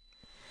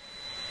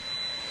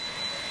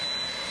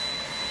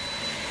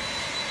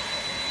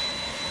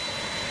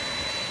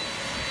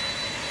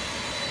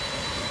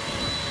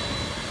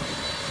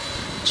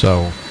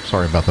 So,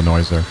 sorry about the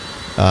noise there.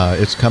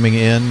 It's coming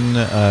in.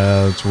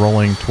 It's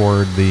rolling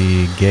toward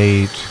the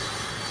gate.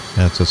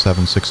 That's a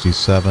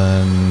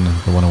 767,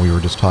 the one we were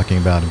just talking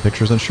about in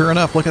pictures. And sure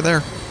enough, look at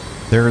there.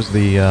 There's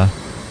the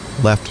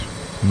left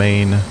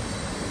main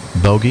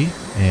bogie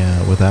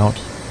without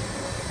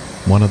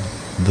one of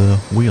the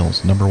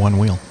wheels, number one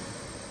wheel.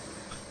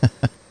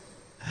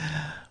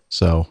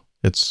 So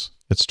it's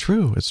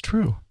true. It's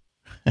true.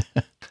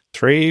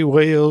 3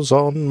 wheels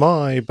on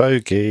my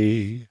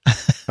bogie,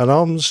 and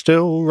I'm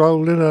still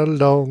rolling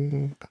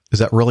along. Is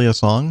that really a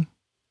song?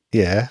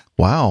 Yeah.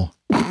 Wow.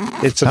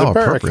 It's an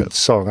American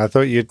song. I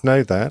thought you'd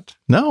know that.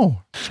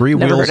 No. 3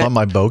 wheels on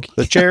my bogie.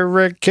 The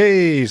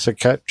Cherokees have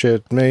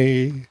captured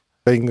me.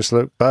 Things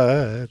look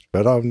bad,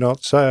 but I'm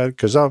not sad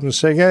because I'm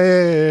singing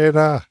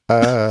a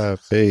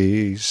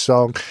happy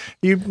song.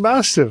 You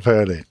must have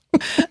heard it.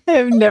 I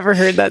have never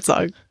heard that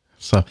song.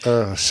 So,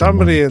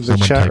 somebody in the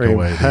chat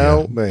room,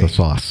 help me. The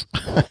sauce.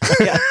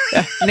 yeah.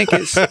 Nick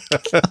is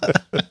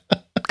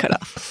cut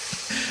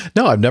off.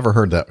 No, I've never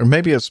heard that. Or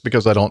maybe it's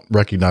because I don't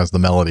recognize the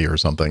melody or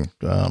something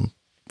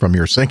from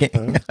your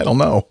singing. I don't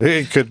know.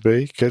 It could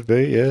be,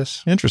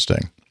 yes.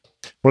 Interesting.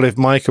 Well, if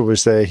Micah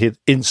was there, he'd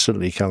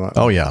instantly come up.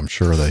 Oh, yeah, I'm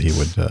sure that he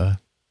would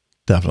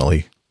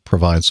definitely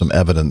provide some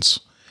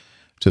evidence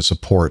to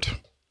support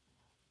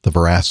the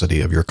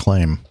veracity of your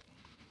claim.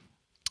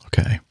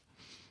 Okay.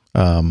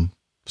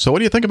 So what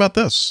do you think about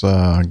this,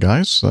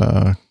 guys?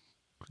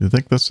 You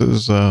think this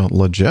is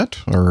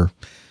legit, or...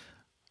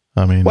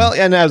 I mean, well,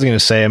 and I was going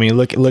to say, I mean,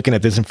 looking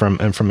at this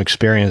from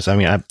experience, I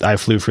mean, I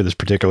flew for this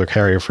particular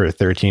carrier for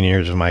 13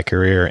 years of my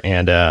career,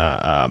 and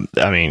I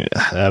mean,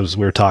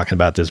 we were talking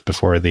about this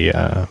before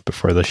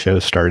the show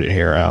started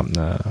here.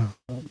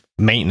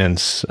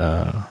 Maintenance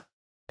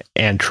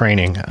and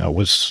training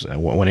was,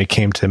 when it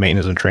came to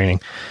maintenance and training,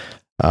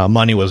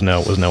 money was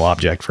no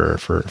object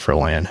for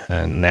LAN,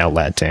 and now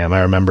LATAM.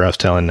 I remember I was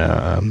telling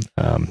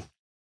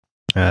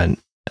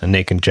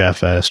Nick and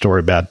Jeff a story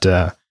about.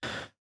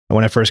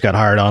 When I first got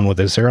hired on with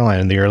this airline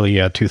in the early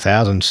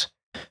 2000s,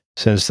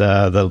 since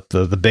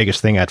the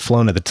biggest thing I'd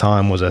flown at the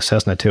time was a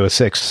Cessna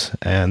 206,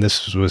 and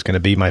this was going to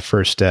be my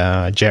first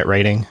jet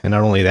rating, and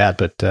not only that,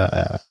 but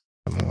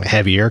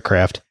heavy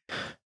aircraft.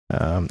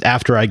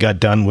 After I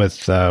got done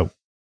with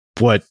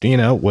what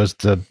was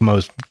the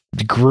most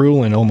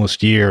grueling,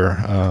 almost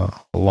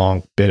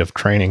year-long bit of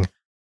training,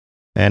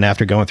 and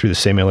after going through the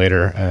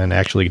simulator and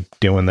actually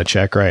doing the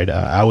check ride,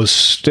 I was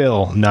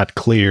still not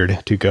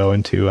cleared to go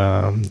into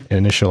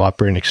initial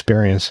operating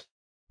experience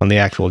on the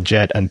actual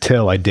jet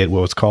until I did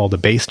what was called a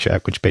base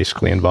check, which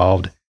basically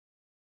involved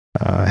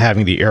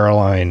having the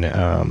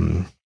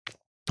airline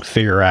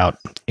figure out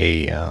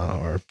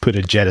or put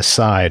a jet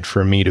aside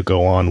for me to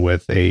go on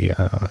with a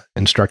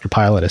instructor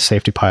pilot, a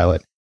safety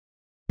pilot,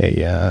 a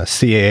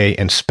CAA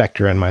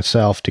inspector, and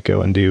myself to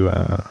go and do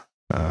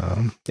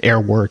air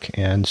work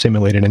and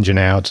simulated engine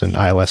outs and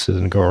ILSs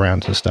and go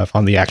arounds and stuff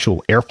on the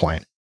actual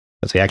airplane.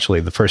 That's actually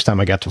the first time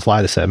I got to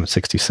fly the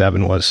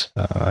 767 was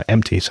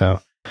empty.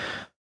 So,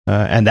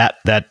 and that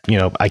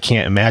I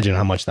can't imagine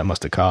how much that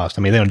must have cost.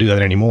 I mean, they don't do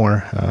that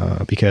anymore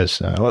because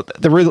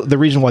the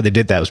reason why they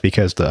did that was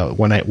because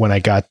when I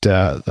got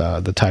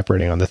the type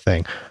rating on the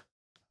thing,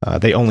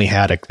 they only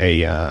had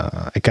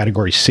a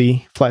Category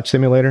C flight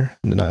simulator.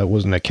 It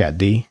wasn't a Cat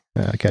D.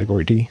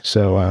 Category D,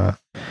 so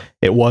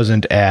it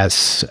wasn't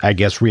as, I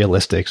guess,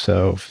 realistic.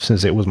 So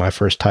since it was my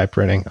first type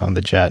rating on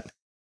the jet,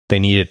 they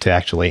needed to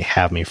actually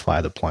have me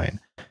fly the plane.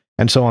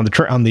 And so on the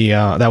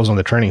that was on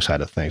the training side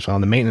of things. So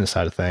on the maintenance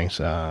side of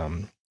things,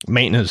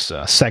 maintenance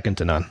second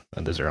to none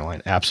on this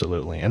airline,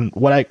 absolutely. And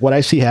what I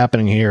see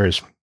happening here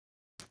is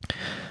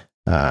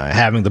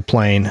having the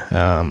plane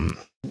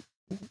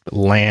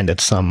land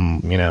at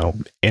some,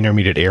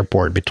 intermediate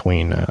airport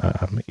between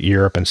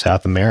Europe and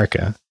South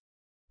America.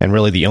 And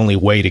really the only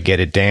way to get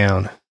it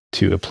down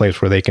to a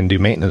place where they can do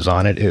maintenance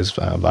on it is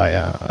by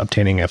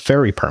obtaining a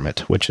ferry permit,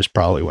 which is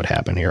probably what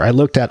happened here. I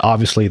looked at,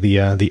 obviously, the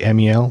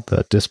MEL,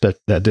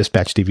 the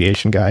dispatch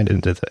deviation guide,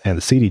 and the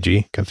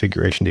CDG,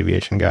 configuration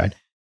deviation guide.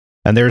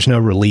 And there's no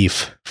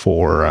relief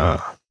for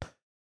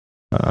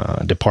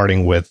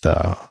departing with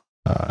a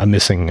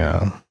missing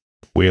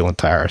wheel and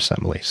tire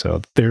assembly.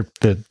 So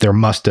there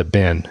must have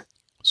been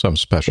some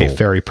special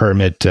ferry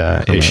permit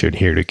issued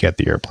here to get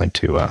the airplane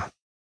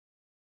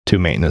to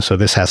maintenance. So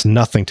this has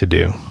nothing to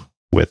do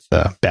with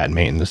bad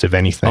maintenance. If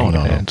anything,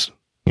 it's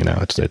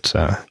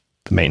the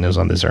maintenance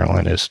on this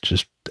airline is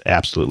just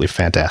absolutely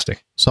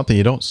fantastic. Something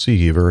you don't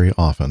see very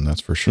often, that's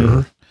for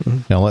sure. Mm-hmm.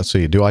 Now let's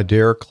see. Do I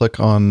dare click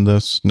on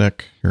this,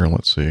 Nick? Here,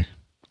 let's see.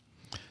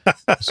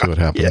 Let's see what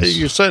happens.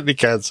 Yeah, you certainly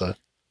can, sir.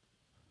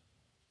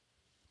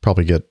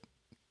 Probably get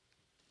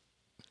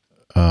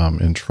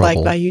in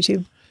trouble. Like by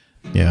YouTube.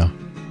 Yeah.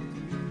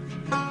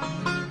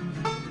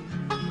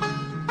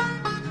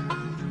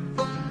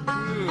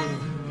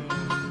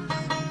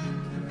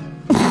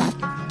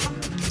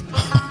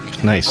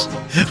 Nice.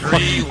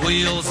 3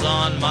 wheels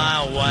on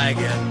my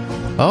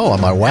wagon. Oh,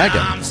 on my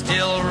wagon. I'm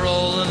still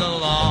rolling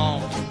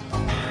along.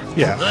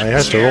 Yeah, I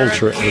had to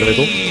alter it a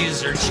little.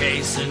 Cherokees are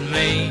chasing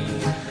me.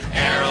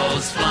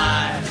 Arrows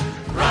fly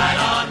right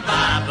on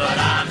by, but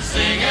I'm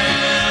singing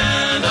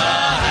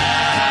a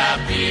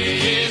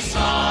happy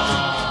song.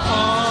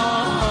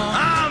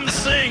 I'm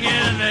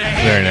singing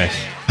a Very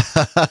nice.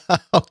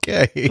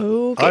 Okay.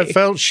 I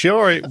felt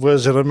sure it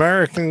was an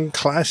American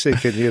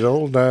classic and you'd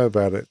all know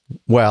about it.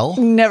 Well,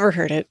 never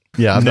heard it.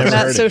 Yeah, I'm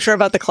not so sure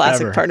about the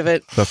classic part of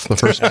it. That's the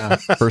first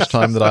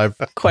time that I've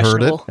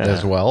heard it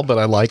as well, but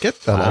I like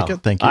it. I like it.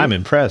 Thank you. I'm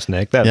impressed,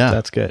 Nick.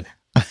 That's good.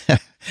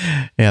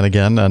 And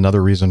again,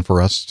 another reason for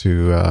us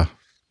to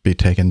be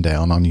taken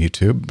down on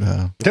YouTube.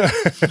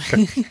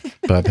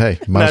 But hey,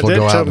 might as well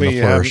go out in a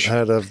flourish.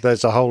 Heard of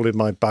There's a Hole in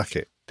My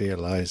Bucket, dear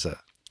Liza.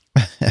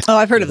 Oh,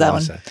 I've heard of that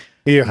one.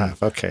 You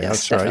have, okay,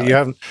 Yes, that's right.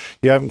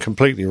 You haven't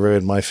completely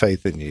ruined my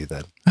faith in you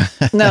then.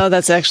 No,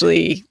 that's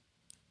actually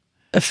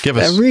a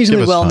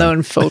reasonably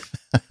well-known folk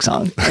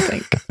song, I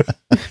think.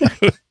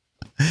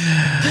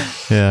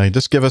 Yeah,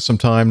 just give us some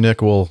time,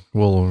 Nick. We'll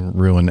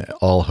ruin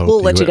all hope.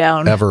 We'll let you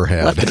down ever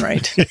had, left and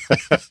right.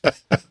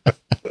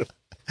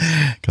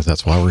 Because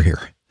that's why we're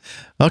here.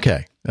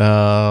 Okay,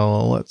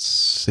 let's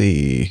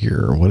see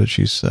here. What did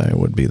she say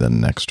would be the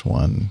next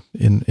one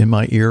in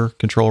my ear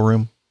control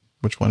room?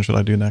 Which one should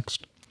I do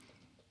next?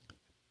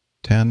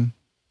 10.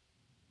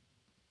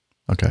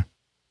 Okay.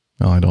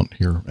 Well, I don't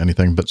hear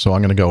anything, but so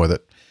I'm going to go with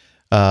it.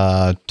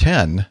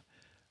 10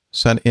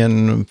 sent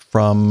in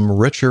from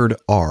Richard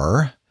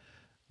R.,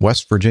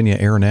 West Virginia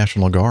Air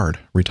National Guard,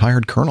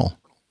 retired colonel.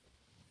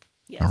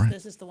 Yes, all right.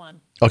 This is the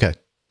one. Okay.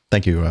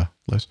 Thank you,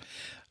 Liz.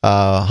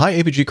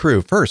 Hi, APG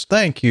crew. First,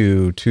 thank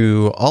you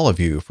to all of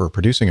you for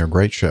producing a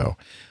great show.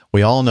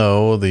 We all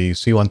know the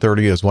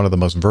C-130 is one of the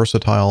most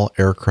versatile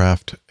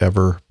aircraft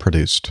ever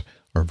produced,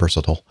 or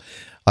versatile.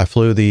 I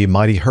flew the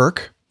Mighty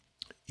Herc,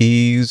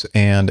 E's,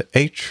 and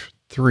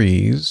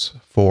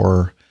H-3s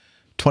for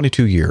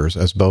 22 years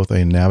as both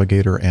a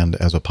navigator and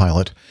as a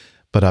pilot,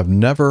 but I've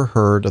never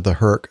heard of the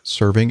Herc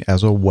serving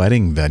as a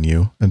wedding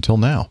venue until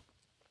now.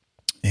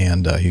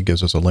 And he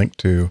gives us a link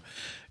to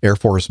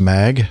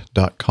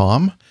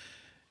airforcemag.com.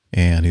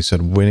 And he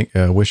said,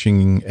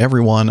 wishing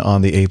everyone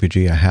on the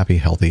APG a happy,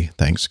 healthy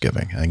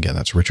Thanksgiving. And again,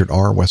 that's Richard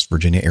R., West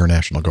Virginia Air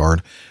National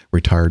Guard,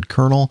 retired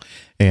colonel.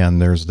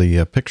 And there's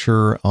the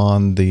picture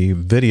on the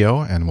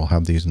video, and we'll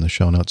have these in the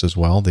show notes as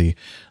well. The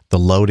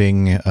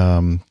loading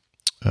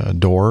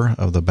door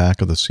of the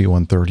back of the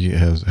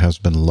C-130 has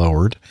been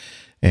lowered.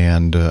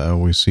 And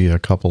we see a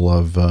couple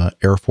of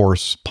Air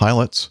Force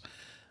pilots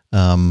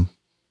getting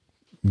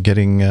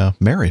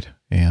married.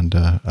 And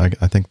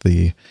I think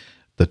the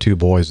two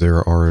boys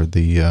there are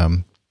the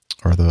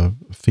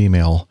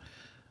female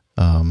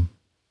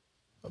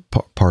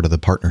part of the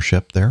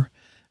partnership there,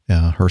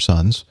 her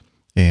sons,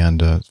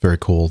 and it's very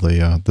cool.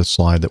 The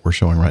slide that we're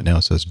showing right now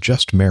says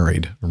 "just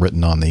married"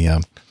 written on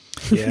the.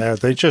 Yeah,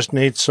 they just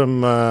need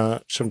some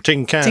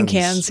tin cans. Tin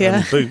cans,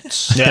 yeah. And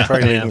boots.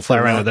 Fly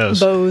around with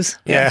those. Bows.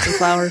 Yeah. Some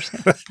flowers.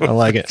 I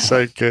like it.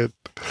 So good.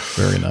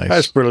 Very nice.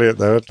 That's brilliant,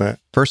 though, isn't it?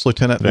 First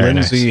Lieutenant Very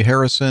Lindsay nice.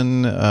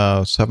 Harrison,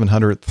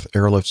 700th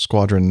Airlift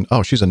Squadron.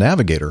 Oh, she's a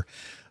navigator.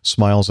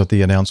 Smiles at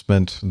the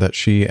announcement that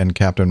she and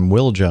Captain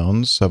Will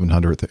Jones,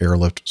 700th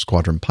Airlift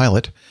Squadron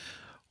pilot.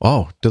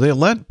 Oh, do they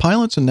let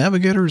pilots and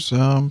navigators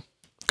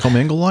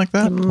commingle like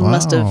that? They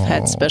must have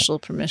had special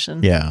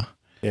permission. Yeah.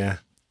 Yeah.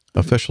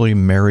 Officially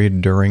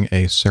married during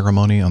a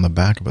ceremony on the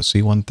back of a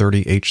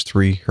C-130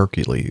 H-3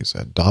 Hercules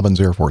at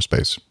Dobbins Air Force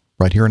Base,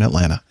 right here in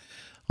Atlanta,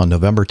 on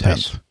November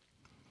 10th. Nice.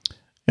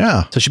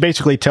 Yeah. So she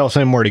basically tells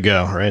him where to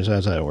go, right?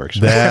 That's how it works.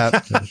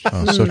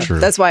 So true.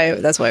 That's why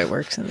it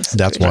works in this situation.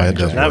 That's why it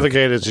does work.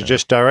 Navigators are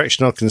just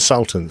directional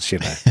consultants, you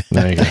know.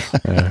 There you go.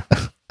 Yeah.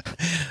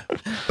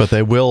 But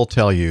they will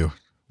tell you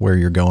where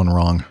you're going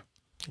wrong.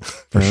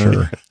 For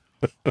sure.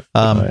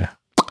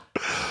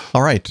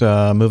 All right,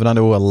 moving on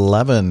to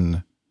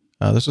 11.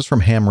 This is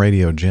from Ham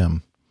Radio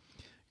Jim.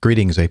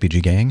 Greetings,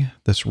 APG gang.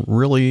 This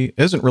really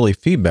isn't really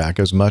feedback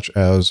as much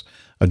as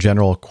a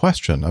general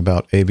question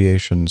about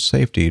aviation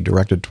safety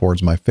directed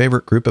towards my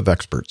favorite group of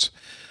experts.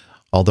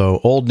 Although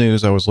old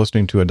news, I was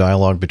listening to a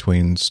dialogue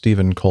between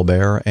Stephen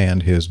Colbert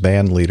and his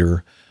band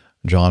leader,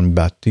 John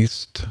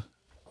Baptiste,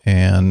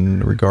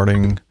 and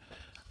regarding,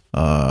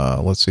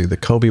 the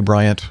Kobe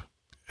Bryant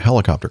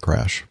helicopter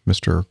crash.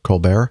 Mr.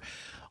 Colbert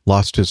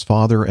lost his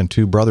father and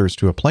two brothers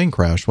to a plane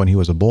crash when he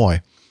was a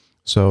boy,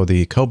 so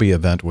the Kobe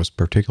event was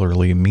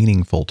particularly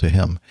meaningful to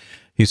him.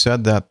 He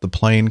said that the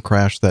plane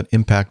crash that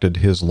impacted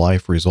his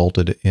life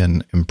resulted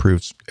in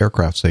improved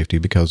aircraft safety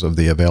because of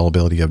the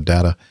availability of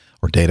data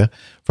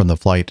from the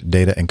flight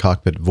data and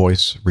cockpit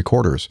voice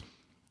recorders.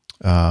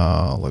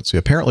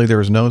 Apparently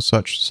there is no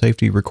such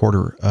safety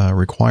recorder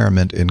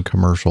requirement in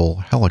commercial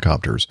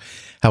helicopters.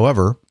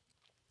 However,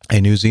 a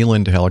New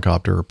Zealand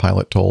helicopter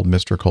pilot told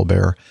Mr.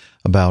 Colbert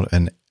about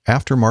an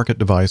aftermarket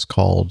device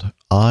called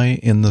Eye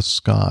in the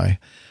Sky,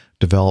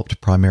 developed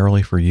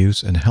primarily for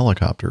use in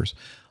helicopters.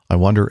 I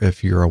wonder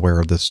if you're aware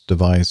of this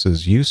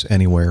device's use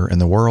anywhere in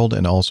the world,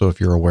 and also if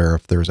you're aware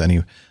if there's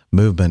any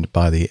movement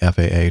by the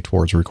FAA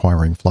towards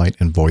requiring flight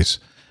and voice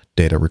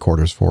data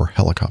recorders for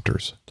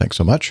helicopters. Thanks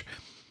so much.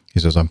 He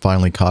says, I'm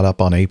finally caught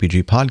up on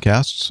APG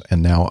podcasts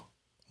and now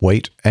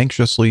wait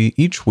anxiously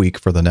each week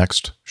for the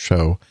next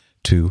show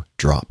to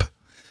drop.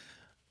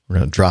 We're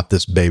going to drop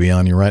this baby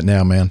on you right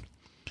now, man.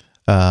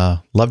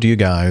 Love to you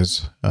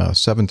guys.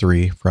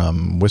 7-3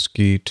 from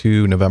Whiskey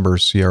to November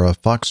Sierra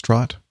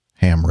Foxtrot,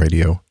 Ham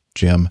Radio,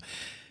 Jim.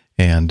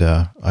 And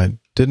I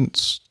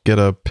didn't get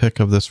a pic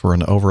of this for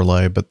an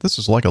overlay, but this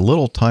is like a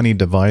little tiny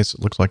device.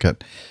 It looks like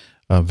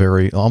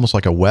almost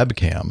like a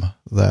webcam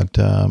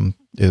that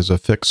is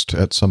affixed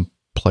at some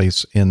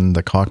place in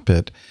the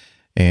cockpit.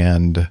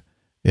 And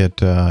it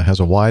has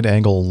a wide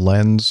angle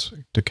lens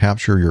to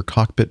capture your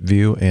cockpit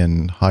view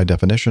in high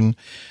definition.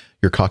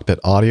 Your cockpit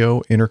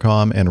audio,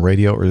 intercom, and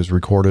radio is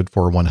recorded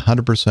for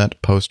 100%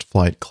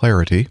 post-flight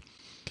clarity.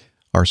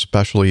 Our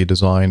specially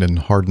designed and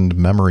hardened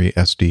memory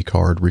SD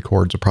card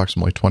records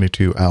approximately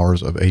 22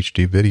 hours of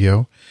HD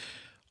video.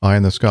 Eye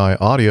in the Sky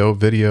audio,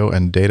 video,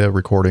 and data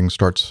recording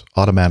starts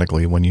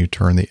automatically when you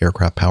turn the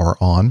aircraft power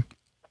on.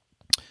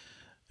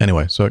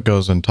 Anyway, so it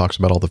goes and talks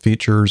about all the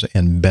features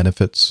and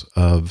benefits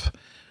of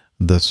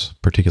this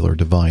particular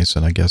device,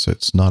 and I guess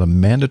it's not a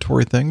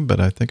mandatory thing,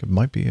 but I think it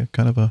might be a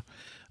kind of a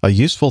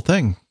useful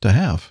thing to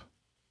have.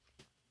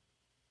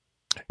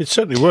 It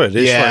certainly would.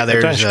 It's like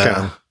a dash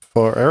cam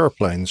for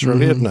airplanes,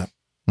 really, isn't it?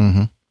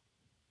 Mm-hmm.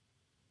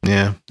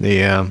 Yeah.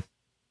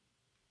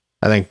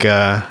 I think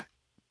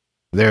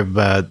they've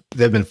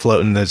been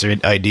floating this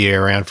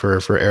idea around for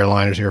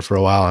airliners here for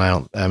a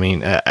while,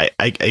 and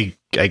I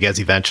guess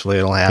eventually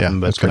it'll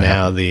happen, but for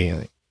now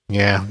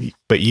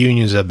but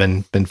unions have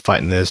been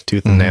fighting this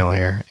tooth and nail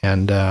here,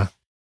 and I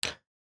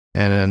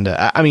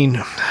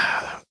mean,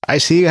 I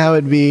see how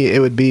it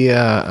would be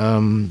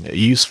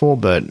useful,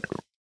 but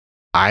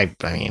I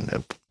mean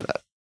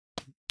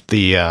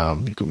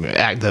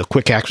the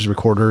quick access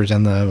recorders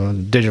and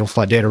the digital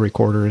flight data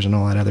recorders and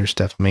all that other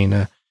stuff. I mean,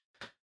 and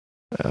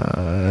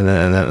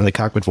the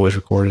cockpit voice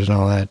recorders and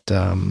all that.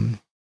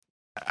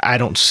 I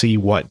don't see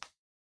what.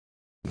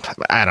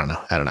 I don't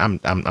know. I'm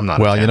not.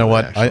 Well, you know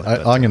what?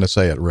 I'm going to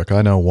say it, Rick.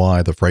 I know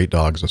why the freight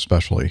dogs,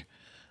 especially,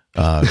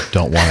 don't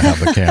want to have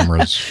the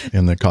cameras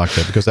in the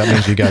cockpit, because that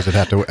means you guys would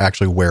have to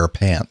actually wear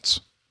pants.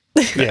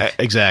 Yeah,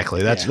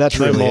 exactly. That's no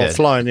really more it.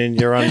 flying in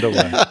your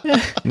underwear.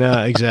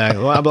 No,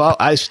 exactly. Well,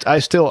 I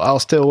still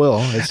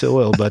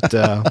will, but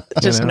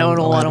just no one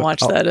will want to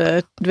watch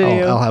that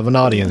video. I'll have an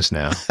audience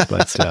now,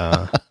 but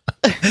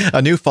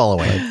a new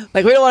following.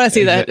 Like, we don't want to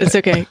see that. It's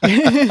okay.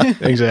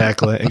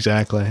 Exactly.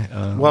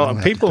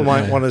 Well, people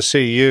might want to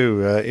see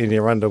you in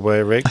your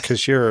underwear, Rick,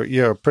 because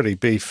you're a pretty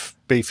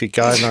beefy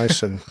guy,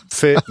 nice and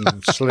fit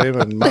and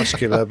slim and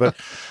muscular. But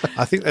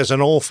I think there's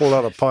an awful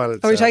lot of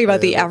pilots. Are we talking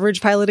about the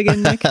average pilot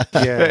again, Nick?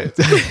 Yeah,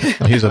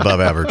 he's above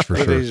average for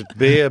with sure. His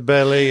beer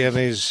belly and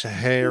his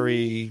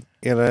hairy,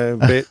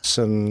 bits,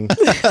 and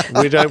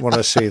we don't want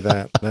to see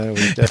that. No,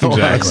 we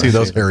definitely don't see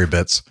those hairy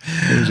bits.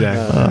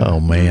 Exactly. Oh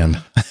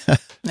man.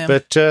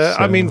 But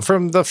I mean,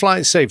 from the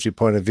flight safety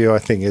point of view, I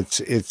think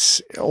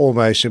it's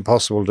almost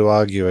impossible to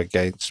argue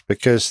against,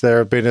 because there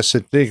have been a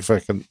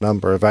significant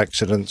number of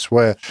accidents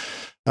where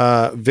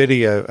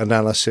video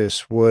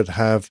analysis would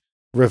have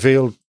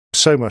revealed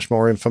so much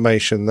more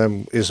information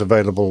than is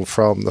available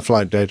from the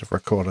flight data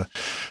recorder.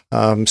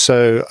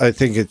 So I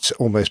think it's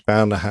almost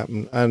bound to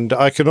happen. And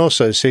I can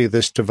also see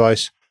this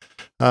device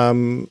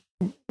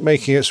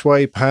making its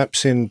way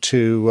perhaps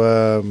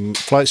into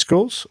flight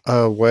schools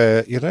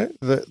where,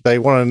 they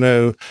want to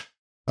know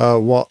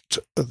what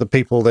the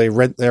people they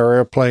rent their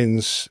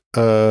airplanes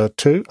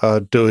to are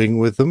doing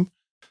with them.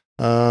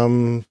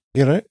 So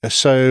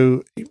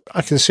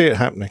I can see it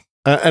happening.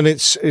 And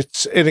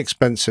it's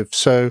inexpensive.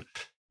 So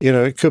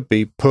it could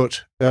be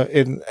put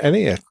in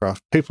any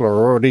aircraft. People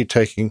are already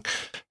taking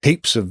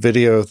heaps of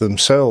video of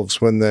themselves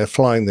when they're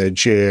flying their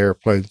GA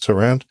airplanes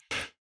around.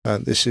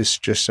 This is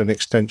just an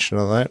extension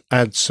of that.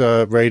 Adds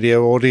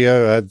radio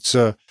audio, adds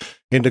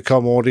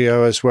intercom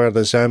audio as well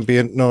as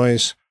ambient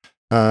noise.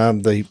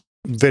 The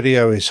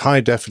video is high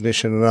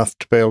definition enough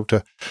to be able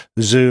to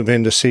zoom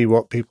in to see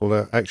what people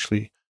are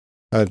actually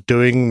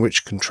doing,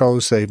 which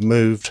controls they've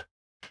moved.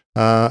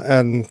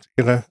 And,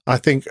 I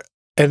think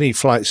any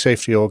flight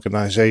safety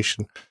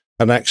organization,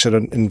 an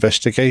accident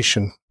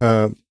investigation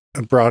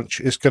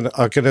branch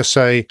are going to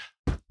say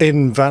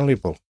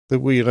invaluable. That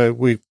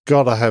we've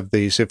got to have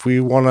these if we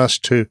want us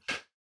to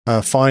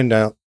find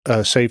out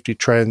safety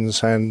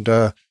trends and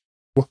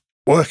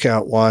work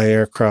out why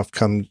aircraft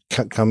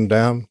come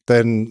down.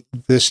 Then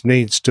this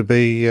needs to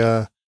be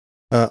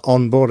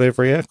on board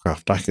every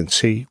aircraft. I can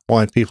see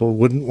why people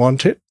wouldn't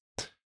want it,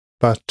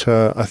 but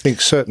I think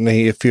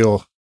certainly if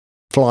you're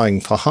flying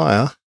for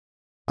hire,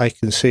 I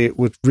can see it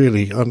would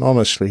really and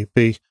honestly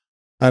be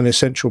an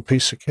essential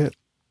piece of kit.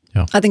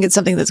 Yeah. I think it's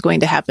something that's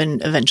going to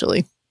happen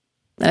eventually.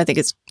 And I think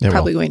it's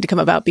probably going to come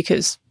about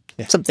because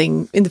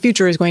something in the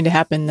future is going to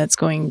happen that's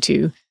going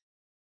to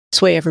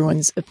sway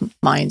everyone's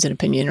minds and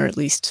opinion, or at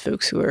least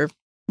folks who are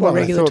more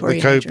regulatory.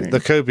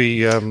 The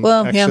Kobe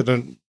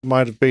accident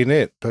might have been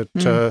it, but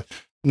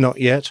not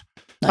yet.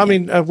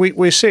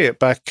 We see it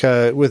back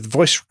with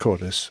voice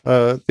recorders.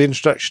 The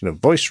introduction of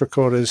voice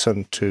recorders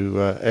onto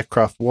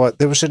aircraft,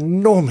 there was an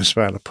enormous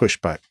amount of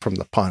pushback from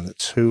the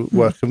pilots who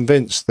were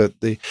convinced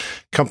that the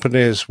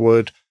companies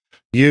would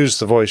use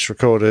the voice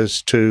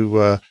recorders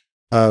to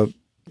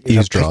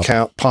pick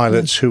out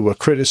pilots who were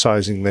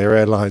criticizing their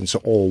airlines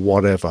or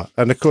whatever.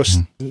 And of course,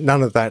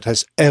 none of that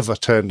has ever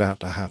turned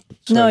out to happen.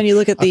 So no, and you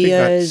look at I think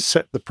that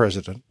set the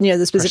precedent. Yeah,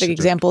 the specific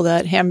example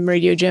that Ham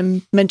Radio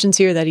Jim mentions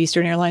here, that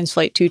Eastern Airlines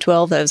Flight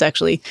 212, that was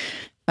actually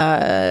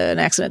an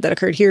accident that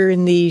occurred here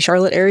in the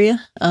Charlotte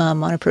area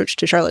on approach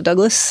to Charlotte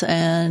Douglas.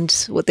 And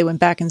what they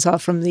went back and saw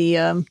from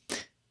the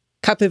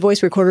cockpit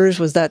voice recorders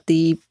was that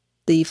the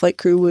flight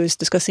crew was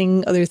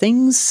discussing other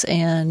things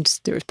and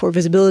there was poor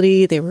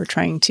visibility. They were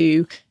trying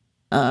to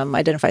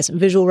identify some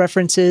visual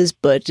references,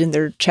 but in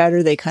their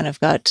chatter, they kind of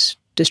got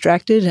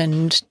distracted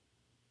and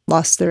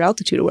lost their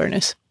altitude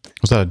awareness.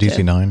 Was that a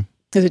DC-9?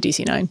 It was a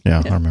DC-9.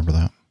 Yeah, I remember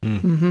that.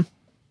 Mm-hmm.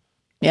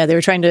 Yeah, they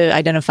were trying to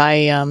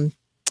identify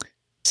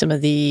some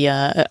of the,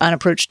 on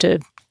approach to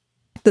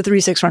the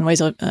 36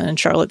 runways in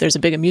Charlotte, there's a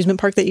big amusement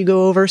park that you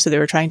go over. So they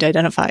were trying to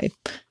identify,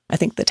 I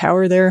think, the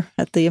tower there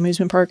at the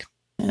amusement park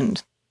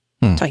and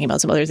talking about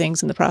some other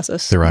things in the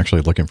process. They were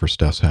actually looking for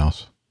Steph's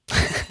house.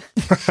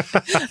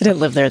 I didn't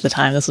live there at the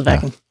time. This was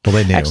back in... Well,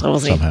 they knew actually,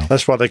 somehow.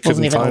 That's why they couldn't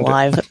find it. Wasn't even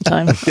alive at the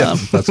time. Yeah,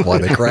 that's why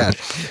they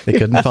crashed. They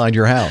couldn't find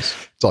your house.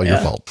 It's all your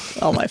fault.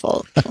 All my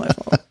fault. All my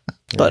fault.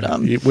 But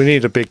we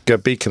need a big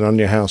beacon on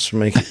your house to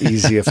make it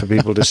easier for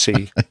people to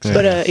see.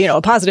 But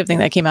a positive thing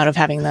that came out of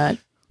having that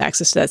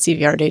access to that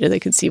CVR data, they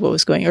could see what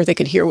was going, or they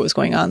could hear what was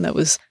going on. That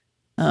was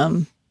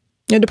a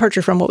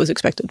departure from what was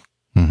expected.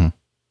 Mm-hmm.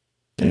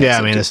 Yeah,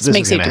 I mean, this is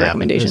going to happen.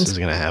 Recommendations. This is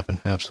going to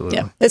happen. Absolutely.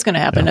 Yeah, it's going to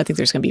happen. I think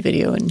there's going to be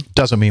video. And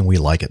doesn't mean we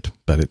like it,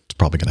 but it's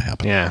probably going to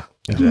happen. Yeah,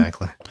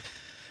 exactly.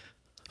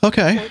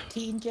 Okay.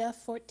 14, Jeff,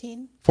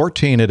 14.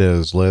 14 it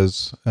is,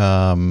 Liz.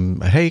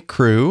 Hey,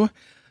 crew.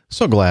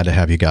 So glad to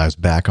have you guys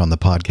back on the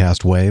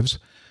podcast waves.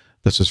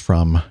 This is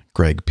from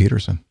Greg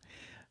Peterson.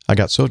 I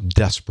got so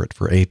desperate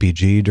for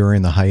APG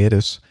during the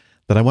hiatus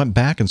that I went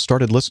back and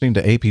started listening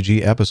to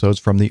APG episodes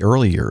from the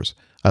early years.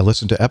 I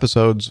listened to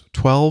episodes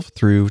 12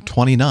 through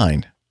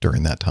 29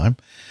 during that time.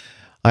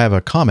 I have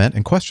a comment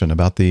and question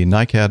about the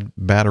NICAD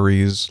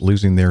batteries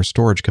losing their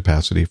storage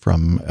capacity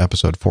from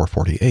episode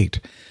 448.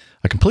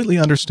 I completely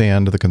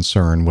understand the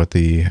concern with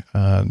the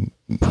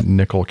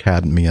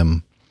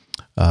nickel-cadmium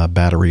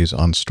batteries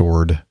on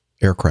stored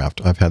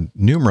aircraft. I've had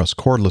numerous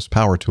cordless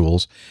power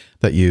tools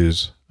that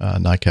use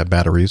NICAD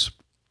batteries,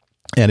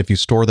 and if you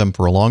store them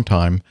for a long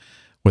time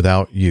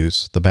without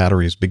use, the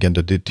batteries begin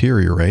to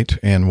deteriorate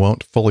and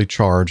won't fully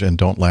charge and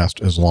don't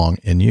last as long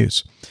in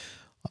use.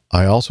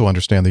 I also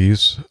understand the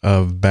use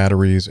of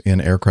batteries in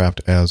aircraft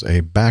as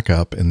a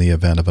backup in the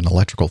event of an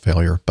electrical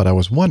failure, but I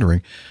was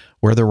wondering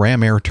where the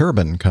ram air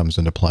turbine comes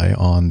into play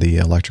on the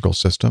electrical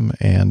system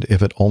and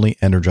if it only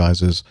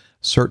energizes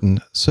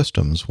certain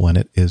systems when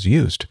it is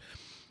used.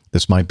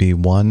 This might be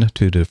one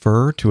to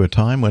defer to a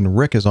time when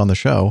Rick is on the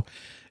show.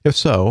 If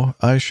so,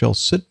 I shall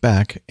sit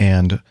back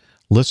and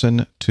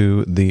listen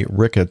to the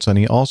Ricketts. And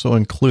he also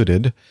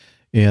included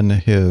in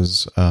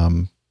his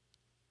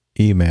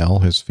email,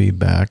 his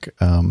feedback,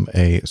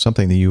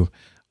 something that you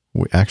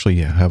actually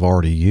have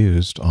already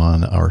used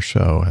on our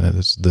show. And it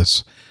is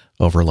this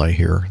overlay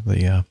here,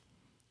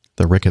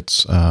 the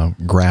Ricketts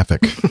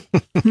graphic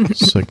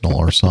signal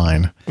or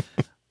sign.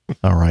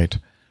 All right.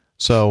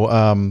 So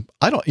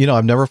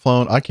I've never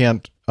flown.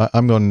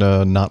 I'm going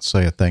to not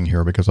say a thing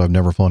here because I've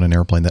never flown an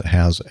airplane that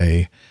has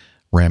a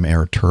ram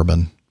air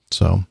turbine.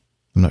 So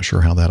I'm not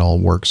sure how that all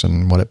works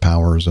and what it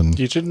powers. And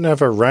you didn't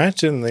have a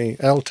rat in the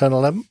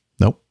L1011?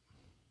 Nope.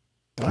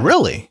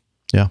 Really?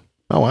 Yeah.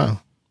 Oh,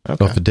 wow. Okay.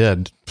 Well, if it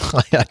did,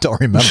 I don't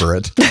remember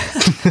it.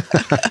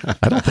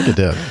 I don't think it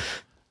did.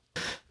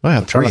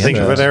 I'm trying to think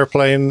of an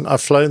airplane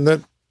I've flown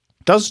that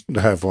doesn't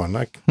have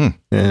one.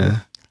 Yeah.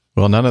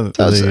 Well, none of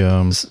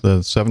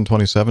the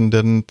 727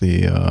 didn't.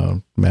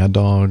 The Mad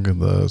Dog,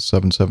 the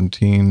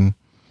 717,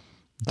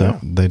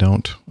 they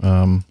don't.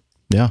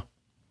 Yeah.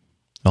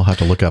 I'll have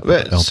to look up.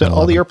 So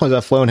all the airplanes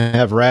I've flown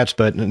have rats,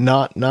 but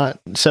not.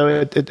 So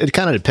it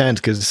kind of depends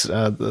because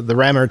the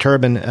ram air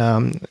turbine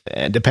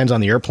it depends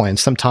on the airplane.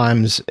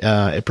 Sometimes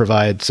it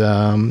provides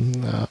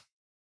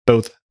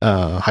both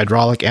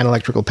hydraulic and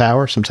electrical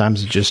power.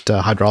 Sometimes it's just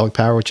hydraulic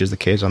power, which is the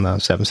case on the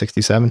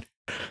 767.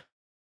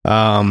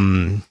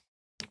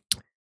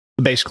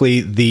 Basically,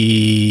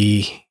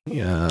 the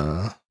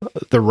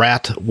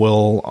rat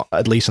will,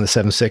 at least in the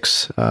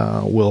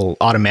 7.6, will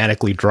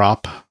automatically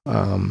drop.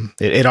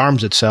 It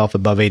arms itself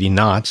above 80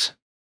 knots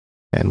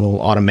and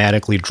will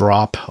automatically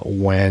drop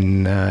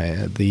when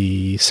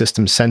the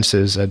system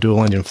senses a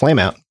dual engine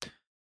flameout.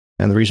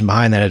 And the reason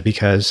behind that is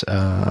because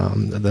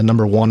the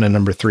number 1 and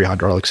number 3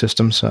 hydraulic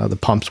systems, the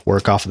pumps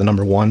work off of the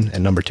number 1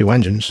 and number 2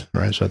 engines,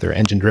 right? So they're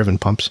engine-driven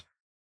pumps.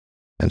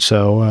 And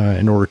so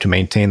in order to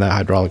maintain that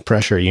hydraulic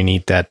pressure, you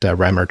need that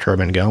ram air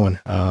turbine going.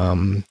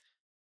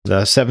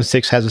 The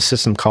 7.6 has a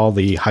system called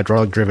the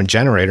hydraulic-driven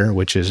generator,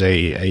 which is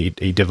a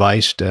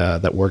device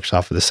that works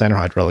off of the center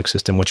hydraulic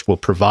system, which will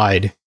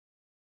provide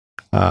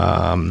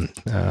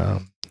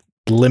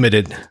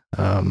limited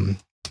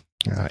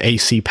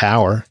AC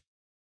power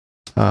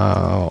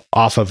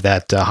off of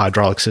that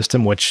hydraulic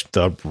system, which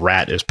the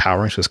rat is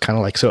powering. So it's kind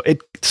of like, so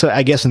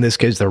I guess in this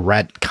case, the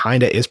rat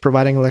kind of is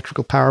providing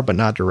electrical power, but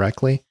not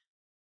directly.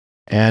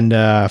 And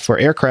for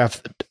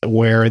aircraft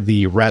where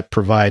the rat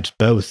provides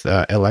both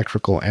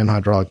electrical and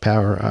hydraulic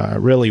power,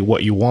 really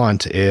what you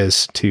want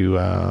is to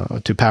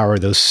power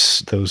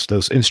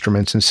those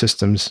instruments and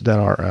systems that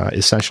are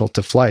essential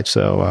to flight.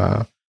 So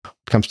what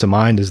comes to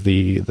mind is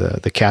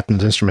the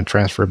captain's instrument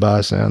transfer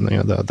bus and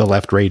the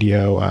left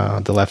radio,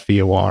 the left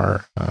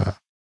VOR,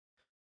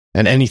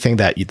 and anything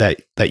that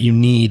you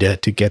need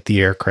to get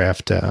the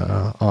aircraft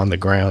on the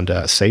ground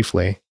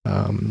safely.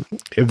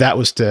 If that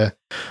was to,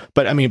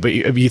 but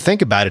if you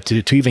think about it,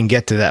 to even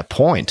get to that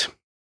point,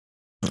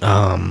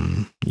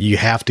 you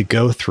have to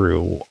go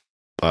through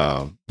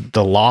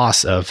the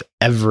loss of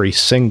every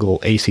single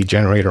AC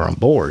generator on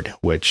board,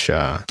 which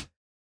on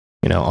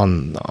the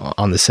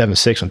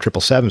 7.6 and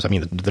 777s. I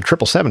mean, the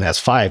 777 has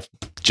 5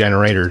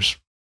 generators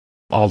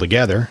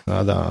altogether.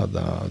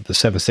 The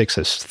 7.6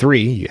 has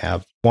 3. You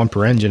have 1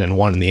 per engine and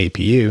 1 in the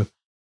APU.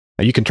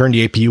 You can turn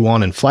the APU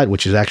on in flight,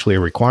 which is actually a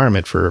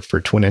requirement for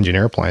twin engine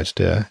airplanes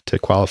to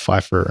qualify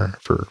for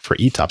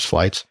ETOPS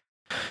flights.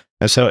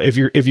 And so if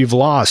you've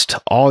lost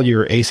all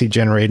your AC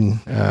generating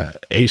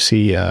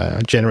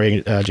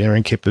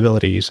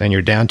capabilities, and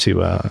you're down to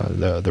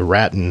the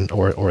RAT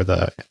or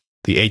the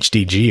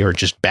HDG or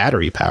just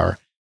battery power,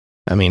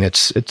 I mean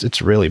it's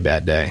a really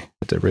bad day.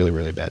 It's a really,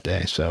 really bad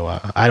day. So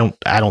I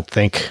don't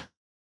think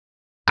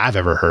I've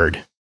ever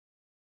heard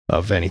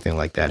of anything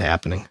like that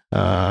happening.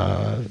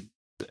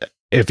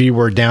 If you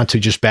were down to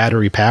just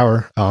battery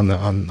power on the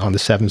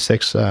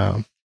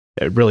 7.6,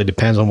 it really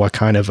depends on what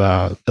kind of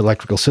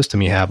electrical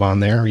system you have on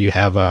there. You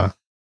have a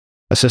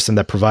system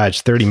that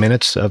provides 30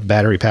 minutes of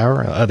battery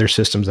power, other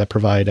systems that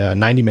provide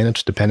 90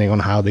 minutes, depending on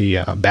how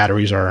the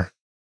batteries are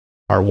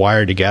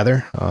wired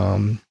together.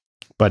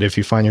 But if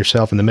you find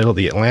yourself in the middle of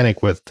the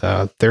Atlantic with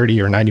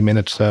 30 or 90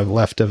 minutes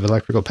left of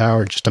electrical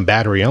power, just on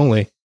battery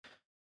only,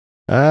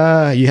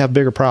 you have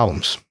bigger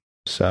problems.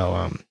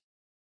 So,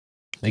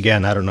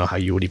 again, I don't know how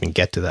you would even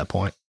get to that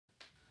point.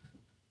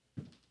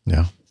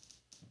 Yeah.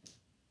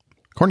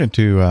 According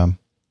to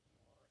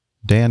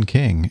Dan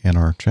King in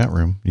our chat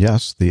room,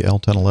 yes, the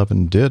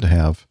L-1011 did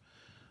have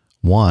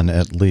 1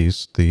 at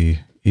least. The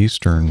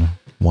Eastern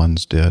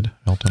ones did.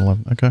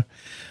 L-1011, okay.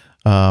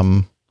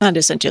 I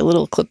just sent you a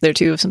little clip there,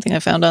 too, of something I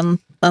found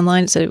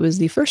online. It said it was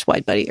the first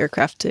wide-body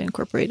aircraft to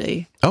incorporate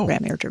a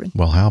ram air turbine.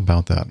 Well, how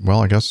about that?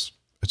 Well, I guess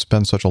it's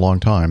been such a long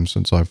time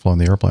since I've flown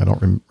the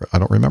airplane. I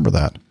don't remember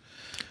that.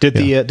 Did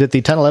the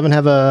 1011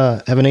 have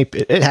an AP?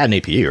 It had an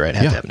APU, right? It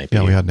had to have an APU.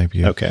 Yeah, we had an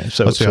APU. Okay,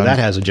 so that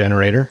has a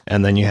generator,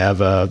 and then you have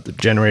the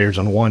generators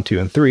on 1, 2,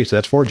 and 3. So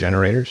that's 4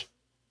 generators.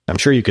 I'm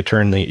sure you could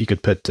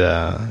put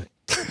the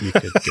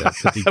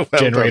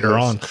generator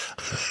on.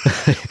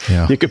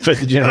 Yeah. You could put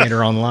the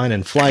generator online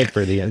in flight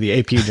for the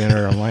APU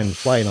generator online in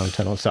flight on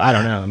 1011. So I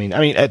don't know. I mean,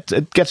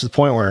 it gets to the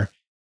point where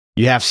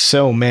you have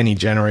so many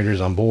generators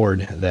on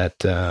board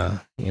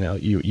that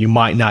you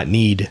might not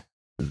need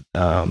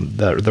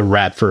the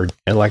RAT for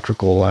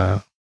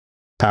electrical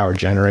power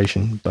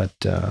generation, but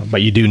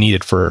you do need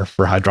it for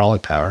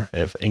hydraulic power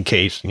in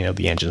case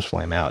the engines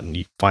flame out and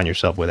you find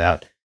yourself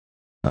without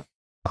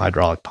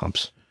hydraulic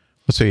pumps.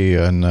 Let's see,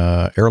 in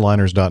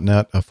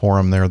airliners.net, a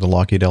forum there, the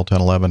Lockheed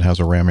L-1011 has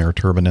a ram air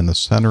turbine in the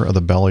center of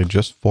the belly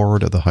just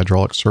forward of the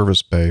hydraulic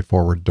service bay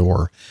forward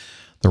door.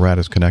 The RAT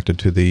is connected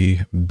to the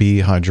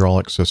B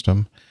hydraulic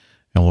system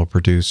and will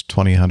produce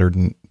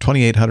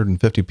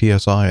 2,850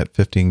 psi at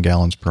 15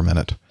 gallons per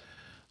minute.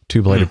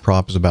 Two-bladed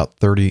prop is about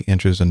 30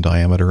 inches in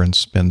diameter and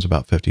spins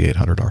about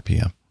 5,800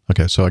 RPM.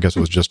 Okay, so I guess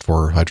it was just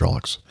for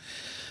hydraulics.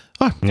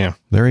 Ah, yeah.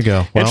 There you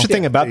go. Well, interesting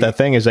thing about that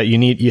thing is that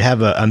you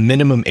have a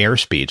minimum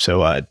airspeed.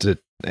 So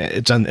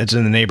it's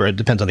in the neighborhood. It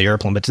depends on the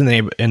airplane, but it's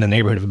in the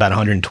neighborhood of about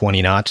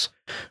 120 knots,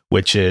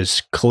 which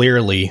is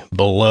clearly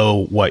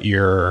below what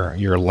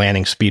your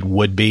landing speed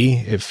would be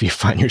if you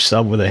find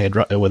yourself with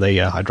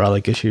a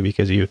hydraulic issue,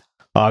 because you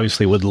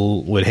obviously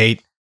would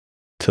hate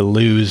to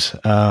lose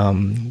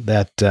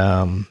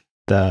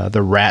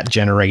the rat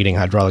generating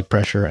hydraulic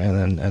pressure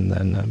and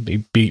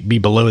then be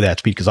below that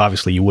speed, because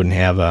obviously you wouldn't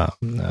have a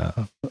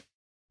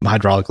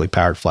hydraulically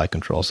powered flight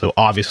control. So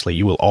obviously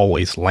you will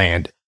always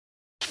land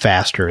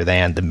faster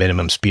than the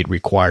minimum speed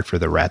required for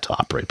the rat to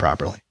operate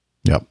properly.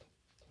 Yep.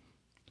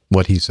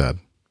 What he said.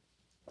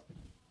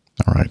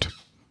 All right.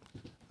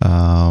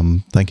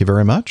 Thank you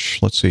very much.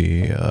 Let's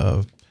see.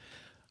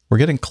 We're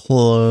getting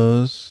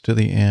close to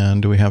the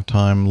end. Do we have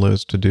time,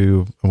 Liz, to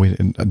do? We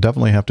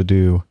definitely have to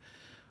do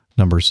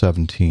number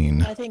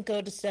 17. I think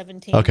go to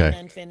 17 okay. And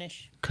then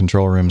finish.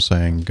 Control room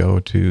saying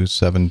go to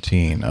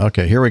 17.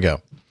 Okay, here we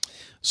go.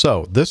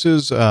 So this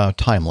is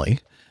timely.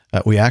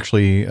 We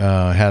actually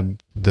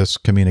had this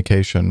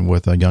communication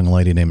with a young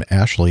lady named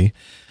Ashley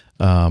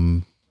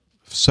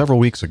several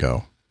weeks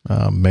ago,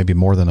 maybe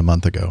more than a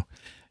month ago.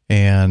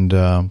 And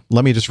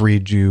let me just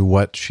read you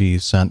what she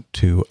sent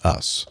to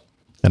us.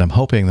 And I'm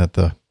hoping that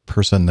the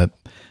person that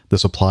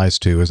this applies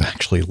to is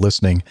actually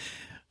listening.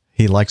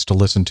 He likes to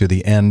listen to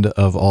the end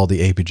of all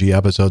the APG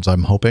episodes,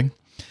 I'm hoping.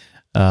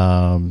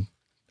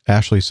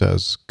 Ashley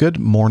says, "Good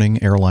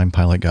morning, Airline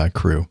Pilot Guy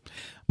crew.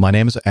 My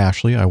name is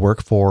Ashley. I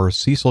work for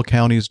Cecil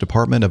County's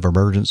Department of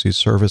Emergency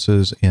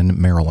Services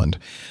in Maryland.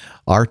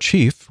 Our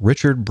chief,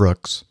 Richard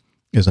Brooks,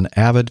 is an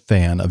avid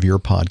fan of your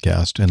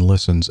podcast and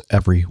listens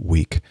every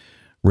week.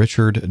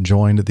 Richard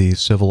joined the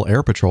Civil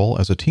Air Patrol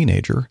as a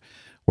teenager,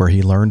 where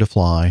he learned to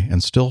fly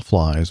and still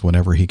flies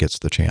whenever he gets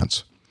the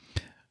chance.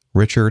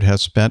 Richard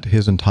has spent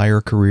his entire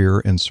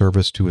career in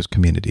service to his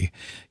community.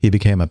 He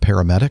became a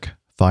paramedic,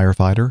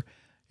 firefighter,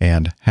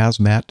 and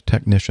hazmat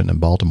technician in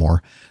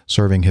Baltimore,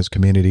 serving his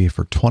community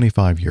for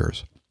 25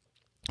 years.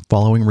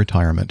 Following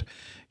retirement,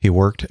 he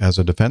worked as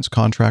a defense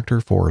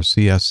contractor for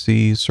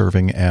CSC,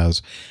 serving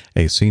as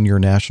a senior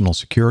national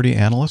security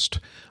analyst,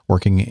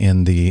 working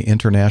in the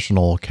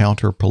International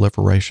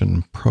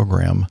Counter-Proliferation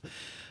Program.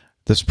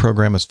 This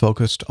program is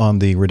focused on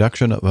the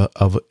reduction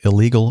of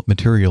illegal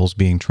materials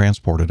being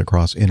transported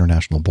across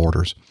international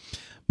borders.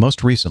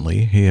 Most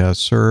recently, he has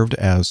served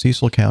as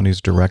Cecil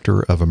County's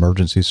Director of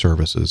Emergency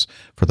Services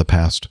for the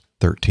past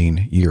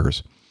 13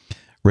 years.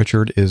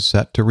 Richard is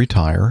set to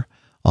retire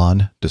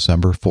on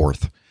December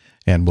 4th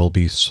and will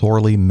be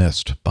sorely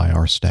missed by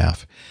our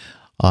staff.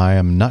 I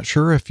am not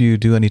sure if you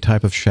do any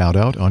type of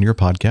shout-out on your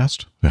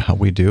podcast.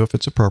 We do if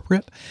it's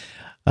appropriate.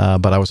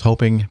 But I was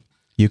hoping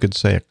you could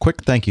say a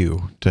quick thank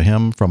you to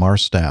him from our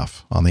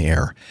staff on the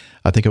air.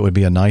 I think it would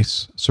be a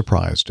nice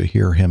surprise to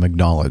hear him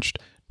acknowledged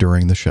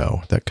during the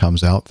show that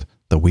comes out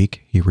the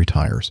week he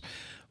retires.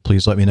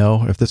 Please let me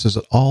know if this is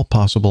at all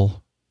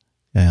possible,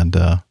 and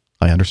I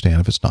understand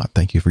if it's not.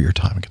 Thank you for your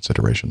time and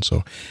consideration."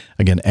 So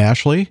again,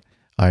 Ashley,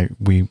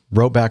 we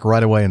wrote back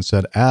right away and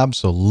said,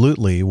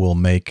 absolutely, we'll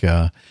make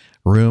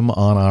room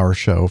on our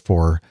show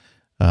for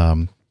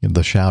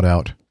the shout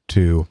out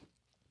to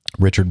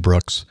Richard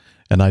Brooks.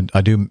 And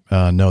I do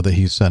know that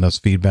he's sent us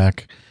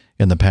feedback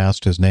in the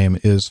past. His name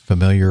is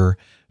familiar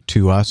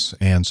to us.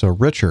 And so,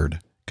 Richard,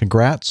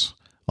 congrats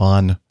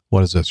on,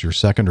 what is this, your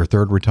second or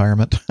third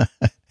retirement?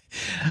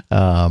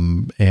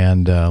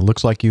 And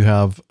looks like you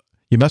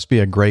must be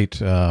a great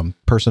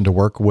person to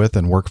work with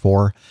and work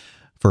for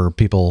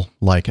people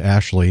like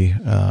Ashley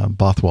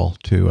Bothwell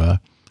to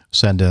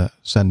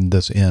send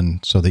this in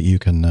so that you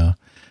can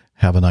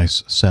have a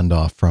nice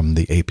send-off from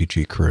the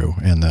APG crew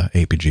and the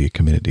APG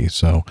community.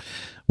 So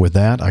with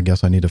that, I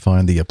guess I need to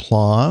find the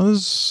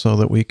applause so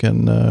that we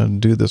can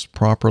do this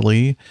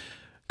properly.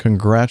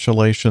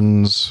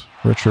 Congratulations,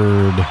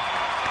 Richard.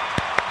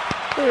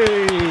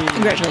 Hey.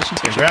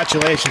 Congratulations, Richard.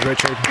 Congratulations,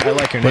 Richard. I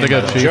like your name.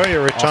 Enjoy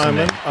your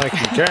retirement. Awesome. I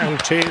can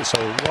guarantee it's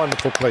a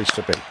wonderful place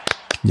to be.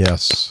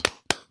 Yes.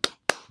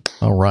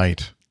 All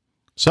right.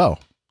 So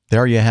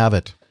there you have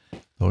it.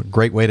 A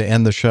great way to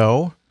end the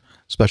show,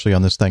 especially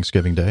on this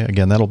Thanksgiving Day.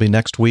 Again, that'll be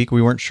next week.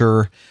 We weren't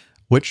sure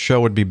which show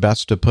would be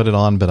best to put it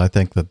on, but I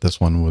think that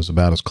this one was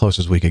about as close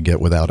as we could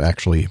get without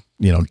actually,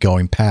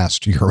 going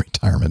past your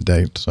retirement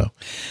date. So,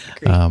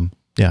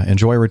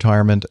 enjoy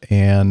retirement,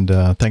 and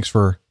thanks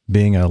for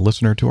being a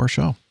listener to our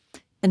show.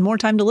 And more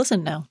time to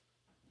listen now.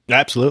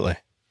 Absolutely.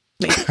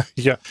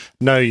 Yeah.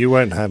 No, you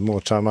won't have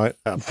more time. I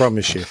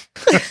promise you.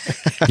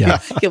 Yeah.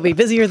 You'll be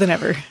busier than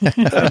ever.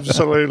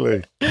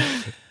 Absolutely.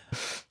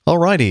 All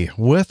righty.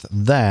 With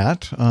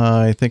that,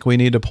 I think we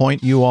need to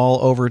point you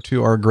all over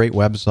to our great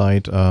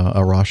website,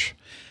 Arash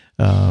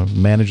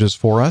manages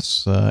for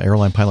us,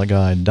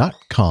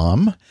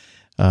 airlinepilotguide.com,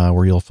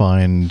 where you'll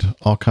find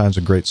all kinds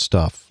of great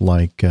stuff.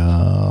 Like,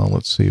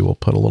 let's see, we'll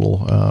put a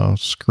little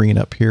screen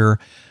up here.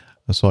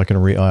 so I can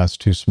read. Oh, that's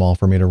too small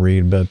for me to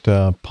read. But with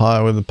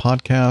the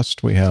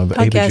podcast, we have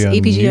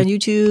APG on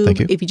YouTube, Thank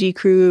you. APG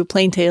Crew,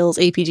 Plain Tales,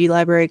 APG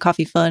Library,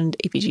 Coffee Fund,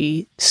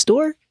 APG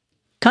Store.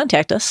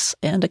 Contact us,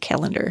 and a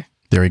calendar.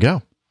 There you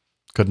go.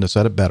 Couldn't have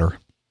said it better.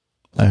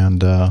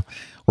 And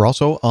we're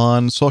also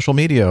on social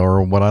media,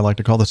 or what I like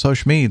to call the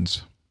social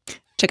meds.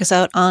 Check us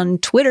out on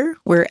Twitter.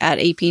 We're at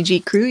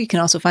APG Crew. You can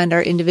also find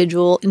our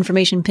individual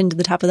information pinned to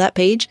the top of that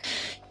page.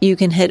 You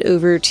can head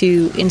over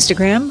to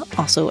Instagram,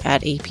 also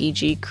at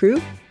APG Crew,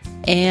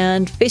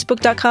 and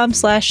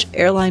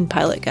Facebook.com/Airline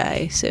Pilot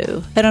Guy.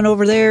 So head on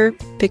over there,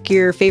 pick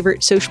your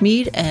favorite social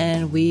media,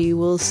 and we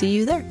will see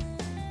you there.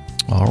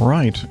 All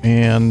right.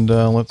 And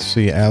let's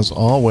see. As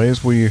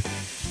always, we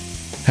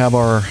have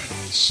our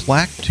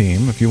Slack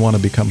team. If you want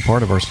to become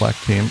part of our Slack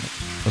team,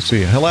 let's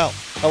see. Hello.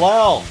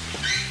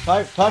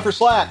 Time for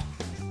Slack.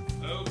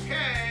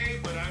 Okay,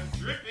 but I'm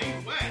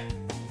dripping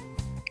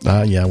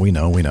wet. Yeah, we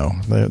know.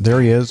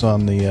 There he is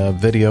on the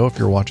video, if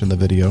you're watching the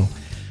video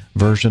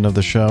version of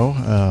the show.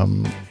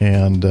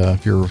 And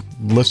if you're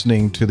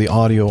listening to the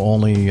audio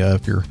only,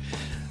 if your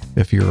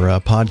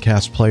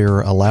podcast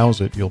player allows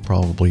it, you'll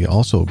probably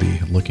also be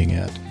looking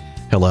at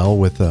Hillel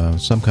with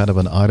some kind of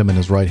an item in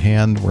his right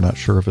hand. We're not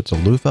sure if it's a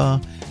loofah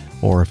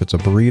or if it's a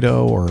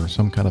burrito or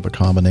some kind of a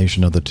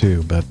combination of the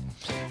two, but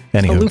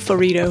anyway. A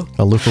loofarito.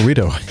 A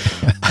loofarito.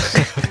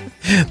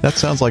 That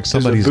sounds like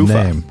somebody's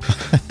name.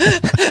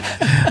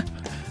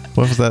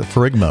 What was that?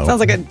 Ferrigmo. Sounds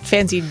like a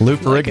fancy... Lou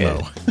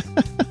Ferrigmo.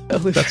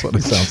 That's what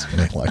it sounds to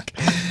me like.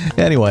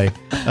 Anyway,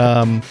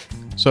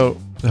 so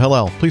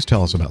Hillel, please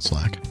tell us about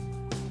Slack.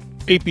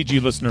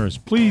 APG listeners,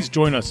 please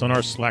join us on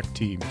our Slack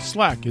team.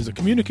 Slack is a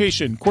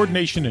communication,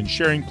 coordination, and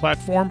sharing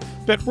platform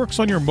that works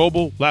on your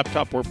mobile,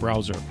 laptop, or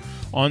browser.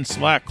 On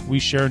Slack, we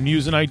share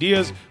news and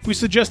ideas, we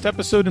suggest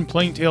episode and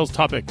Plain Tales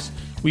topics,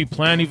 we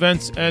plan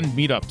events and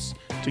meetups.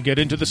 To get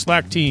into the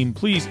Slack team,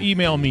 please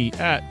email me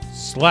at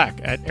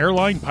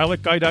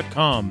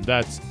slack@airlinepilotguy.com.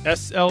 That's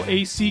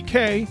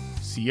SLACK,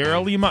 Sierra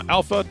Lima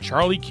Alpha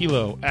Charlie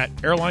Kilo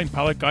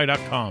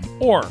 @airlinepilotguy.com.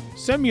 Or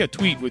send me a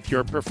tweet with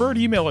your preferred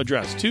email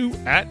address to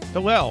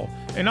 @Hillel,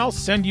 and I'll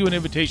send you an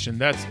invitation.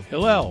 That's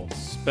Hillel,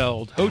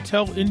 spelled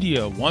Hotel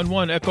India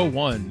 11 Echo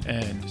 1,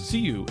 and see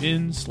you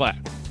in Slack.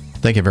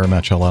 Thank you very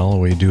much, Hillel.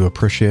 We do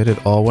appreciate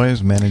it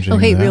always, managing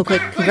hey, that. real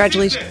quick,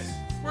 congratulations.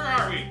 Where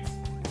are we?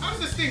 How does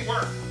this thing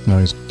work? No,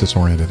 he's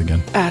disoriented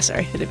again.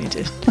 Sorry, I didn't mean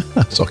to.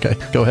 That's okay.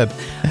 Go ahead.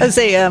 I'd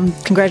say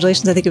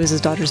congratulations. I think it was his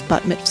daughter's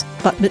bat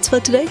mitzvah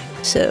today.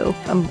 So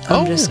I'm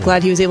just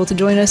glad he was able to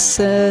join us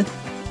here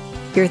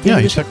at the end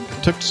of the show.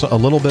 Took a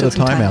little bit of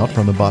time out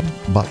from the bat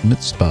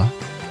mitzvah.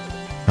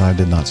 I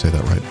did not say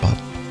that right.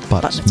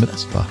 Bat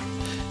mitzvah.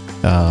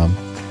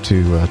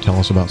 To tell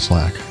us about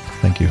Slack.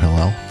 Thank you,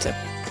 Hillel. So,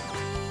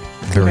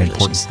 very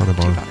important part of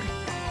our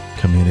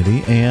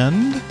community.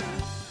 And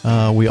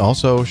we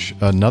also,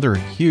 another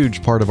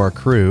huge part of our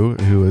crew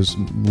who is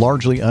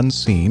largely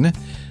unseen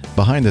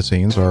behind the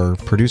scenes, our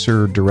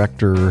producer,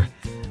 director,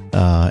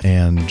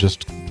 and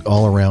just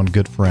all-around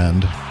good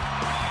friend,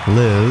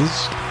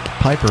 Liz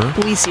Piper.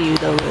 We see you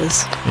though,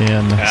 Liz.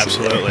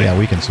 Absolutely. Yeah,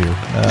 we can see her.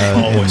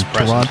 Always in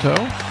present.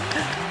 Toronto.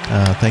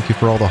 Thank you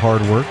for all the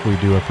hard work. We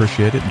do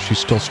appreciate it. And she's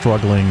still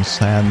struggling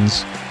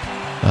sans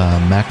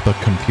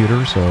MacBook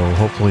computer, so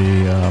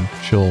hopefully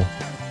she'll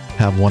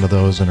have one of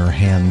those in her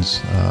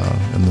hands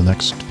in the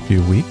next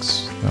few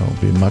weeks. It'll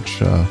be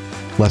much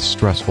less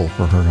stressful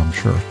for her, I'm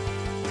sure.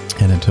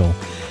 And until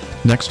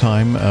next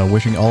time,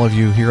 wishing all of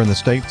you here in the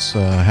States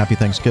happy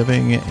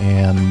Thanksgiving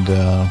and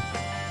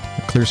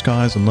clear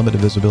skies and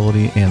limited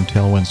visibility and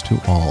tailwinds to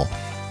all.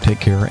 Take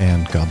care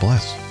and God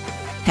bless.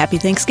 Happy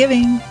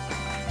Thanksgiving.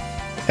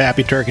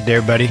 Happy Turkey Day,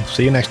 everybody.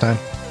 See you next time.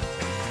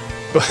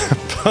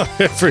 Bye,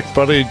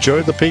 everybody.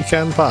 Enjoy the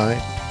pecan pie.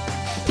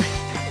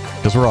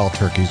 Because we're all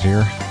turkeys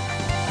here.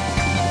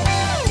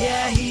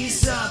 Yeah,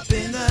 he's up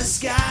in the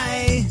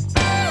sky. It's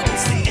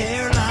the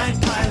airline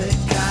pilot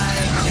guy.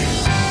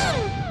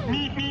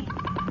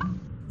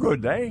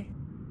 Good day.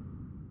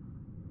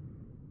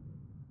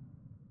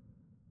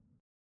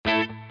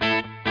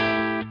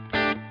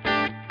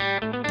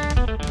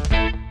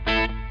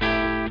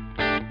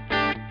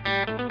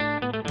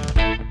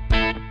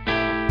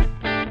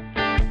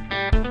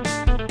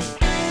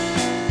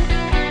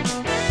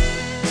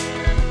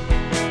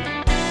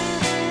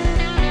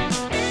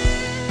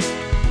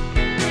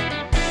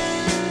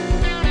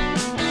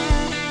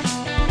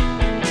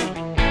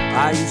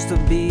 I used to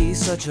be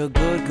such a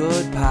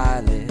good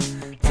pilot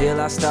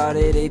till I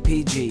started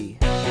APG.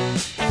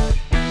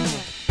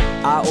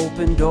 I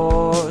opened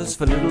doors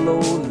for little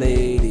old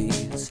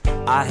ladies.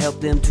 I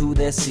helped them to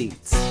their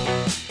seats.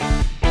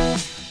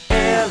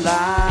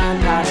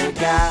 Airline pilot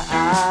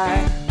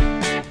guy,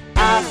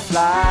 I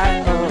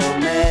fly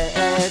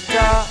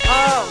America.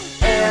 Oh,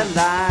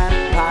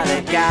 airline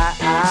pilot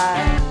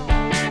guy,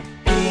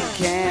 he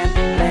can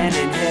land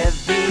in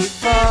heavy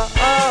fog.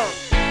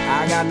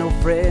 I got no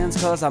friends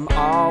 'cause I'm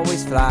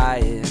always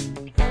flying.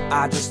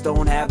 I just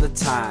don't have the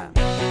time.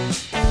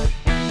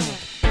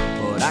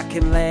 But I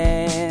can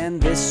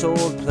land this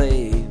old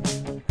plane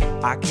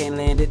I can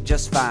land it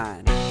just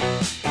fine.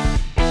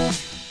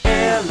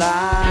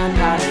 Airline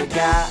pilot